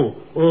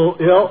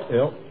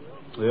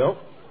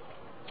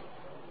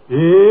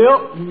 Yeah.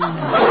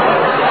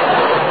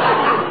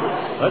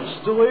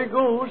 That's the way it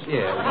goes.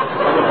 Yeah.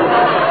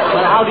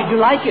 Well, how did you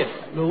like it?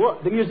 The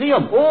what? The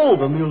museum. Oh,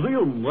 the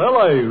museum. Well,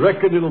 I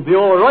reckon it'll be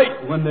all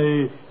right when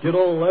they get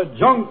all that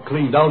junk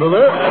cleaned out of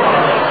there.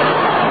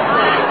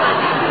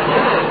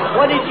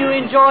 What did you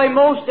enjoy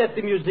most at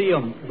the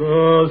museum?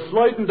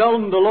 Sliding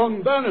down the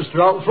long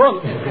banister out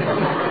front.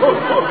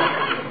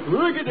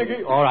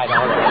 Riggy-diggy. All right.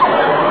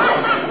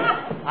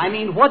 I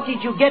mean, what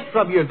did you get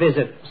from your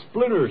visit?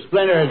 Splinters.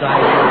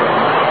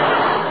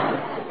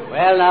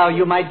 Well, now,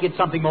 you might get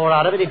something more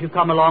out of it if you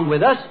come along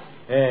with us.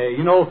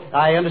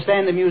 I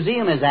understand the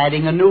museum is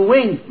adding a new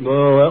wing.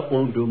 No, that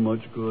won't do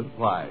much good.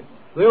 Why?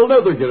 They'll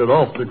never get it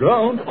off the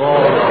ground.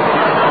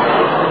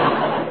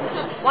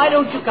 Why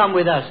don't you come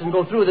with us and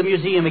go through the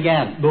museum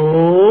again?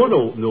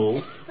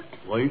 No.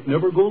 I ain't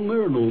never going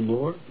there no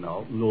more.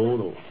 No.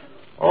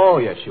 Oh,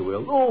 yes, you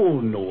will. Oh,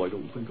 no, I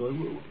don't think I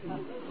will.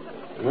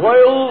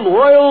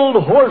 Wild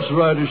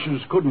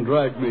horseradishes couldn't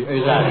drag me.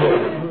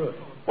 Exactly.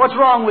 What's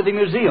wrong with the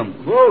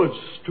museum? Oh, it's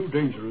too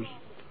dangerous.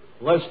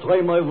 Last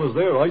time I was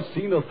there, I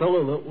seen a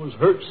fellow that was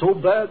hurt so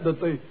bad that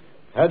they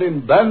had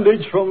him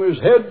bandaged from his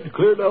head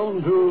clear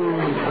down to...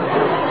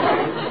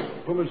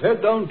 from his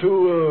head down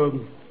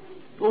to,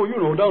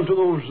 down to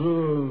those,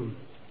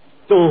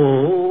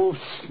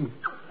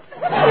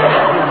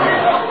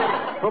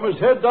 from his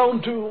head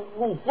down to,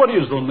 what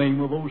is the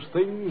name of those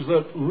things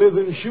that live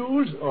in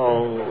shoes?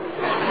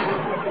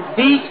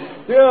 Feet?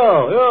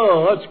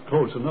 Yeah, that's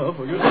close enough,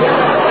 I guess.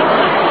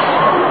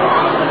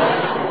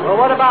 Well,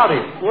 what about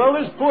it? Well,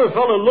 this poor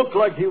fellow looked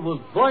like he was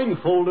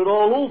blindfolded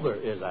all over.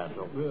 Is that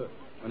so? Yeah.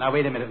 Well, now,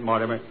 wait a minute,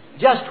 Mortimer.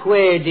 Just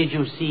where did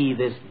you see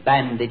this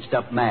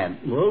bandaged-up man?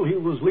 Well, he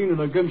was leaning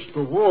against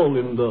the wall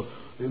in the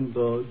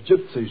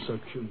gypsy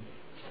section.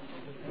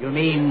 You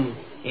mean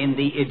in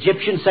the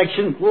Egyptian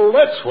section? Well,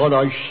 that's what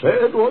I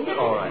said, wasn't it?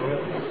 All right.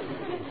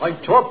 I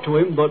talked to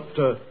him, but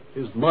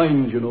his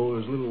mind, is a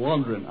little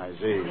wandering. I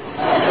see.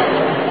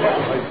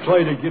 I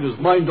tried to get his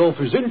mind off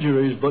his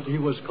injuries, but he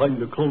was kind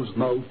of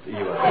closed-mouthed.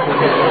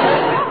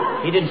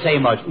 He didn't say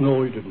much.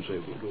 No, he didn't say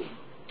much.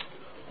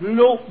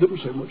 No, didn't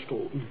say much to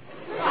him.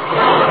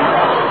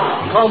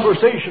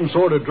 Conversation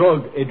sort of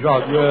drug.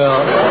 Yeah.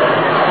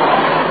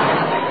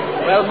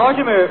 Well,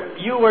 Mortimer,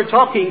 you were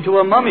talking to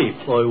a mummy.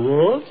 I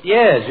was?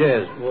 Yes.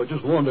 Well, I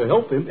just wanted to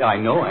help him. I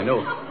know.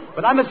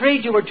 But I'm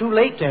afraid you were too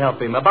late to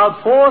help him.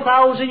 About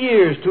 4,000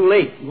 years too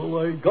late. Well,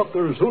 I got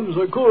there as soon as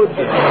I could.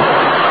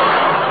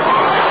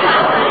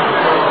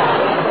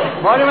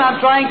 Mortimer, I'm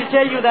trying to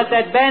tell you that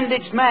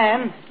bandaged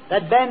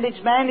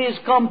man is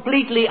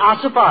completely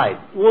ossified.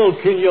 Well,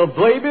 can you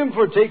blame him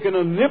for taking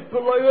a nip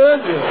like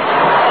that?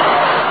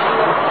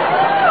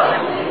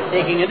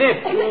 Taking a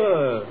nip?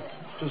 Yeah.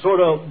 To sort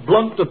of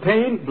blunt the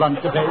pain.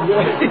 Yeah.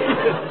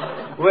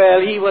 Well,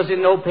 he was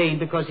in no pain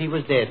because he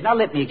was dead. Now,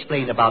 let me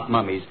explain about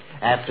mummies.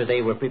 After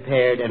they were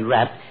prepared and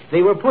wrapped,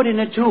 they were put in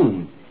a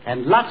tomb,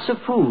 and lots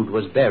of food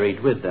was buried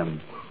with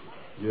them.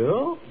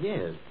 Yeah?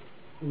 Yes.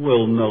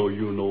 Well, now,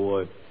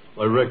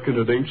 I reckon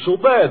it ain't so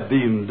bad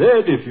being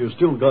dead if you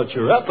still got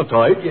your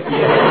appetite.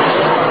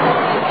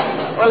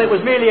 Well, it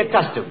was merely a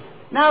custom.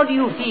 Now, do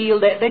you feel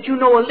that you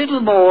know a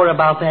little more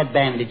about that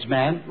bandaged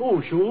man?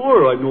 Oh,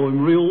 sure. I know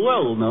him real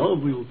well now.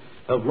 We'll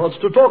have lots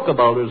to talk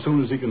about as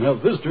soon as he can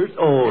have visitors.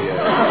 Oh,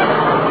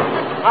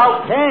 yeah.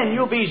 How can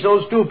you be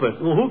so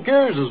stupid? Well, who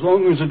cares as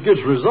long as it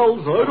gets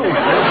results? I don't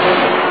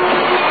care.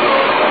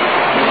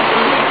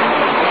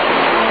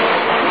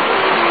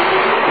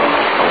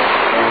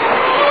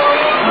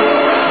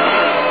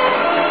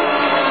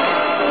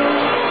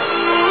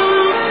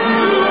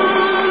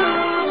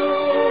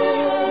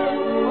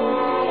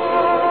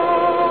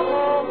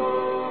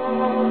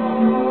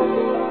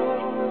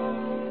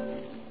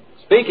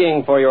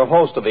 Speaking for your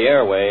host of the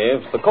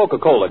airwaves, the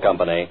Coca-Cola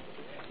Company,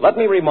 let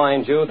me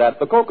remind you that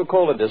the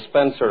Coca-Cola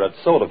dispenser at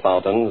soda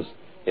fountains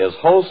is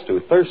host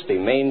to thirsty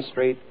Main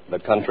Street the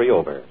country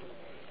over,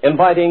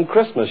 inviting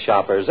Christmas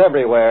shoppers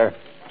everywhere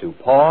to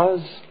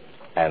pause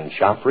and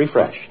shop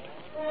refreshed.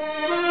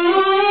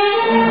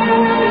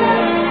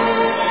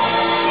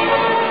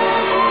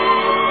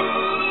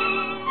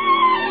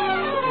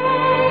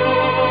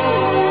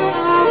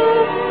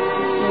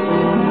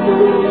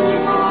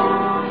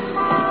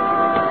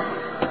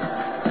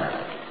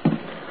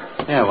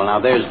 Yeah, well, now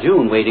there's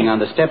June waiting on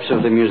the steps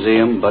of the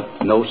museum, but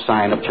no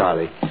sign of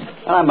Charlie.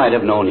 Well, I might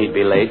have known he'd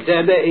be late.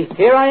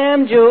 Here I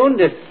am, June.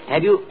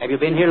 Have you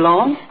been here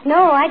long?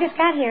 No, I just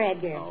got here,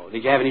 Edgar. Oh,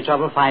 did you have any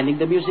trouble finding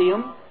the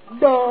museum?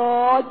 Day.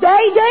 All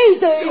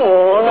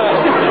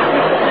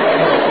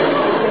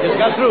right. Just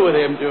got through with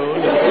him,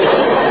 June.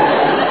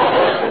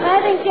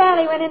 I think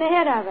Charlie went in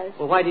ahead of us.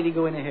 Well, why did he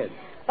go in ahead?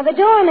 Well, the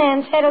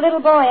doorman said a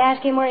little boy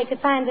asked him where he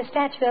could find the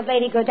statue of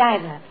Lady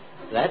Godiva.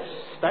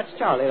 That's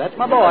Charlie. That's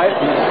my boy.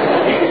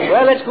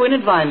 Well, let's go in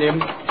and find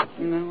him.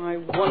 No, I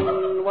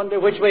wonder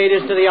which way it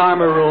is to the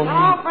armor room.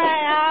 Hello,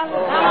 friends.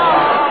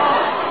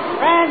 Hello.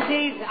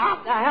 Francis.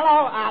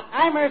 Hello.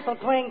 I'm Ursula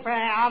Twing,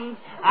 friends.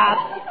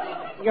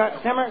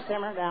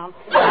 Simmer down.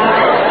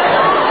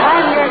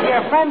 I'm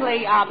your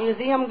friendly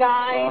museum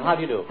guy. How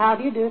do you do? How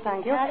do you do?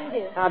 Thank you. How do you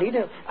do? How do you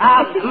do?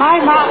 My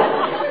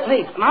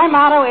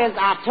motto is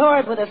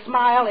tours with a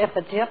smile if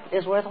the tip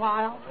is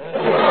worthwhile.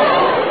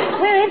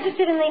 We're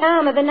interested in the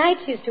armor the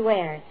knights used to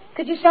wear.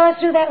 Could you show us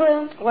through that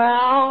room? Well,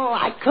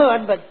 I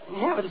could, but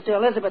heavens to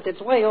Elizabeth, it's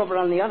way over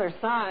on the other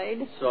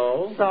side.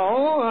 So?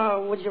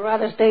 So, would you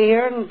rather stay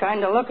here and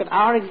kind of look at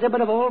our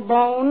exhibit of old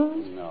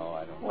bones? No,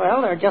 I don't.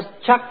 Well, they're just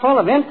chock full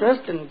of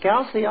interest and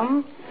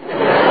calcium.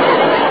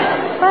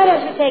 Why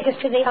don't you take us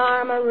to the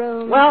armor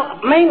room? Well,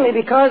 mainly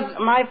because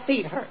my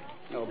feet hurt.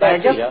 No,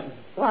 bad feet, huh?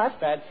 What?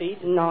 Bad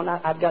feet? No,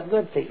 I've got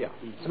good feet. Yeah.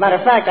 As a matter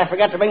of fact, I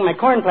forgot to bring my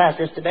corn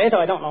plasters today, though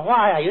I don't know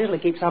why. I usually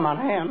keep some on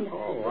hand.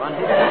 Oh, on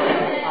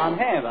hand? On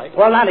hand, I...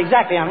 Well, not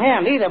exactly on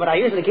hand either, but I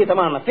usually keep them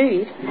on the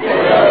feet.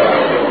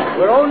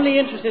 We're only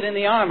interested in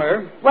the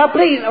armor. Well,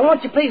 please,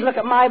 won't you please look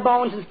at my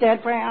bones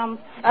instead, Fram?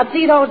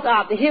 See those,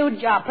 the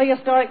huge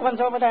prehistoric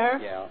ones over there?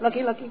 Yeah.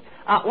 Looky.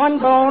 One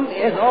bone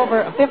is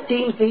over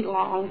 15 feet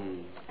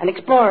long. An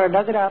explorer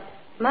dug it up.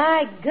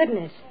 My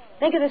goodness.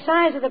 Think of the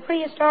size of the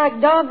prehistoric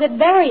dog that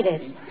buried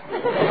it. You're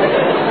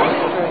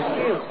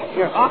cute.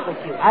 You're awful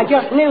cute. I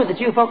just knew that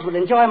you folks would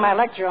enjoy my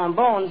lecture on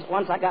bones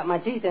once I got my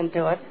teeth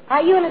into it.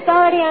 Are you an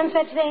authority on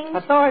such things?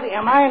 Authority?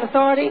 Am I an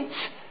authority?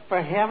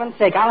 For heaven's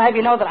sake, I'll have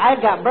you know that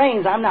I've got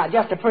brains. I'm not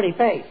just a pretty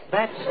face.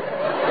 That is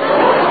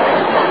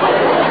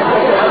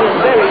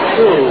very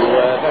true.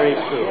 Very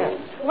true.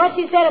 Yeah. What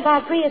you said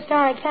about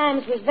prehistoric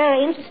times was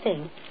very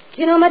interesting.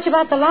 Do you know much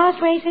about the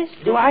lost races?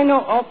 Do I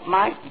know? Oh,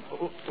 my.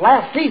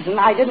 Last season,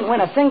 I didn't win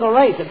a single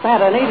race at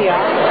Santa Anita.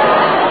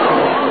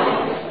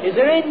 Is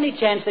there any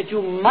chance that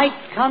you might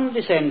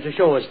condescend to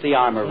show us the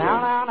armor room?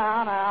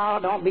 No.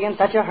 Don't be in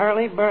such a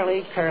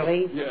hurly-burly,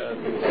 Curly. Yeah.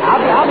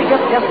 I'll be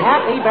just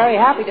happy, very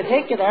happy to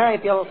take you there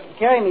if you'll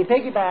carry me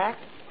piggyback.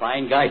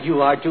 Fine guy,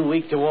 you are too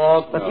weak to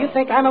walk. But you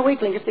think I'm a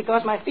weakling just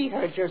because my feet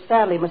hurt. You're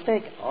sadly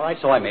mistaken. All right,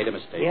 so I made a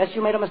mistake. Yes,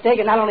 you made a mistake,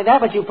 and not only that,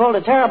 but you pulled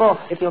a terrible,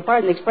 if you'll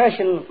pardon the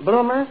expression,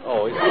 bloomer.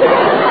 Oh,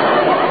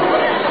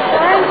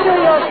 I'm sure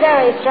you're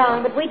very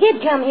strong, but we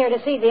did come here to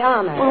see the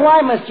armor. Well, why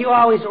must you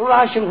always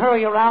rush and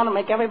hurry around and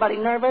make everybody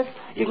nervous?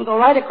 You can go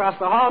right across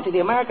the hall to the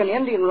American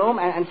Indian room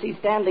and see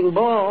Standing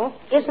Bull.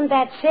 Isn't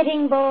that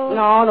Sitting Bull?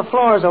 No, the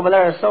floors over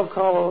there are so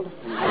cold.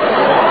 Come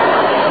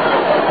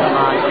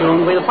on,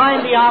 June. We'll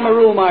find the armor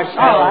room ourselves.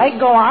 All right,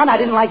 go on. I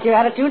didn't like your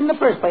attitude in the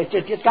first place.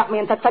 Just got me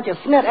in such a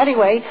snit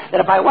anyway that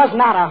if I was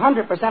not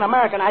 100%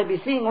 American, I'd be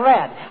seeing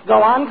red.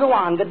 Go on.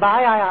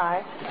 Goodbye,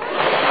 aye.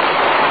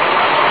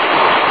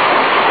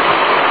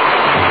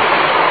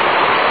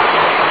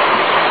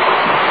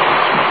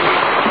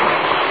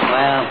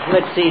 Well,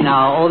 let's see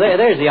now. Oh,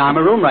 there's the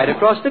armor room right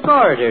across the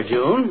corridor,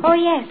 June. Oh,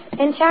 yes.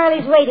 And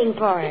Charlie's waiting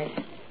for us.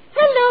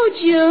 Hello,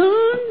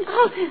 June.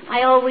 Oh,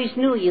 I always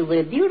knew you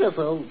were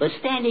beautiful, but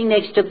standing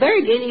next to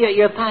Bergan,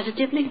 you're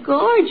positively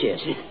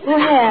gorgeous.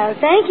 Well,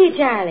 thank you,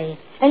 Charlie.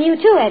 And you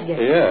too,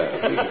 Edgar. Yeah.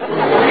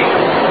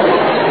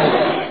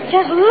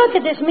 Just look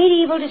at this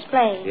medieval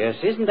display. Yes,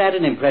 isn't that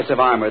an impressive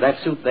armor, that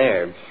suit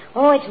there?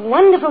 Oh, it's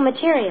wonderful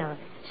material.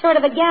 Sort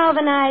of a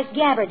galvanized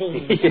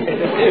gabardine.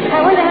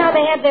 I wonder how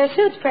they had their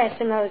suits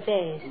pressed in those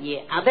days.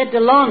 Yeah, I bet the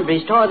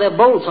laundries tore the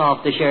bolts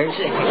off the shirts.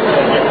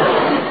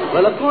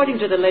 Well, according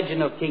to the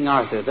legend of King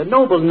Arthur, the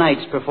noble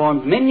knights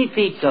performed many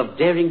feats of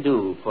daring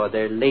do for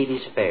their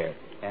ladies fair.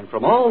 And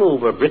from all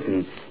over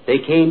Britain, they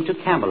came to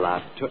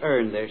Camelot to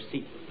earn their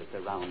seats at the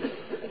round table.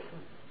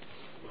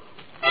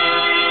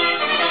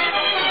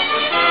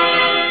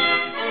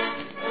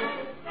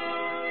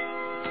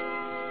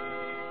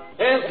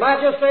 His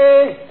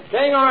Majesty,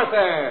 King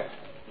Arthur.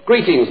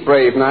 Greetings,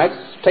 brave knights.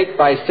 Take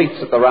thy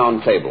seats at the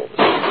round table.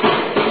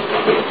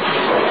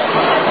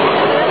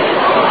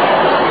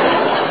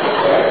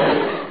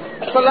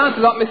 Sir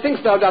Lancelot,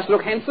 methinks thou dost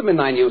look handsome in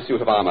thy new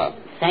suit of armor.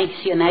 Thanks,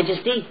 Your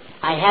Majesty.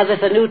 I have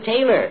with a new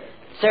tailor,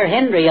 Sir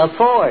Henry of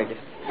Ford.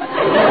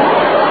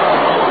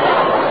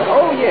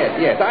 Oh,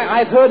 yes.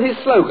 I've heard his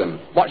slogan.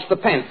 Watch the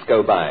pants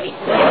go by.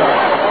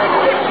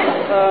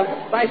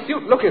 Thy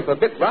suit looketh a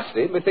bit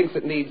rusty. Methinks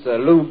it needs a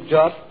lube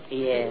job.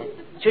 Yeah.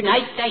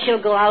 Tonight I shall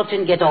go out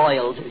and get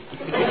oiled.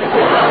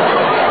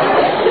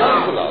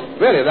 Lancelot,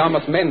 really, thou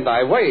must mend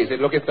thy ways.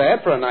 It looketh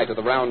bad for a knight of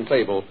the round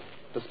table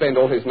to spend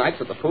all his nights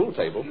at the pool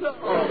table.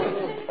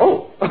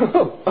 Oh,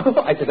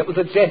 I said that was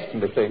a jest,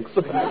 methinks.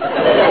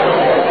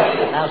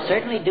 I'll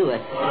certainly do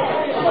it. So,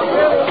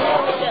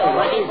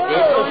 what is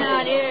this going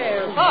on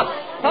here? Hop!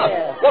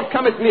 What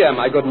cometh near,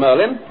 my good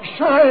Merlin?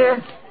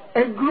 Sire,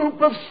 a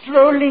group of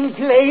strolling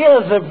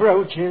players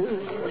approaches.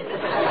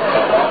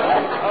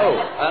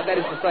 That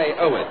is to say,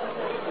 Owen.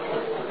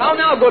 How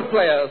now, good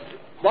players?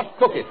 What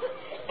cooketh?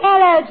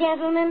 Hello,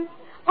 gentlemen.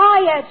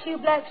 I heard you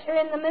blokes are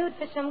in the mood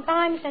for some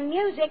games and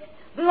music.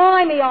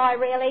 Blimey, I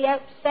really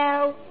hope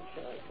so.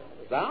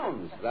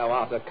 Zounds, thou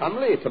art a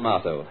comely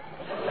tomato.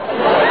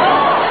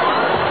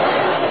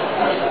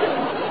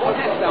 What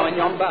hast thou in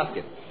yon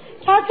basket?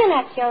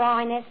 Coconuts, Your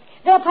Highness.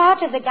 They're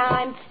part of the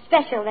game.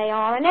 Special they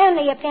are, and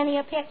only a penny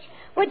a pitch.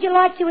 Would you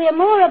like to hear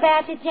more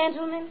about it,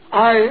 gentlemen?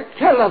 Aye,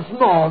 tell us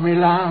more, me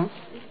love.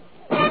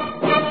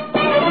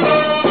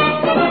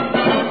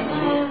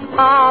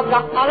 I've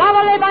got a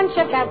lovely bunch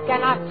of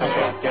coconuts.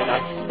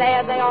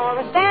 There they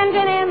are,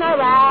 standing in a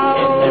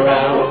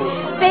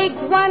row. Big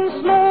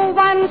one, small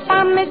one,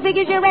 some as big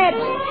as your head.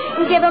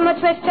 Give 'em a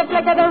twist, a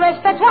flick of the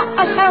wrist, that's what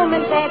a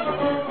showman said.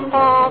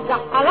 I've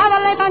got a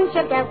lovely bunch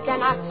of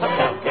coconuts.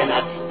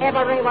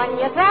 Every one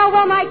you throw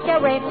will make you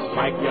rich.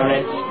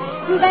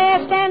 There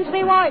stands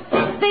me wife,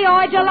 the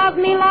idol of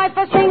me life,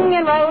 a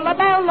singing roll a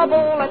bell, a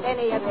ball, a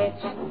penny a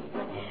pitch.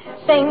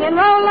 Sing and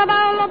roll a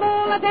bowl, a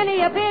ball, a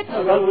penny a pitch.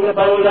 Roll a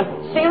bowler.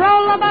 Sing,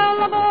 roll a bowl,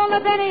 a ball, a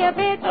penny a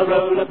pitch.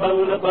 Roll a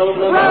bowl, a ball,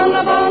 roll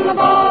a bowl, a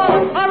ball.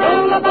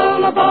 Roll a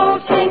bowl, a ball.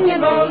 Sing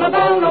and roll a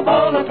bowl, a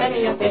ball, a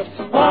penny a pitch.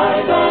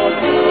 Why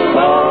don't you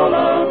roll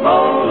a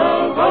bowl, a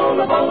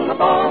roll a bowl, a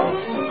ball?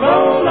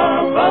 Roll a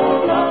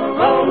bowl, a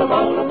roll a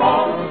bowl, a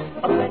ball.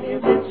 A penny a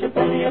pitch, a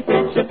penny a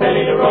pitch, a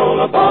penny to roll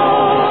a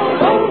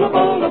ball. Roll a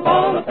bowl, a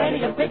ball, a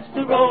penny a pitch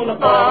to roll a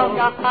ball.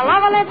 Got a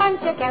lovely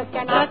bunch of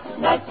coconuts,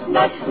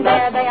 nuts.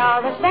 There they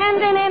are,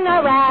 standing in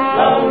a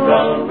row.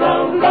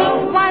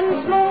 Big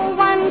one, small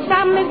one,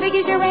 some as big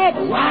as your head.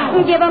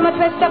 Wow. Give 'em a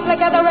twist, a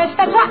flick of the wrist,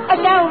 that's what a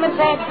showman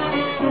said.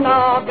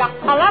 No, got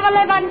a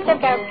lovely bunch of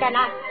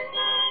coconuts.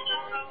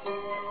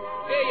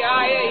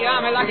 Here you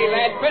are, my lucky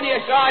lad. Penny a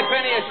shy.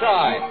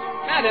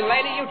 Now then,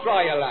 lady, you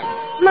try your luck.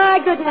 My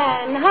good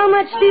man, how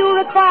much do you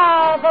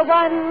require for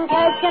one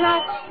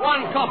coconut?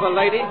 1 copper,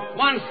 lady.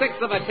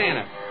 1/6 of a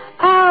tenner.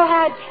 Oh,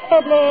 how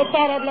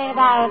terribly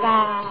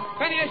vulgar.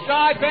 Penny a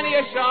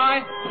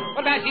shy.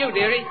 What about you,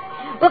 dearie?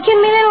 Well,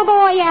 can me little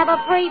boy have a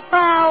free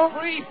throw?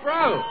 Free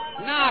throw?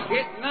 Knock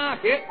it.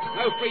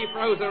 No free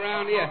throws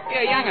around here.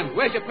 Here, young'un,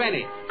 where's your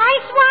penny? I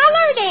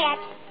swallowed it.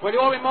 Well, you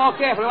ought to be more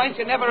careful. Ain't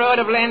you never heard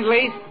of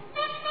Lend-Lease?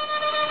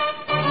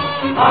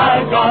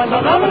 I've got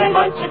a lovely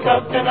bunch of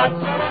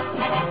coconuts.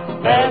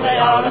 There they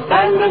are,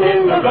 standing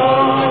in the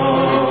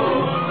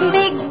row.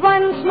 Big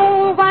one,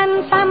 small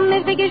one, some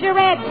as big as your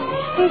head.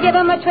 Give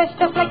 'em a twist,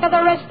 a flick of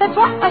the wrist, that's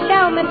what a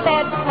showman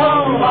said.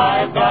 Oh,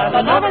 I've got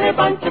a lovely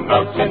bunch of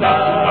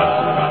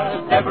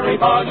coconuts. Every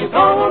ball you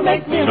throw will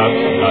make me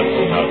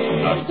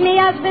rich. Me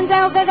husband's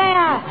over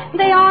there,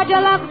 the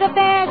idol of the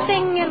fair.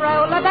 Sing and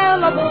roll a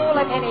bell, a ball,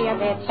 a penny a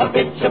pitch. A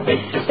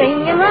pitch.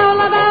 Sing and roll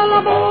a bell,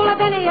 a ball, a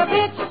penny a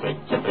pitch.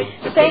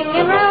 Sing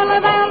and roll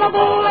a bell, a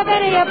ball, a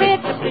penny a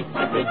pitch.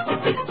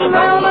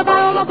 Roll a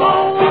bell, a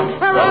ball,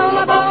 roll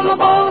a bell, a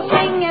ball.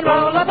 Sing and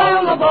roll a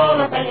bell, a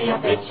ball, a penny a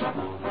pitch.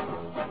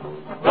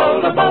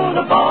 Roll a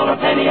ball, a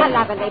penny. A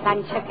lovely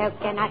bunch of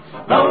coconuts.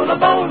 Roll a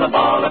ball,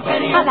 a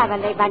penny. A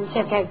lovely bunch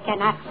of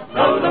coconuts.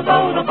 Roll a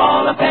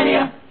ball, a penny.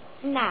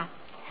 Now.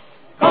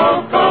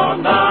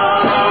 Coconut.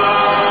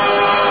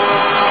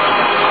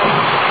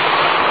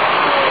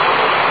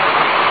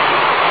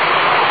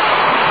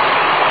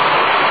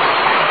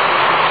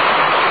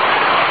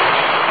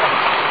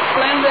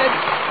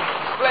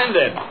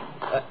 Splendid.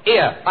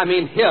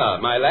 Here,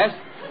 my lass.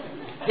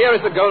 Here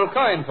is the gold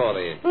coin for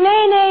thee.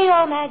 Nay,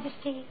 Your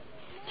Majesty.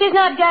 'Tis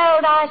not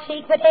gold I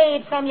seek, but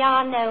aid from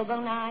yon noble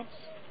knights.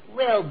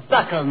 Well,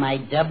 buckle my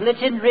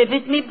doublet and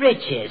rivet me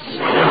breeches.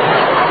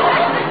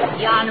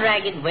 Yon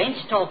ragged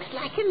wench talks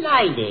like a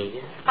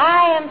lady.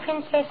 I am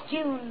Princess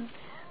June.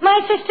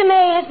 My sister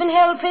May has been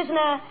held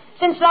prisoner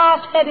since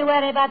last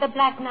February by the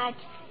Black Knight,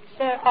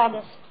 Sir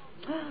August.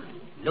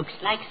 Looks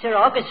like Sir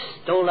August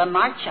stole a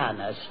march on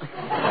us.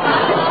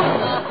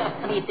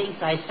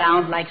 Methinks I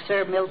sound like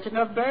Sir Milton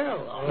of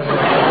Berle.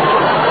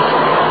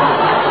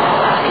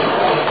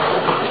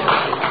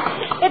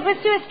 It was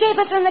to escape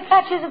us from the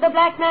clutches of the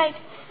Black Knight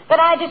that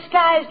I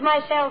disguised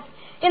myself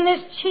in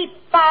this cheap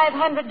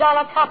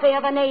 $500 copy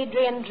of an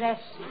Adrian dress.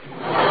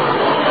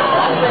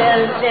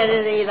 Well,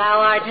 verily,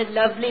 thou art a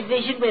lovely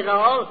vision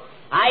withal.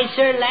 I,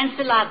 Sir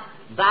Lancelot,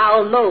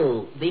 bow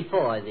low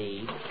before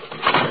thee.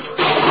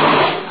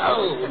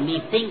 Oh,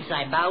 methinks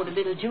I bowed a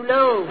little too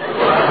low.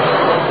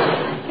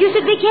 You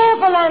should be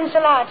careful,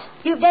 Lancelot.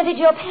 You've dented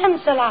your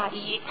pants a lot.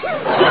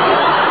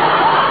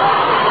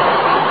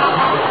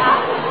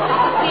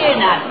 Fear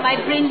not, my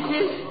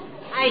princess.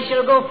 I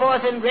shall go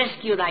forth and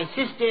rescue thy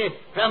sister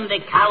from the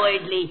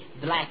cowardly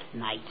Black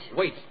Knight.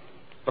 Wait.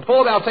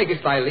 Before thou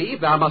takest thy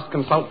leave, thou must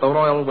consult the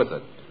royal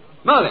wizard.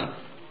 Merlin!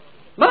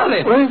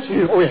 Merlin!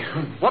 Oh, yes.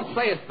 What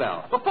sayest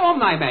thou? Perform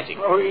thy magic.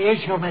 Oh,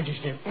 yes, your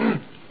majesty.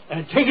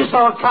 Take us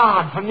a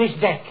card from this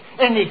deck.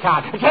 Any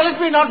card. Tell us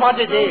me not what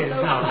it is.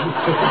 No,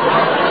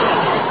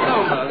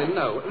 Merlin,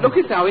 no.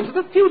 Lookest thou into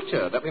the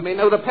future, that we may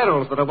know the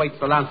perils that await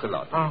Sir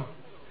Lancelot. Oh.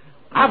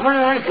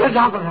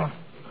 Abracadabra.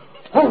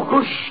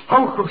 Hocus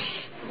pocus.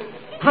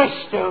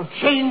 Presto,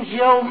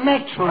 changeo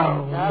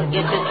metro. Now,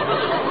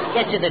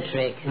 get to the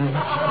trick.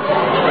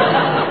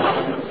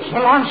 Sir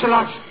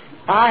Lancelot,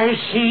 I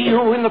see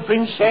you and the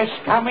princess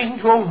coming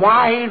to a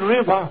wide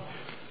river.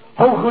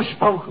 Hocus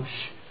pocus.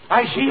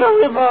 I see a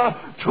river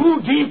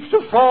too deep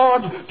to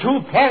ford,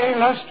 too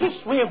perilous to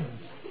swim.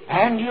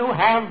 And you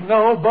have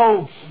no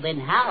boat. Then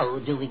how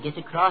do we get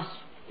across?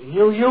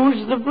 You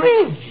use the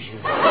bridge.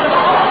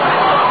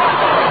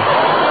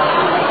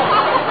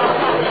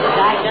 This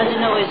guy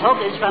doesn't know his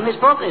hocus from his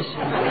pocus.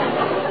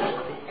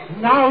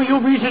 Now you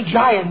meet a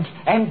giant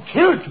and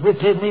tilt with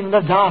him in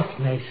the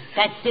darkness.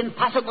 That's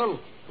impossible.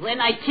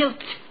 When I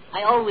tilt,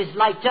 I always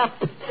light up.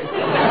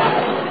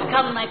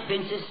 Come, my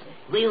princess.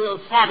 We will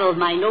saddle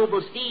my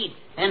noble steed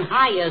and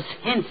hie us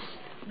hence.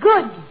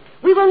 Good.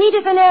 We will need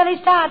it an early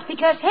start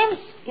because hence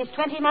is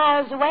 20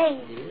 miles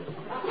away.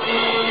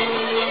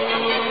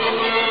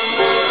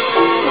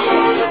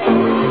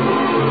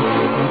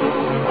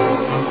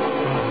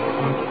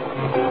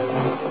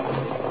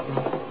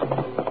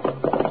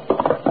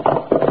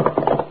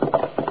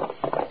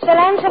 Sir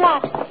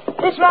Lancelot,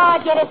 this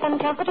ride getteth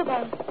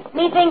uncomfortable.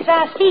 Methinks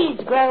our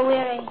steeds grow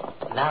weary.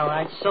 Thou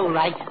art so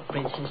right,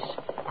 princess.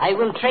 I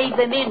will trade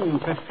them in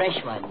for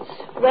fresh ones.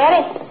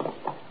 Whereth?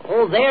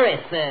 Oh,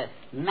 thereth,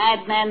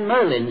 Madman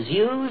Merlin's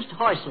used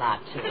horse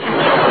lot.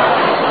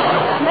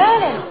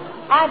 Merlin?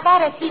 I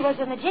thought he was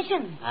a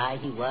magician. Aye,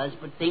 he was,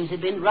 but things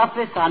have been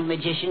rougheth on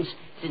magicians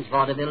since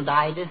vaudeville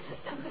diedeth.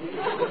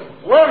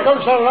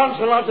 Welcome, Sir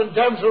Lancelot and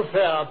damsel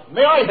fair.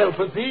 May I help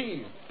with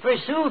thee?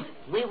 Forsooth,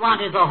 we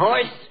wanted the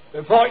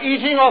horse. For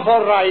eating or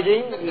for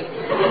riding?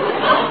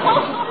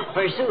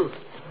 Forsooth.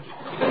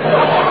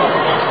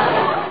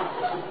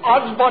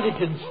 Odds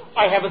bodykins,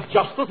 I have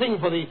just the thing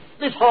for thee.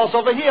 This horse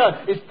over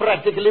here is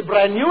practically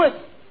brand new.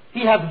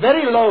 He hath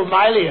very low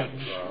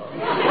mileage.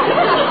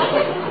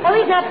 Oh,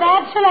 he's not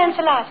bad, Sir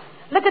Lancelot.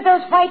 Look at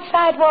those white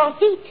sidewall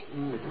feet.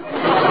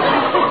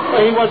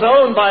 He was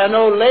owned by an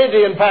old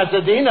lady in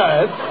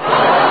Pasadena.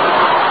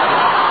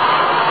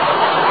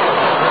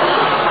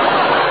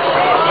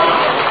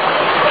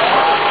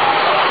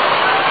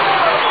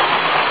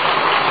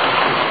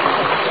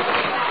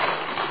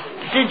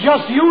 She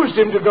just used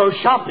him to go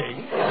shopping.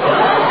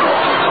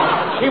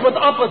 He was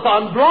uppeth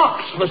on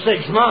blocks for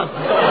 6 months.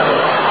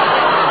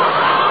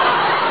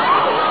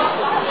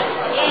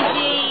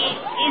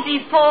 Is he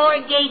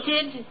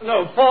four-gated?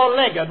 No,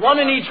 four-legged, one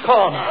in each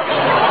corner.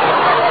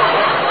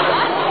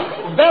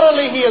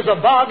 Verily he is a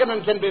bargain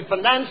and can be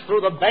financed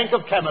through the Bank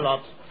of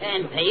Camelot.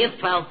 And payeth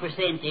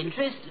 12%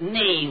 interest?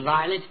 Nay,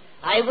 varlet,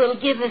 I will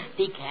giveth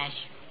thee cash.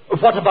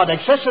 What about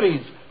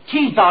accessories?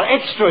 Teeth are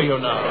extra, you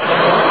know.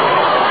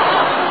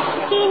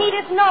 He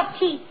needeth not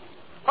teeth.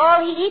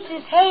 All he eats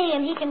is hay,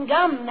 and he can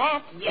gum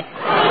that. Yes.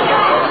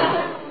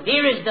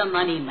 Here is the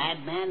money,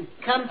 madman.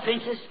 Come,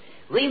 princess.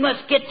 We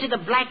must get to the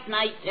Black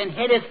Knight and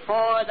headeth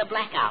for the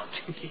blackout.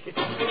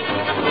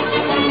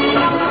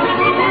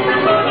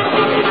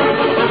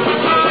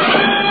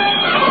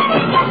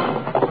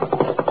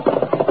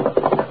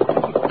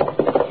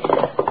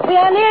 We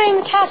are nearing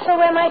the castle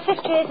where my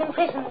sister is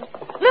imprisoned.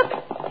 Look,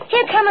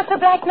 here cometh the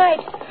Black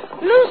Knight.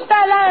 Loose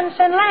thy lance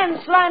and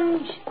lance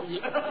lunge.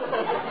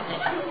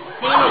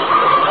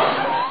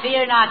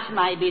 Fear not,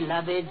 my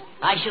beloved.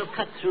 I shall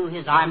cut through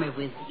his armor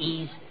with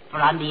ease,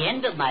 for on the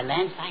end of my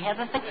lance I have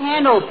a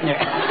can opener.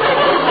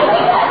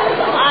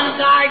 On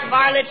guard,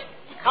 varlet.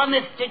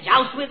 Cometh to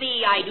joust with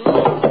thee, I do.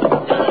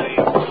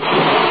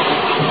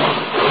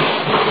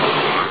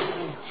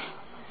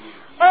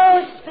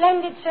 Oh,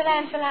 splendid Sir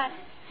Lancelot.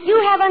 You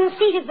have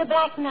unseated the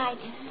Black Knight.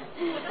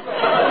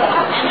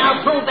 And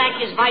now pull back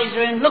his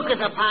visor and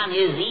looketh upon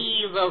his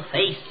evil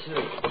face. Who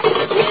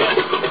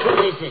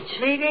is it?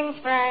 Greetings,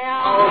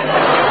 friends. Oh.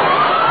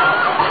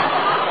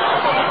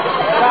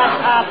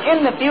 But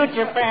in the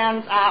future,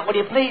 friends, would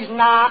you please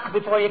knock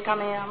before you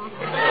come in?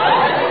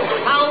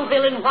 How,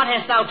 villain, what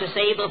hast thou to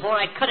say before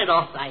I cut it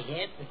off thy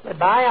head?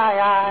 Goodbye,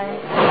 aye.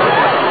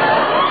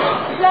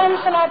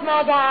 Lancelot,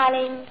 my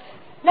darling,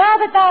 now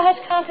that thou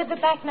hast conquered the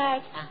Black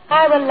Knight,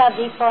 I will love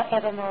thee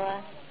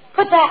forevermore.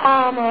 Put thy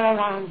arm all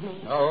around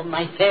me. Oh,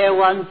 my fair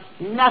one,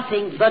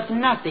 nothing but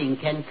nothing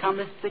can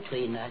cometh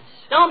between us.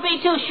 Don't be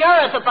too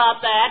sure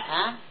about that.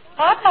 Huh?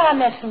 Art thou a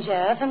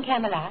messenger from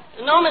Camelot?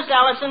 No, Miss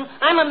Allyson,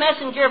 I'm a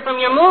messenger from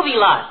your movie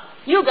lot.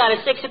 You got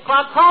a 6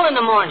 o'clock call in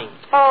the morning.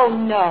 Oh,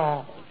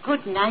 no.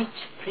 Good night,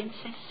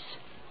 princess.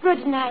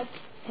 Good night.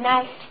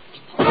 Night.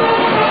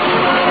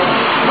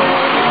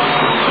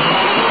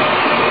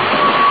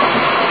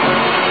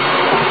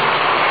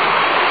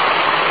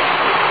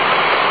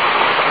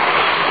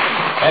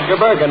 Edgar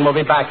Bergan will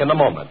be back in a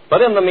moment.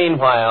 But in the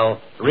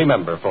meanwhile,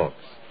 remember, folks,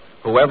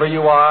 whoever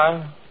you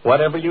are,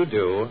 whatever you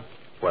do,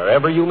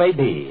 wherever you may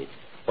be,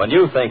 when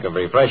you think of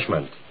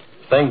refreshment,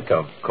 think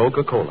of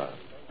Coca-Cola.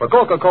 For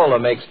Coca-Cola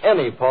makes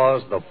any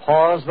pause the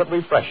pause that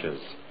refreshes.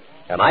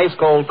 And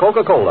ice-cold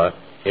Coca-Cola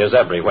is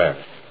everywhere.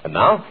 And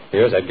now,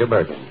 here's Edgar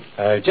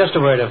Bergan. Just a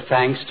word of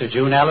thanks to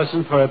June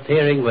Allyson for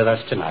appearing with us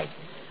tonight.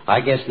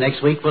 I guess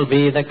next week will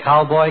be the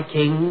cowboy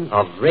king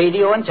of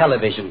radio and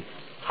television,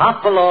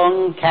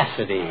 Hop-Along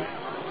Cassidy.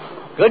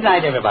 Good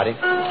night, everybody.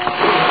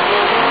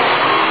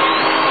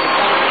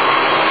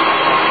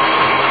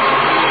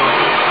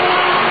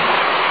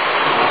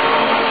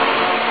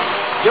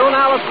 June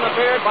Allyson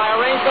appeared by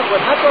arrangement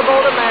with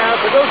Metro-Goldwyn-Mayer,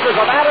 producers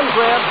of Adam's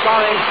Rib,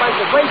 starring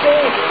Spencer Tracy,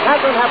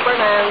 Katharine Hepburn,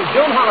 and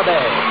June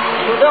Holiday.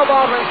 This is Bill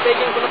Baldwin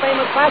speaking from the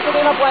famous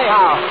Pasadena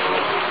Playhouse.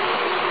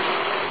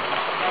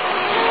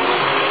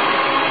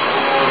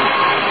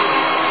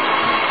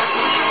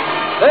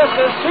 This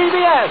is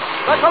CBS,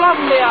 the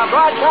Columbia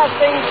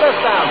Broadcasting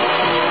System.